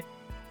happened to me?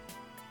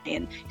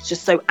 And he's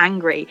just so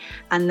angry.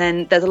 And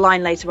then there's a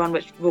line later on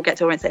which we'll get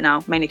to, I won't say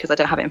now, mainly because I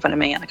don't have it in front of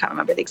me and I can't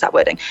remember the exact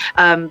wording,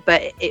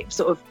 but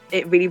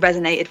it really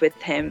resonated with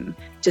him,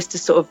 just to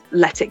sort of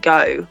let it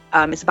go.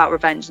 It's about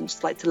revenge, and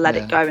just to let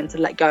it go, and to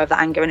let go of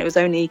that anger. And it was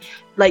only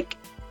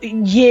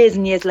years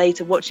and years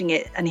later watching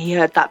it, and he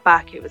heard that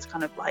back, it was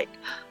kind of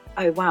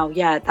oh wow,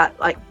 yeah, that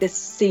this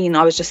scene,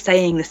 I was just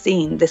saying the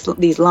scene,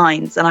 these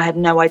lines, and I had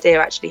no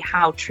idea actually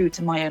how true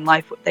to my own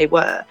life they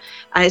were.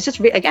 And it's just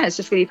it's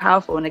just really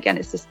powerful. And again,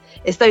 it's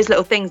those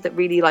little things that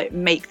really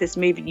make this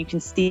movie. You can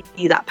see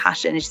that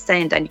passion, as you're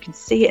saying, Dan, you can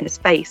see it in his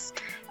face,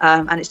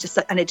 and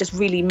it just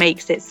really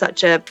makes it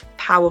such a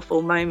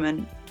powerful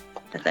moment,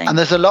 I think. And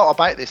there's a lot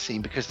about this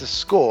scene, because the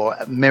score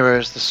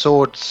mirrors the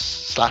sword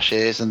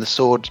slashes and the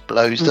sword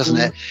blows, doesn't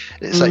it?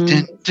 It's like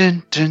dun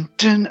dun dun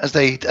dun as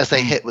they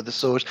hit with the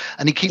swords,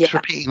 and he keeps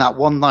repeating that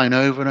one line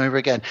over and over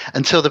again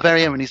until the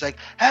very end when he's like,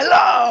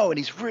 "Hello!" and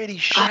he's really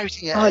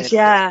shouting at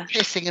him,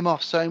 pissing him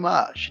off so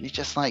much, and he's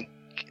just but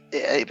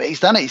he's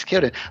done it. He's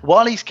killed him.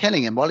 While he's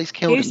killing him,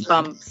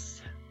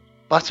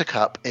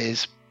 Buttercup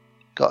is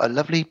got a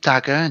lovely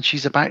dagger, and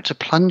she's about to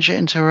plunge it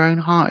into her own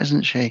heart,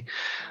 isn't she?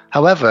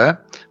 However,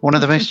 one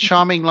of the most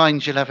charming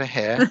lines you'll ever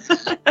hear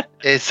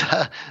is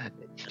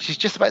she's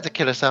just about to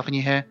kill herself, and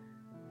you hear,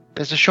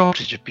 "There's a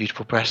shortage of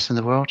beautiful breasts in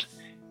the world.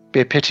 Be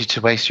a pity to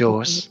waste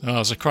yours."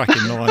 Oh, it's a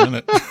cracking line, isn't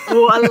it?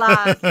 What a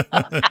lad.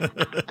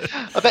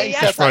 I bet he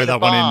said throw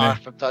that one in there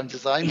from time to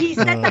time. He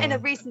said that in a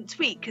recent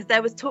tweet, because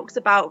there was talks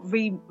about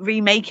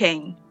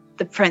remaking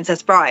The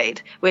Princess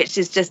Bride, which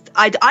is just,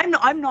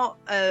 I'm not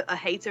a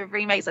hater of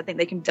remakes. I think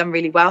they can be done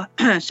really well.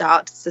 Shout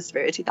out to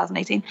Suspiria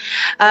 2018.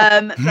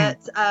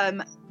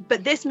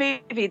 But this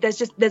movie,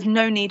 there's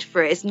no need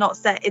for it. It's not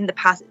set in the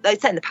past.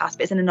 It's set in the past,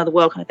 but it's in another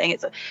world kind of thing.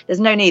 There's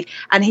no need.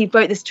 And he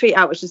wrote this tweet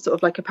out, which is sort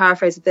of like a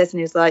paraphrase of this, and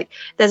he was like,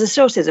 "There's a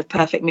shortage of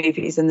perfect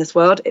movies in this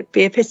world. It'd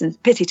be a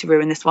pity to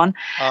ruin this one."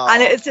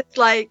 And it was just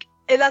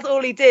that's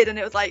all he did, and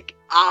it was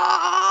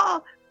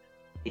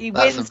he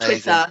wins amazing.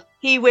 Twitter.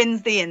 He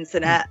wins the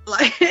internet.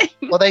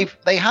 Well,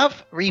 they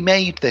have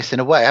remade this in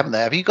a way, haven't they?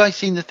 Have you guys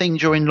seen the thing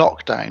during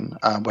lockdown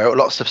where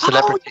lots of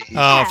celebrities?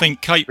 I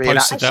think Kate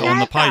posted that on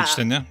the page,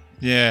 didn't you?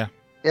 Yeah.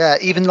 Yeah,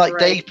 even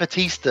Dave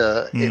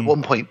Bautista at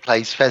one point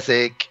plays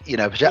Fezzik.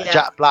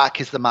 Jack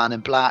Black is the man in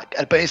black.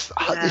 But it's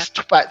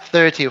about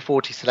 30 or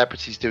 40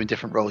 celebrities doing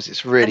different roles.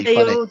 It's really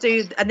funny. All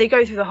do, and they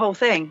go through the whole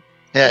thing.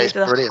 Yeah, it's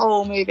the brilliant.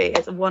 whole movie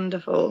is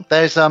wonderful.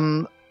 There's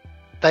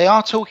they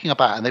are talking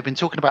about, and they've been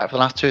talking about it for the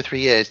last 2 or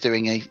 3 years,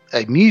 doing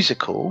a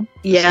musical,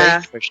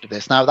 stage version of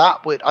this. Now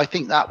I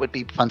think that would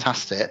be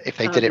fantastic if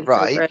they did it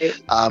right,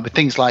 with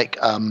things like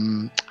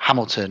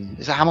Hamilton.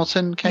 Is it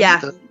Hamilton?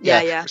 Kate?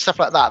 Yeah. Stuff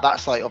like that.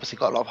 That's like obviously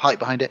got a lot of hype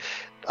behind it.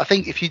 I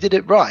think if you did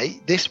it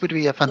right, this would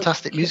be a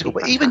fantastic musical.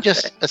 But even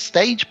just a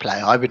stage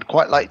play, I would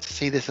quite like to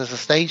see this as a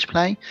stage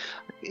play.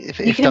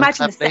 You can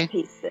imagine the set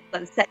piece, like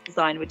the set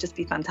design would just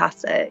be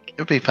fantastic. It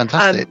would be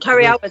fantastic.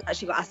 Cary Elwes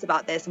actually got asked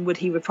about this and would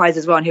he reprise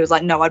as well, and he was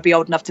like, no, I'd be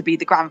old enough to be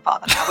the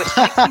grandfather now, which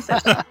makes me so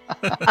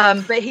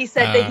sad. But he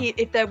said that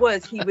if there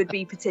was, he would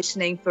be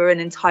petitioning for an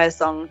entire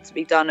song to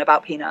be done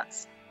about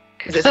peanuts,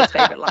 because it's his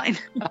favourite line.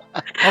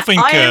 I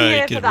think I am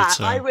here for that.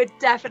 return. I would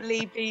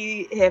definitely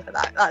be here for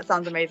that. That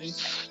sounds amazing.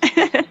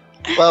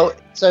 Well,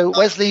 so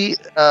Wesley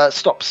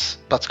stops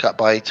Buttercup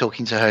by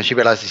talking to her. She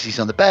realizes he's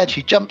on the bed.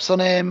 She jumps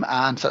on him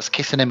and starts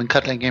kissing him and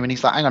cuddling him. And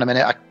he's like, hang on a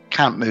minute, I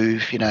can't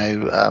move,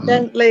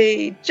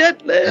 Gently.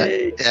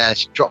 Yeah,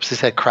 she drops his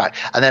head crack.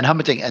 And then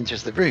Humperdinck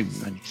enters the room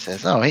and he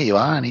says, oh, here you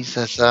are. And he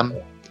says,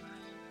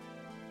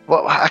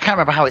 well, I can't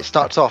remember how it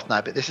starts off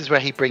now, but this is where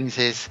he brings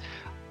his,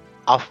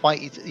 I'll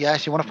fight you.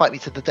 Yes, you want to fight me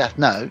to the death?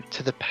 No,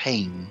 to the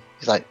pain.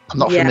 He's like, I'm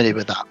not familiar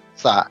with that.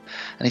 What's that?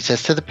 And he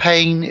says, to the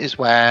pain is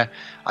where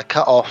I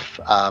cut off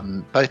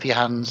both your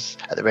hands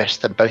at the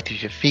wrist and both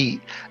of your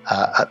feet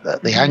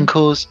at the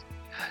ankles.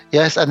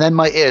 Yes, and then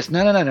my ears.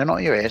 No,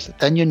 not your ears.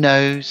 Then your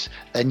nose,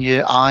 then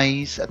your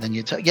eyes, and then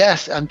your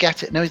yes, and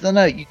get it. No,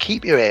 you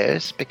keep your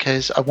ears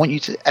because I want you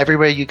to,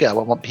 everywhere you go,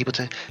 I want people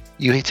to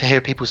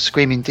hear people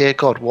screaming, dear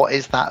God, what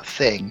is that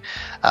thing?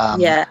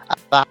 And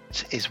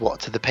that is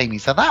what to the pain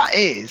means. So that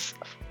is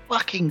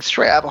fucking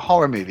straight out of a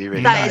horror movie,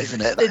 really,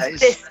 isn't it?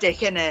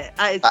 Sadistic, isn't it?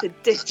 That is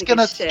sadistic. It's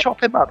going to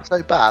chop him up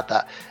so bad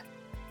that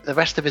the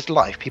rest of his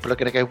life, people are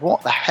going to go,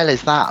 what the hell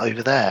is that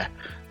over there?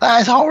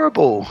 That is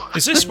horrible.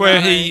 Is this where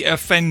he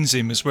offends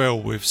him as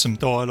well with some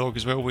dialogue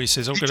as well, where he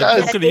says, "I'm going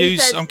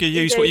to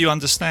use what you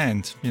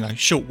understand."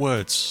 Short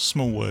words,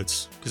 small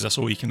words, because that's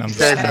all you can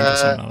understand. He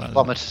says,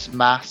 vomitous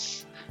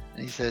mass.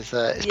 And he says,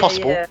 "It's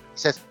possible." Yeah.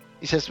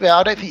 He says, "Well,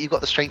 I don't think you've got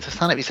the strength to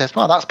stand it." He says,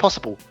 "Well, that's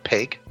possible,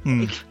 pig."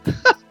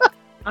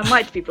 I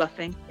might be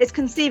bluffing. It's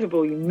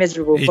conceivable, you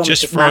miserable. He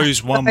just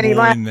throws one more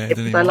in there.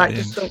 I like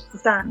the strength to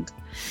stand.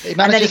 And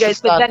then he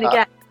goes, "But then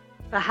again,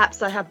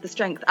 perhaps I have the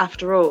strength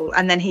after all."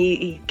 And then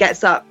he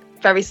gets up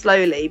very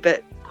slowly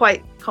but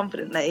quite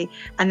confidently,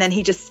 and then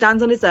he just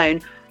stands on his own,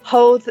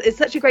 it's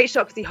such a great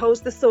shot because he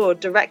holds the sword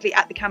directly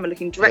at the camera,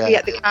 looking directly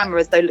at the camera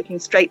as though looking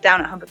straight down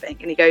at Humperdinck,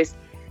 and he goes,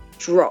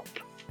 "Drop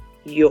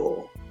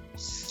your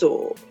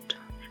sword."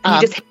 And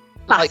he just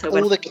like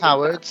all the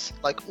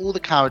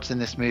cowards in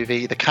this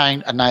movie, the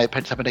Count and now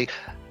Prince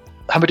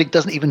Humperdinck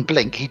doesn't even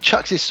blink. He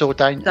chucks his sword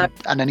down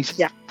and then he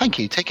says, "Thank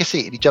you, take a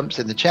seat." And he jumps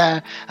in the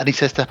chair and he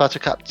says to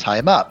Buttercup, "Tie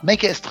him up,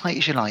 make it as tight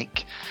as you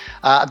like."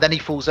 And then he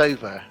falls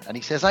over and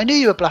he says, "I knew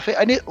you were bluffing.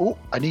 I knew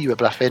you were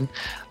bluffing."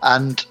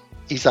 And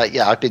he's like,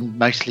 "Yeah, I've been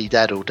mostly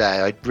dead all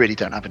day. I really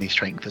don't have any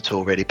strength at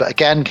all, really." But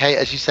again, Kate,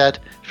 as you said,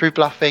 through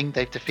bluffing,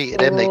 they've defeated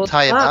him. They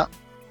tie him up.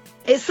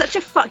 It's such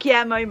a fuck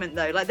yeah moment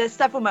though. Like there's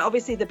several moments.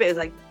 Obviously the bit is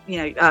like,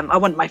 I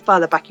want my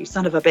father back, you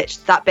son of a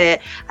bitch. That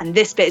bit, and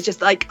this bit is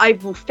just like I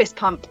will fist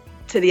pump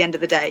to the end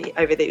of the day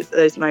over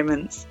those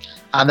moments.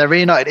 And they're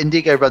reunited.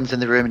 Indigo runs in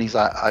the room and he's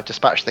like, "I've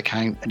dispatched the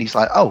Count." And he's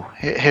like, "Oh,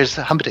 here's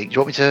Humperdinck. Do you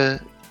want me to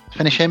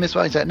finish him as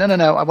well?" He's like, No.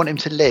 I want him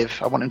to live.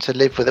 I want him to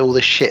live with all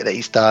the shit that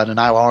he's done and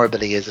how horrible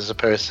he is as a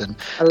person.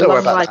 Don't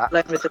worry about that.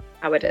 Alone with the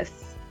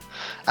cowardice.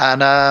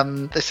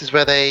 And this is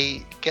where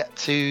they get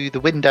to the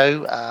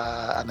window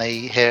and they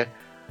hear,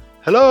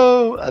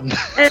 "Hello," and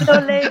 "Hello,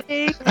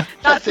 lady."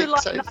 That's the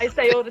line that I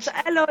say all the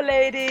time. "Hello,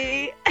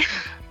 lady."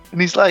 And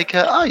he's like,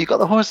 "Oh, you got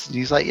the horses?" And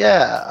he's like,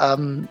 "Yeah.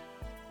 I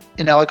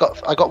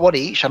got one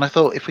each." And I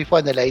thought, if we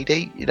find the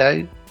lady,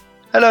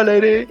 "Hello,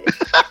 lady."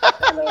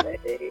 "Hello,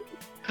 lady."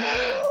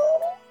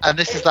 And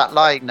this is that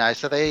line now.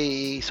 So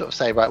they sort of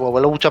say, right, well,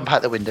 we'll all jump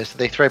out the window. So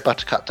they throw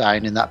Buttercup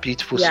down in that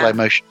beautiful slow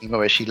motion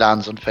where she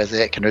lands on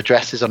Fezzik and her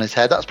dress is on his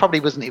head. That's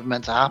probably wasn't even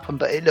meant to happen,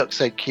 but it looks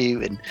so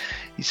cute. And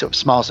he sort of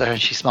smiles at her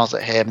and she smiles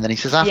at him. And then he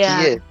says,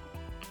 "After you."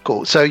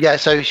 Cool. So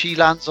so she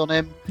lands on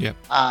him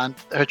and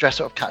her dress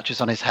sort of catches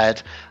on his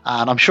head.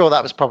 And I'm sure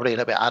that was probably a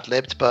little bit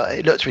ad-libbed, but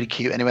it looks really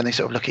cute anyway when they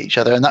sort of look at each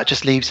other. And that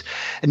just leaves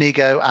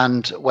Inigo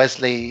and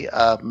Wesley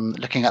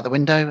looking out the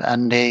window.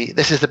 And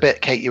this is the bit,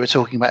 Kate, you were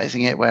talking about,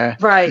 isn't it? Where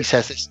he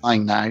says this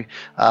line now.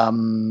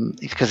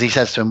 Because he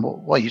says to him,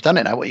 "Well, you've done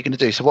it now. What are you going to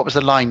do?" So what was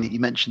the line that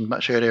you mentioned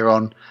much earlier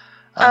on?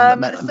 I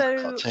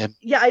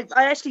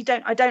actually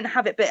don't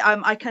have it, but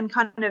I can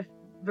kind of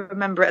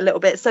remember it a little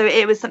bit. So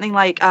it was something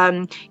like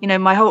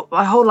my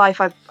whole life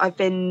I've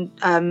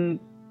been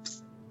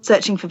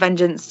searching for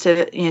vengeance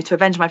to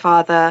avenge my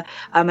father,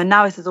 and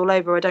now this is all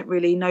over, I don't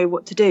really know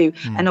what to do.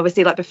 And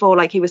obviously, like before,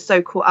 like he was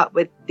so caught up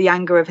with the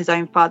anger of his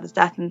own father's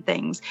death and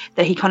things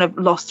that he kind of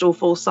lost all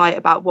full sight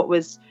about what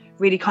was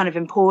really kind of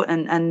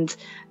important and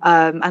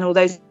all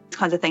those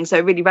kinds of things. So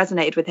it really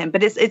resonated with him.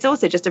 But it's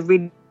also just a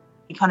really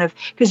kind of,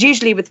 because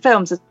usually with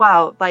films as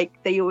well, like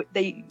they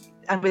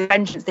and with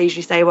Vengeance they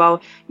usually say,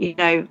 well, you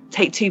know,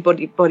 take 2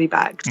 body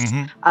bags.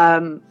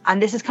 And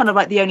this is kind of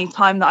like the only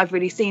time that I've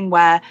really seen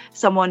where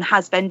someone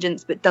has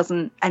vengeance but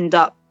doesn't end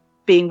up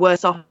being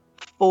worse off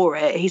for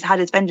it. He's had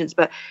his vengeance,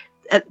 but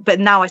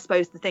now I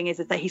suppose the thing is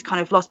that he's kind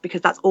of lost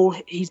because that's all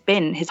he's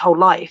been his whole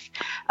life.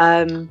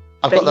 I've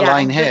got the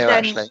line here,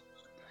 actually.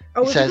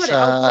 Oh,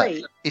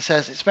 he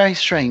says, it's very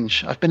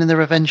strange. I've been in the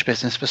revenge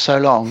business for so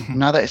long.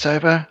 Now that it's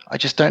over, I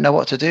just don't know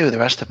what to do the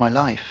rest of my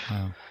life.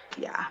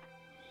 Yeah.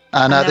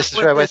 And this is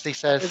where Wesley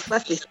says,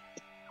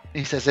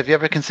 he says, have you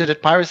ever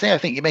considered piracy? I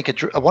think you make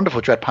a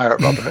wonderful Dread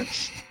Pirate,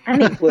 Roberts.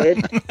 And he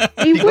would.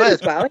 He would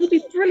as well. He'd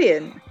be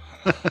brilliant.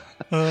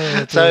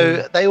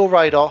 So they all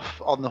ride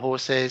off on the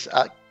horses.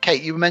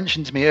 Kate, you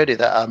mentioned to me earlier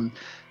that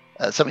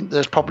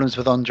there's problems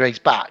with Andre's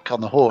back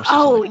on the horse.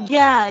 Oh,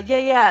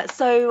 yeah.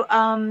 So,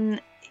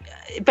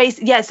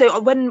 so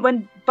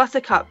when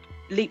Buttercup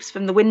leaps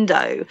from the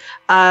window,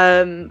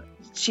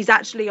 she's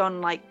actually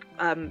on like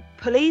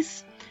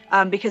pulleys.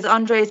 Because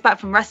Andre's back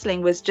from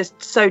wrestling was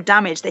just so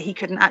damaged that he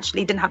didn't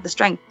have the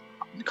strength.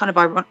 Kind of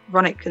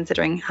ironic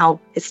considering how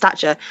his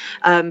stature,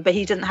 but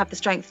he didn't have the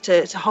strength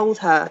to hold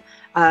her,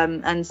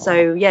 and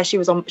so she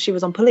was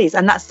on pulleys,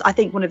 and that's I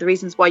think one of the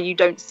reasons why you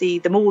don't see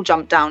them all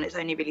jump down. It's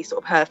only really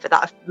sort of her for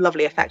that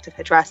lovely effect of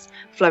her dress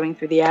flowing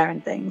through the air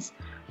and things.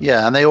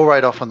 Yeah, and they all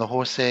ride off on the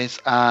horses,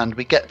 and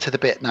we get to the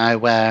bit now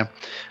where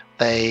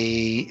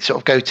they sort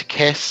of go to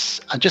kiss,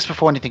 and just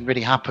before anything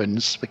really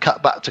happens, we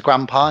cut back to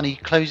Grandpa, and he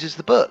closes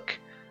the book,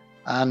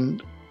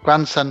 and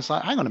Grandson's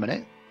like, hang on a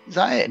minute, is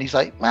that it? And he's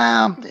like,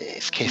 well,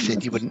 it's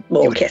kissing, you wouldn't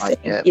kissing,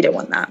 like it. You don't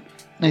want that.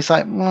 And he's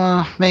like,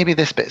 well, maybe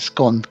this bit's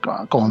go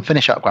on,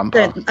 finish up,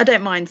 Grandpa. I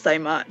don't mind so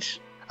much.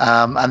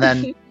 And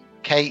then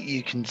Kate,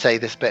 you can say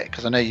this bit,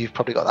 because I know you've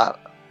probably got that.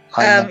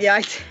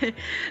 I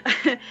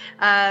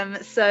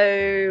do.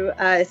 So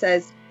it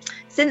says,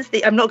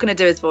 I'm not going to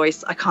do his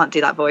voice. I can't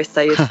do that voice,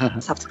 so you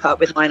just have to cut up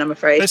with mine, I'm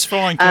afraid. That's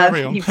fine,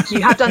 carry on. You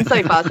have done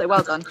so far, so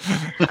well done.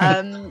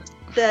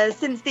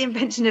 Since the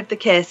invention of the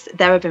kiss,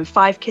 there have been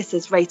 5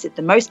 kisses rated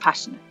the most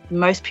passionate, the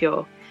most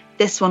pure.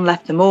 This one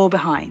left them all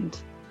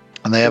behind.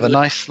 And they have a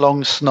nice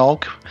long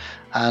snog.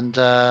 And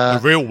a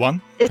real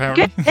one,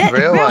 apparently.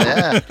 Real one,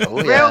 yeah.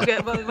 Oh, yeah. Real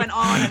good. Well, we went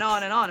on and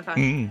on and on,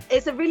 apparently.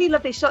 It's a really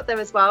lovely shot there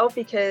as well,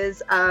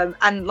 because,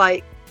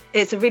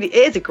 it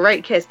is a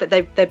great kiss, but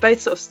they both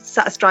sort of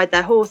sat astride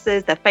their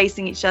horses, they're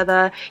facing each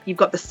other, you've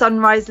got the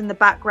sunrise in the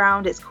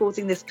background, it's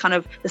causing this kind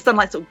of, the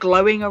sunlight sort of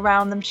glowing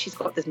around them, she's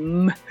got this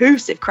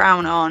massive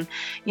crown on,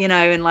 you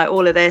know, and like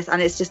all of this,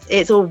 and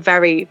it's all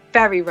very,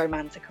 very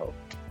romantical.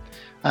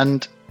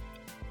 And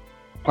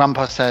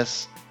Grandpa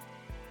says,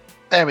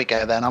 there we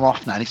go then, I'm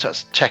off now. And he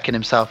starts checking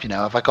himself, you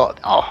know, have I got,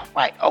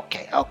 right,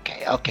 okay.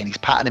 And he's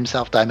patting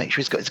himself down, make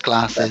sure he's got his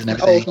glasses and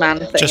everything. Old man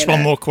thing, just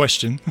one more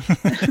question.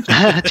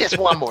 Just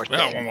one more thing.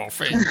 Well, one more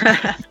thing.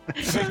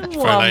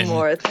 One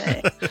more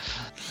thing.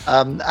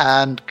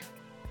 And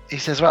he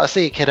says, right, I'll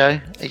see you, kiddo.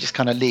 He just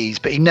kind of leaves,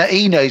 but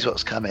he knows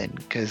what's coming,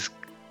 because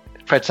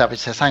Fred Savage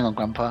says, hang on,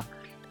 Grandpa,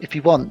 if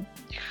you want,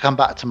 you can come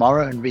back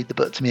tomorrow and read the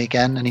book to me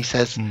again. And he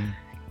says,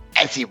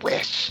 as you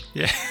wish.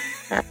 Yeah.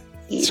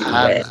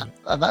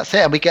 And that's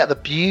it. And we get the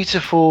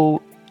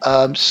beautiful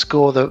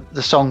score,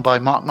 the song by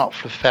Mark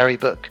Knopfler, Fairy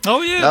Book.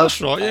 Oh yeah, that's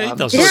right. Yeah, he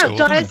does. Yeah,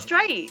 Dire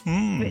Straits,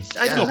 which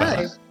I don't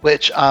know.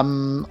 Which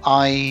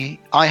I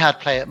had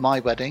play at my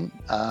wedding,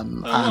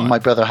 and my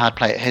brother had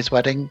play at his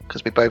wedding,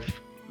 because we both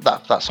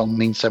that song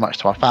means so much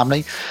to our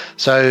family.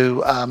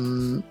 So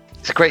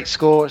it's a great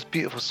score. It's a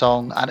beautiful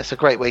song, and it's a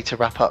great way to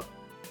wrap up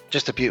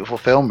just a beautiful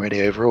film.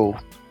 Really, overall,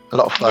 a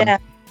lot of fun.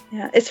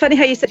 Yeah, it's funny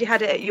how you said you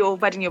had it at your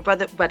wedding, your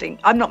brother's wedding.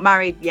 I'm not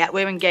married yet;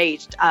 we're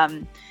engaged.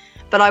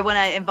 But I want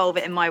to involve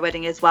it in my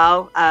wedding as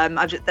well.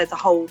 There's a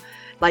whole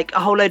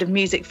load of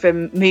music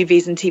from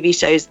movies and TV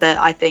shows that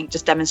I think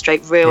just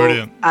demonstrate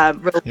real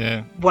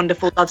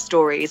wonderful love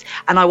stories.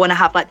 And I want to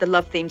have like the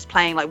love themes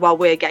playing like while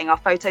we're getting our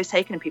photos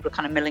taken and people are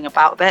kind of milling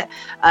about a bit.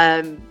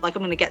 I'm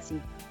going to get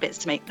some bits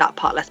to make that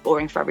part less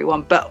boring for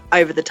everyone. But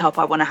over the top,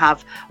 I want to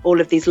have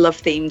all of these love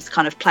themes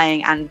kind of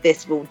playing, and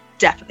this will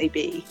definitely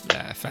be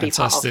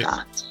fantastic. Part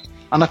of that.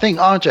 And I think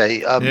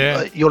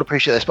RJ, you'll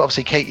appreciate this, but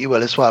obviously Kate, you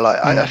will as well.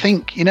 I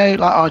think, you know,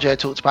 like RJ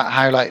talked about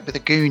how, like, with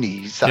the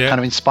Goonies, that kind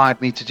of inspired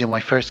me to do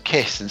my first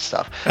kiss and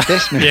stuff.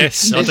 This movie,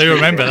 yes, I do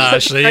remember that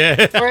actually.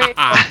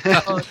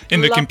 Yeah, in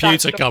the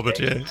computer cupboard.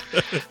 Yeah.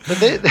 But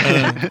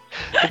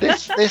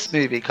this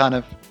movie kind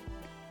of,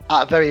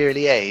 at a very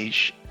early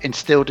age,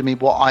 instilled in me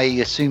what I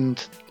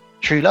assumed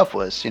true love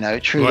was. You know,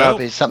 true love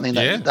is something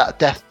that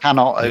death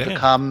cannot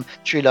overcome.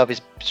 True love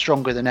is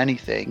stronger than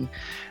anything,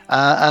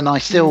 and I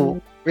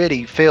still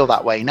really feel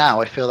that way now.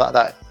 I feel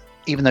that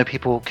even though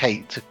people,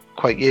 Kate, to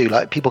quote you,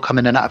 like people come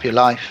in and out of your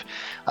life,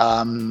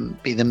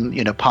 be them,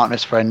 you know,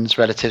 partners, friends,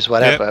 relatives,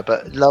 whatever,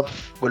 but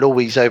love will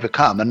always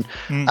overcome. And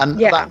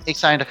that may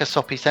sound like a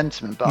soppy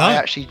sentiment, but I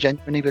actually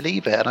genuinely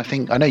believe it.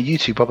 And I know you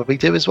two probably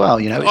do as well.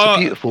 You know, it's a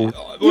beautiful.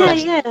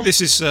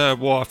 This is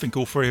why I think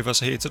all three of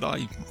us are here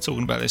today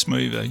talking about this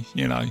movie.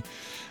 You know.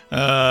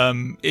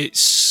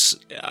 It's,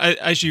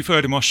 as you've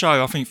heard in my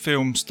show, I think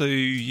films do,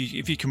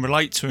 if you can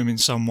relate to them in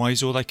some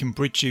ways, or they can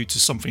bridge you to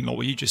something like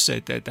what you just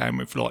said there, Dan,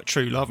 with like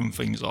true love and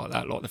things like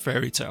that, like the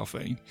fairy tale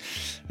thing,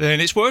 then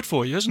it's worked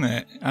for you, isn't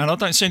it? And I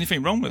don't see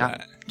anything wrong with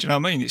that. Do you know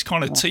what I mean? It's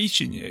kind of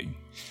teaching you,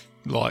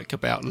 like,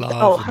 about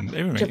love and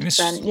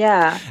everything.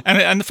 Yeah.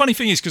 And the funny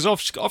thing is, because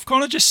I've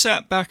kind of just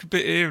sat back a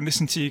bit here and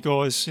listened to you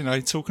guys, you know,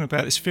 talking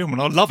about this film,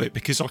 and I love it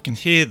because I can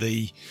hear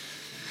the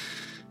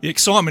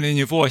excitement in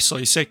your voice, like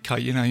you said,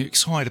 Kate. You know, you're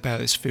excited about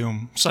this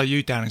film. So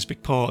you, Dan, is a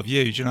big part of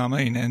you. Do you know what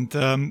I mean? And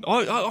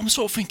I'm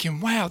sort of thinking,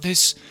 wow,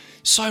 there's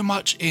so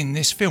much in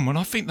this film, and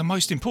I think the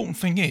most important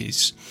thing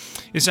is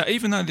that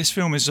even though this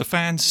film is a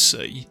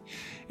fantasy,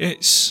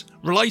 it's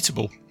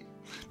relatable.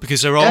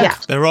 Because there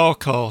are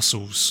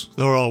castles,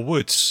 there are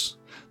woods,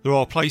 there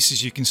are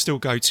places you can still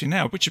go to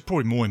now, which are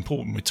probably more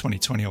important with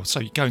 2020. I would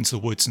say you go into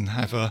the woods and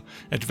have a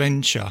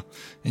adventure,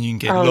 and you can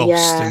get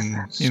lost.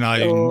 And you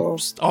know,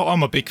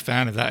 I'm a big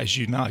fan of that, as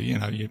you know. You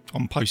know,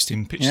 I'm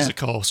posting pictures of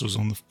castles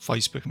on the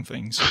Facebook and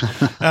things.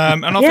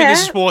 And I think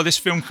this is why this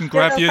film can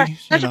grab you.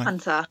 Treasure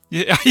hunter.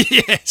 Yeah,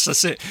 yes,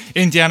 that's it.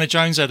 Indiana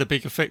Jones had a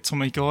big effect on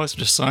me, guys. I'm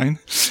just saying,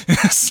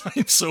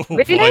 same sort of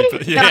vibe.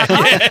 But yeah.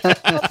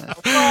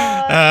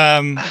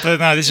 But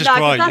no, this is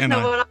great. That's you know.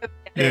 not what I'm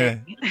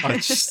doing.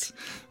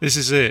 This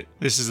is it.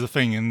 This is the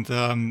thing,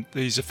 and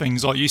these are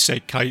things like you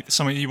said, Kate.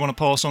 Something you want to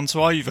pass on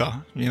to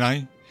Ava. You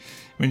know,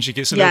 when she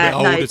gets a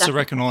little bit older, to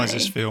recognise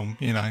this film.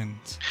 You know,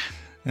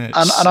 and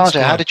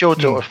RJ, how did your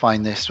daughter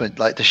find this?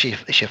 Like, is she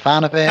a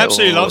fan of it?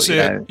 Absolutely loves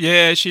it. Know?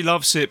 Yeah, she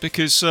loves it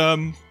because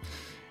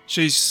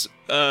she's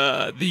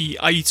the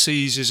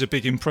 80s is a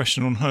big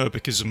impression on her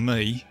because of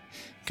me.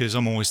 Because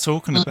I'm always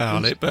talking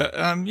about it, but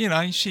you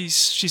know, she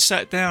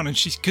sat down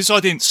and because I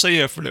didn't see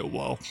her for a little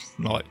while,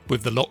 like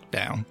with the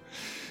lockdown.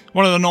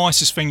 One of the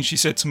nicest things she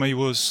said to me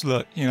was,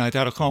 "Look, you know,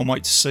 Dad, I can't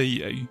wait to see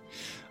you." And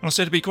I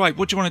said, "It'd be great.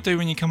 What do you want to do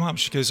when you come up?"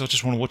 She goes, "I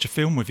just want to watch a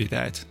film with you,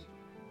 Dad."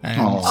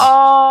 And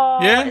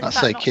yeah, that's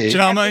so cute. Do you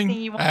know what I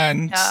mean?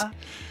 And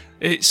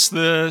it's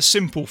the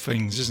simple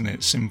things, isn't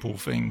it? Simple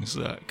things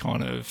that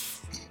kind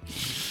of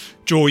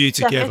draw you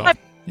together.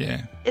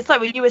 Yeah. It's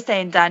like what you were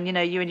saying, Dan, you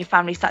know, you and your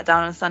family sat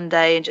down on a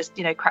Sunday and just,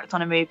 you know, cracked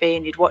on a movie,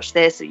 and you'd watch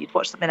this or you'd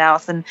watch something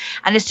else. And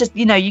it's just,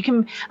 you know, you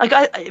can, like,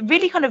 it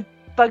really kind of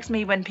bugs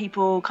me when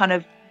people kind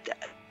of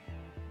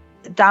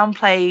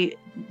downplay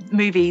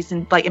movies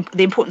and like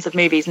the importance of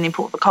movies and the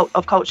importance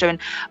of culture, and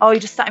you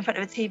just sat in front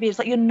of a TV. It's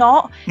like, you're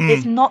not.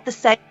 It's not the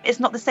same.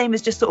 It's not the same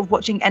as just sort of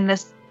watching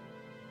endless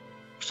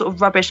sort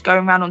of rubbish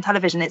going around on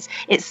television. It's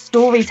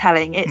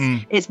storytelling,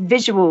 it's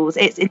visuals,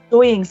 it's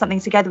enjoying something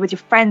together with your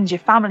friends, your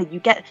family. You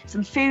get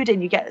some food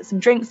in, you get some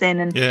drinks in,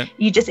 and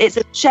it's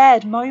a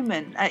shared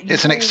moment.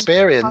 It's an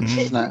experience,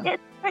 isn't it?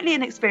 It's totally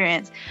an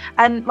experience.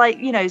 And like,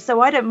 you know, so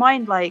I don't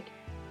mind, like,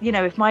 you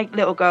know, if my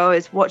little girl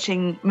is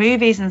watching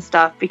movies and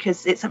stuff,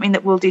 because it's something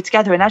that we'll do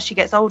together. And as she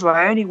gets older,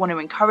 I only want to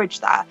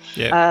encourage that.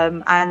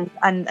 And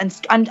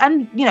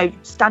you know,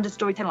 standard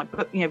storytelling,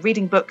 like you know,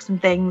 reading books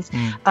and things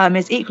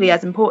is equally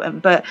as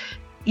important. But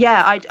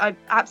yeah, I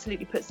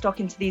absolutely put stock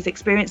into these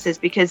experiences,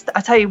 because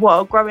I tell you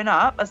what, growing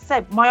up, as I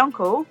said, my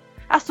uncle,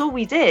 that's all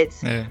we did.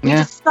 We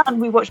just sat and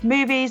we watched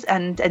movies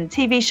and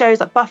TV shows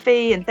like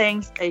Buffy and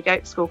things. There you go,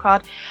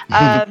 scorecard.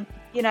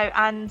 You know,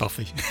 and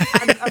Buffy.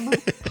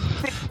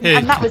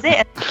 and that was it.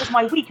 And that was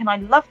my week, and I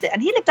loved it.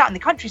 And he lived out in the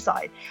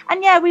countryside,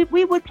 and yeah,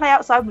 we would play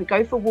outside, we'd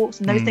go for walks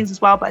and those things as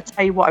well. But I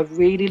tell you what, I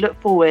really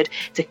look forward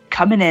to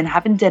coming in,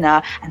 having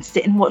dinner, and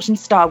sitting watching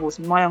Star Wars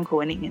with my uncle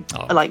and eating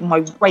like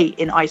my weight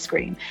in ice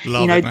cream.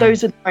 Love you know, it,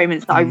 those are the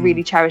moments that I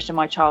really cherished in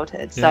my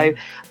childhood. So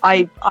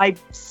I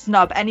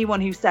snub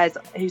anyone who says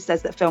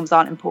that films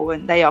aren't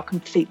important. They are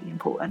completely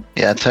important.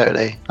 Yeah,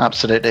 totally,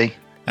 absolutely.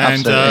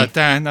 And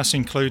Dan, that's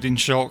including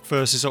Shark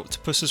versus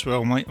Octopus as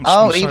well, mate.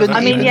 Even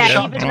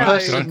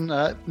Octopus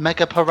and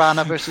Mega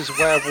Piranha versus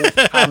Werewolf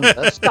Panda.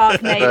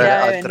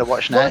 Sharknado. I'm gonna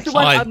watch next.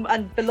 What's the one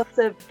and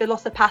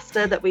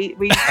Velocipasta that we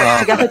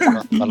together.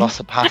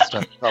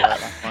 Velocipasta.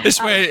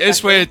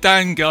 It's where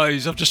Dan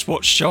goes, I've just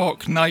watched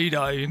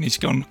Sharknado, and he's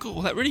gone,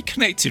 "Oh, that really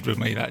connected with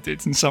me. That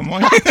did in some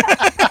way."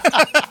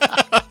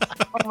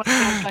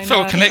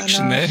 Felt a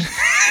connection there.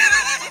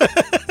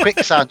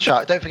 Quicksand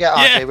Shark. Don't forget,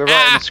 RJ, we're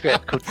writing a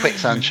script called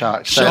Quicksand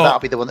Shark, so that'll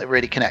be the one that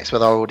really connects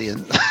with our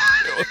audience.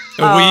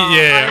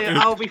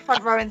 I'll be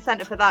front row and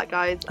centre for that,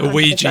 guys. 100%. A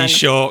Ouija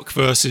Shark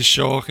versus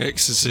Shark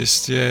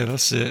Exorcist. Yeah,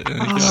 that's it.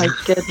 My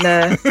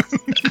goodness.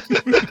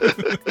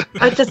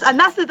 And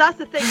that's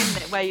the thing,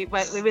 isn't it?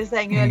 Where we were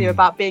saying earlier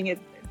about being a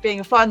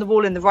fly on the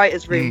wall in the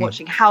writers' room,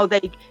 watching how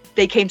they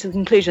came to the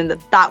conclusion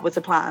that was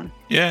a plan.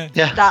 Yeah.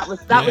 That was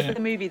the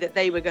movie that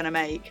they were going to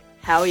make.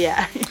 Hell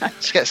yeah.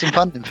 Let's get some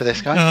funding for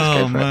this, guys.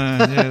 Oh,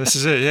 man. Yeah, this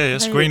is it. Yeah,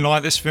 let's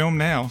greenlight this film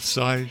now.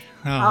 So,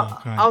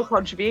 I'll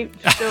contribute,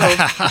 sure.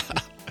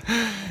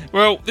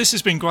 Well, this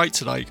has been great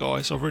today,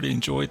 guys. I've really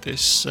enjoyed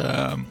this.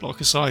 Like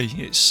I say,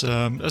 it's,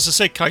 as I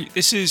said, Kate,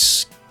 this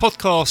is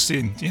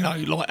podcasting, you know,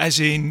 like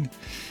as in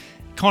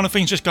kind of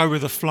things just go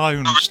with the flow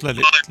and just let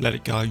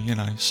it go, you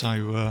know.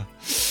 So,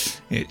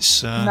 it's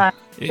so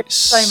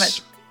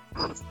much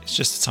it's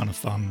just a ton of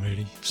fun,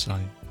 really. So,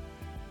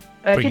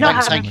 If you're not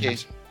having thank you.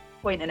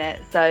 point in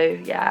it, so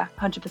yeah,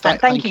 100%.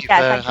 Thank you for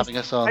thank having you,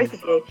 us on. both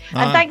of you,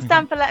 and thanks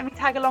Dan for letting me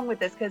tag along with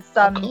this because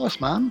Of course,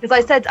 man.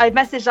 because I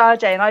messaged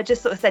RJ and I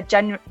just sort of said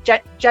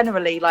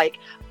generally like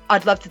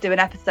I'd love to do an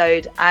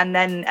episode, and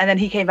then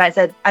he came back and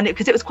said, and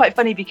because it was quite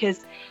funny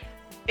because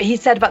he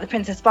said about the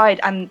Princess Bride,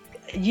 and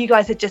you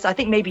guys had just, I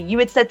think maybe you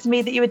had said to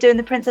me that you were doing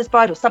the Princess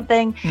Bride or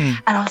something,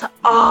 and I was like,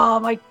 oh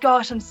my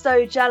gosh, I'm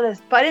so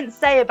jealous, but I didn't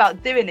say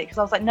about doing it because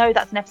I was like, no,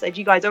 that's an episode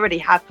you guys already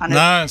have kind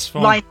of it's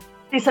fine.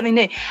 do something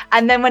new.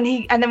 And then when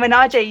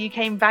RJ, you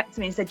came back to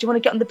me and said, do you want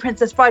to get on the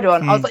Princess Bride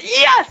one? I was like,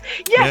 yes,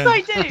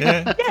 I do.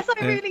 Yes,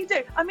 I really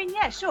do. I mean,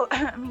 yeah, sure.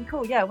 I mean,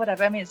 cool, yeah,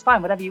 whatever. I mean, it's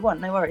fine, whatever you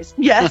want, no worries.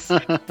 Yes.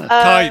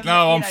 Kate,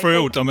 no, I'm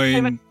thrilled. I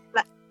mean,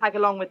 tag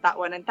along with that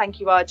one, and thank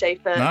you,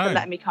 RJ, for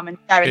letting me come and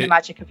sharing the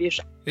magic of your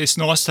show. It's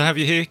nice to have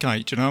you here,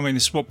 Kate. Do you know what I mean?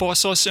 It's what Bite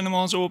Size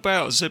Cinema is all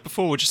about. As I said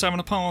before, we're just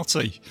having a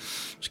party.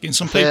 Just getting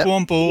some people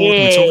on board.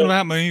 Yeah. We're talking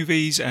about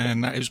movies,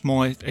 and that is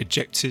my put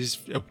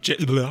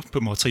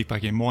my teeth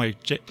back in. My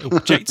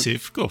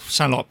objective. God,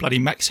 sound like bloody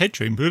Max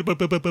Headroom.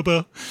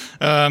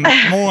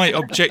 My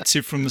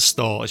objective from the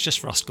start is just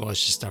for us guys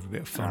just to have a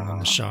bit of fun on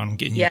the show and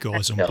getting you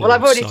guys on board. Well,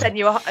 I've already sent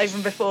you,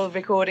 even before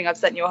recording, I've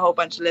sent you a whole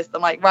bunch of lists.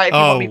 I'm like, right, if you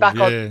want me back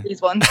on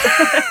these ones.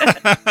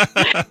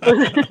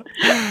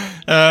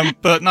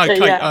 But no,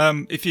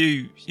 Kate, if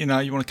you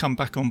want to come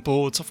back on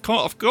board, I've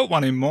got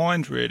one in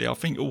mind, really. I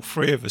think all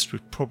three of us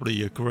would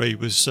probably agree.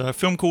 Was a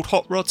film called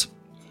Hot Rod.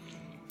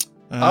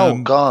 Oh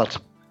God,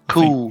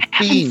 cool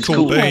beans.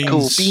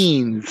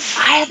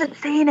 I haven't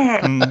seen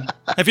it.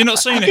 Have you not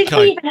seen it,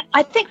 Kate?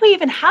 I think we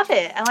even have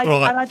it, and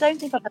I don't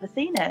think I've ever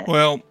seen it.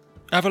 Well,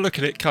 have a look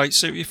at it, Kate.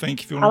 See what you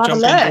think. If you want to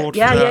jump on board,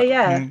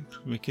 yeah.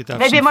 We could have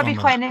maybe some it might fun be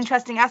quite an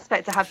interesting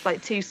aspect to have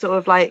like two sort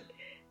of like,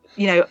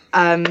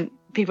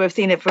 people have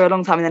seen it for a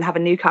long time and then have a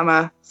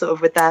newcomer sort of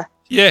with their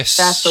yeah.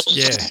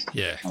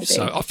 Maybe.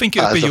 So I think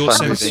it would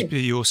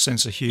be your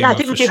sense of humour. Yeah, I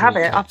think we do have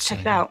it. I'll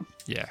check it out.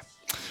 Yeah.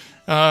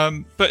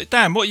 But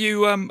Dan, what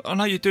you? I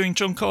know you're doing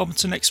John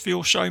Carpenter next for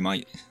your show,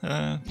 mate.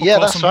 Yeah,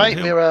 that's right.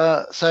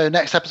 We're so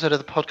next episode of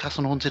the podcast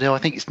on Haunted Hill. I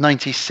think it's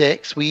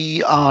 96.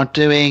 We are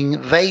doing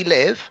They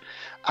Live,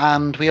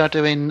 and we are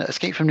doing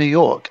Escape from New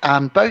York,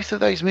 and both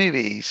of those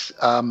movies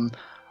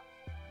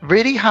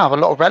really have a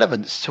lot of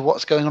relevance to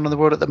what's going on in the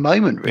world at the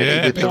moment,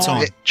 really, with the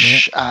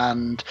rich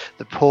and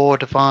the poor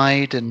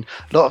divide, and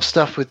a lot of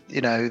stuff with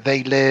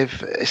They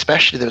Live,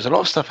 especially. There was a lot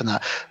of stuff in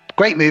that.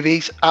 Great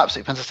movies,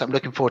 absolutely fantastic. I'm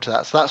looking forward to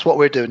that. So that's what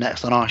we're doing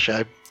next on our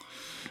show.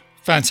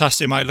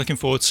 Fantastic, mate. Looking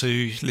forward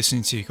to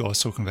listening to you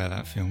guys talking about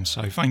that film.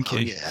 So thank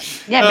you.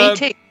 Me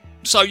too.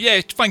 So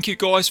thank you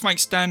guys.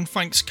 Thanks Dan.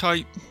 Thanks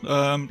Kate.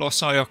 Like I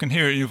say, I can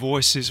hear it in your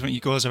voices. I think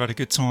you guys have had a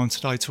good time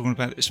today talking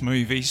about this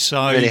movie.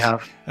 So really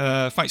have.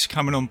 Thanks for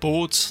coming on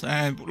board.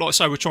 And like I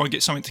say, we'll try and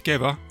get something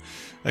together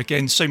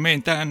again. So me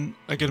and Dan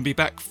are going to be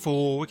back we're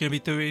going to be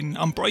doing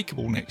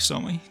Unbreakable next,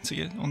 aren't we? To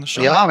get on the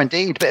show. We are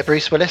indeed. Bit of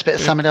Bruce Willis, bit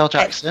of Samuel L.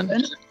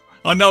 Jackson.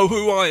 I know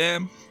who I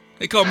am.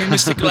 They call me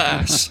Mr.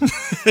 Glass.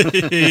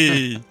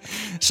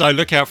 So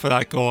look out for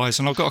that, guys.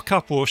 And I've got a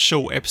couple of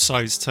short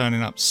episodes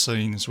turning up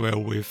soon as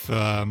well with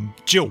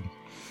Jill,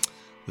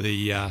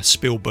 the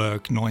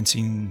Spielberg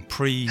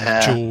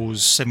pre-Jaws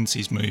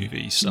 70s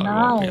movie. So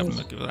I'll be having a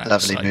look at that.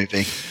 Lovely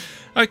movie.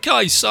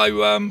 Okay,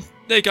 so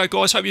there you go,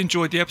 guys. Hope you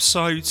enjoyed the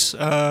episodes.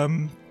 I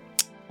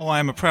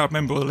am a proud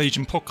member of the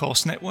Legion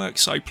Podcast Network,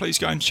 so please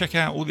go and check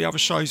out all the other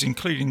shows,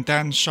 including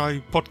Dan's show,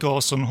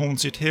 podcast on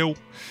Haunted Hill.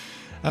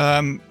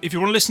 If you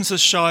want to listen to the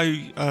show,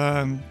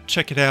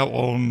 check it out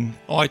on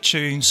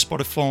iTunes,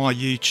 Spotify,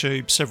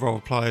 YouTube, several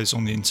other players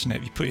on the internet.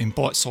 If you put in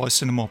Bite Size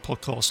Cinema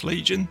Podcast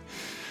Legion.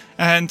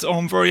 And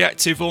I'm very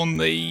active on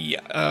the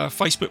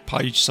Facebook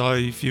page, so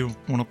if you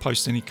want to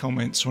post any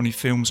comments or any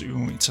films that you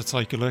want me to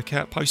take a look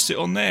at, post it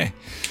on there.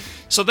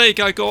 So there you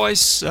go,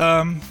 guys.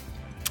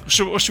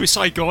 What should we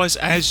say, guys?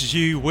 As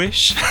you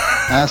wish.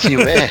 As you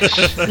wish.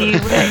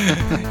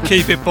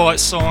 Keep it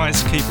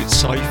bite-sized, keep it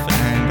safe,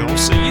 and I'll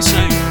see you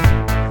soon.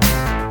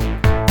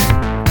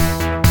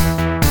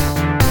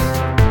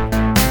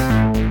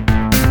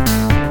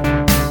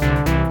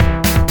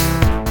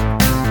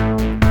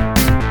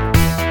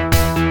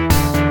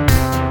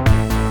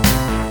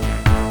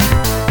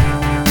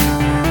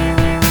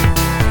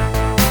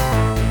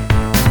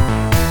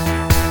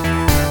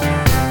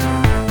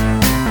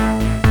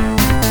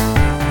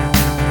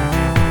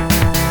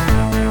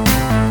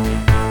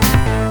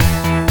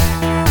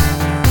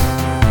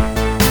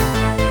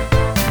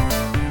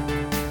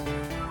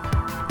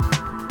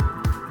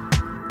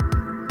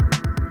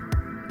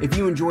 If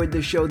you enjoyed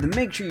this show, then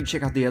make sure you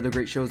check out the other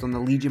great shows on the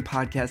Legion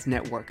Podcast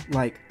Network,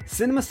 like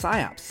Cinema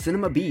Psyops,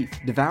 Cinema Beef,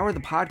 Devour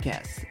the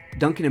Podcast,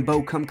 Duncan and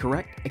Bo Come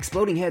Correct,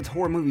 Exploding Heads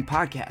Horror Movie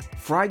Podcast,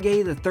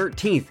 Friday the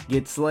 13th,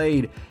 Get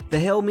Slayed, The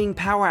Helming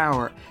Power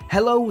Hour,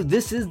 Hello,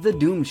 This is the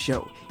Doom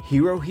Show,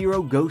 Hero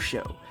Hero Ghost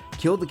Show,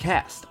 Kill the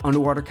Cast,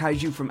 Underwater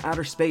Kaiju from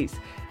Outer Space,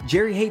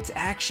 Jerry Hates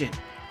Action,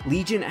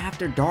 Legion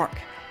After Dark,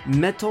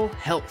 Mental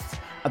Health,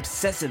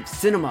 Obsessive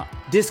Cinema,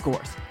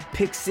 Discourse,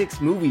 Pick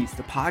Six Movies,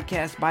 the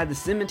podcast by The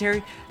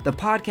Cemetery, the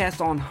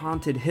podcast on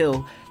Haunted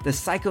Hill, the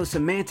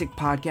Psychosemantic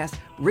podcast,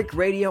 Rick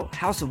Radio,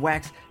 House of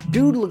Wax,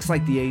 Dude Looks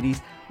Like the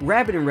 80s,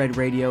 Rabbit and Red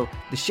Radio,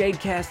 the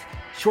Shadecast,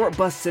 Short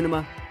Bus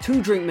Cinema,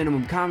 Two Drink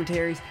Minimum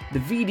Commentaries, the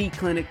VD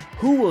Clinic,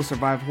 Who Will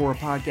Survive Horror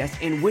Podcast,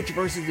 and Witch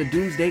vs. the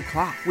Doomsday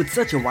Clock. With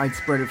such a wide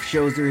spread of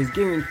shows, there is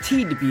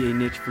guaranteed to be a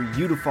niche for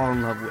you to fall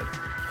in love with.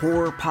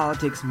 Horror,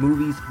 politics,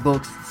 movies,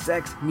 books,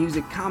 sex,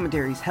 music,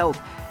 commentaries, health,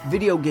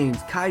 video games,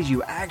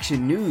 kaiju,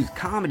 action, news,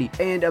 comedy,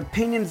 and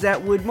opinions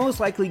that would most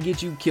likely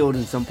get you killed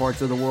in some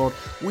parts of the world.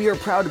 We are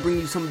proud to bring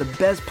you some of the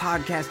best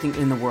podcasting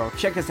in the world.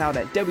 Check us out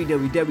at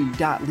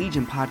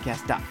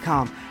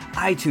www.legionpodcast.com,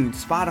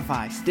 iTunes,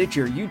 Spotify,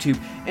 Stitcher, YouTube,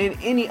 and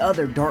any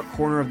other dark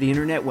corner of the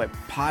internet where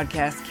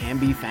podcasts can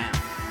be found.